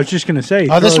here? Yeah, I was just going to say.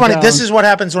 This is what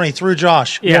happens when he threw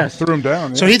Josh. Yes. Threw him down.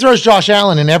 Yeah. So he throws Josh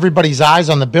Allen, and everybody's eyes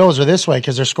on the Bills are this way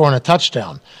because they're scoring a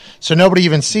touchdown. So nobody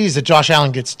even sees that Josh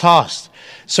Allen gets tossed.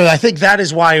 So I think that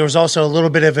is why it was also a little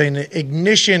bit of an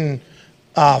ignition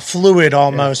fluid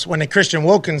almost when the Christian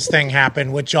Wilkins thing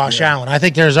happened with Josh Allen. I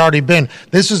think there's already been.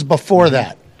 This was before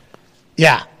that.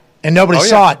 Yeah. And nobody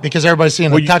saw it because everybody's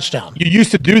seeing the touchdown. You used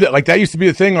to do that. Like, that used to be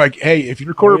the thing. Like, hey, if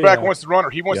your quarterback wants to run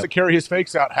or he wants to carry his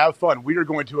fakes out, have fun. We are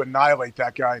going to annihilate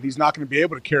that guy, and he's not going to be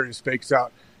able to carry his fakes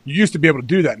out. You used to be able to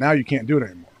do that. Now you can't do it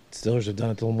anymore. Steelers have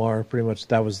done it to Lamar pretty much.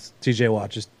 That was TJ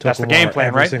Watt. Just took That's the Lamar game plan,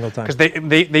 every right? single time. Because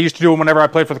they used to do it whenever I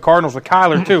played for the Cardinals with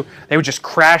Kyler, too. They would just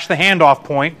crash the handoff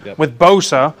point with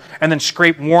Bosa and then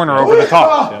scrape Warner over the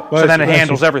top. So then it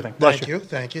handles everything. Thank you.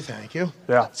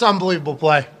 Yeah. It's an unbelievable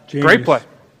play. Great play.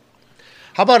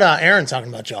 How about Aaron talking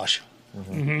about Josh?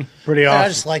 Pretty awesome. I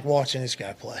just like watching this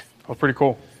guy play. Oh, pretty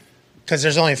cool. Because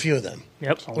there's only a few of them.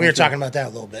 Yep. We were talking about that a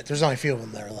little bit. There's only a few of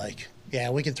them that are like, yeah,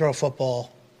 we can throw a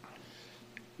football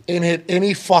and hit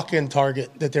any fucking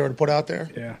target that they were to put out there.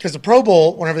 Yeah. Because the Pro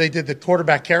Bowl, whenever they did the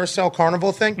quarterback carousel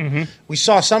carnival thing, we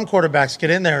saw some quarterbacks get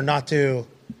in there and not do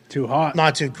too hot,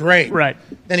 not too great. Right.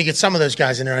 Then you get some of those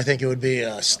guys in there, I think it would be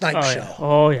a snipe show.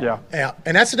 Oh, yeah. Yeah,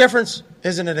 and that's the difference,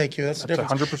 isn't it, AQ? That's the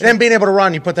difference. 100%. And then being able to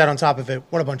run, you put that on top of it.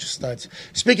 What a bunch of studs.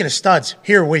 Speaking of studs,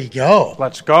 here we go.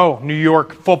 Let's go. New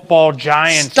York Football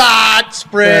Giants. Start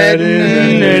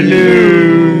spreading the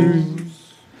news.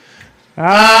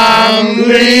 I'm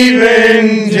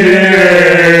leaving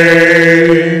today.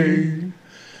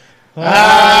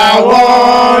 I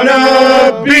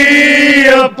wanna be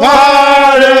a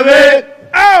part of it.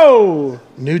 Oh,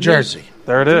 New Jersey.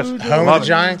 There it is. Home of the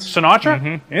Giants.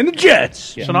 Sinatra? And the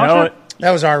Jets. Sinatra? Know it.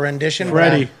 That was our rendition.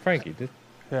 Freddie. Frankie did.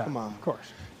 Yeah. Come on. Of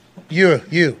course. You,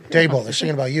 Dayball. They're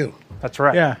singing about you. That's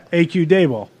right. Yeah, AQ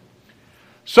Dayball.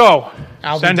 So,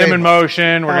 Albie send him in Davis.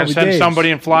 motion. We're going to Albie send Davis. somebody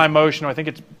in fly motion. I think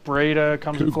it's Breda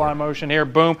comes in fly motion here.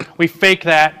 Boom. We fake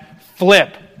that.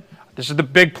 Flip. This is the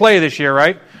big play this year,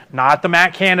 right? Not the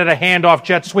Matt Canada handoff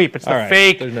jet sweep. It's the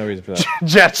fake There's no reason for that.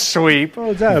 jet sweep. What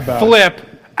was that about? Flip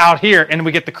out here, and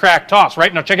we get the crack toss,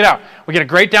 right? Now, check it out. We get a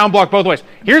great down block both ways.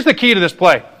 Here's the key to this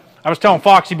play. I was telling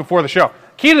Foxy before the show.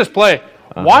 Key to this play,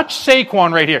 watch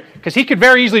Saquon right here, because he could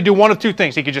very easily do one of two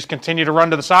things. He could just continue to run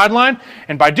to the sideline,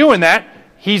 and by doing that,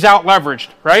 he's out-leveraged,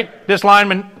 right? This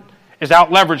lineman is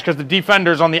out-leveraged because the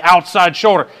defender's on the outside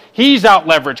shoulder. He's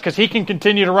out-leveraged because he can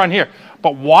continue to run here.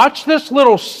 But watch this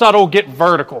little subtle get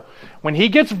vertical. When he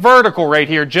gets vertical right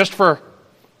here, just for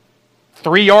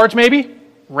 3 yards maybe,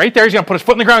 right there, he's going to put his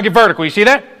foot in the ground and get vertical. You see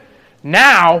that?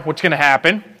 Now what's going to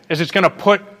happen is it's going to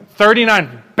put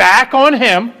 39 back on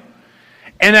him,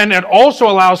 and then it also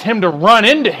allows him to run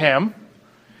into him,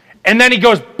 and then he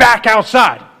goes back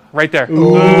outside. Right there.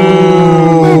 Ooh.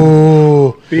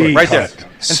 Right there.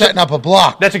 Setting up a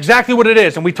block. That's exactly what it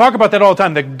is. And we talk about that all the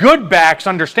time. The good backs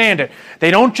understand it.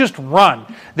 They don't just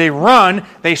run. They run,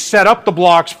 they set up the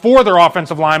blocks for their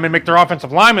offensive linemen, make their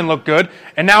offensive linemen look good,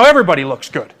 and now everybody looks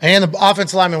good. And the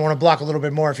offensive linemen want to block a little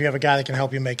bit more if you have a guy that can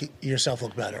help you make yourself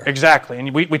look better. Exactly.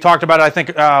 And we talked about it, I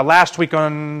think, last week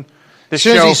on this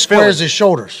show. As soon as he squares his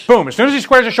shoulders. Boom. As soon as he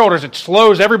squares his shoulders, it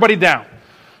slows everybody down.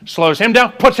 Slows him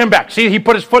down, puts him back. See, he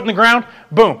put his foot in the ground.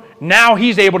 Boom. Now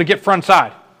he's able to get front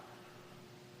side.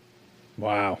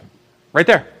 Wow. Right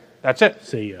there. That's it.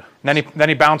 See ya. And then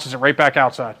he bounces it right back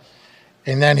outside.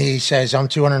 And then he says, I'm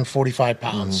 245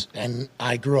 pounds, and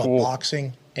I grew up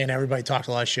boxing, and everybody talked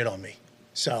a lot of shit on me.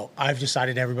 So I've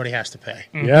decided everybody has to pay.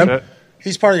 Yeah.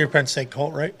 He's part of your Penn State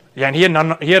cult, right? Yeah, and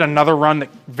he had another run that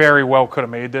very well could have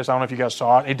made this. I don't know if you guys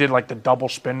saw it. He did like the double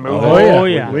spin move. Oh,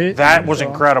 yeah. That was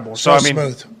incredible. So I mean,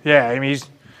 smooth. Yeah, I mean he's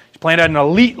playing at an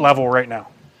elite level right now.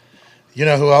 You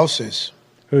know who else is?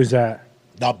 Who's that?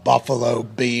 The Buffalo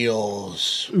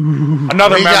Bills.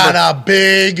 Another We member. got a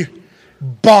big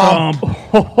bump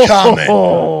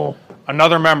coming.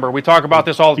 Another member. We talk about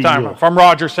this all the time. From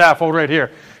Rodgers Saffold right here.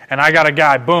 And I got a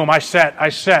guy. Boom, I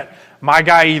set. My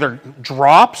guy either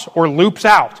drops or loops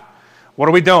out. What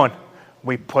are we doing?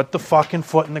 We put the fucking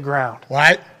foot in the ground.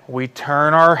 Right? We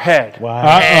turn our head.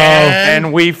 Wow.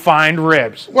 And we find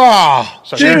ribs. Wow.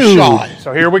 So Dude.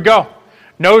 here we go.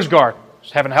 Nose guard.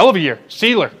 He's having a hell of a year.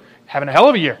 Sealer. Having a hell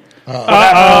of a year.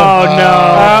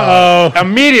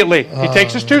 Immediately, he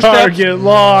takes his 2 steps. Target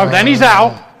lock. Then he's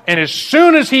out. And as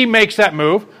soon as he makes that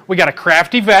move, we got a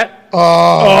crafty vet.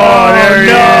 There he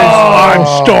is. I'm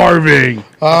starving.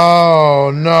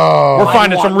 Oh, no. We're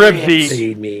finding some rib heat.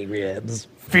 Feed me ribs.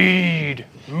 Feed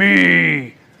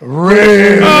me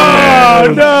ribs.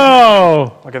 Oh,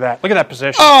 no. Look at that. Look at that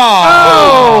position.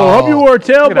 Oh, hope you wore a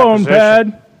tailbone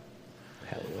pad.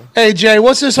 Hey, Jay,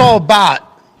 what's this all about?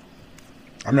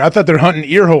 I mean, I thought they're hunting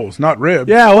ear holes, not ribs.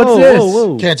 Yeah, what's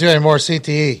this? Can't do any more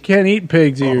CTE. Can't eat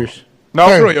pig's ears. No,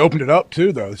 it's really opened it up,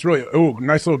 too, though. It's really,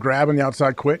 nice little grab on the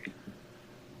outside quick.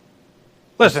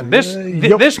 Listen,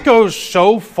 this goes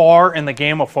so far in the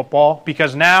game of football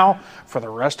because now, for the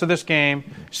rest of this game,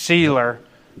 Sealer,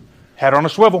 head on a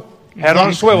swivel. Head on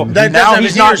a swivel. Now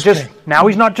he's not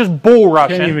just bull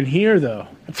rushing. Can't even hear, though.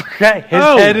 It's okay. His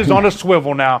head is on a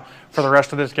swivel now for the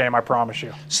rest of this game, I promise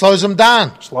you. Slows him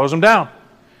down. Slows him down.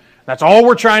 That's all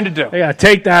we're trying to do. They got to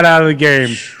take that out of the game.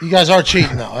 You guys are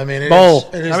cheating, though. I mean,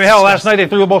 last night they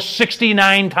threw the ball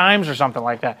 69 times or something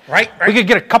like that. Right. We could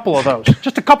get a couple of those.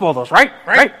 Just a couple of those, right?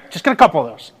 Just get a couple of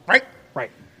those. Right.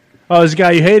 Oh, this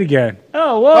guy you hate again.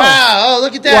 Oh, whoa. Wow. Oh,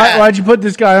 look at that. Why'd you put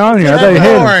this guy on here? I thought you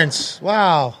hated him. Lawrence.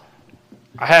 Wow.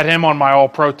 I had him on my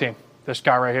all-pro team, this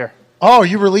guy right here. Oh, are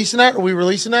you releasing that? Are we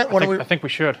releasing that? I think we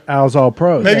should. Al's all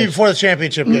pros. Maybe before the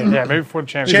championship game. Yeah, maybe before the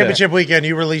championship. Championship weekend,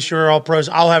 you release your all pros.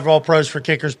 I'll have all pros for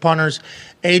kickers, punters.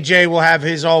 AJ will have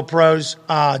his all pros.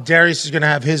 Darius is going to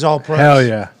have his all pros. Hell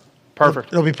yeah. Perfect.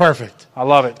 It'll be perfect. I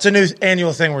love it. It's a new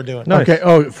annual thing we're doing. Nice. Okay.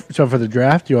 Oh, so for the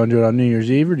draft, do you want to do it on New Year's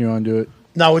Eve or do you want to do it?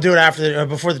 No, we'll do it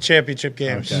before the championship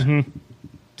games. Okay. Mm-hmm.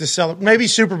 To celebrate, maybe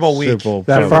Super Bowl week.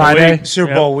 That Friday?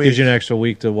 Super Bowl week. Gives you an extra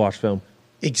week to watch film.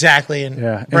 Exactly, and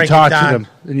and talk to them,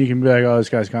 and you can be like, "Oh, this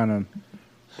guy's kind of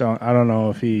I don't know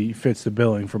if he fits the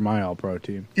billing for my all-pro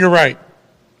team." You're right.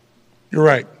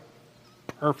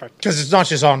 Perfect. Because it's not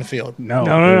just on the field.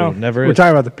 No. Never. We're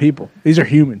talking about the people. These are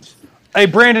humans. Hey,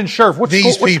 Brandon Scherf, what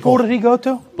school did he go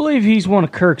to? I believe he's one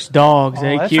of Kirk's dogs.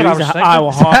 That's AQ. what I was He's an thinking.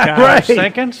 Iowa Hawkeye. I was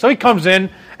thinking. So he comes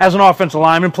in as an offensive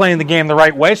lineman playing the game the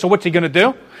right way. So what's he going to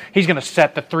do? He's going to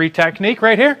set the 3 technique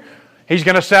right here. He's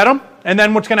going to set them. And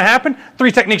then what's going to happen?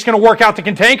 3 technique's going to work out to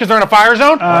contain because they're in a fire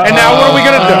zone. And now what are we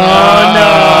going to do? Oh,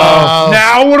 no.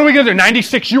 Now what are we going to do?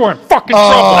 96, you are in fucking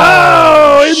trouble.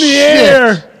 Oh, in the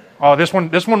air. Oh, this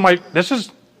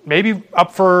is maybe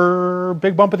up for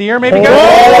big bump of the year, maybe, guys?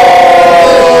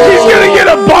 He's going to get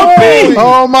a bumpy.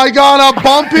 Oh, my God, a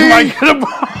bumpy. He might get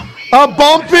a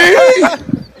bumpy.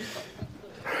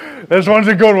 This one's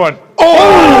a good one.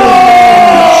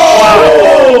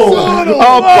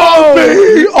 A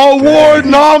Bumpy Award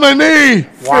nominee.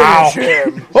 Wow.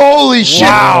 Holy shit.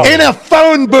 Wow. In a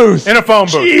phone booth.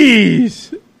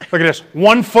 Jeez. Look at this.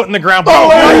 1 foot in the ground.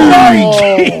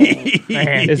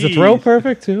 Is the throw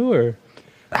perfect too, or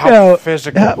how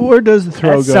physical? Where does the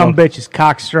throw go? Some bitch is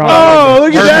cock strong. Oh,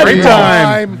 look at that Great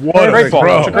time. What a Great ball.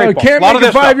 throw. It's a great ball. Can't lot of make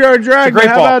a this 5-yard drag. It's a great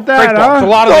How ball. about that, Great ball. huh? It's a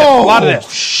lot of this. A lot of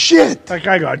this. Shit. That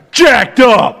guy got jacked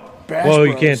up. Whoa,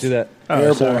 you can't do that.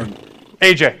 Airborne.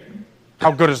 AJ,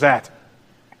 how good is that?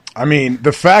 I mean,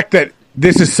 the fact that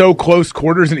this is so close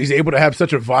quarters and he's able to have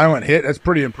such a violent hit, that's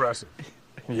pretty impressive.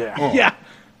 Yeah. Yeah.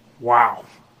 Wow.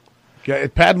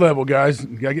 At pad level, guys.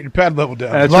 You got to get your pad level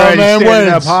down. That's right. He's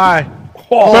standing up high.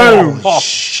 Boom.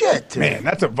 Shit. Man,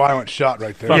 that's a violent shot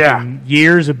right there. Yeah.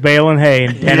 Years of baling hay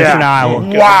in Denison, Iowa.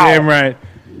 Wow. Damn right.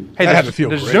 Hey, That had to feel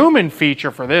the great. zoom-in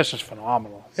feature for this is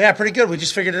phenomenal. Yeah, pretty good. We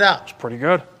just figured it out. It's pretty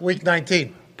good. Week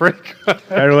 19. Pretty good.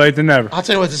 Better late than never. I'll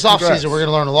tell you what, this offseason, we're going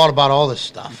to learn a lot about all this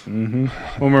stuff. Mm-hmm.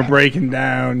 When we're breaking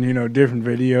down, different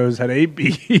videos that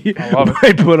AB I love it.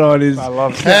 might put on his. I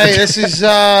love it. Hey, this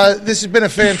has been a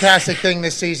fantastic thing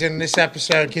this season. This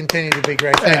episode continued to be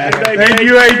great. Thank you. Thank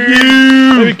you,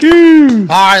 AQ.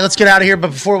 All right, let's get out of here.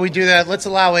 But before we do that, let's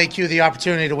allow AQ the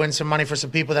opportunity to win some money for some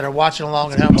people that are watching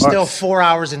along at home. Still 4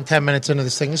 hours and 10 minutes into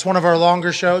this thing. This is one of our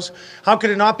longer shows. How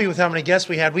could it not be with how many guests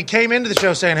we had? We came into the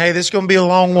show saying, hey, this is going to be a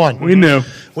long one. We knew.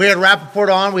 We had Rapoport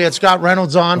on. We had Scott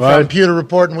Reynolds on from Pewter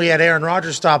Report, and we had Aaron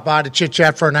Rodgers stop by to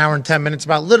chit-chat for an hour and 10 minutes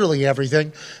about literally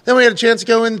everything. Then we had a chance to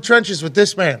go in the trenches with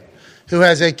this man who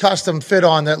has a custom fit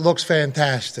on that looks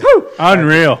fantastic.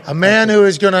 Unreal. A man who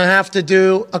is going to have to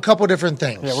do a couple different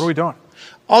things. Yeah, what are we doing?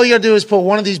 All you got to do is put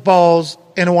one of these balls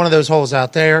into one of those holes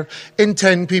out there, and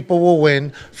 10 people will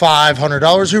win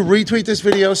 $500 who retweet this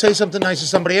video, say something nice to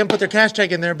somebody, and put their cash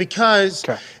tag in there because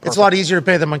it's a lot easier to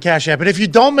pay them on Cash App. And if you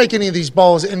don't make any of these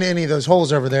balls into any of those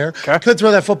holes over there, could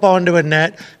throw that football into a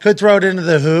net, could throw it into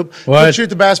the hoop, could shoot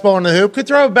the basketball into the hoop, could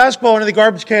throw a basketball into the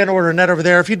garbage can or a net over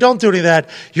there. If you don't do any of that,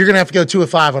 you're going to have to go 2 of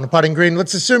 5 on a putting green.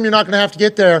 Let's assume you're not going to have to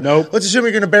get there. Nope. Let's assume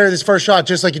you're going to bury this first shot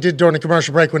just like you did during the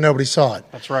commercial break when nobody saw it.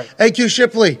 That's right. AQ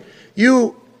Shipley,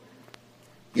 you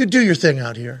You do your thing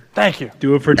out here. Thank you.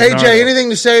 Do it for AJ, Gennaro. anything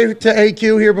to say to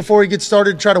AQ here before he gets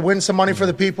started? Try to win some money for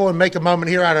the people and make a moment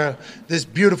here out of this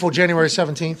beautiful January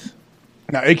 17th.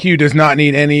 Now, AQ does not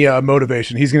need any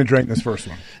motivation. He's going to drink this first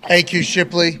one. AQ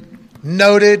Shipley,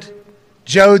 noted.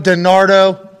 Joe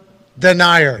DiNardo,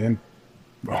 denier.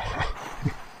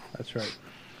 That's right.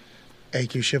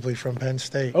 AQ Shipley from Penn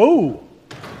State. Oh,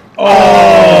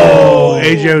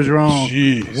 AJ was wrong.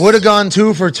 Jeez. Would have gone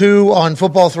 2 for 2 on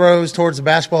football throws towards the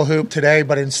basketball hoop today,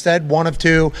 but instead 1 of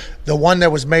 2. The one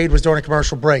that was made was during a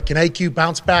commercial break. Can AQ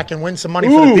bounce back and win some money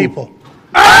for the people?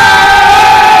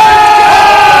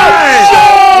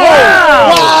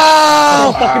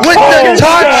 Wow! With the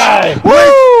touch!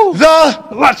 With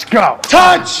the Let's go.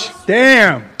 touch!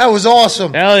 Damn. That was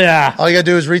awesome. Hell yeah. All you got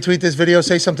to do is retweet this video,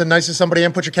 say something nice to somebody,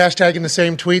 and put your cash tag in the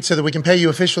same tweet so that we can pay you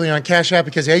officially on Cash App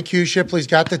because AQ Shipley's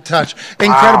got the touch.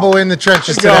 Incredible in the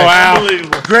trenches today.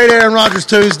 Unbelievable. Great Aaron Rodgers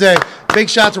Tuesday. Big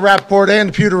shout to Rapoport and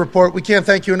the Pewter Report. We can't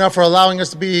thank you enough for allowing us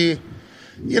to be,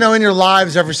 in your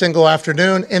lives every single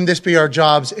afternoon and this be our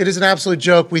jobs. It is an absolute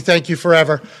joke. We thank you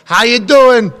forever. How you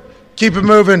doing? Keep it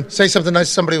moving. Say something nice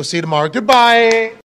to somebody. We'll see you tomorrow. Goodbye.